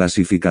también a la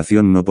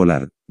clasificación no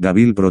polar.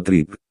 Gabil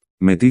Protrip.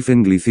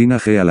 Metifen glicina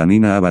G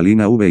alanina A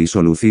valina V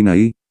isolucina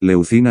I,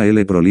 leucina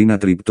L prolina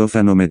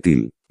triptófano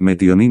metil,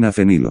 metionina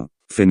fenilo,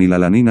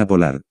 fenilalanina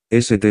polar,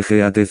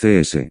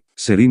 STGATCS,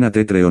 serina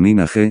T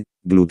treonina G,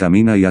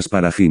 glutamina y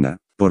asparagina.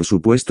 Por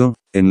supuesto,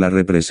 en la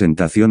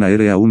representación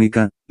aérea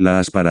única, la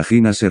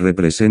asparagina se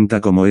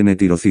representa como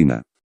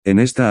N-tirocina. En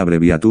esta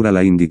abreviatura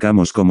la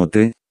indicamos como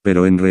T,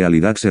 pero en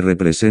realidad se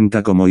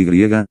representa como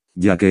Y,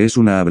 ya que es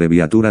una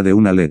abreviatura de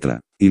una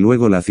letra. Y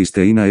luego la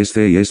cisteína es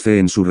C y es C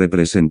en su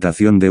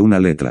representación de una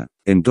letra.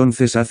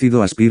 Entonces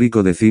ácido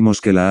aspírico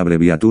decimos que la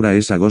abreviatura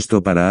es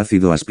agosto para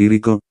ácido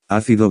aspírico,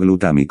 ácido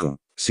glutámico.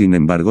 Sin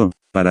embargo,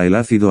 para el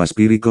ácido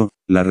aspírico,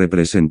 la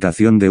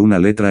representación de una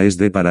letra es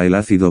D para el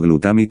ácido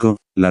glutámico,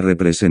 la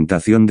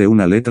representación de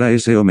una letra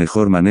S o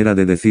mejor manera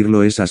de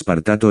decirlo es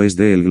aspartato es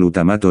D, el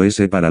glutamato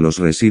S para los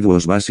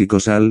residuos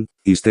básicos al,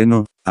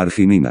 histeno,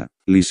 arginina,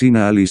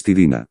 lisina al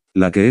histidina,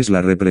 la que es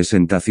la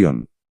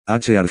representación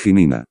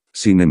H-arginina.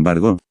 Sin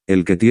embargo,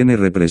 el que tiene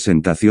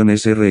representación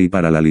es R y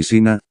para la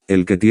lisina,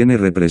 el que tiene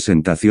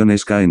representación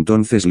es K.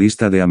 Entonces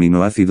lista de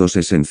aminoácidos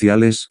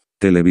esenciales,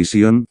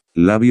 televisión,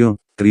 labio,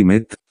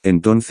 trimet,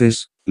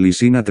 entonces,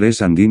 lisina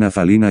 3 andina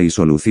falina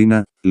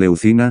isoleucina,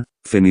 leucina,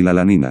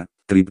 fenilalanina,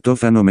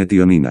 triptófano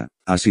metionina.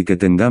 Así que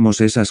tengamos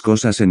esas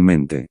cosas en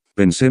mente.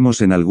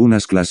 Pensemos en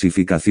algunas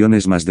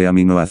clasificaciones más de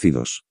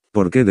aminoácidos.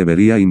 ¿Por qué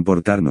debería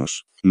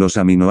importarnos? Los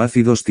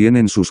aminoácidos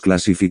tienen sus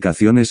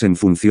clasificaciones en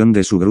función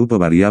de su grupo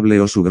variable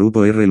o su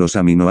grupo R. Los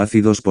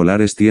aminoácidos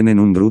polares tienen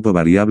un grupo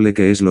variable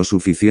que es lo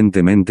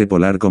suficientemente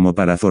polar como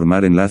para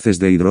formar enlaces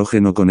de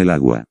hidrógeno con el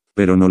agua,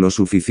 pero no lo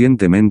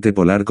suficientemente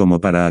polar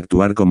como para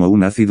actuar como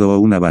un ácido o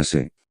una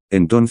base.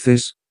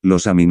 Entonces,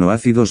 los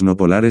aminoácidos no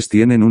polares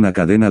tienen una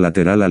cadena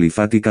lateral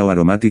alifática o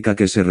aromática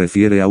que se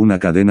refiere a una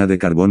cadena de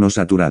carbono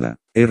saturada.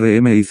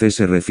 RMIC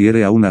se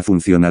refiere a una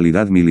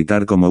funcionalidad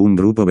militar como un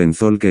grupo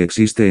benzol que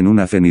existe en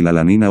una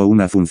fenilalanina o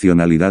una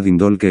funcionalidad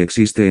indol que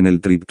existe en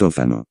el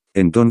triptófano.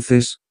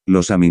 Entonces,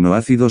 los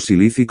aminoácidos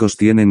silícicos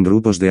tienen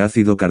grupos de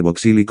ácido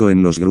carboxílico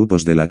en los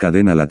grupos de la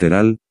cadena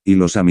lateral, y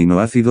los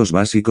aminoácidos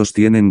básicos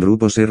tienen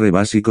grupos R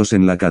básicos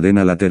en la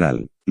cadena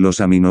lateral. Los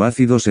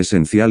aminoácidos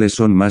esenciales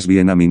son más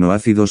bien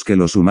aminoácidos que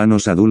los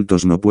humanos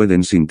adultos no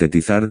pueden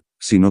sintetizar,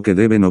 sino que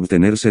deben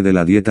obtenerse de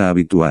la dieta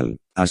habitual.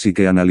 Así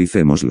que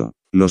analicémoslo.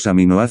 Los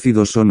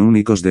aminoácidos son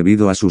únicos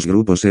debido a sus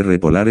grupos R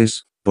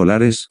polares,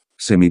 polares,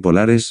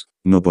 semipolares,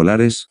 no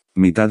polares,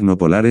 mitad no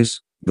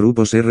polares,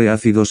 grupos R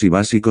ácidos y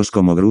básicos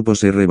como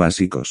grupos R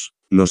básicos.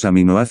 Los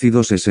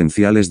aminoácidos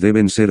esenciales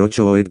deben ser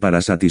 8 OET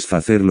para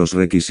satisfacer los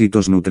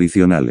requisitos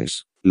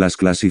nutricionales. Las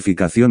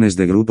clasificaciones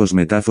de grupos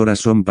metáforas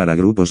son para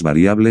grupos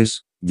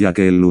variables, ya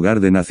que el lugar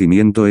de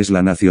nacimiento es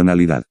la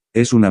nacionalidad.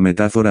 Es una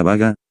metáfora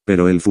vaga,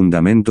 pero el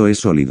fundamento es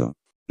sólido.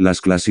 Las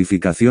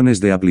clasificaciones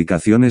de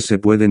aplicaciones se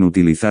pueden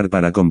utilizar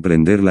para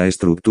comprender la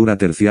estructura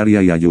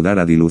terciaria y ayudar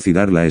a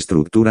dilucidar la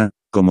estructura,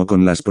 como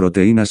con las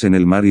proteínas en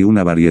el mar y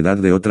una variedad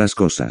de otras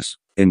cosas.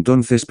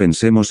 Entonces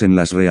pensemos en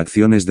las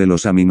reacciones de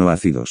los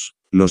aminoácidos.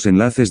 Los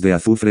enlaces de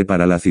azufre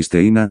para la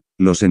cisteína,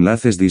 los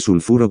enlaces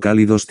disulfuro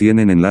cálidos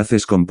tienen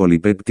enlaces con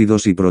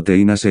polipéptidos y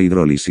proteínas e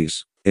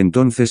hidrólisis.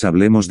 Entonces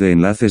hablemos de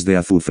enlaces de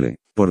azufre.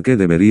 ¿Por qué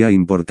debería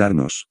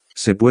importarnos?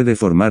 Se puede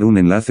formar un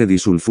enlace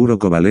disulfuro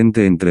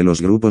covalente entre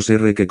los grupos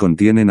R que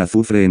contienen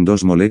azufre en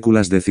dos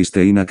moléculas de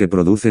cisteína que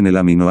producen el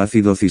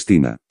aminoácido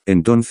cistina.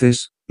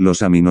 Entonces,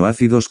 los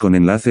aminoácidos con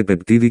enlace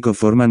peptídico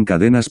forman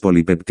cadenas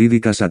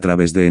polipeptídicas a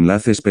través de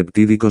enlaces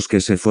peptídicos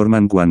que se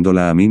forman cuando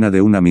la amina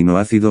de un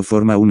aminoácido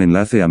forma un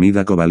enlace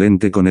amida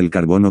covalente con el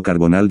carbono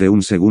carbonal de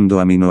un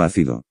segundo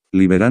aminoácido,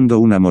 liberando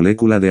una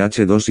molécula de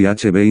H2 y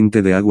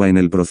H20 de agua en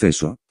el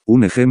proceso.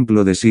 Un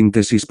ejemplo de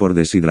síntesis por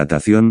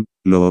deshidratación,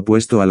 lo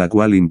opuesto a la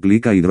cual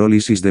implica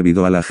hidrólisis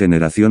debido a la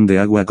generación de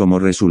agua como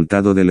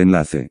resultado del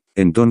enlace.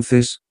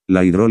 Entonces,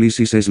 la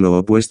hidrólisis es lo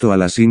opuesto a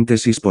la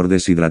síntesis por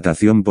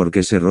deshidratación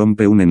porque se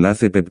rompe un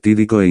enlace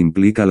peptídico e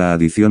implica la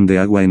adición de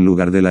agua en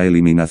lugar de la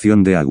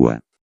eliminación de agua.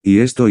 Y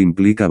esto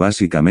implica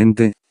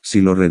básicamente,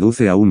 si lo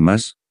reduce aún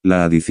más,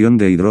 la adición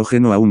de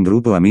hidrógeno a un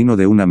grupo amino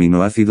de un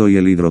aminoácido y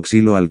el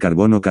hidroxilo al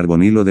carbono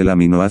carbonilo del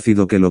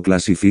aminoácido que lo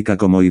clasifica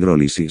como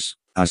hidrólisis.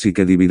 Así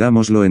que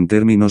dividámoslo en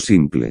términos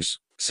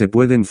simples. Se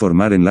pueden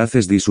formar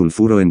enlaces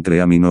disulfuro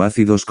entre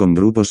aminoácidos con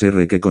grupos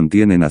R que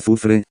contienen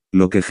azufre,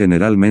 lo que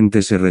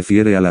generalmente se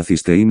refiere a la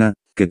cisteína,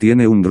 que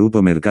tiene un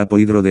grupo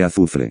mercapohidro de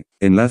azufre.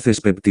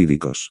 Enlaces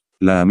peptídicos.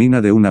 La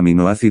amina de un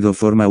aminoácido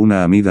forma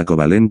una amida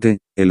covalente,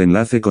 el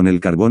enlace con el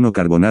carbono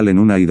carbonal en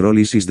una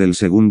hidrólisis del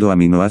segundo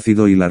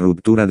aminoácido y la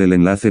ruptura del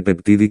enlace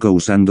peptídico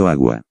usando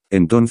agua.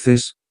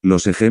 Entonces,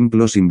 los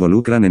ejemplos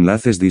involucran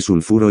enlaces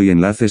disulfuro y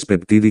enlaces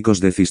peptídicos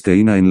de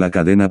cisteína en la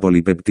cadena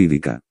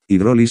polipeptídica.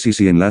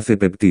 Hidrólisis y enlace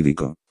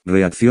peptídico.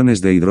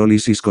 Reacciones de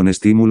hidrólisis con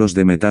estímulos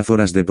de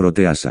metáforas de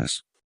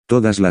proteasas.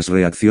 Todas las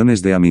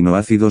reacciones de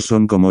aminoácidos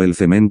son como el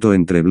cemento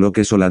entre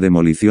bloques o la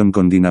demolición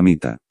con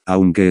dinamita,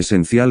 aunque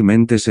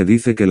esencialmente se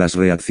dice que las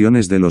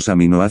reacciones de los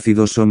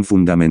aminoácidos son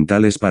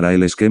fundamentales para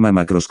el esquema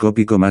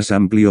macroscópico más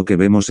amplio que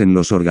vemos en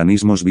los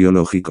organismos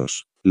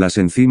biológicos. Las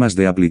enzimas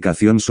de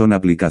aplicación son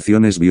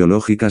aplicaciones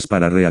biológicas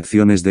para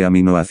reacciones de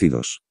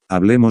aminoácidos.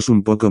 Hablemos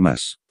un poco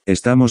más.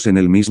 Estamos en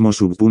el mismo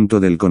subpunto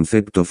del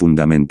concepto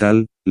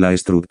fundamental, la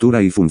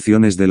estructura y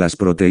funciones de las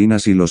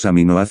proteínas y los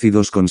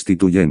aminoácidos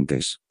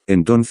constituyentes.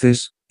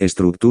 Entonces,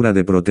 estructura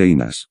de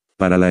proteínas.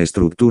 Para la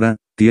estructura,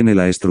 tiene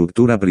la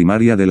estructura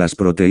primaria de las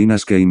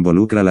proteínas que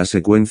involucra la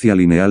secuencia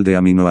lineal de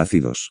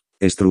aminoácidos.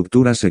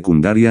 Estructura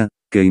secundaria,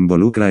 que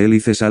involucra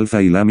hélices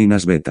alfa y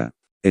láminas beta.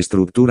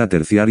 Estructura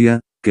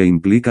terciaria, que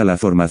implica la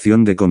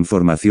formación de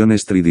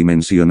conformaciones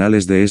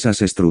tridimensionales de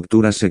esas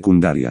estructuras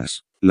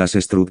secundarias. Las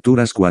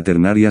estructuras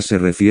cuaternarias se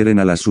refieren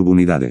a las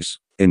subunidades.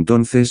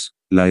 Entonces,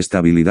 la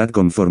estabilidad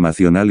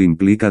conformacional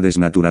implica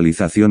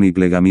desnaturalización y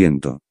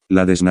plegamiento.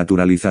 La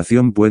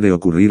desnaturalización puede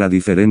ocurrir a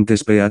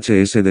diferentes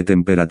pHs de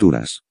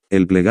temperaturas.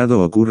 El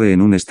plegado ocurre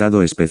en un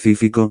estado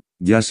específico,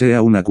 ya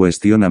sea una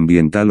cuestión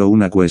ambiental o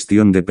una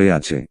cuestión de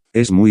pH.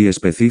 Es muy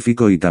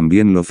específico y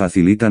también lo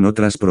facilitan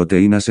otras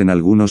proteínas en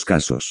algunos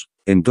casos.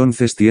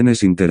 Entonces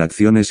tienes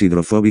interacciones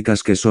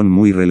hidrofóbicas que son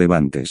muy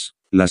relevantes.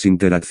 Las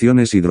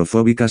interacciones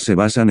hidrofóbicas se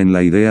basan en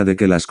la idea de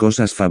que las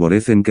cosas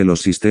favorecen que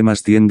los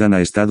sistemas tiendan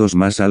a estados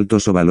más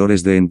altos o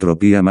valores de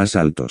entropía más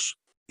altos.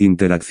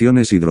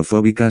 Interacciones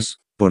hidrofóbicas,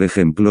 por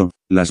ejemplo,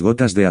 las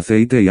gotas de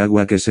aceite y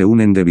agua que se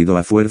unen debido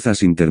a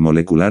fuerzas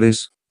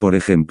intermoleculares, por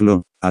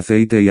ejemplo,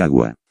 aceite y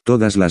agua.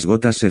 Todas las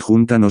gotas se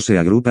juntan o se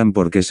agrupan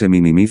porque se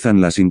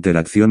minimizan las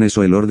interacciones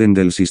o el orden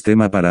del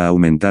sistema para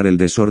aumentar el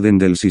desorden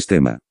del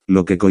sistema,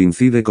 lo que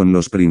coincide con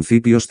los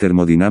principios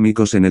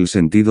termodinámicos en el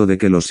sentido de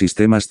que los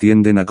sistemas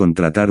tienden a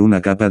contratar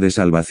una capa de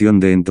salvación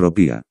de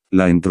entropía.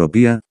 La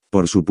entropía,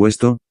 por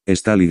supuesto,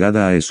 está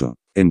ligada a eso.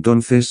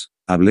 Entonces,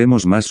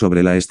 hablemos más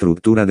sobre la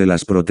estructura de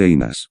las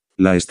proteínas.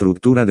 La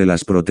estructura de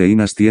las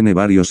proteínas tiene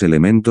varios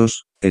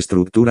elementos: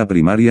 estructura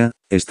primaria,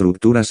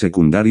 estructura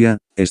secundaria,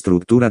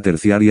 estructura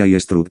terciaria y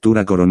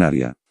estructura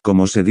coronaria.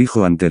 Como se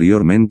dijo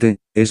anteriormente,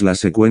 es la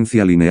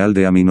secuencia lineal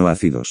de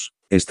aminoácidos.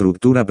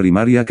 Estructura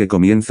primaria que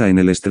comienza en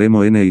el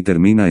extremo N y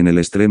termina en el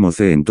extremo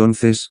C.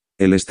 Entonces,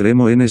 el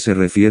extremo N se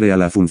refiere a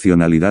la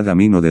funcionalidad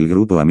amino del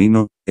grupo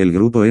amino, el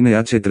grupo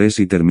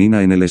NH3 y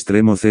termina en el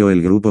extremo C o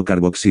el grupo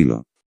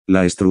carboxilo.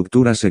 La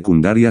estructura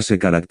secundaria se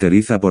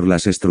caracteriza por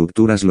las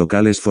estructuras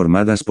locales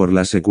formadas por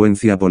la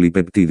secuencia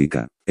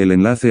polipeptídica. El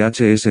enlace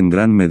H es en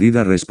gran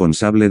medida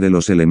responsable de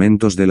los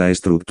elementos de la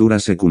estructura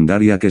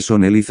secundaria que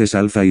son hélices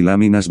alfa y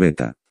láminas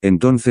beta.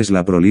 Entonces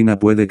la prolina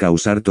puede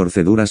causar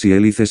torceduras y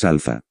hélices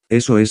alfa.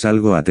 Eso es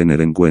algo a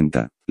tener en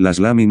cuenta. Las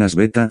láminas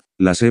beta,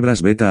 las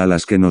hebras beta a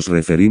las que nos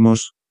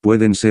referimos,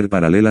 pueden ser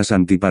paralelas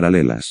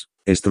antiparalelas.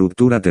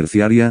 Estructura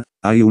terciaria,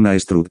 hay una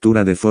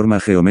estructura de forma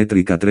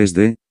geométrica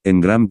 3D, en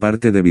gran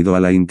parte debido a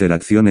la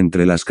interacción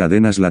entre las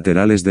cadenas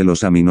laterales de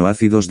los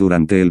aminoácidos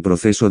durante el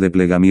proceso de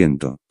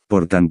plegamiento.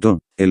 Por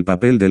tanto, el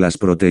papel de las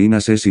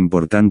proteínas es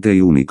importante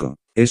y único.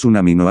 Es un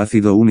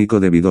aminoácido único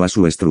debido a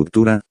su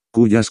estructura,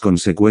 cuyas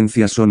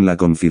consecuencias son la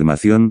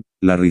conformación,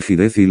 la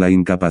rigidez y la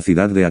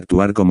incapacidad de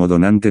actuar como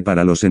donante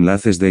para los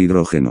enlaces de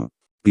hidrógeno.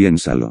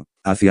 Piénsalo.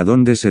 ¿Hacia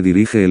dónde se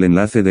dirige el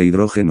enlace de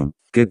hidrógeno?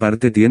 ¿Qué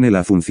parte tiene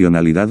la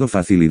funcionalidad o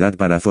facilidad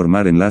para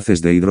formar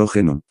enlaces de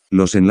hidrógeno?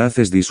 Los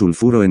enlaces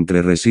disulfuro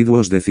entre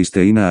residuos de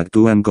cisteína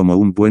actúan como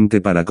un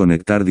puente para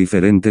conectar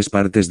diferentes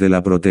partes de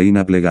la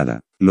proteína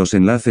plegada. Los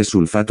enlaces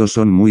sulfatos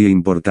son muy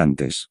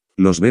importantes.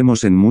 Los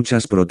vemos en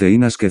muchas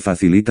proteínas que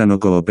facilitan o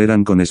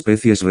cooperan con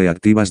especies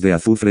reactivas de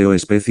azufre o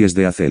especies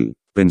de acel.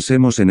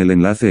 Pensemos en el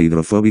enlace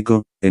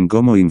hidrofóbico, en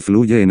cómo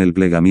influye en el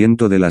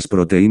plegamiento de las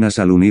proteínas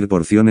al unir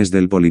porciones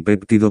del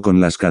polipéptido con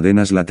las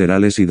cadenas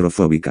laterales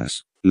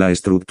hidrofóbicas. La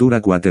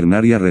estructura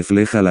cuaternaria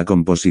refleja la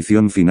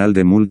composición final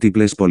de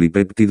múltiples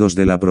polipéptidos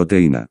de la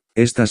proteína.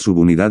 Estas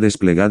subunidades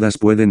plegadas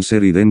pueden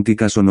ser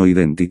idénticas o no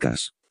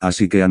idénticas.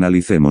 Así que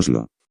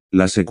analicémoslo.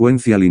 La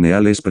secuencia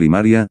lineal es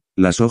primaria,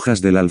 las hojas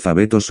del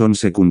alfabeto son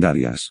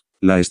secundarias.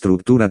 La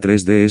estructura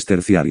 3D es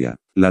terciaria.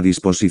 La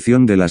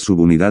disposición de las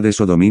subunidades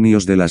o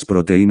dominios de las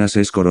proteínas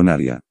es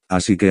coronaria.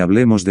 Así que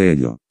hablemos de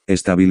ello.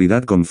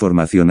 Estabilidad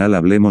conformacional,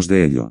 hablemos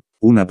de ello.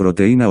 Una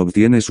proteína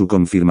obtiene su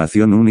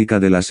conformación única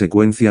de la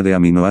secuencia de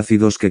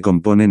aminoácidos que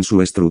componen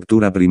su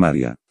estructura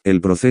primaria. El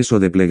proceso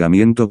de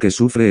plegamiento que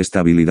sufre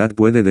estabilidad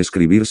puede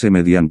describirse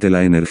mediante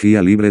la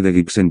energía libre de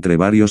Gibbs entre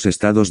varios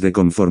estados de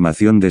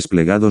conformación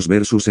desplegados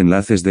versus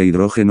enlaces de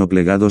hidrógeno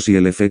plegados y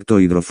el efecto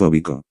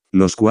hidrofóbico,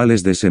 los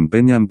cuales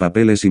desempeñan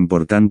papeles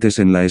importantes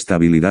en la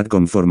estabilidad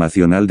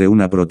conformacional de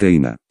una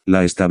proteína.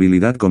 La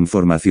estabilidad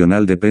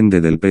conformacional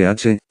depende del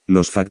pH,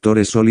 los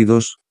factores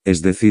sólidos,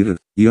 es decir,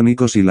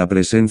 iónicos y la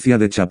presencia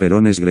de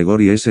chaperones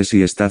Gregory S.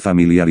 Si está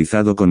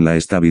familiarizado con la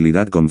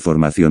estabilidad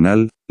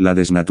conformacional, la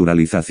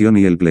desnaturalización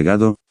y el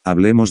plegado,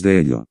 hablemos de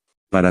ello.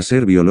 Para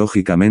ser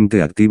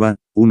biológicamente activa,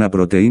 una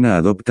proteína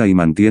adopta y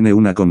mantiene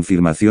una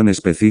conformación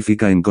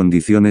específica en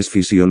condiciones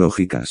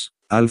fisiológicas.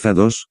 Alfa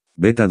 2,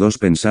 beta 2.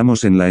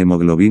 Pensamos en la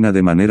hemoglobina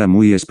de manera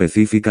muy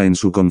específica en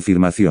su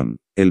conformación.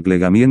 El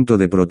plegamiento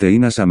de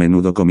proteínas a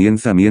menudo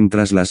comienza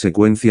mientras la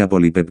secuencia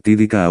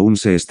polipeptídica aún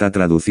se está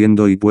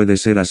traduciendo y puede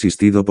ser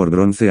asistido por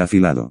bronce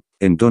afilado.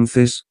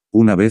 Entonces,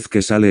 una vez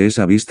que sale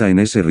esa vista en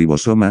ese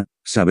ribosoma,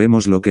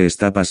 sabemos lo que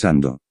está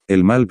pasando.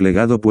 El mal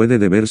plegado puede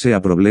deberse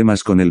a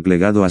problemas con el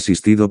plegado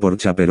asistido por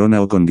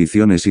chaperona o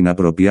condiciones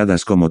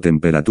inapropiadas como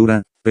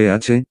temperatura,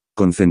 pH,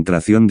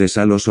 concentración de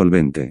sal o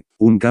solvente.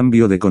 Un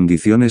cambio de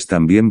condiciones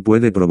también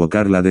puede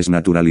provocar la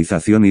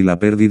desnaturalización y la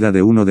pérdida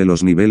de uno de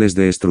los niveles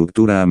de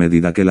estructura a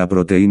medida que la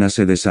proteína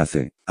se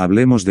deshace.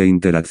 Hablemos de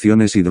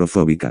interacciones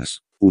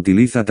hidrofóbicas.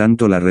 Utiliza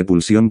tanto la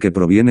repulsión que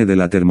proviene de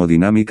la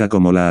termodinámica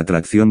como la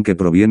atracción que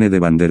proviene de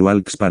Van der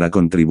Waals para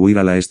contribuir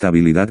a la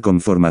estabilidad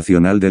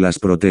conformacional de las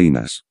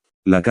proteínas.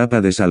 La capa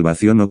de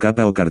salvación o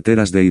capa o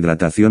carteras de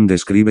hidratación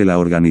describe la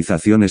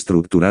organización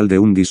estructural de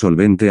un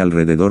disolvente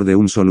alrededor de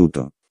un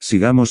soluto.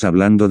 Sigamos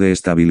hablando de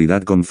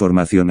estabilidad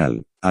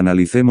conformacional.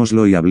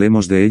 Analicémoslo y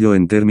hablemos de ello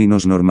en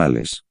términos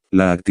normales.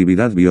 La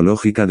actividad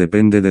biológica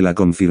depende de la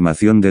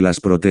conformación de las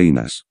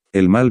proteínas.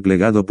 El mal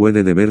plegado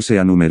puede deberse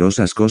a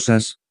numerosas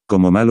cosas,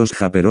 como malos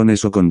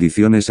chaperones o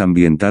condiciones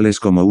ambientales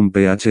como un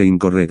pH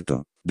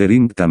incorrecto.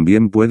 Dering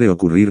también puede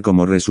ocurrir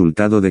como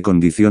resultado de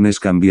condiciones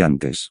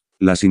cambiantes.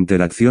 Las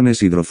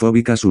interacciones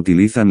hidrofóbicas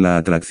utilizan la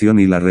atracción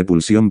y la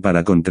repulsión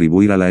para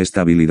contribuir a la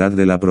estabilidad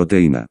de la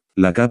proteína.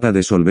 La capa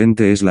de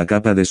solvente es la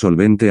capa de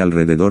solvente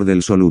alrededor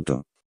del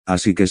soluto.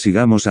 Así que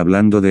sigamos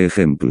hablando de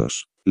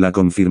ejemplos. La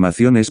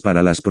conformación es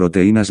para las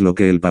proteínas lo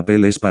que el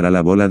papel es para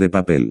la bola de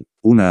papel.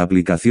 Una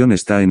aplicación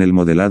está en el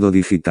modelado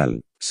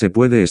digital. Se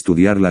puede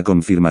estudiar la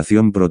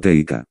conformación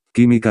proteica.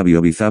 Química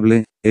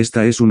biovisible,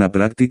 esta es una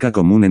práctica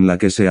común en la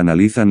que se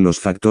analizan los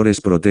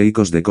factores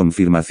proteicos de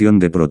conformación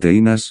de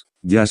proteínas,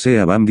 ya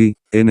sea Bambi,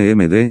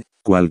 NMD,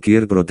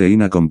 cualquier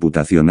proteína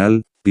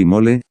computacional,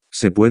 Pimole,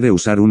 se puede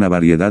usar una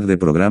variedad de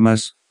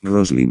programas,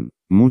 Roslin,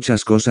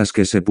 muchas cosas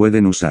que se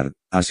pueden usar,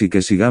 así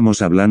que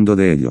sigamos hablando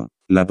de ello.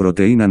 La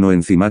proteína no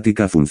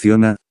enzimática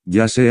funciona,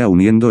 ya sea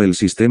uniendo el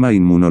sistema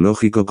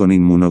inmunológico con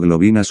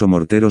inmunoglobinas o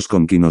morteros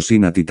con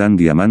quinosina titán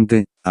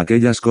diamante,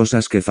 aquellas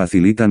cosas que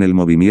facilitan el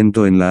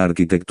movimiento en la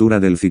arquitectura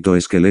del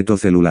citoesqueleto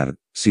celular.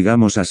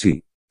 Sigamos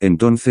así.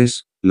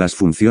 Entonces, las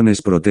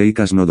funciones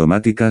proteicas no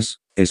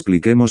domáticas,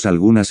 expliquemos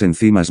algunas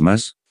enzimas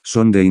más,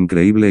 son de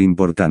increíble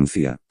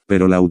importancia.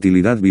 Pero la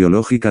utilidad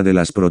biológica de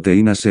las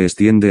proteínas se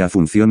extiende a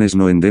funciones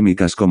no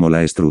endémicas como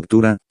la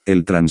estructura,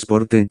 el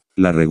transporte,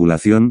 la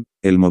regulación,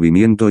 el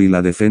movimiento y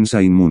la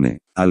defensa inmune.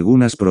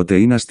 Algunas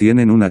proteínas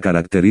tienen una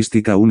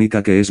característica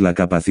única que es la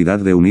capacidad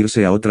de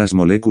unirse a otras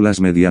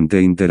moléculas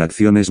mediante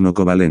interacciones no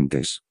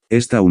covalentes.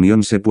 Esta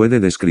unión se puede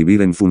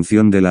describir en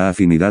función de la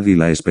afinidad y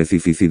la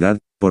especificidad,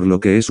 por lo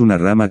que es una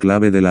rama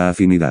clave de la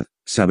afinidad.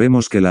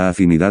 Sabemos que la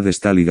afinidad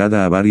está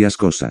ligada a varias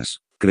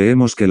cosas.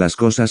 Creemos que las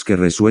cosas que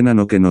resuenan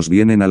o que nos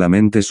vienen a la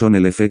mente son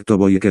el efecto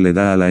Boy que le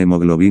da a la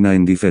hemoglobina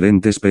en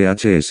diferentes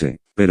pHs.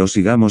 Pero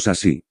sigamos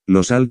así.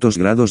 Los altos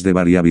grados de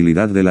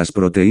variabilidad de las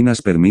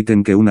proteínas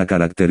permiten que una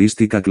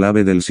característica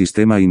clave del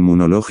sistema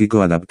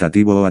inmunológico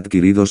adaptativo o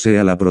adquirido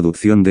sea la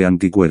producción de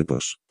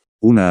anticuerpos.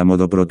 Una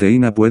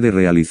amodoproteína puede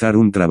realizar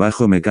un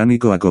trabajo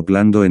mecánico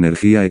acoplando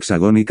energía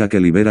hexagónica que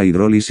libera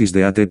hidrólisis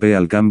de ATP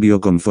al cambio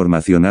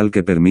conformacional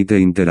que permite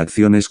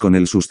interacciones con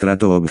el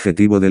sustrato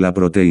objetivo de la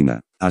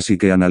proteína. Así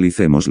que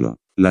analicémoslo.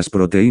 Las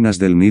proteínas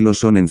del Nilo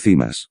son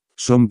enzimas.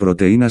 Son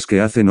proteínas que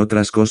hacen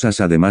otras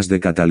cosas además de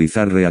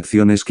catalizar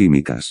reacciones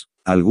químicas.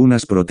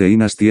 Algunas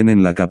proteínas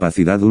tienen la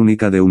capacidad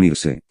única de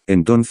unirse.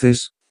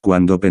 Entonces,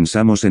 cuando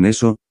pensamos en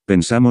eso,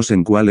 pensamos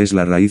en cuál es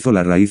la raíz o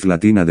la raíz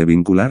latina de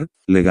vincular,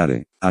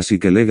 legare. Así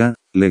que lega,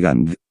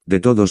 legand. De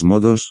todos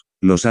modos,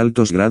 los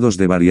altos grados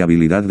de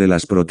variabilidad de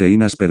las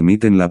proteínas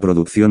permiten la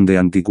producción de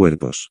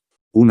anticuerpos.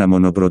 Una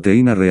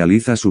monoproteína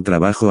realiza su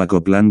trabajo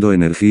acoplando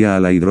energía a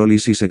la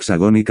hidrólisis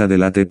hexagónica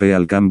del ATP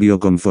al cambio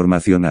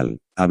conformacional.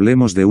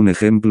 Hablemos de un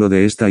ejemplo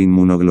de esta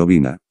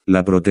inmunoglobina.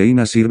 La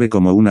proteína sirve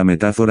como una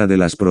metáfora de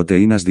las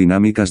proteínas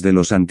dinámicas de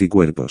los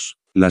anticuerpos.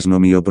 Las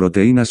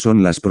nomioproteínas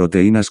son las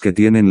proteínas que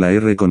tienen la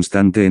R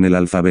constante en el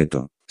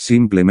alfabeto.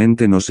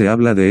 Simplemente no se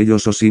habla de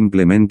ellos o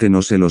simplemente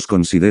no se los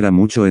considera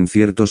mucho en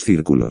ciertos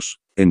círculos.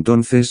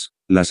 Entonces,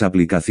 las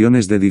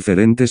aplicaciones de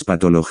diferentes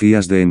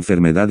patologías de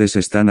enfermedades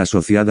están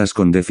asociadas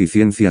con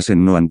deficiencias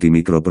en no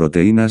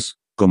antimicroproteínas,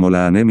 como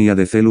la anemia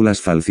de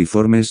células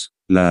falciformes,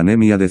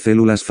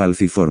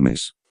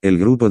 El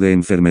grupo de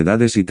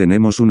enfermedades y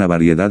tenemos una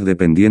variedad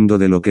dependiendo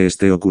de lo que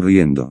esté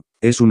ocurriendo.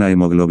 Es una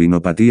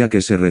hemoglobinopatía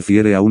que se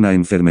refiere a una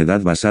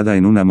enfermedad basada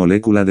en una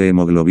molécula de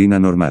hemoglobina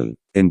normal.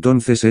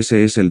 Entonces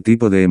ese es el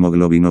tipo de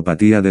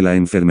hemoglobinopatía de la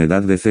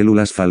enfermedad de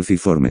células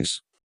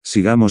falciformes.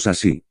 Sigamos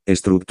así.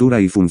 Estructura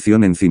y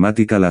función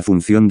enzimática. La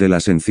función de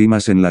las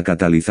enzimas en la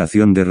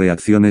catalización de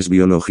reacciones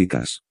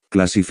biológicas.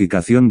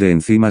 Clasificación de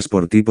enzimas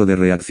por tipo de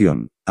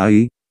reacción.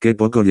 ¡Ay, qué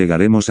poco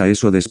llegaremos a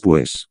eso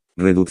después!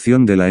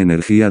 Reducción de la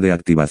energía de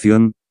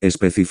activación,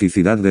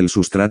 especificidad del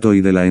sustrato y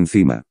de la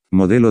enzima.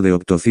 Modelo de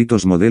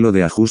octocitos. Modelo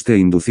de ajuste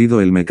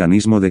inducido. El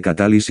mecanismo de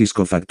catálisis.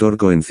 Cofactor.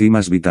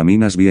 Coenzimas.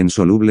 Vitaminas bien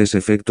solubles.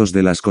 Efectos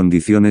de las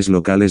condiciones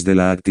locales de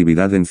la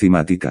actividad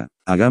enzimática.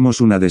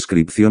 Hagamos una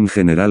descripción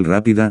general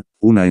rápida,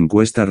 una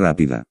encuesta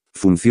rápida.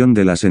 Función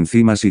de las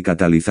enzimas y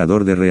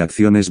catalizador de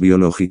reacciones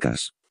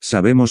biológicas.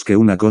 Sabemos que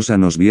una cosa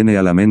nos viene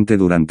a la mente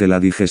durante la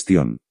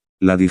digestión.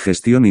 La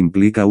digestión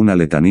implica una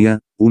letanía,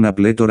 una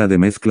plétora de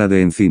mezcla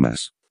de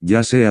enzimas,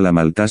 ya sea la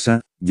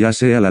maltasa, ya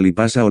sea la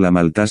lipasa o la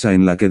maltasa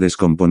en la que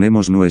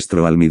descomponemos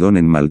nuestro almidón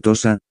en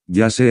maltosa,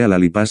 ya sea la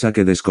lipasa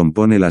que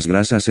descompone las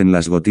grasas en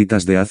las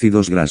gotitas de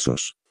ácidos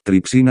grasos.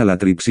 Tripsina. La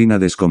tripsina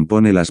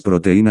descompone las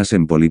proteínas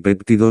en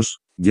polipéptidos,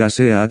 ya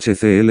sea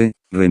HCl,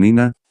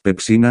 renina,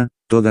 pepsina,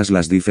 todas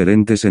las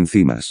diferentes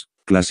enzimas.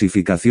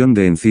 Clasificación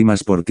de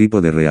enzimas por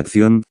tipo de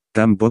reacción.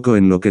 Tampoco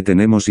en lo que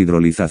tenemos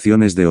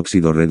hidrolizaciones de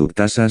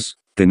oxidorreductasas,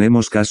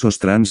 tenemos casos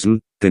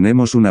transl,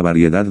 tenemos una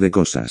variedad de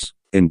cosas.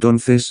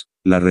 Entonces,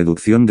 la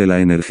reducción de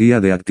la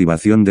energía de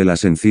activación de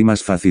las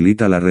enzimas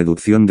facilita la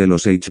reducción de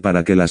los H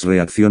para que las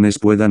reacciones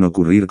puedan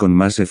ocurrir con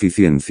más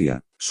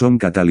eficiencia. Son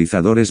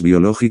catalizadores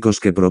biológicos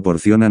que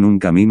proporcionan un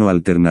camino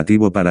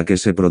alternativo para que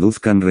se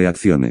produzcan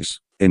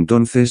reacciones.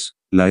 Entonces,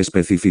 la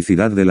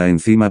especificidad de la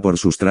enzima por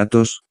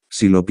sustratos,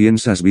 si lo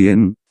piensas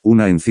bien,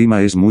 una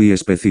enzima es muy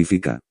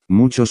específica.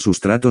 Muchos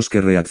sustratos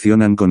que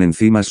reaccionan con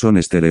enzimas son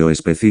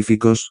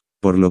estereoespecíficos,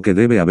 por lo que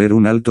debe haber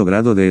un alto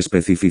grado de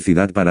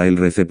especificidad para el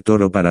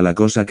receptor o para la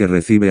cosa que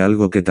recibe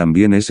algo que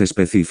también es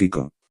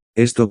específico.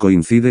 Esto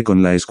coincide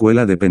con la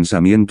escuela de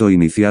pensamiento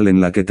inicial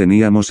en la que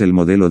teníamos el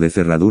modelo de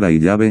cerradura y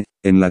llave,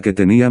 en la que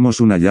teníamos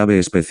una llave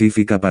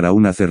específica para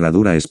una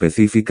cerradura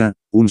específica,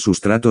 un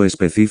sustrato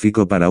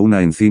específico para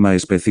una enzima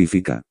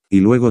específica,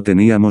 y luego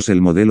teníamos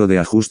el modelo de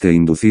ajuste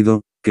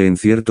inducido, que en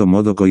cierto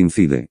modo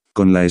coincide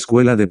con la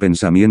escuela de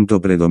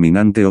pensamiento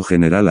predominante o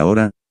general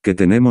ahora, que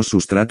tenemos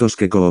sustratos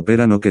que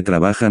cooperan o que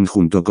trabajan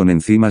junto con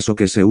enzimas o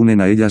que se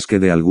unen a ellas que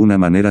de alguna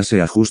manera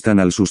se ajustan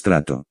al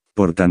sustrato.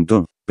 Por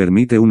tanto,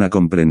 permite una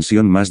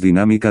comprensión más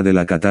dinámica de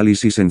la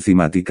catálisis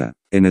enzimática.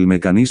 En el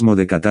mecanismo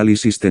de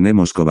catálisis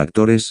tenemos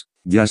cofactores,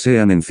 ya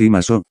sean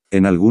enzimas o,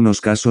 en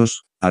algunos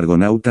casos,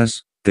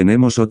 argonautas.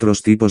 Tenemos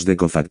otros tipos de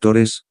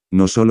cofactores,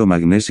 no solo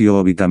magnesio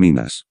o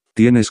vitaminas.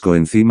 Tienes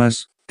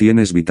coenzimas,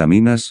 tienes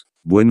vitaminas,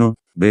 bueno,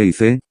 B y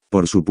C,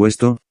 por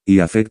supuesto, y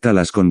afecta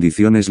las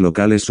condiciones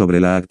locales sobre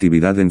la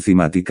actividad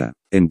enzimática.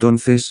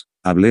 Entonces,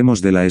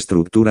 hablemos de la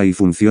estructura y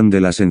función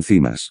de las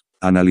enzimas.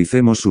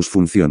 Analicemos sus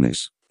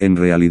funciones. En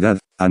realidad,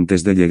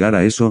 antes de llegar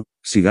a eso,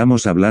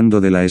 sigamos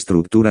hablando de la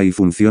estructura y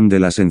función de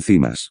las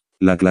enzimas.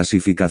 La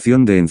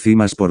clasificación de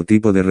enzimas por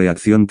tipo de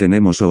reacción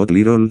tenemos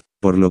OOT-Lirol,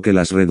 por lo que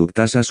las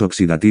reductasas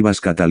oxidativas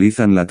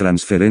catalizan la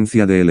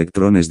transferencia de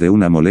electrones de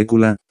una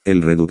molécula,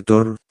 el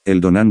reductor, el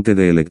donante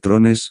de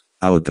electrones,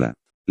 a otra.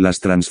 Las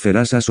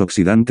transferasas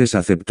oxidantes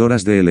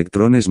aceptoras de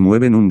electrones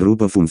mueven un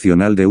grupo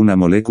funcional de una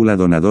molécula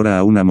donadora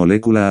a una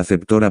molécula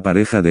aceptora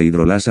pareja de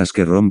hidrolasas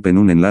que rompen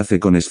un enlace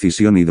con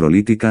escisión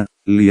hidrolítica,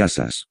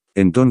 liasas.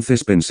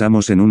 Entonces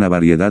pensamos en una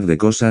variedad de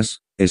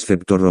cosas,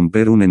 excepto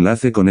romper un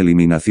enlace con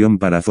eliminación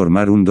para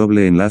formar un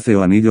doble enlace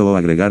o anillo o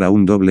agregar a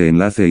un doble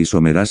enlace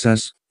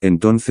isomerasas.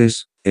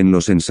 Entonces, en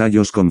los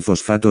ensayos con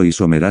fosfato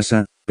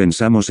isomerasa,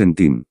 pensamos en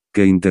TIM,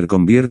 que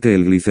interconvierte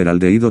el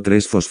gliceraldehído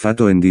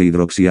 3-fosfato en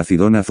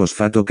dihidroxiacidona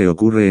fosfato que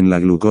ocurre en la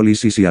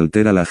glucólisis y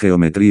altera la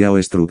geometría o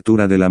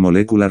estructura de la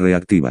molécula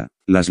reactiva.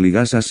 Las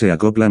ligasas se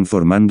acoplan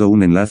formando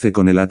un enlace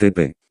con el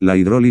ATP. La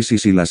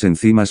hidrólisis y las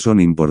enzimas son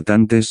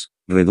importantes,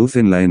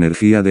 reducen la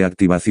energía de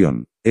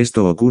activación.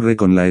 Esto ocurre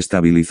con la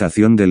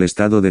estabilización del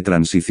estado de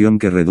transición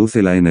que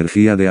reduce la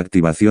energía de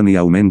activación y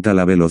aumenta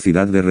la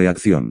velocidad de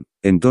reacción.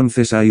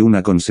 Entonces hay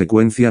una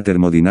consecuencia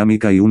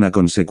termodinámica y una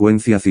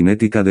consecuencia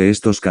cinética de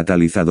estos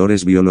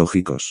catalizadores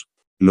biológicos.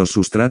 Los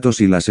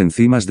sustratos y las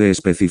enzimas de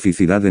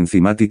especificidad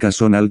enzimática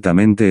son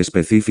altamente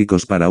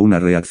específicos para una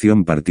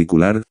reacción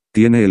particular.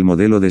 Tiene el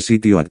modelo de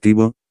sitio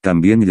activo,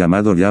 también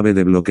llamado llave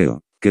de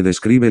bloqueo, que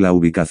describe la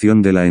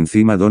ubicación de la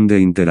enzima donde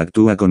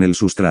interactúa con el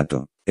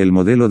sustrato. El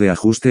modelo de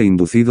ajuste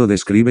inducido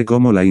describe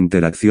cómo la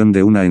interacción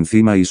de una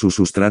enzima y su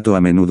sustrato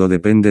a menudo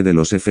depende de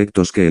los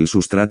efectos que el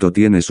sustrato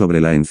tiene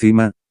sobre la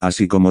enzima,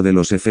 así como de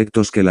los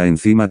efectos que la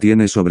enzima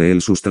tiene sobre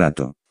el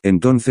sustrato.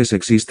 Entonces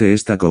existe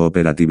esta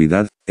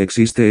cooperatividad,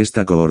 existe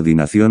esta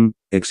coordinación,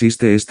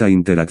 existe esta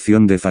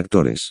interacción de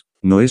factores.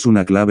 No es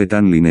una clave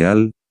tan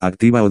lineal,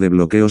 activa o de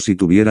bloqueo si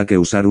tuviera que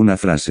usar una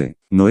frase.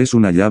 No es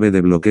una llave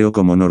de bloqueo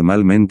como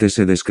normalmente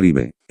se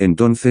describe.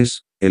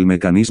 Entonces, el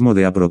mecanismo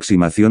de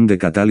aproximación de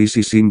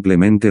catálisis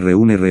simplemente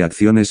reúne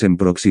reacciones en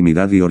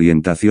proximidad y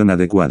orientación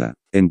adecuada.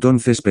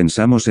 Entonces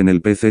pensamos en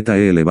el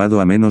PZE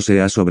elevado a menos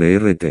EA sobre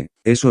RT.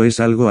 Eso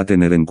es algo a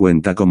tener en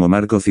cuenta como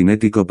marco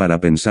cinético para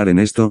pensar en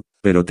esto,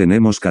 pero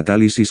tenemos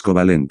catálisis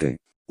covalente.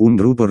 Un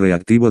grupo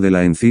reactivo de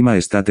la enzima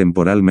está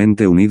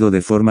temporalmente unido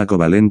de forma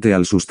covalente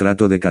al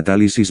sustrato de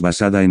catálisis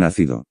basada en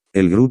ácido.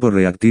 El grupo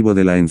reactivo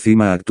de la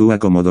enzima actúa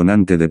como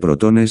donante de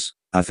protones,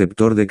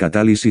 aceptor de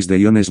catálisis de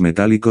iones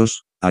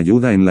metálicos,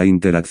 ayuda en la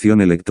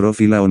interacción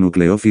electrófila o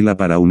nucleófila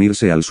para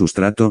unirse al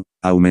sustrato,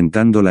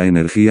 aumentando la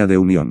energía de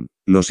unión.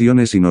 Los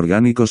iones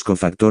inorgánicos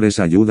cofactores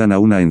ayudan a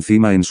una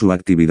enzima en su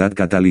actividad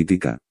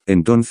catalítica.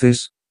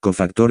 Entonces,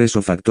 cofactores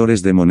o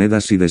factores de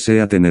monedas si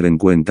desea tener en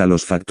cuenta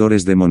los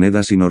factores de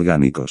monedas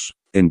inorgánicos.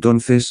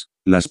 Entonces,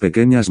 las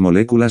pequeñas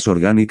moléculas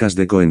orgánicas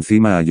de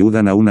coenzima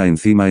ayudan a una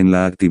enzima en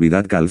la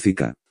actividad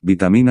cálcica.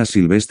 Vitaminas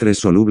silvestres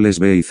solubles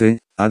B y C,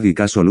 A y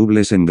K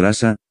solubles en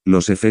grasa,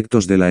 los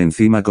efectos de la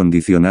enzima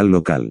condicional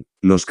local.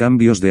 Los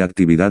cambios de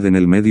actividad en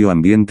el medio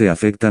ambiente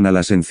afectan a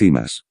las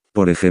enzimas.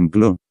 Por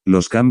ejemplo,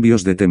 los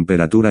cambios de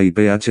temperatura y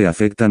pH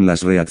afectan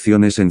las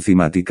reacciones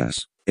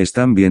enzimáticas.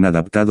 Están bien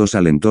adaptados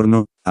al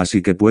entorno,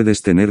 así que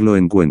puedes tenerlo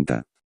en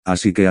cuenta.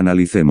 Así que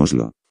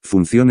analicémoslo.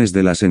 Funciones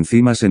de las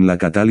enzimas en la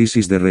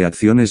catálisis de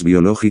reacciones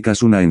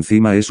biológicas. Una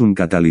enzima es un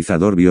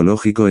catalizador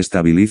biológico,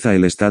 estabiliza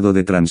el estado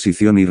de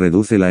transición y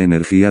reduce la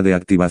energía de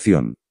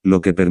activación,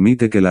 lo que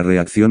permite que la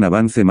reacción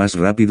avance más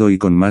rápido y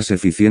con más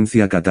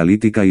eficiencia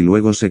catalítica y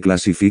luego se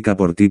clasifica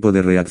por tipo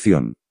de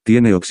reacción.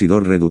 Tiene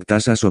oxidor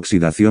reductasas,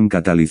 oxidación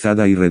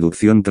catalizada y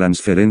reducción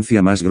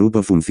transferencia más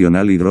grupo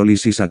funcional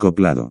hidrólisis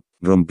acoplado.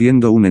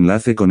 Rompiendo un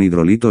enlace con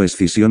hidrolito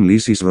escisión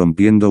lisis.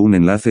 Rompiendo un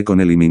enlace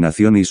con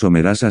eliminación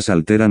isomerasas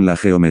alteran la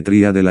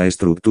geometría de la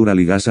estructura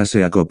ligasa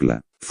se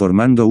acopla.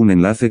 Formando un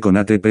enlace con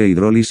ATP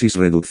hidrólisis.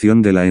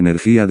 Reducción de la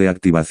energía de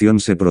activación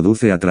se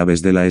produce a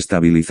través de la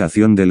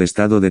estabilización del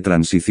estado de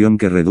transición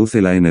que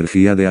reduce la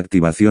energía de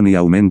activación y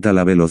aumenta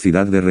la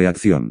velocidad de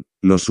reacción.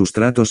 Los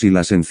sustratos y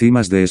las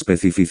enzimas de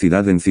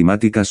especificidad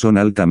enzimática son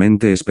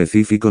altamente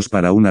específicos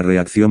para una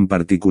reacción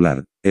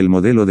particular. El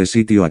modelo de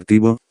sitio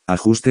activo,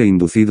 ajuste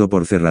inducido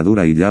por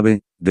cerradura y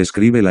llave,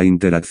 describe la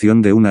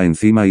interacción de una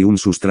enzima y un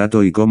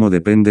sustrato y cómo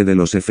depende de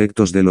los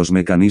efectos de los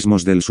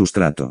mecanismos del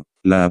sustrato.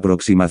 La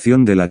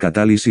aproximación de la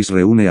catálisis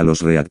reúne a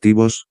los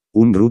reactivos.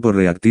 Un grupo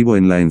reactivo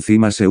en la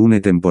enzima se une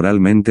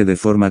temporalmente de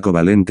forma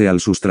covalente al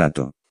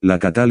sustrato. La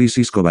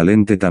catálisis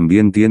covalente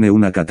también tiene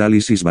una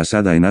catálisis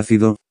basada en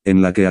ácido,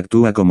 en la que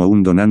actúa como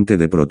un donante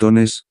de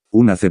protones,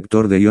 un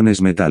aceptor de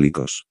iones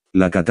metálicos.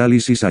 La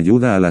catálisis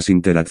ayuda a las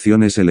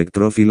interacciones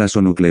electrófilas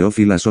o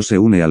nucleófilas o se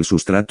une al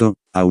sustrato,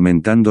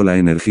 aumentando la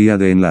energía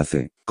de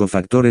enlace.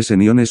 Cofactores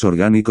en iones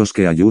orgánicos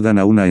que ayudan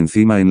a una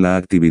enzima en la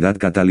actividad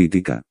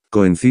catalítica.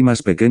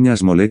 Coenzimas,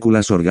 pequeñas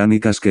moléculas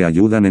orgánicas que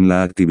ayudan en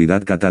la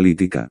actividad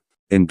catalítica.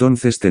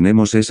 Entonces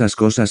tenemos esas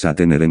cosas a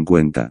tener en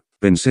cuenta.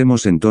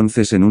 Pensemos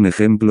entonces en un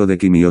ejemplo de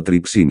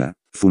quimiotripsina.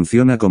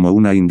 Funciona como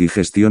una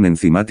indigestión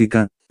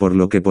enzimática, por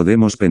lo que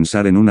podemos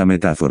pensar en una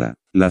metáfora.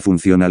 La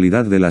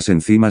funcionalidad de las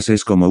enzimas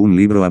es como un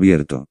libro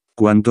abierto.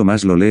 Cuanto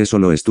más lo lees o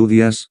lo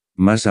estudias,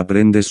 más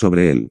aprendes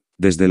sobre él.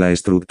 Desde la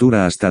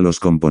estructura hasta los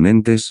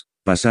componentes,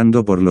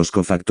 pasando por los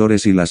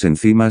cofactores y las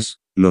enzimas,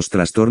 los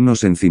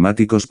trastornos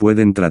enzimáticos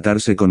pueden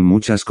tratarse con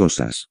muchas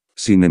cosas.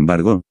 Sin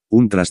embargo,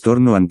 un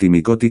trastorno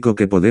antimicótico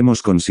que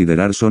podemos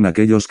considerar son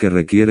aquellos que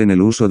requieren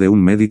el uso de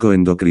un médico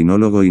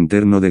endocrinólogo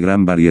interno de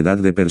gran variedad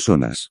de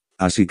personas.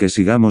 Así que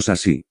sigamos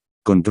así.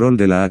 Control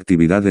de la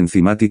actividad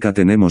enzimática.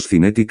 Tenemos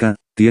cinética,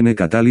 tiene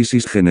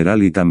catálisis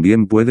general y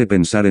también puede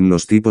pensar en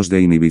los tipos de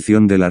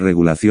inhibición de la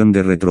regulación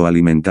de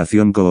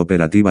retroalimentación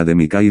cooperativa de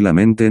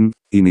Michaela-Menten,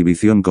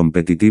 inhibición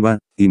competitiva,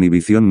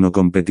 inhibición no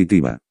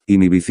competitiva,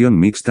 inhibición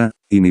mixta,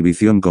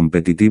 inhibición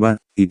competitiva,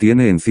 y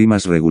tiene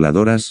enzimas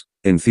reguladoras,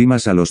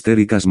 enzimas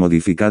alostéricas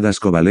modificadas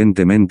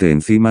covalentemente,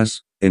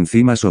 enzimas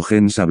o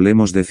gens.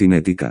 Hablemos de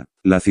cinética.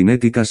 La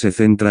cinética se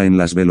centra en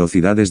las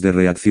velocidades de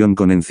reacción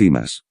con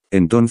enzimas.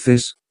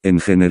 Entonces, en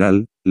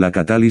general, la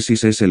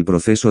catálisis es el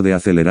proceso de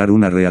acelerar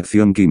una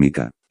reacción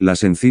química.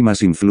 Las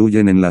enzimas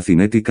influyen en la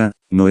cinética,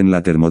 no en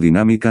la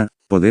termodinámica,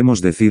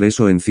 podemos decir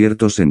eso en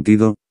cierto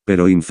sentido,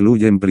 pero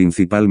influyen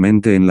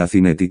principalmente en la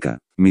cinética.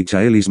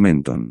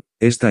 Michaelis-Menten.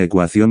 Esta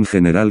ecuación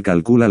general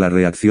calcula la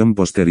reacción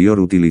posterior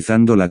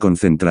utilizando la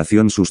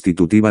concentración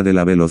sustitutiva de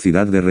la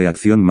velocidad de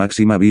reacción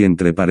máxima V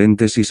entre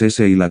paréntesis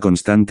S y la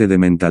constante de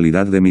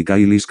mentalidad de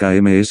Michaelis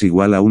Km es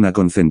igual a una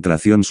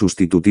concentración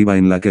sustitutiva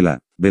en la que la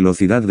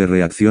velocidad de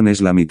reacción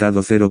es la mitad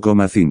o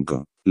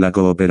 0,5. La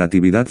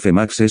cooperatividad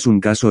Fmax es un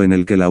caso en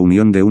el que la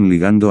unión de un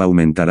ligando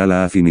aumentará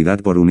la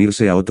afinidad por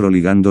unirse a otro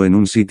ligando en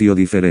un sitio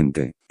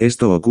diferente.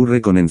 Esto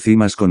ocurre con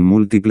enzimas con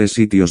múltiples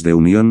sitios de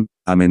unión,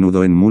 a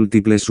menudo en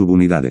múltiples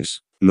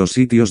subunidades. Los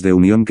sitios de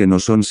unión que no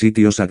son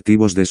sitios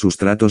activos de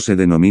sustrato se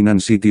denominan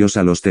sitios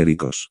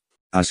alostéricos.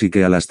 Así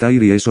que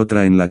alastairia es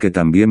otra en la que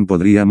también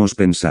podríamos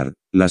pensar.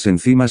 Las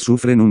enzimas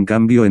sufren un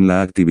cambio en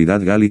la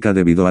actividad gálica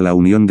debido a la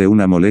unión de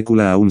una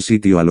molécula a un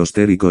sitio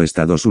alostérico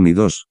Estados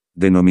Unidos,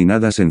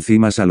 denominadas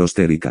enzimas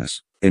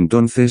alostéricas.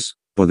 Entonces,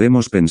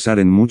 podemos pensar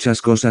en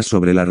muchas cosas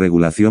sobre la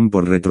regulación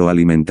por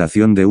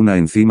retroalimentación de una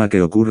enzima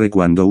que ocurre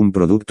cuando un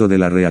producto de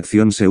la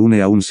reacción se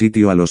une a un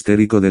sitio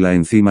alostérico de la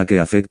enzima que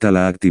afecta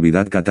la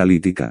actividad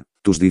catalítica.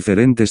 Tus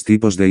diferentes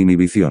tipos de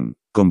inhibición.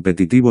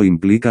 Competitivo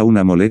implica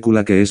una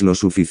molécula que es lo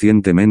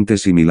suficientemente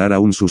similar a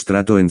un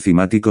sustrato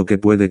enzimático que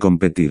puede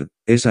competir.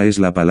 Esa es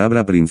la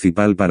palabra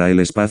principal para el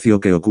espacio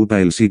que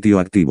ocupa el sitio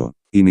activo.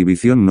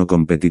 Inhibición no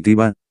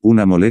competitiva,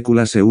 una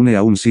molécula se une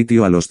a un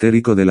sitio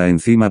alostérico de la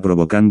enzima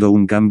provocando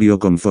un cambio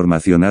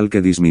conformacional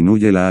que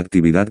disminuye la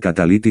actividad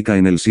catalítica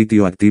en el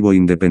sitio activo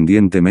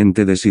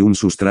independientemente de si un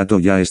sustrato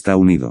ya está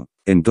unido.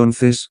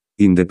 Entonces,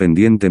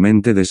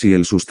 independientemente de si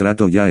el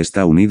sustrato ya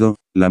está unido,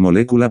 la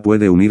molécula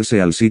puede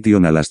unirse al sitio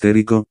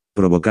nalastérico,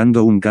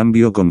 provocando un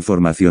cambio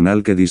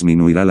conformacional que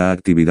disminuirá la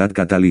actividad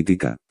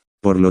catalítica.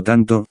 Por lo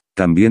tanto,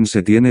 también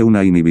se tiene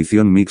una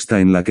inhibición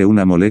mixta en la que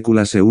una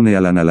molécula se une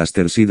a la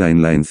nalastersida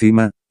en la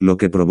enzima, lo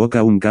que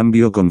provoca un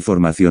cambio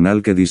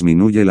conformacional que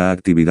disminuye la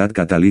actividad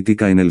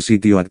catalítica en el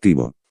sitio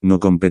activo. No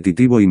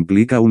competitivo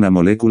implica una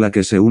molécula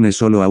que se une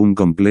solo a un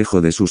complejo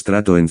de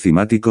sustrato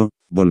enzimático,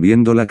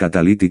 volviéndola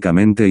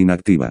catalíticamente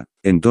inactiva.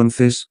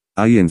 Entonces,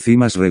 hay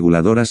enzimas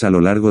reguladoras a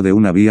lo largo de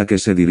una vía que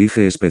se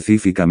dirige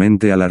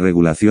específicamente a la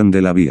regulación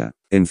de la vía.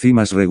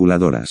 Enzimas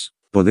reguladoras.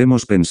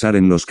 Podemos pensar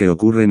en los que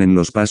ocurren en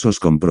los pasos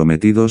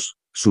comprometidos,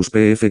 sus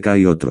PFK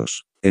y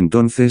otros.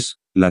 Entonces,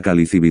 la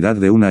calicividad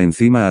de una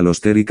enzima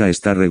alostérica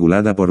está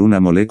regulada por una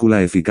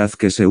molécula eficaz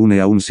que se une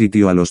a un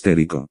sitio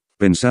alostérico.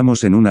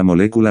 Pensamos en una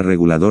molécula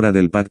reguladora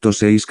del pacto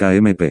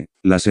 6-KMP.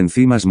 Las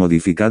enzimas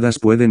modificadas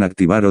pueden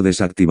activar o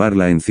desactivar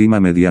la enzima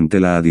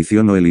mediante la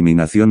adición o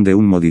eliminación de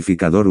un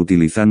modificador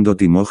utilizando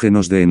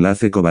timógenos de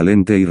enlace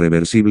covalente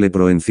irreversible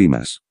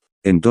proenzimas.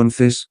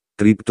 Entonces,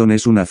 triptón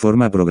es una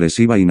forma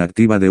progresiva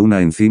inactiva de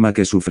una enzima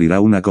que sufrirá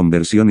una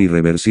conversión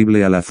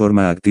irreversible a la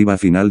forma activa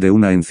final de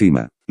una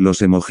enzima.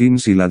 Los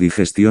hemogins y la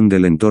digestión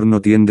del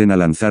entorno tienden a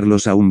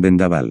lanzarlos a un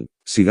vendaval.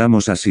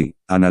 Sigamos así,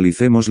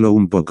 analicémoslo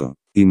un poco.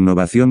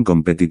 Innovación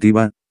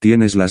competitiva,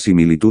 tienes la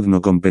similitud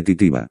no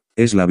competitiva.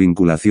 Es la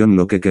vinculación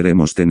lo que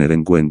queremos tener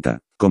en cuenta.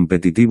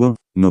 Competitivo,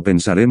 no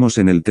pensaremos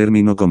en el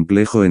término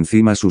complejo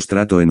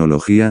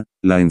enzima-sustrato-enología,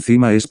 la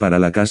enzima es para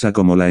la casa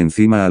como la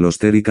enzima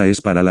alostérica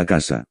es para la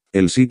casa.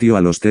 El sitio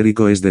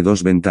alostérico es de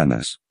dos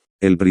ventanas.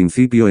 El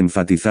principio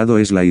enfatizado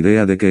es la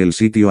idea de que el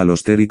sitio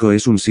alostérico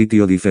es un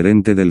sitio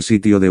diferente del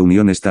sitio de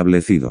unión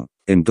establecido.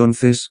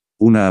 Entonces,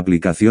 una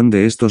aplicación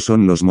de estos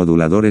son los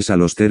moduladores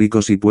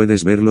alostéricos y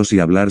puedes verlos y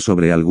hablar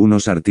sobre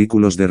algunos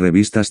artículos de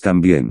revistas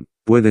también.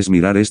 Puedes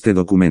mirar este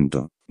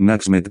documento.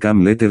 MCAT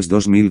Letters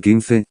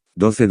 2015,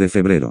 12 de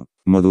febrero.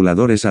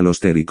 Moduladores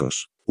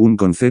alostéricos. Un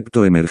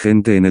concepto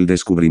emergente en el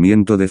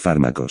descubrimiento de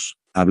fármacos.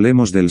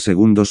 Hablemos del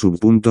segundo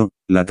subpunto,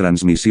 la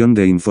transmisión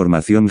de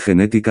información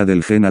genética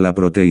del gen a la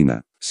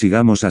proteína.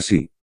 Sigamos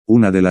así.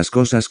 Una de las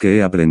cosas que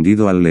he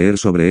aprendido al leer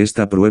sobre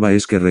esta prueba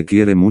es que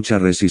requiere mucha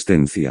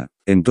resistencia.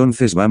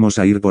 Entonces vamos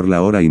a ir por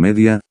la hora y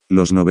media,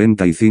 los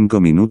 95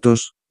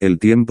 minutos, el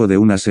tiempo de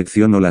una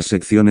sección o las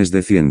secciones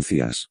de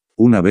ciencias.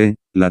 1b,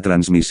 la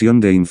transmisión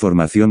de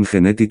información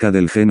genética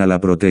del gen a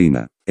la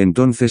proteína.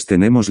 Entonces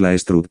tenemos la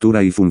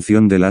estructura y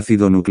función del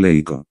ácido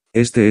nucleico.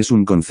 Este es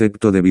un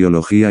concepto de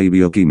biología y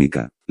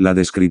bioquímica. La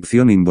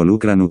descripción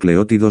involucra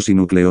nucleótidos y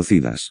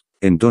nucleocidas.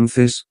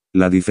 Entonces,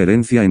 la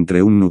diferencia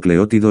entre un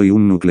nucleótido y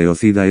un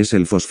nucleocida es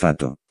el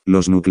fosfato.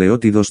 Los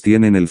nucleótidos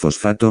tienen el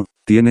fosfato,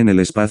 tienen el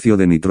espacio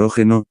de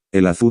nitrógeno,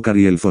 el azúcar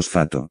y el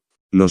fosfato.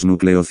 Los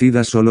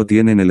nucleocidas solo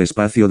tienen el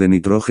espacio de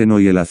nitrógeno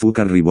y el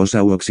azúcar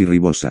ribosa u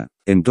oxirribosa.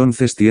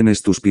 Entonces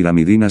tienes tus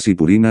pirimidinas y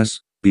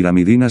purinas,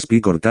 pirimidinas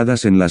pi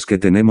cortadas en las que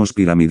tenemos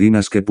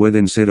pirimidinas que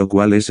pueden ser o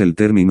cuál es el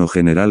término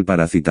general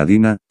para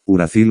citadina,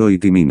 uracilo y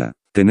timina.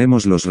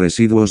 Tenemos los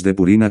residuos de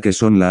purina que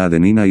son la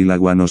adenina y la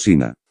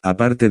guanosina.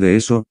 Aparte de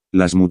eso,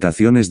 las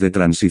mutaciones de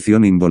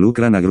transición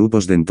involucran a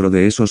grupos dentro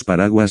de esos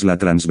paraguas. La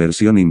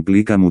transversión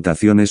implica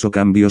mutaciones o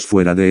cambios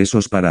fuera de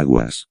esos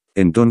paraguas.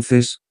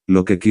 Entonces,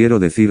 lo que quiero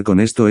decir con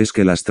esto es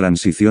que las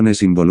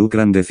transiciones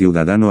involucran de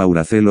ciudadano a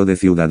uracil o de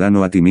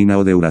ciudadano a timina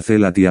o de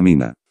uracil a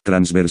tiamina.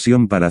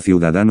 Transversión para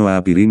ciudadano a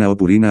apirina o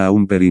purina a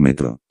un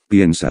perímetro.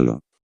 Piénsalo.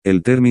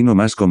 El término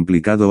más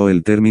complicado o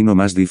el término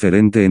más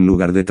diferente en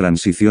lugar de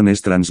transición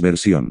es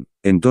transversión.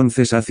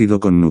 Entonces ácido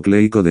con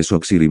nucleico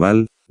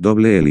desoxirrival,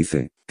 doble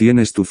hélice.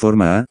 Tienes tu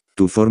forma A,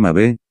 tu forma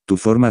B, tu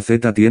forma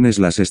Z. Tienes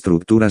las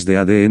estructuras de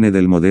ADN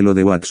del modelo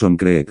de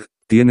Watson-Crick.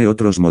 Tiene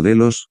otros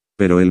modelos,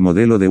 pero el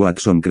modelo de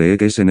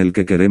Watson-Crick es en el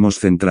que queremos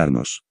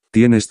centrarnos.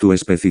 Tienes tu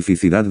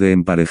especificidad de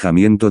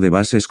emparejamiento de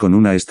bases con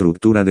una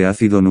estructura de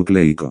ácido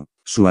nucleico.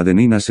 Su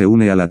adenina se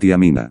une a la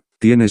tiamina.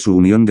 Tiene su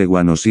unión de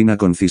guanosina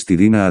con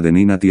cistidina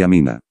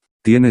adenina-tiamina.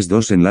 Tienes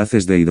 2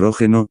 enlaces de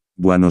hidrógeno,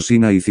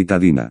 guanosina y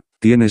citadina.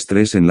 Tienes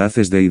 3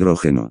 enlaces de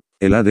hidrógeno.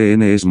 El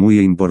ADN es muy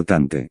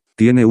importante.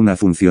 Tiene una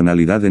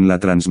funcionalidad en la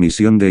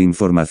transmisión de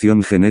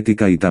información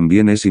genética y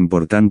también es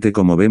importante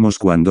como vemos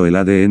cuando el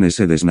ADN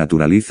se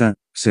desnaturaliza,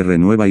 se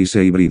renueva y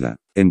se hibrida.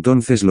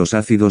 Entonces los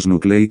ácidos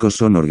nucleicos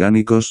son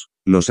orgánicos,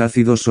 los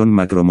ácidos son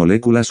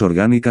macromoléculas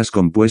orgánicas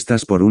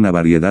compuestas por una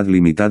variedad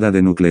limitada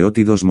de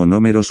nucleótidos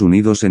monómeros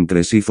unidos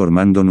entre sí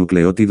formando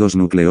nucleótidos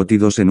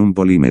en un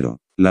polímero.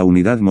 La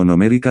unidad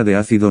monomérica de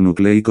ácido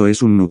nucleico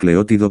es un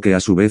nucleótido que a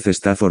su vez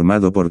está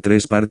formado por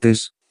 3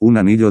 partes, un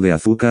anillo de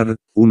azúcar,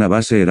 una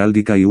base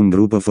heráldica y un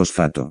grupo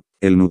fosfato.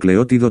 El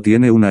nucleótido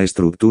tiene una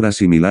estructura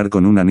similar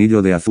con un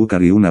anillo de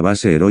azúcar y una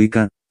base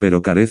heroica,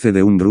 pero carece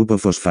de un grupo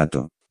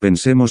fosfato.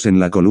 Pensemos en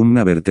la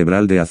columna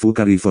vertebral de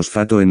azúcar y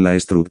fosfato en la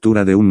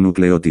estructura de un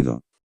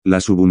nucleótido. La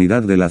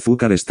subunidad del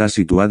azúcar está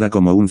situada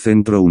como un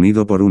centro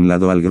unido por un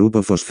lado al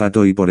grupo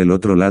fosfato y por el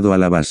otro lado a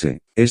la base.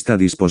 Esta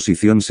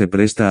disposición se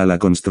presta a la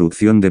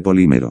construcción de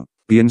polímero.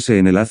 Piense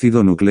en el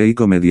ácido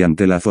nucleico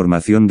mediante la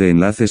formación de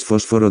enlaces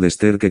fósforo de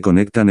ester que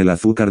conectan el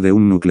azúcar de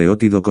un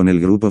nucleótido con el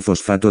grupo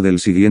fosfato del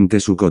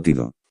siguiente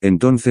sucótido.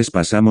 Entonces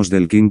pasamos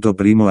del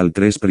 5' al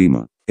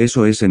 3'.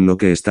 Eso es en lo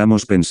que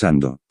estamos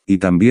pensando. Y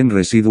también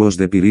residuos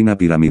de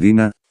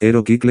pirina-piramidina,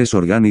 eroquicles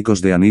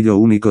orgánicos de anillo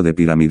único de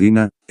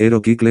piramidina,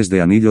 eroquicles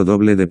de anillo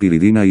doble de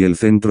piridina y el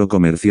centro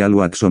comercial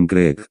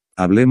Watson-Crick.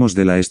 Hablemos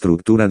de la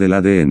estructura del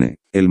ADN.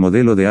 El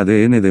modelo de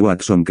ADN de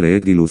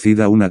Watson-Crick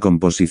dilucida una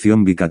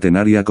composición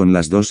bicatenaria con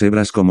las 2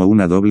 hebras como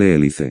una doble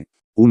hélice.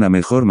 Una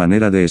mejor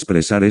manera de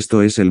expresar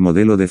esto es el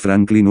modelo de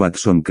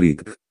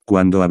Franklin-Watson-Crick.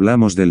 Cuando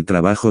hablamos del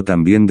trabajo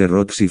también de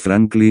Rhodes y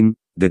Franklin,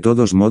 de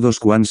todos modos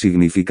cuán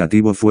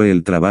significativo fue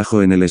el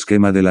trabajo en el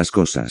esquema de las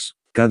cosas.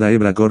 Cada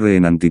hebra corre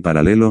en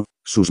antiparalelo,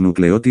 sus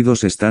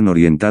nucleótidos están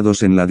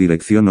orientados en la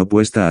dirección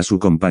opuesta a su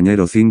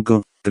compañero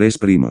 5,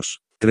 3'.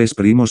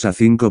 3' a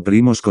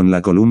 5' con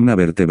la columna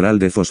vertebral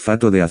de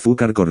fosfato de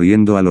azúcar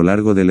corriendo a lo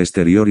largo del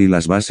exterior y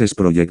las bases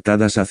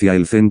proyectadas hacia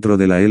el centro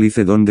de la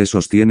hélice donde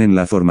sostienen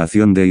la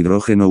formación de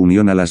hidrógeno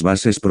unión a las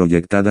bases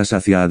proyectadas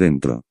hacia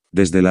adentro.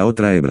 Desde la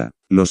otra hebra,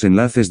 los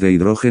enlaces de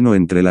hidrógeno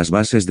entre las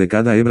bases de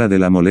cada hebra de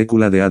la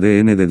molécula de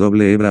ADN de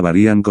doble hebra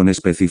varían con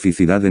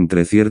especificidad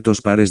entre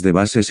ciertos pares de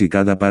bases y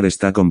cada par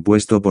está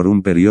compuesto por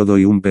un periodo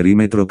y un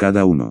perímetro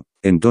cada uno.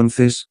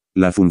 Entonces,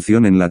 la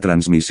función en la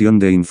transmisión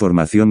de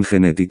información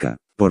genética.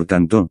 Por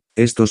tanto,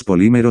 estos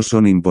polímeros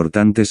son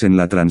importantes en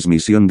la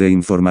transmisión de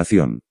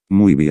información.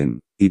 Muy bien.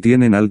 Y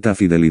tienen alta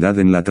fidelidad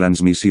en la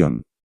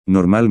transmisión.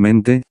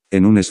 Normalmente,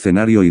 en un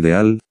escenario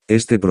ideal,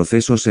 este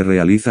proceso se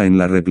realiza en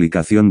la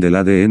replicación del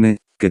ADN,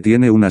 que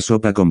tiene una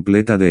sopa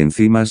completa de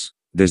enzimas,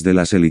 desde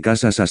las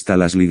helicasas hasta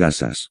las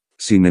ligasas.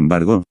 Sin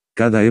embargo,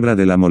 cada hebra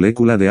de la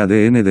molécula de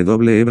ADN de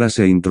doble hebra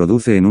se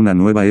introduce en una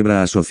nueva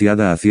hebra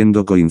asociada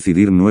haciendo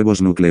coincidir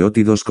nuevos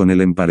nucleótidos con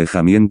el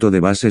emparejamiento de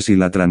bases y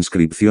la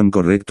transcripción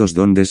correctos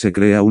donde se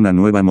crea una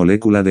nueva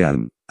molécula de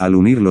ARN. Al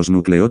unir los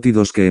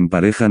nucleótidos que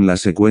emparejan la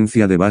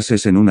secuencia de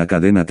bases en una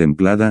cadena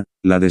templada,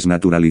 la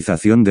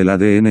desnaturalización del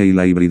ADN y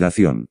la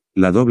hibridación.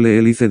 La doble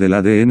hélice del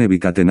ADN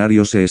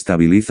bicatenario se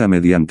estabiliza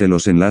mediante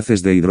los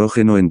enlaces de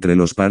hidrógeno entre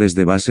los pares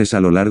de bases a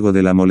lo largo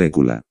de la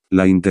molécula.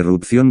 La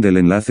interrupción del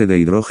enlace de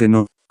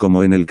hidrógeno,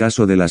 como en el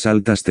caso de las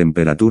altas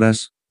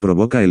temperaturas,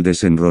 provoca el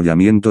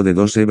desenrollamiento de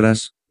 2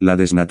 hebras, la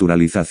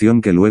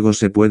desnaturalización que luego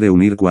se puede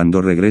unir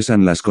cuando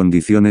regresan las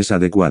condiciones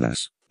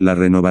adecuadas. La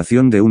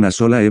renovación de una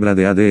sola hebra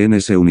de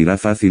ADN se unirá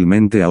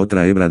fácilmente a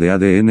otra hebra de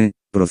ADN,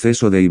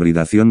 proceso de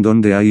hibridación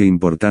donde hay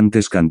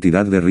importantes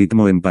cantidad de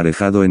ritmo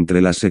emparejado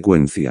entre las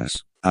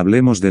secuencias.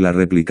 Hablemos de la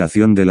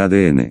replicación del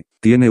ADN.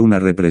 Tiene una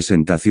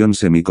representación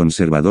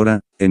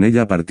semiconservadora, en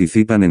ella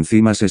participan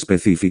enzimas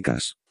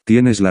específicas.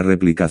 Tienes la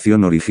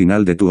replicación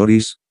original de tu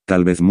oris,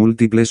 tal vez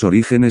múltiples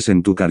orígenes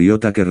en tu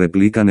cariota que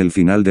replican el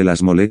final de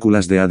las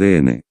moléculas de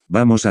ADN.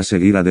 Vamos a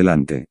seguir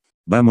adelante.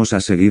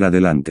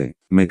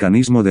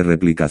 Mecanismo de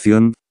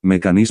replicación,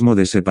 mecanismo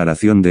de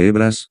separación de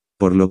hebras,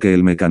 por lo que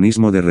el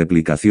mecanismo de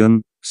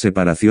replicación,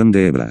 separación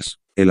de hebras.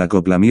 El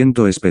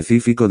acoplamiento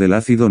específico del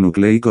ácido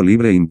nucleico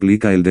libre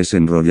implica el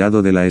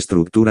desenrollado de la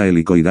estructura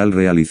helicoidal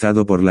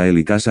realizado por la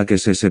helicasa que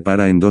se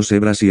separa en dos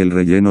hebras y el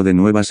relleno de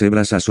nuevas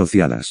hebras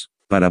asociadas.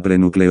 Para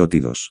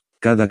prenucleótidos.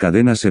 Cada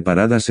cadena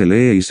separada se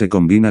lee y se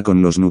combina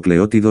con los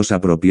nucleótidos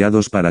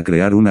apropiados para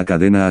crear una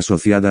cadena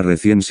asociada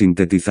recién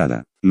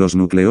sintetizada. Los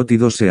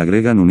nucleótidos se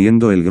agregan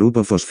uniendo el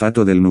grupo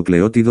fosfato del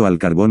nucleótido al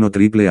carbono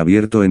triple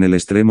abierto en el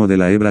extremo de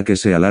la hebra que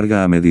se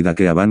alarga a medida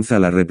que avanza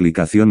la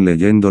replicación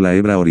leyendo la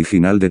hebra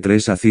original de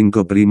 3 a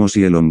 5'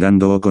 y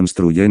elongando o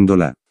construyendo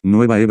la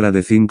nueva hebra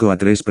de 5 a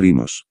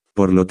 3'.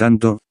 Por lo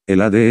tanto,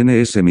 el ADN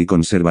es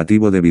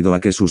semiconservativo debido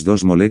a que sus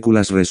dos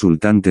moléculas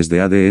resultantes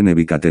de ADN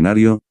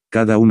bicatenario,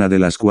 cada una de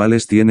las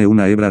cuales tiene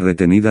una hebra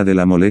retenida de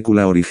la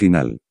molécula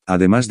original,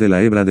 además de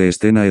la hebra de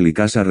escena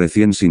helicasa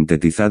recién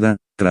sintetizada,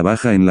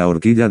 trabaja en la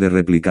horquilla de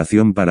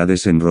replicación para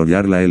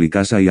desenrollar la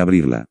helicasa y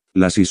abrirla.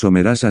 Las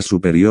isomerasas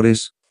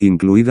superiores,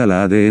 incluida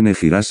la ADN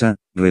girasa,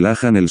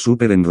 relajan el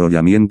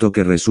superenrollamiento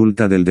que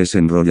resulta del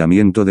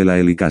desenrollamiento de la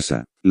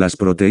helicasa. Las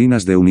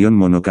proteínas de unión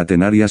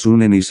monocatenarias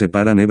unen y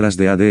separan hebras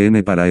de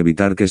ADN para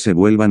evitar que se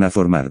vuelvan a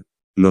formar.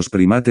 Los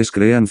primates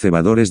crean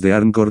cebadores de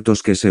ARN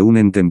cortos que se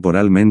unen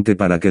temporalmente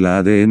para que la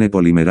ADN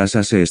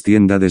polimerasa se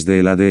extienda desde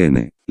el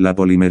ADN. La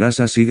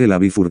polimerasa sigue la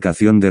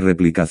bifurcación de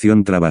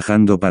replicación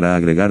trabajando para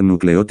agregar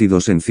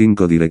nucleótidos en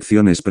 5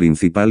 direcciones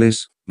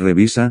principales,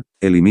 revisa,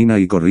 elimina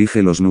y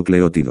corrige los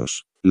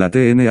nucleótidos. La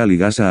TNA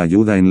ligasa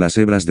ayuda en las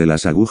hebras de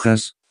las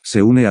agujas,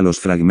 se une a los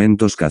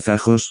fragmentos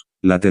kazajos,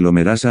 la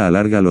telomerasa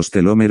alarga los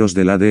telómeros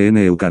del ADN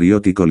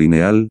eucariótico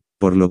lineal,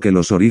 por lo que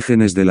los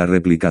orígenes de la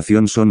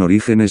replicación son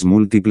orígenes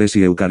múltiples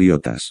y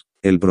eucariotas.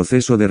 El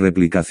proceso de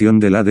replicación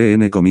del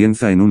ADN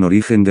comienza en un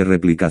origen de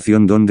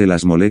replicación donde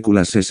las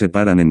moléculas se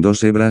separan en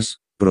dos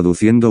hebras,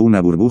 produciendo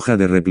una burbuja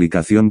de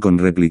replicación con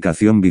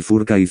replicación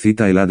bifurca y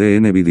cita el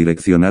ADN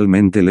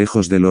bidireccionalmente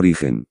lejos del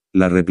origen.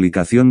 La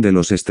replicación de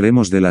los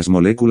extremos de las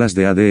moléculas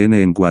de ADN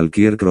en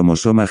cualquier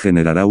cromosoma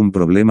generará un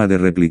problema de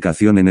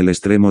replicación en el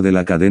extremo de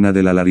la cadena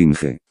de la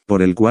laringe,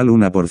 por el cual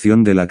una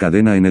porción de la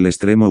cadena en el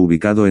extremo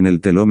ubicado en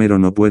el telómero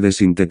no puede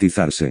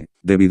sintetizarse,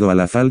 debido a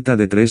la falta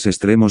de 3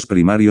 extremos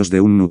primarios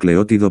de un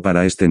nucleótido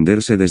para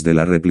extenderse desde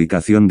la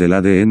replicación del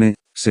ADN,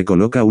 se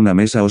coloca una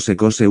mesa o se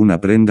cose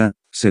una prenda,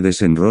 se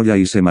desenrolla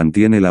y se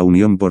mantiene la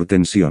unión por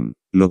tensión,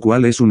 lo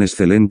cual es un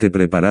excelente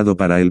preparado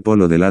para el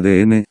polo del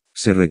ADN,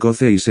 se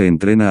recoce y se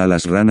entrena a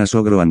las ranas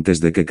ogro antes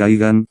de que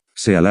caigan,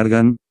 se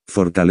alargan,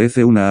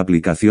 fortalece una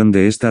aplicación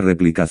de esta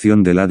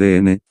replicación del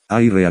ADN,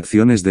 hay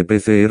reacciones de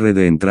PCR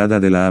de entrada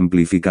de la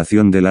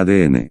amplificación del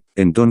ADN.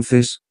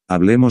 Entonces,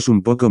 hablemos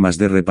un poco más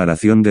de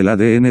reparación del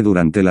ADN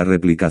durante la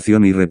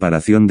replicación y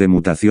reparación de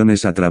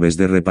mutaciones a través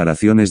de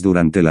reparaciones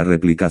durante la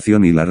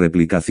replicación y la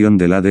replicación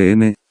del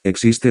ADN,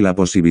 existe la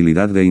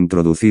posibilidad de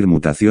introducir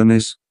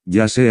mutaciones,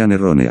 ya sean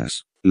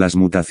erróneas. Las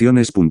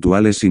mutaciones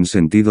puntuales sin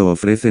sentido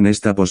ofrecen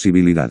esta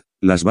posibilidad.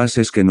 Las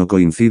bases que no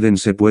coinciden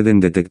se pueden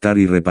detectar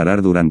y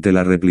reparar durante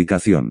la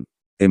replicación.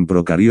 En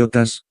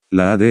procariotas,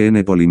 la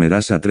ADN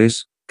polimerasa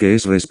 3, que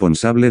es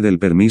responsable del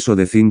permiso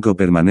de 5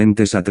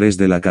 permanentes A3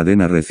 de la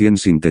cadena recién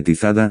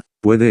sintetizada,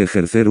 puede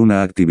ejercer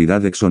una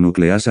actividad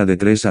exonucleasa de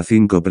 3 a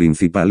 5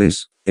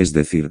 principales, es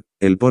decir,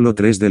 el polo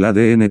 3 del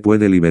ADN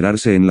puede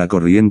liberarse en la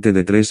corriente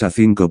de 3 a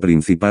 5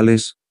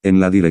 principales, en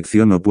la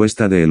dirección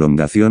opuesta de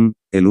elongación,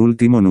 el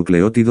último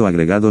nucleótido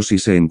agregado si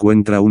se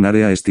encuentra un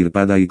área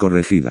estirpada y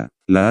corregida.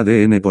 La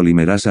ADN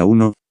polimerasa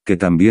 1, que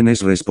también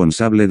es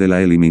responsable de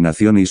la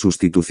eliminación y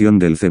sustitución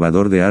del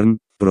cebador de ARN,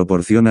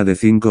 proporciona de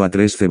 5 a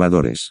 3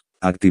 cebadores.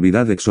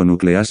 Actividad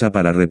exonucleasa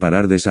para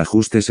reparar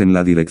desajustes en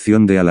la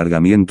dirección de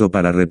alargamiento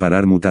para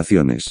reparar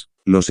mutaciones.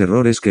 Los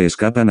errores que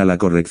escapan a la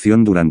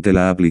corrección durante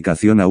la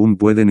aplicación aún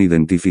pueden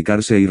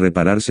identificarse y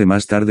repararse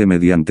más tarde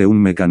mediante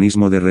un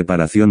mecanismo de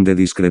reparación de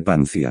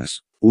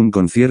discrepancias. Un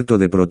concierto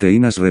de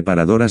proteínas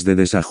reparadoras de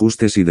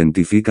desajustes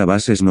identifica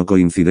bases no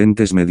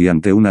coincidentes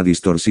mediante una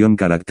distorsión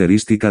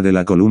característica de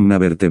la columna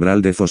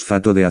vertebral de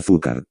fosfato de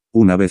azúcar.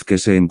 Una vez que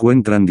se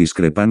encuentran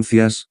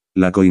discrepancias,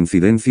 la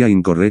coincidencia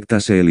incorrecta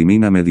se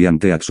elimina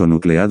mediante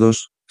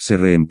axonucleados, se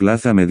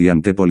reemplaza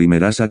mediante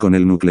polimerasa con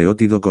el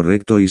nucleótido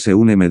correcto y se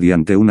une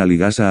mediante una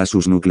ligasa a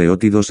sus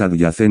nucleótidos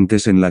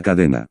adyacentes en la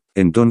cadena.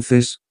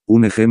 Entonces,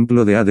 un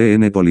ejemplo de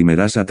ADN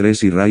polimerasa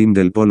 3 y RAIM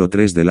del polo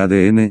 3 del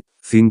ADN,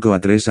 5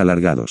 a 3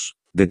 alargados,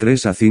 de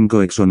 3 a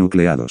 5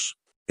 exonucleados.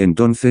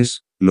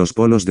 Entonces, los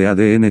polos de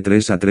ADN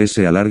 3 a 3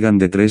 se alargan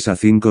de 3 a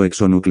 5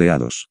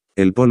 exonucleados.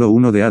 El polo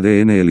 1 de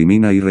ADN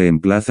elimina y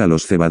reemplaza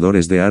los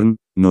cebadores de ARN,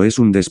 no es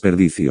un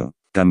desperdicio.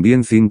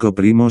 También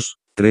 5',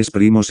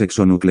 3'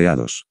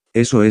 exonucleados.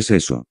 Eso es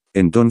eso.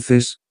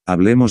 Entonces,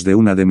 hablemos de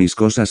una de mis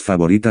cosas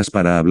favoritas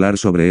para hablar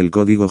sobre el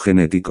código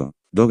genético.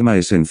 Dogma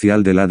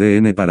esencial del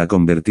ADN para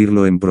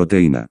convertirlo en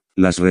proteína.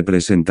 Las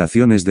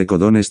representaciones de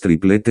codones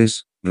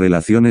tripletes,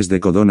 relaciones de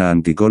codón a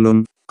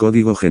anticolon,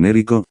 código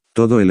genérico,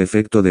 todo el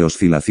efecto de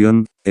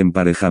oscilación,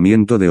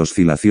 emparejamiento de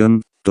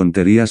oscilación,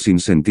 tonterías sin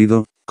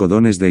sentido,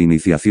 codones de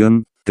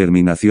iniciación,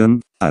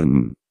 terminación,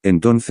 ARN.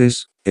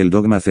 Entonces, el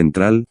dogma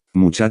central,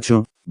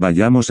 muchacho,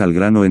 vayamos al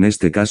grano en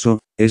este caso,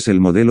 es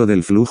el modelo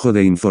del flujo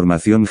de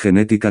información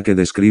genética que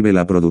describe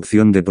la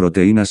producción de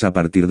proteínas a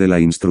partir de la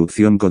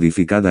instrucción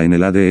codificada en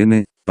el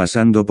ADN,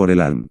 pasando por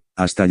el ARN,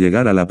 hasta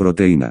llegar a la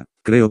proteína.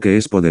 Creo que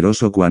es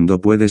poderoso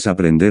cuando puedes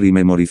aprender y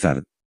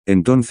memorizar.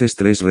 Entonces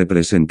 3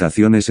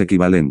 representaciones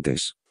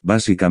equivalentes.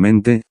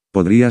 Básicamente,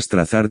 podrías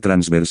trazar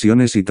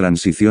transversiones y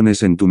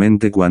transiciones en tu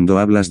mente cuando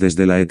hablas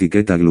desde la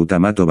etiqueta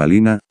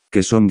glutamato-valina,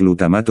 que son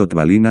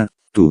glutamato-valina,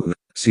 tú,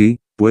 sí,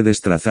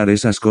 puedes trazar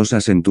esas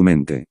cosas en tu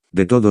mente.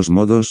 De todos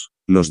modos,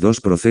 los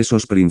dos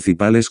procesos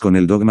principales con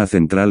el dogma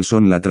central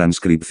son la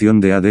transcripción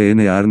de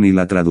ADN a ARN y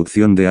la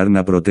traducción de ARN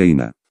a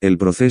proteína. El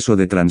proceso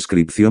de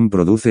transcripción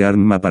produce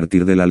ARN a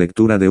partir de la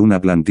lectura de una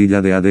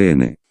plantilla de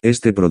ADN.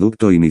 Este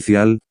producto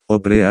inicial,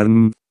 o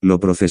pre-ARN, lo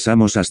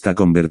procesamos hasta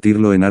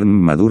convertirlo en ARN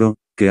maduro,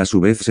 que a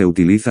su vez se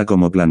utiliza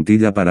como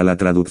plantilla para la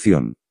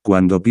traducción.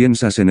 Cuando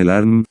piensas en el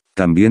ARN,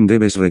 también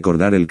debes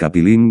recordar el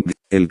capilín,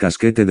 el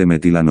casquete de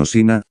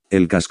metilanosina,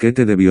 el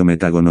casquete de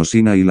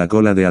biometagonosina y la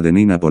cola de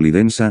adenina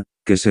polidensa,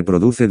 que se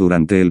produce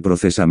durante el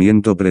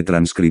procesamiento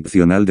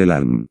pretranscripcional del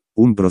ARN.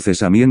 Un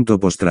procesamiento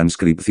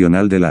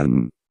posttranscripcional del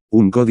ARN.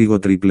 Un código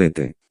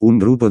triplete. Un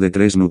grupo de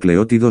 3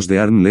 nucleótidos de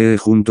ARN lee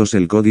juntos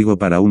el código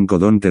para un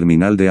codón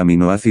terminal de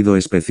aminoácido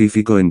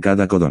específico en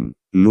cada codón.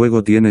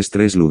 Luego tienes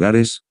 3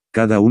 lugares,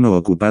 cada uno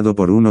ocupado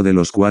por uno de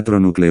los 4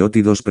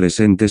 nucleótidos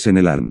presentes en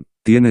el ARN.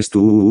 Tienes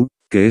tu UU,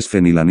 que es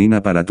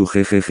fenilanina para tu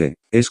GGG.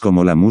 Es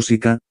como la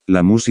música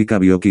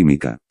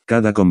bioquímica.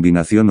 Cada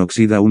combinación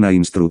oxida una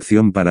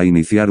instrucción para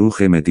iniciar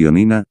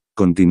UG-metionina,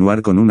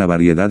 continuar con una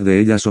variedad de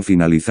ellas o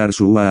finalizar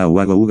su UA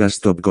o UGA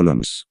stop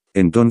colons.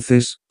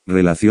 Entonces,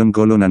 relación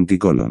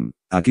colon-anticolon.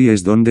 Aquí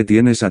es donde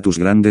tienes a tus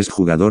grandes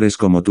jugadores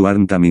como tu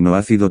ARN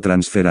aminoácido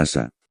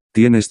transferasa.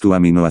 Tienes tu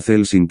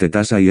aminoacel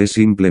sintetasa y es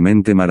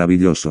simplemente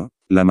maravilloso.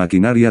 La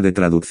maquinaria de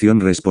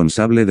traducción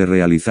responsable de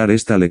realizar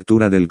esta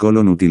lectura del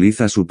colon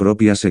utiliza su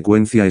propia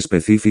secuencia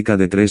específica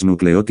de 3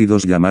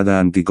 nucleótidos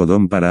llamada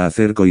anticodón para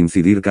hacer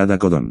coincidir cada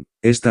codón.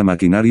 Esta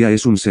maquinaria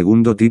es un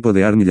segundo tipo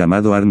de ARN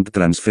llamado ARN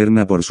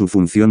transferna por su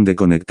función de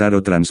conectar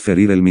o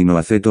transferir el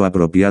aminoaceto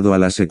apropiado a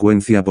la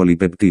secuencia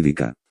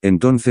polipeptídica.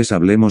 Entonces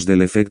hablemos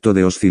del efecto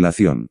de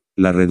oscilación.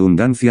 La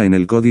redundancia en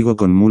el código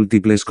con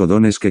múltiples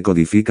codones que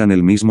codifican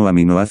el mismo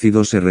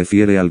aminoácido se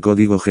refiere al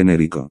código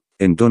genérico.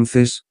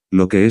 Entonces,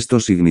 lo que esto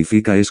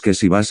significa es que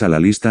si vas a la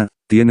lista,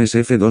 tienes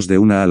F2 de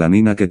una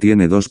alanina que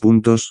tiene 2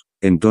 puntos,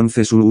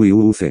 entonces UU y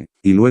UC,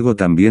 y luego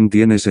también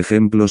tienes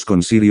ejemplos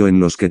con sirio en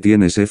los que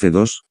tienes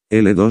F2,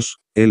 L2,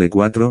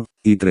 L4,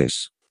 y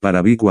 3.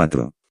 Para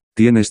B4.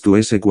 Tienes tu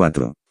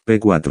S4,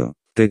 P4,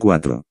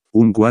 T4.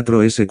 Un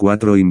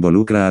 4S4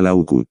 involucra a la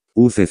UQ,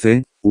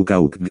 UCC,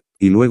 UKUK,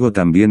 y luego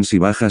también si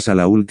bajas a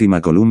la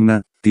última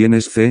columna,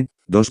 tienes C,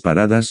 2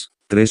 paradas,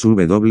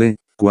 3W,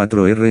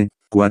 4R,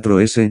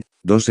 4S,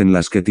 2 en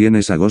las que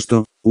tienes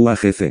agosto,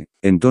 UAGC.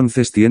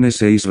 Entonces tienes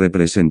 6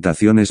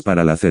 representaciones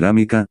para la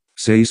cerámica,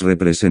 6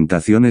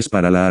 representaciones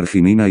para la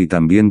arginina y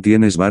también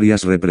tienes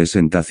varias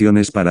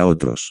representaciones para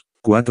otros.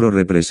 4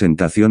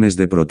 representaciones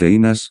de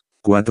proteínas,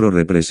 4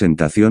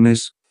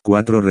 representaciones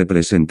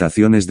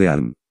de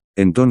ARN.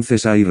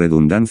 Entonces hay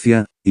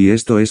redundancia, y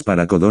esto es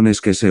para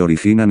codones que se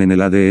originan en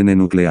el ADN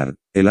nuclear.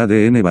 El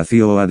ADN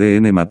vacío o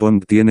ADN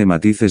mapont tiene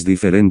matices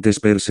diferentes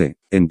per se.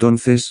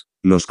 Entonces,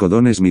 los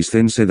codones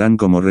miscense dan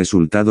como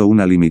resultado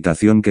una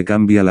limitación que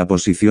cambia la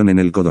posición en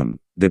el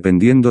codón.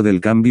 Dependiendo del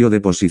cambio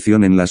de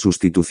posición en la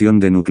sustitución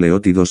de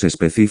nucleótidos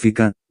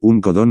específica, un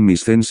codón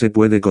miscense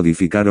puede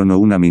codificar o no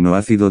un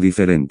aminoácido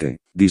diferente.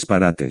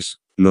 Disparates.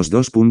 Los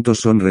 2 puntos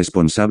son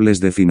responsables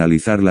de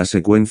finalizar la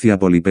secuencia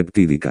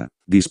polipeptídica.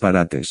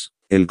 Disparates.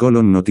 El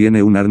colon no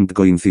tiene un ARN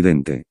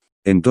coincidente.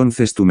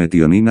 Entonces tu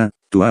metionina,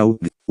 tu AUG,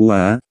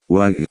 UAA,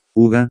 UAG,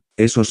 UGA,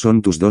 esos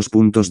son tus 2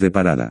 puntos de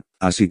parada.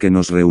 Así que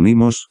nos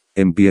reunimos,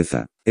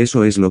 empieza.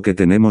 Eso es lo que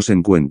tenemos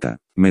en cuenta.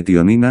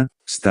 Metionina,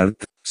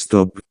 start,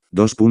 stop,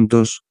 2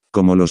 puntos,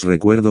 como los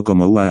recuerdo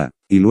como UAA,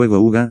 y luego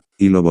UGA,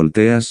 y lo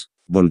volteas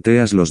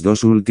los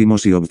 2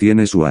 últimos y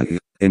obtienes UAG.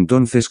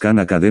 Entonces Khan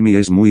Academy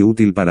es muy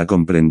útil para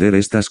comprender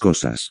estas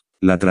cosas.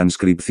 La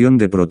transcripción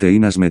de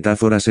proteínas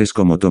metáforas es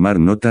como tomar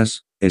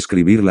notas,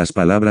 escribir las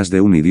palabras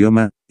de un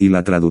idioma, y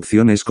la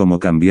traducción es como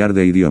cambiar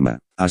de idioma.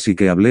 Así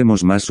que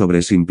hablemos más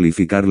sobre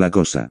simplificar la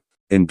cosa.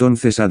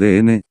 Entonces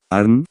ADN,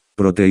 ARN,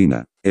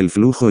 proteína. El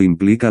flujo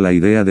implica la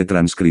idea de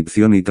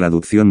transcripción y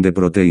traducción de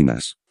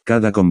proteínas.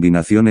 Cada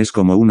combinación es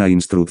como una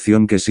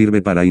instrucción que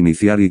sirve para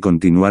iniciar y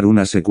continuar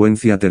una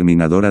secuencia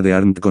terminadora de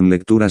ARNT con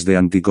lecturas de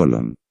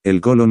anticolon. El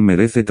colon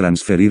merece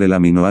transferir el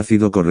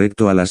aminoácido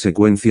correcto a la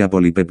secuencia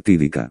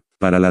polipeptídica.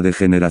 Para la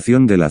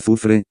degeneración del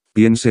azufre,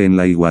 piense en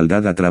la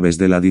igualdad a través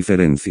de la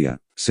diferencia.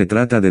 Se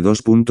trata de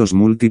dos puntos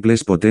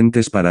múltiples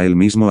potentes para el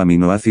mismo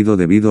aminoácido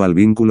debido al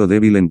vínculo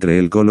débil entre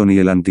el colon y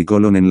el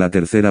anticolon en la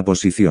tercera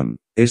posición.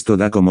 Esto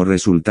da como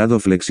resultado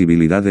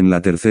flexibilidad en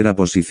la tercera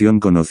posición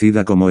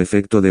conocida como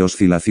efecto de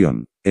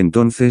oscilación.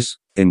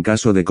 Entonces, en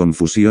caso de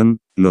confusión,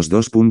 los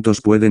dos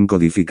puntos pueden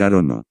codificar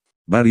o no.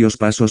 Varios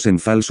pasos en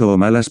falso o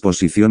malas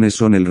posiciones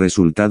son el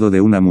resultado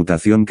de una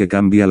mutación que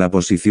cambia la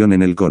posición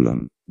en el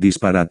colon.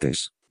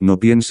 Disparates. No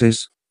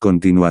pienses,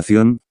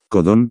 continuación,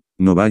 codón,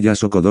 no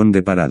vayas o codón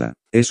de parada.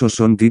 Esos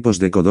son tipos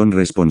de codón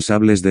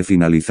responsables de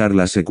finalizar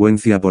la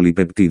secuencia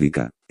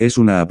polipeptídica. Es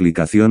una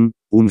aplicación,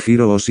 un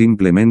giro o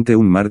simplemente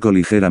un marco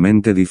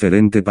ligeramente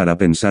diferente para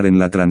pensar en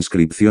la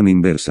transcripción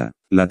inversa.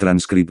 La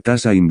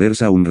transcriptasa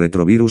inversa, un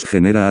retrovirus,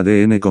 genera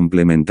ADN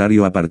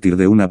complementario a partir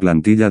de una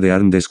plantilla de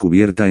ARN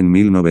descubierta en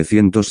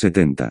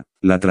 1970.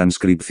 La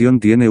transcripción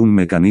tiene un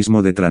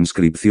mecanismo de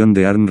transcripción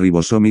de ARN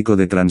ribosómico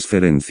de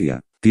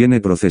transferencia. Tiene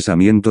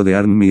procesamiento de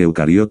ARN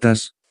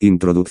eucariotas,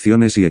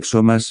 introducciones y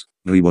exomas,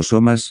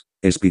 ribosomas,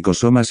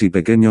 espicosomas y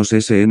pequeños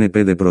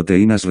SNP de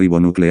proteínas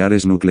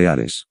ribonucleares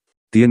nucleares.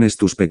 Tienes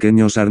tus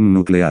pequeños ARN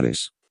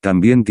nucleares.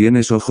 También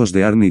tienes ojos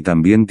de ARN y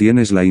también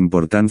tienes la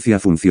importancia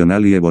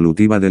funcional y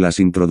evolutiva de las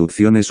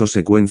introducciones o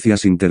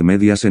secuencias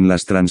intermedias en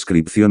las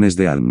transcripciones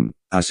de ARN.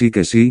 Así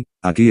que sí,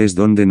 aquí es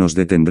donde nos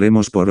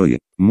detendremos por hoy.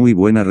 Muy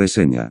buena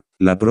reseña.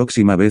 La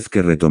próxima vez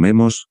que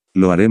retomemos,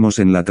 lo haremos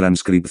en la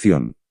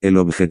transcripción. El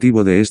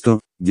objetivo de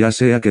esto, ya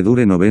sea que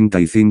dure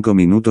 95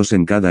 minutos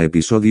en cada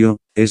episodio,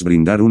 es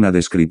brindar una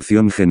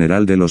descripción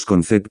general de los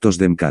conceptos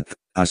de MCAT.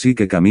 Así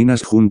que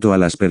caminas junto a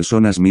las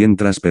personas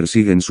mientras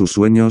persiguen sus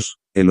sueños.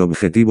 El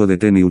objetivo de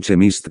The New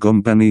Chemist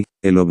Company,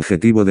 el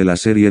objetivo de la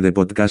serie de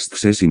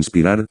podcasts es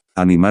inspirar,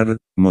 animar,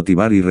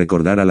 motivar y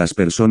recordar a las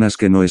personas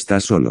que no está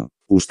solo.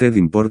 Usted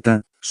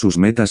importa, sus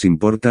metas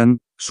importan,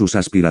 sus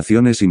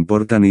aspiraciones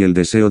importan y el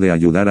deseo de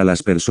ayudar a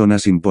las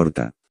personas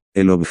importa.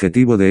 El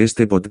objetivo de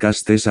este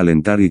podcast es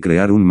alentar y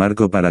crear un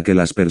marco para que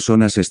las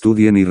personas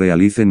estudien y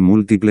realicen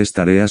múltiples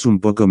tareas un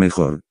poco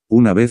mejor.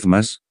 Una vez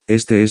más,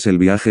 este es el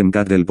viaje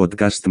MCAT del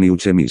podcast New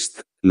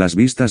Chemist. Las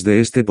vistas de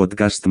este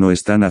podcast no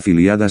están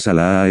afiliadas a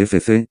la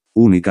AAFC,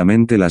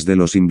 únicamente las de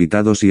los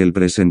invitados y el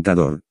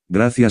presentador.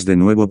 Gracias de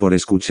nuevo por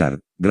escuchar.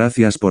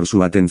 Gracias por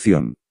su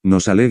atención.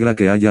 Nos alegra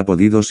que haya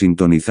podido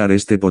sintonizar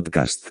este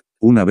podcast.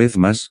 Una vez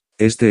más,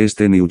 este es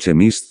The New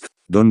Chemist,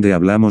 donde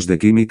hablamos de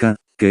química,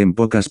 que en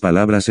pocas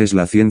palabras es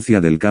la ciencia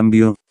del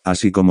cambio,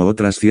 así como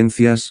otras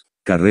ciencias,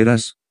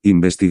 carreras,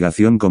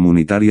 investigación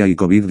comunitaria y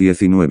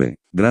COVID-19.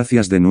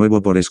 Gracias de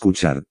nuevo por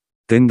escuchar.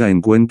 Tenga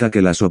en cuenta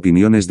que las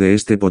opiniones de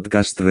este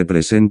podcast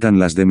representan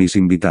las de mis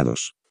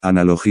invitados.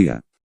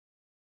 Analogía.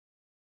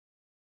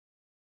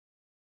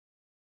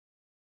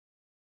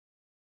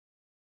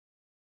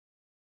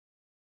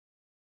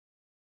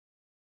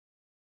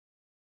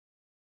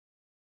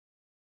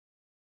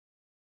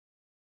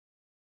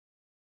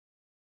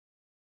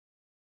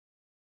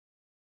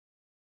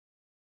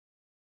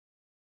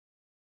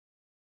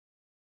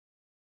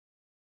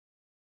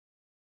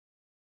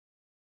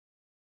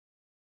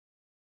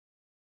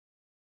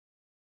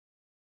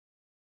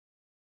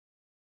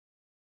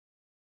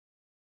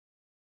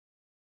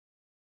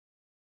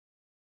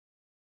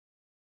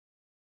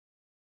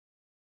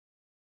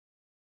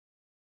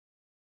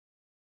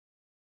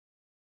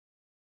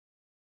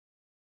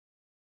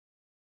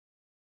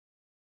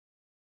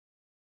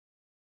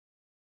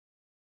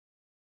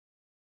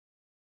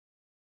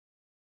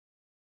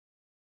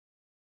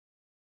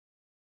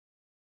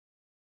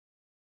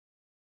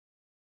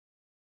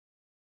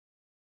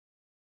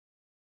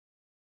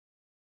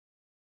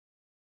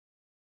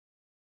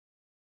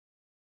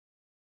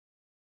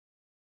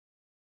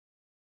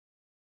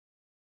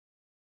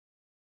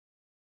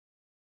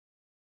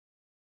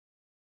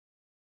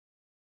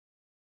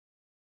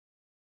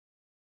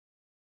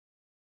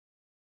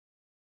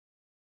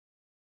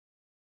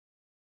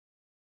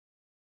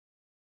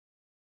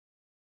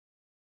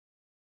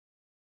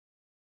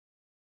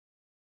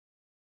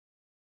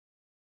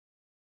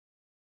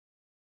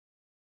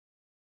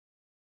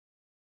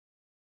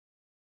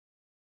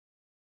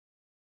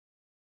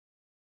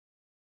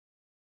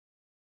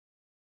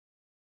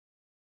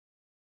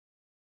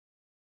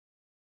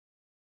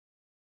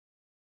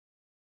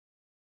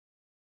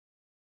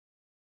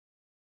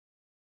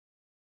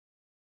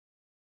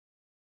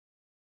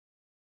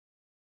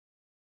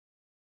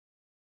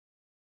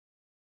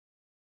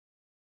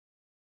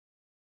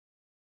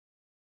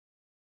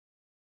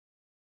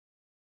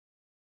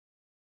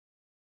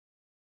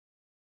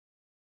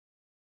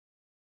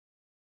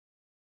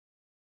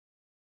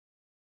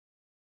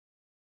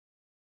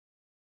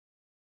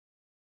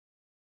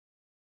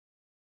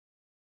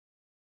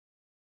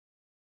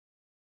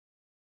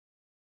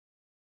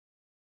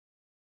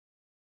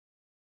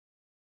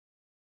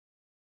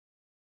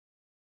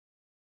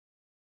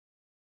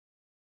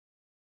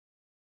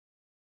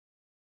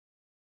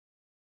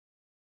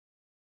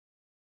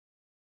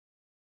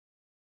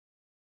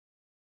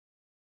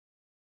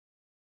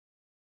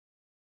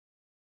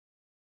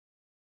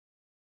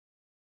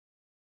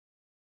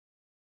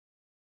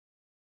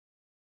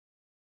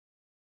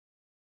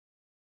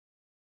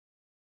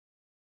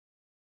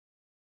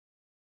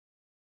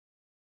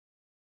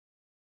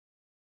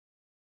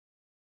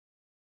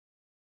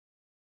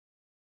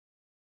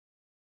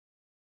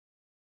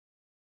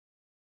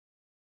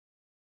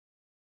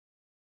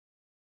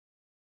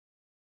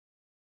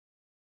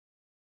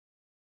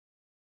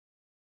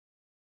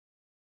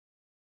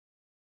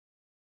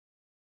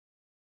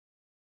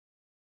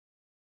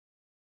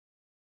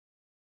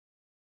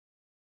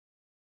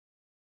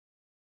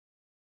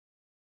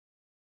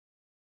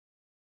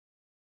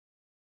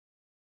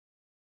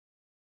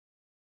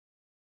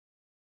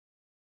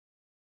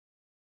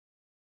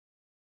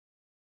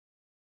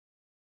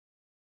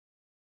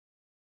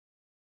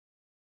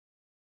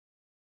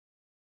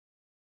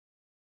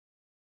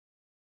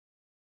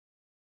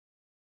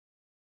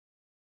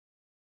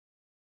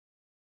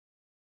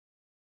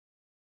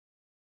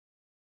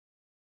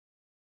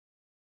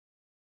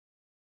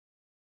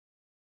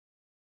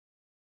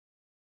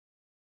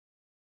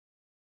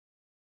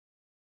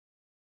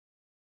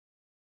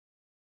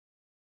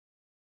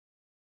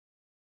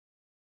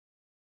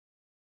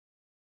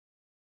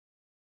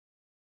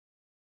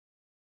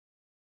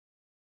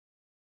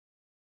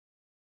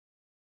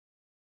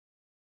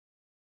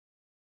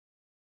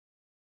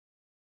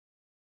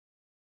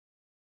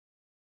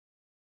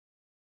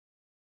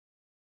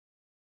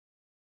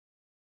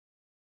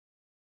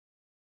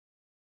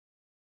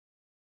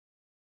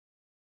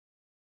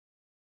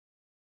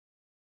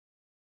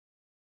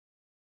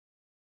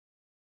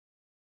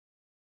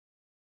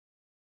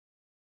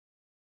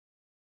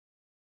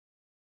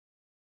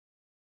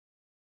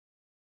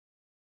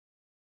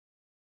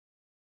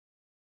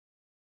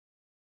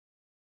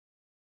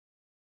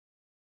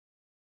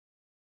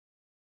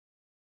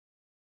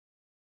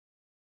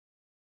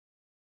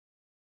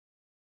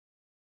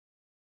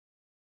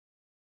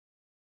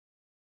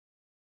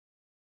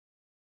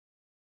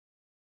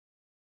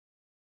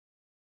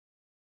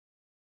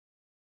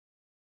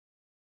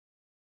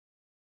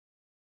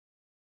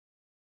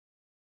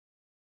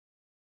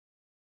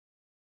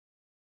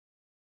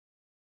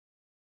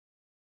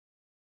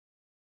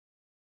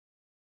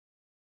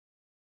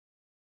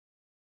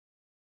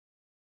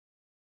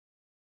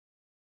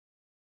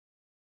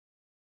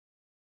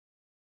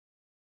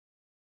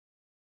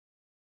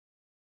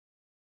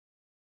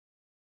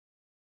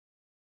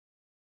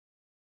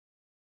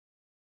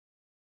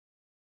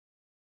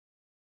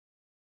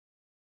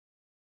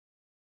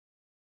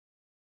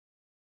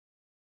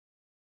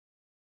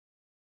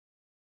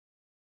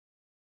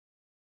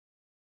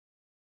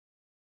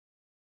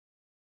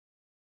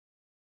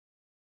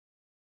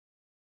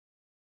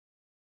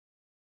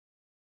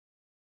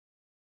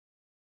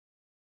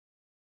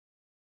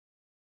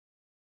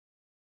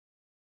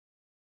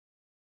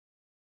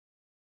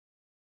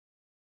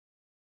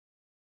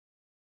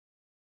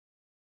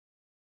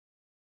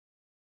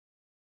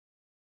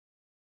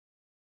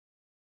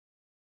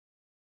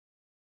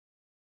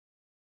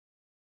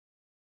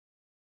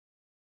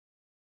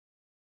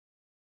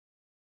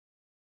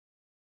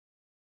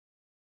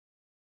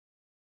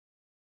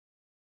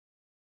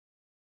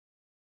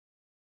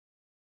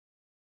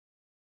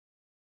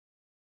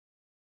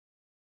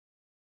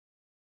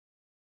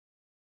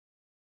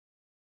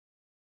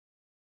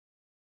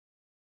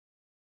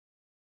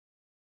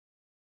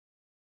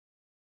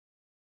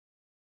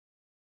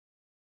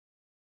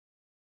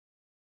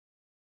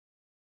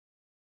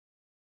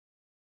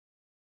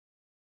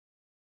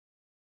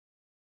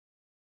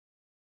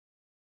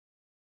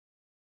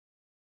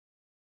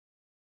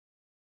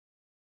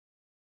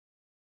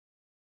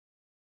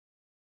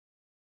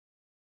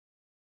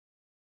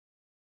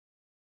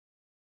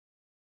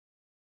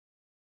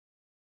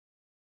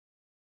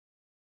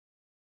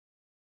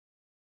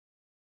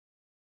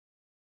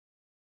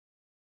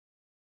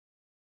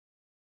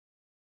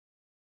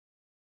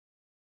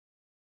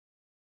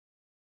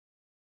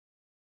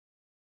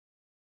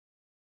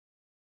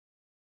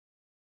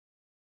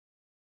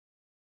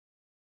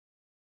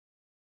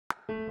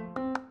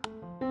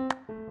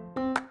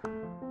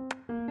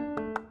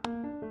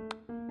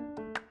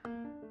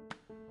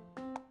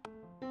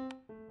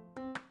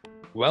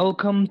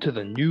 Welcome to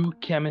the New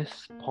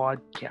Chemist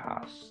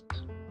podcast.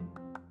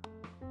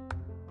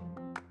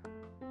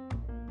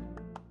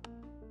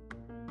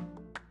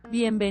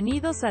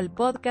 Bienvenidos al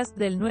podcast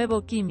del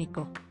nuevo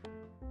químico.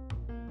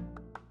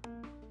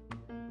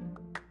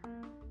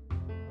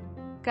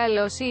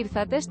 Καλώς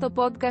ήρθατε στο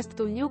podcast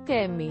του New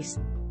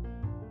Chemist.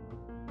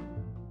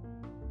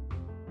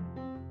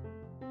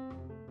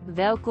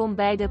 Welkom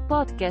bij de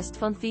podcast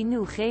van The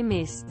New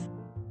Chemist.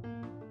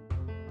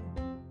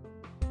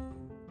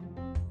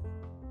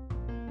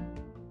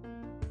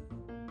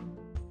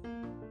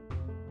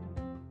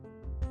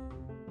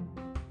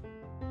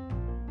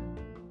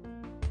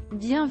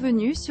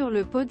 Bienvenue sur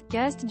le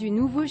podcast du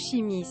nouveau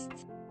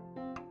chimiste.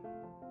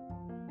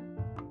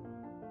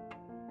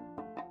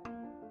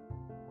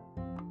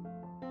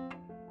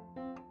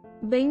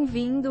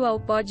 Bem-vindo ao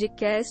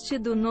podcast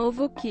do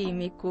novo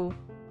químico.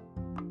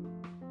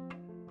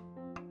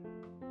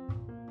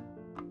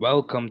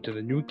 Welcome to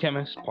the New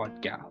Chemist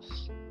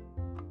podcast.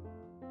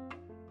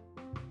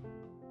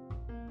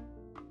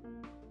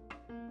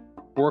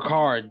 Work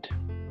hard.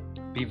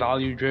 Be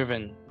value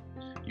driven.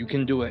 You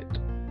can do it.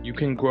 You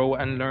can grow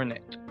and learn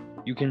it.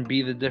 You can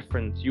be the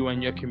difference you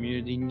and your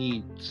community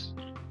needs.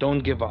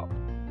 Don't give up.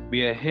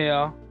 We are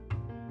here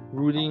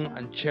rooting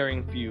and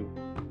cheering for you.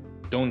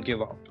 Don't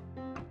give up.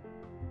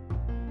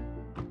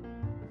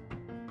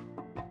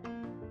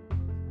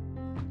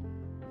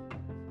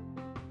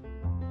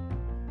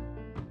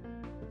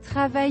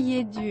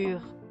 Travaillez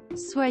dur.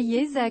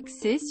 Soyez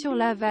axé sur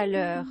la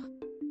valeur.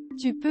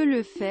 Tu peux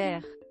le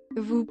faire.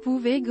 Vous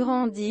pouvez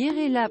grandir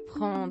et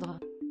l'apprendre.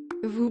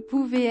 Vous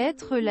pouvez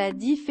être la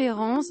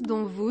différence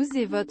dont vous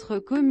et votre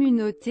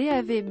communauté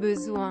avez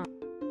besoin.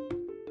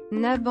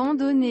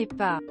 N'abandonnez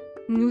pas.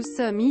 Nous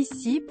sommes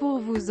ici pour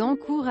vous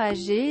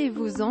encourager et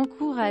vous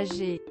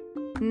encourager.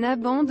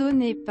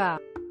 N'abandonnez pas.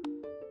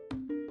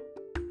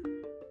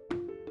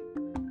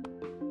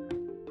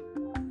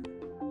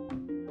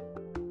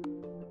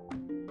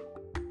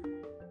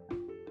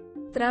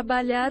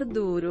 Trabalhar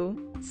duro.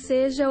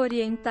 Seja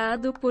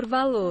orientado por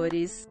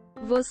valores.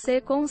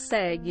 Você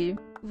consegue.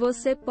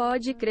 Você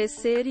pode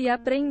crescer e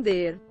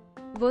aprender.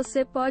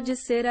 Você pode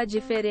ser a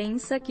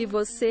diferença que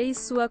você e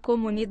sua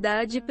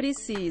comunidade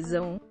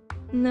precisam.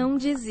 Não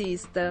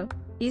desista.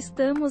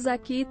 Estamos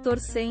aqui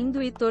torcendo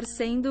e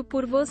torcendo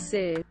por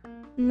você.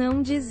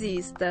 Não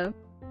desista.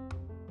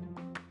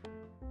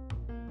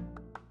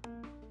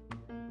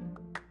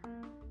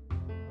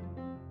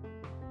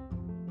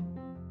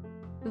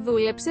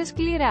 Δούλεψε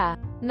σκληρά.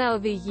 Να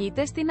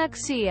οδηγείτε στην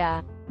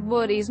αξία.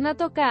 Μπορείς να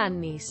το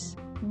κάνεις.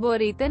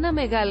 Μπορείτε να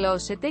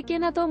μεγαλώσετε και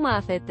να το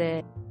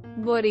μάθετε.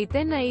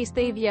 Μπορείτε να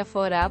είστε η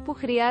διαφορά που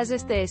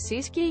χρειάζεστε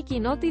εσείς και η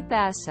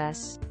κοινότητά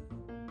σας.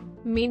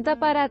 Μην τα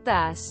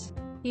παρατάς.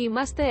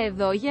 Είμαστε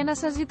εδώ για να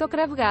σας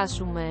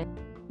ζητοκραυγάσουμε.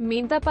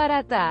 Μην τα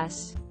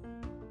παρατάς.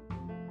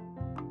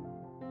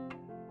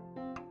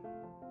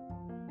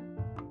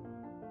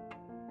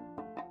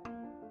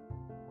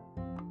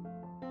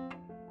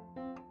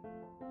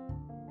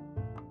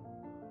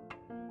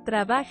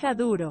 Trabaja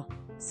duro.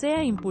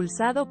 Sea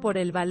impulsado por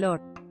el valor.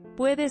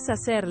 Puedes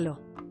hacerlo.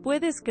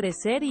 Puedes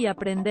crecer y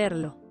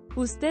aprenderlo.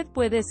 Usted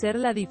puede ser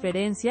la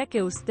diferencia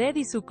que usted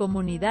y su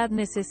comunidad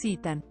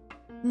necesitan.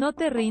 No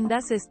te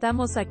rindas,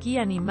 estamos aquí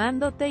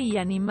animándote y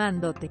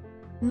animándote.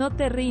 No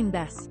te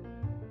rindas.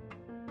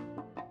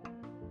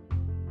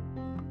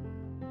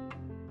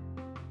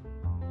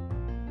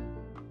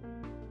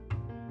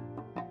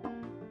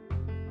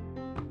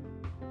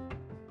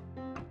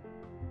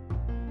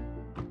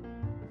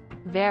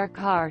 Werk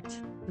hard.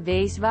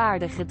 Wees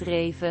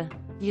waardegedreven.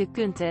 Je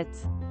kunt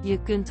het.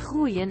 Je kunt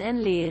groeien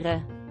en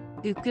leren.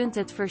 U kunt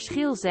het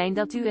verschil zijn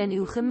dat u en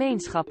uw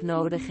gemeenschap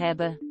nodig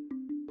hebben.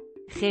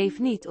 Geef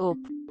niet op.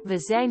 We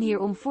zijn hier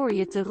om voor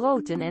je te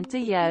roten en te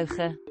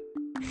juichen.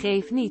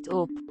 Geef niet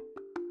op.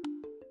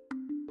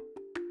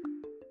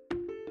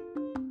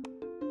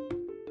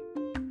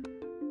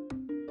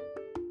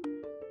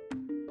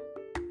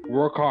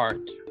 Work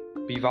hard.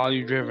 Be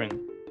value driven.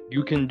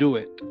 You can do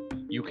it.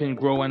 You can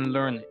grow and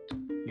learn it.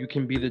 You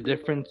can be the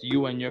difference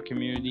you and your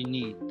community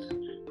needs.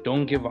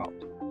 Don't give up.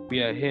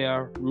 We are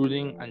here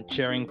rooting and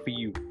cheering for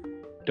you.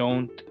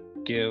 Don't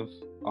give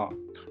up.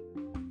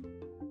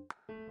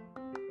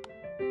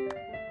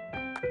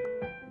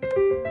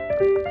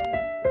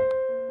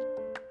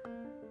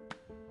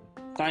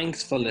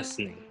 Thanks for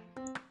listening.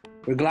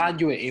 We're glad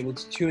you were able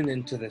to tune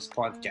into this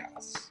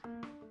podcast.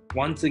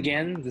 Once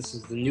again, this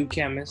is the New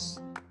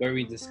Chemist, where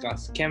we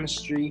discuss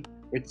chemistry,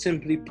 which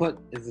simply put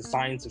is the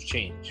science of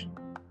change,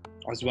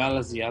 as well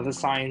as the other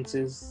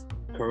sciences,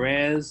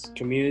 careers,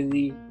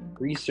 community,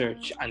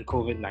 research, and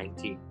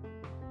COVID-19.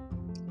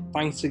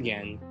 Thanks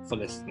again for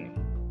listening.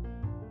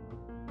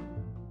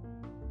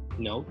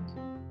 Note,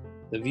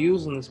 the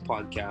views on this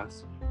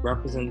podcast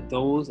represent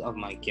those of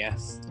my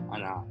guest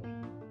and I.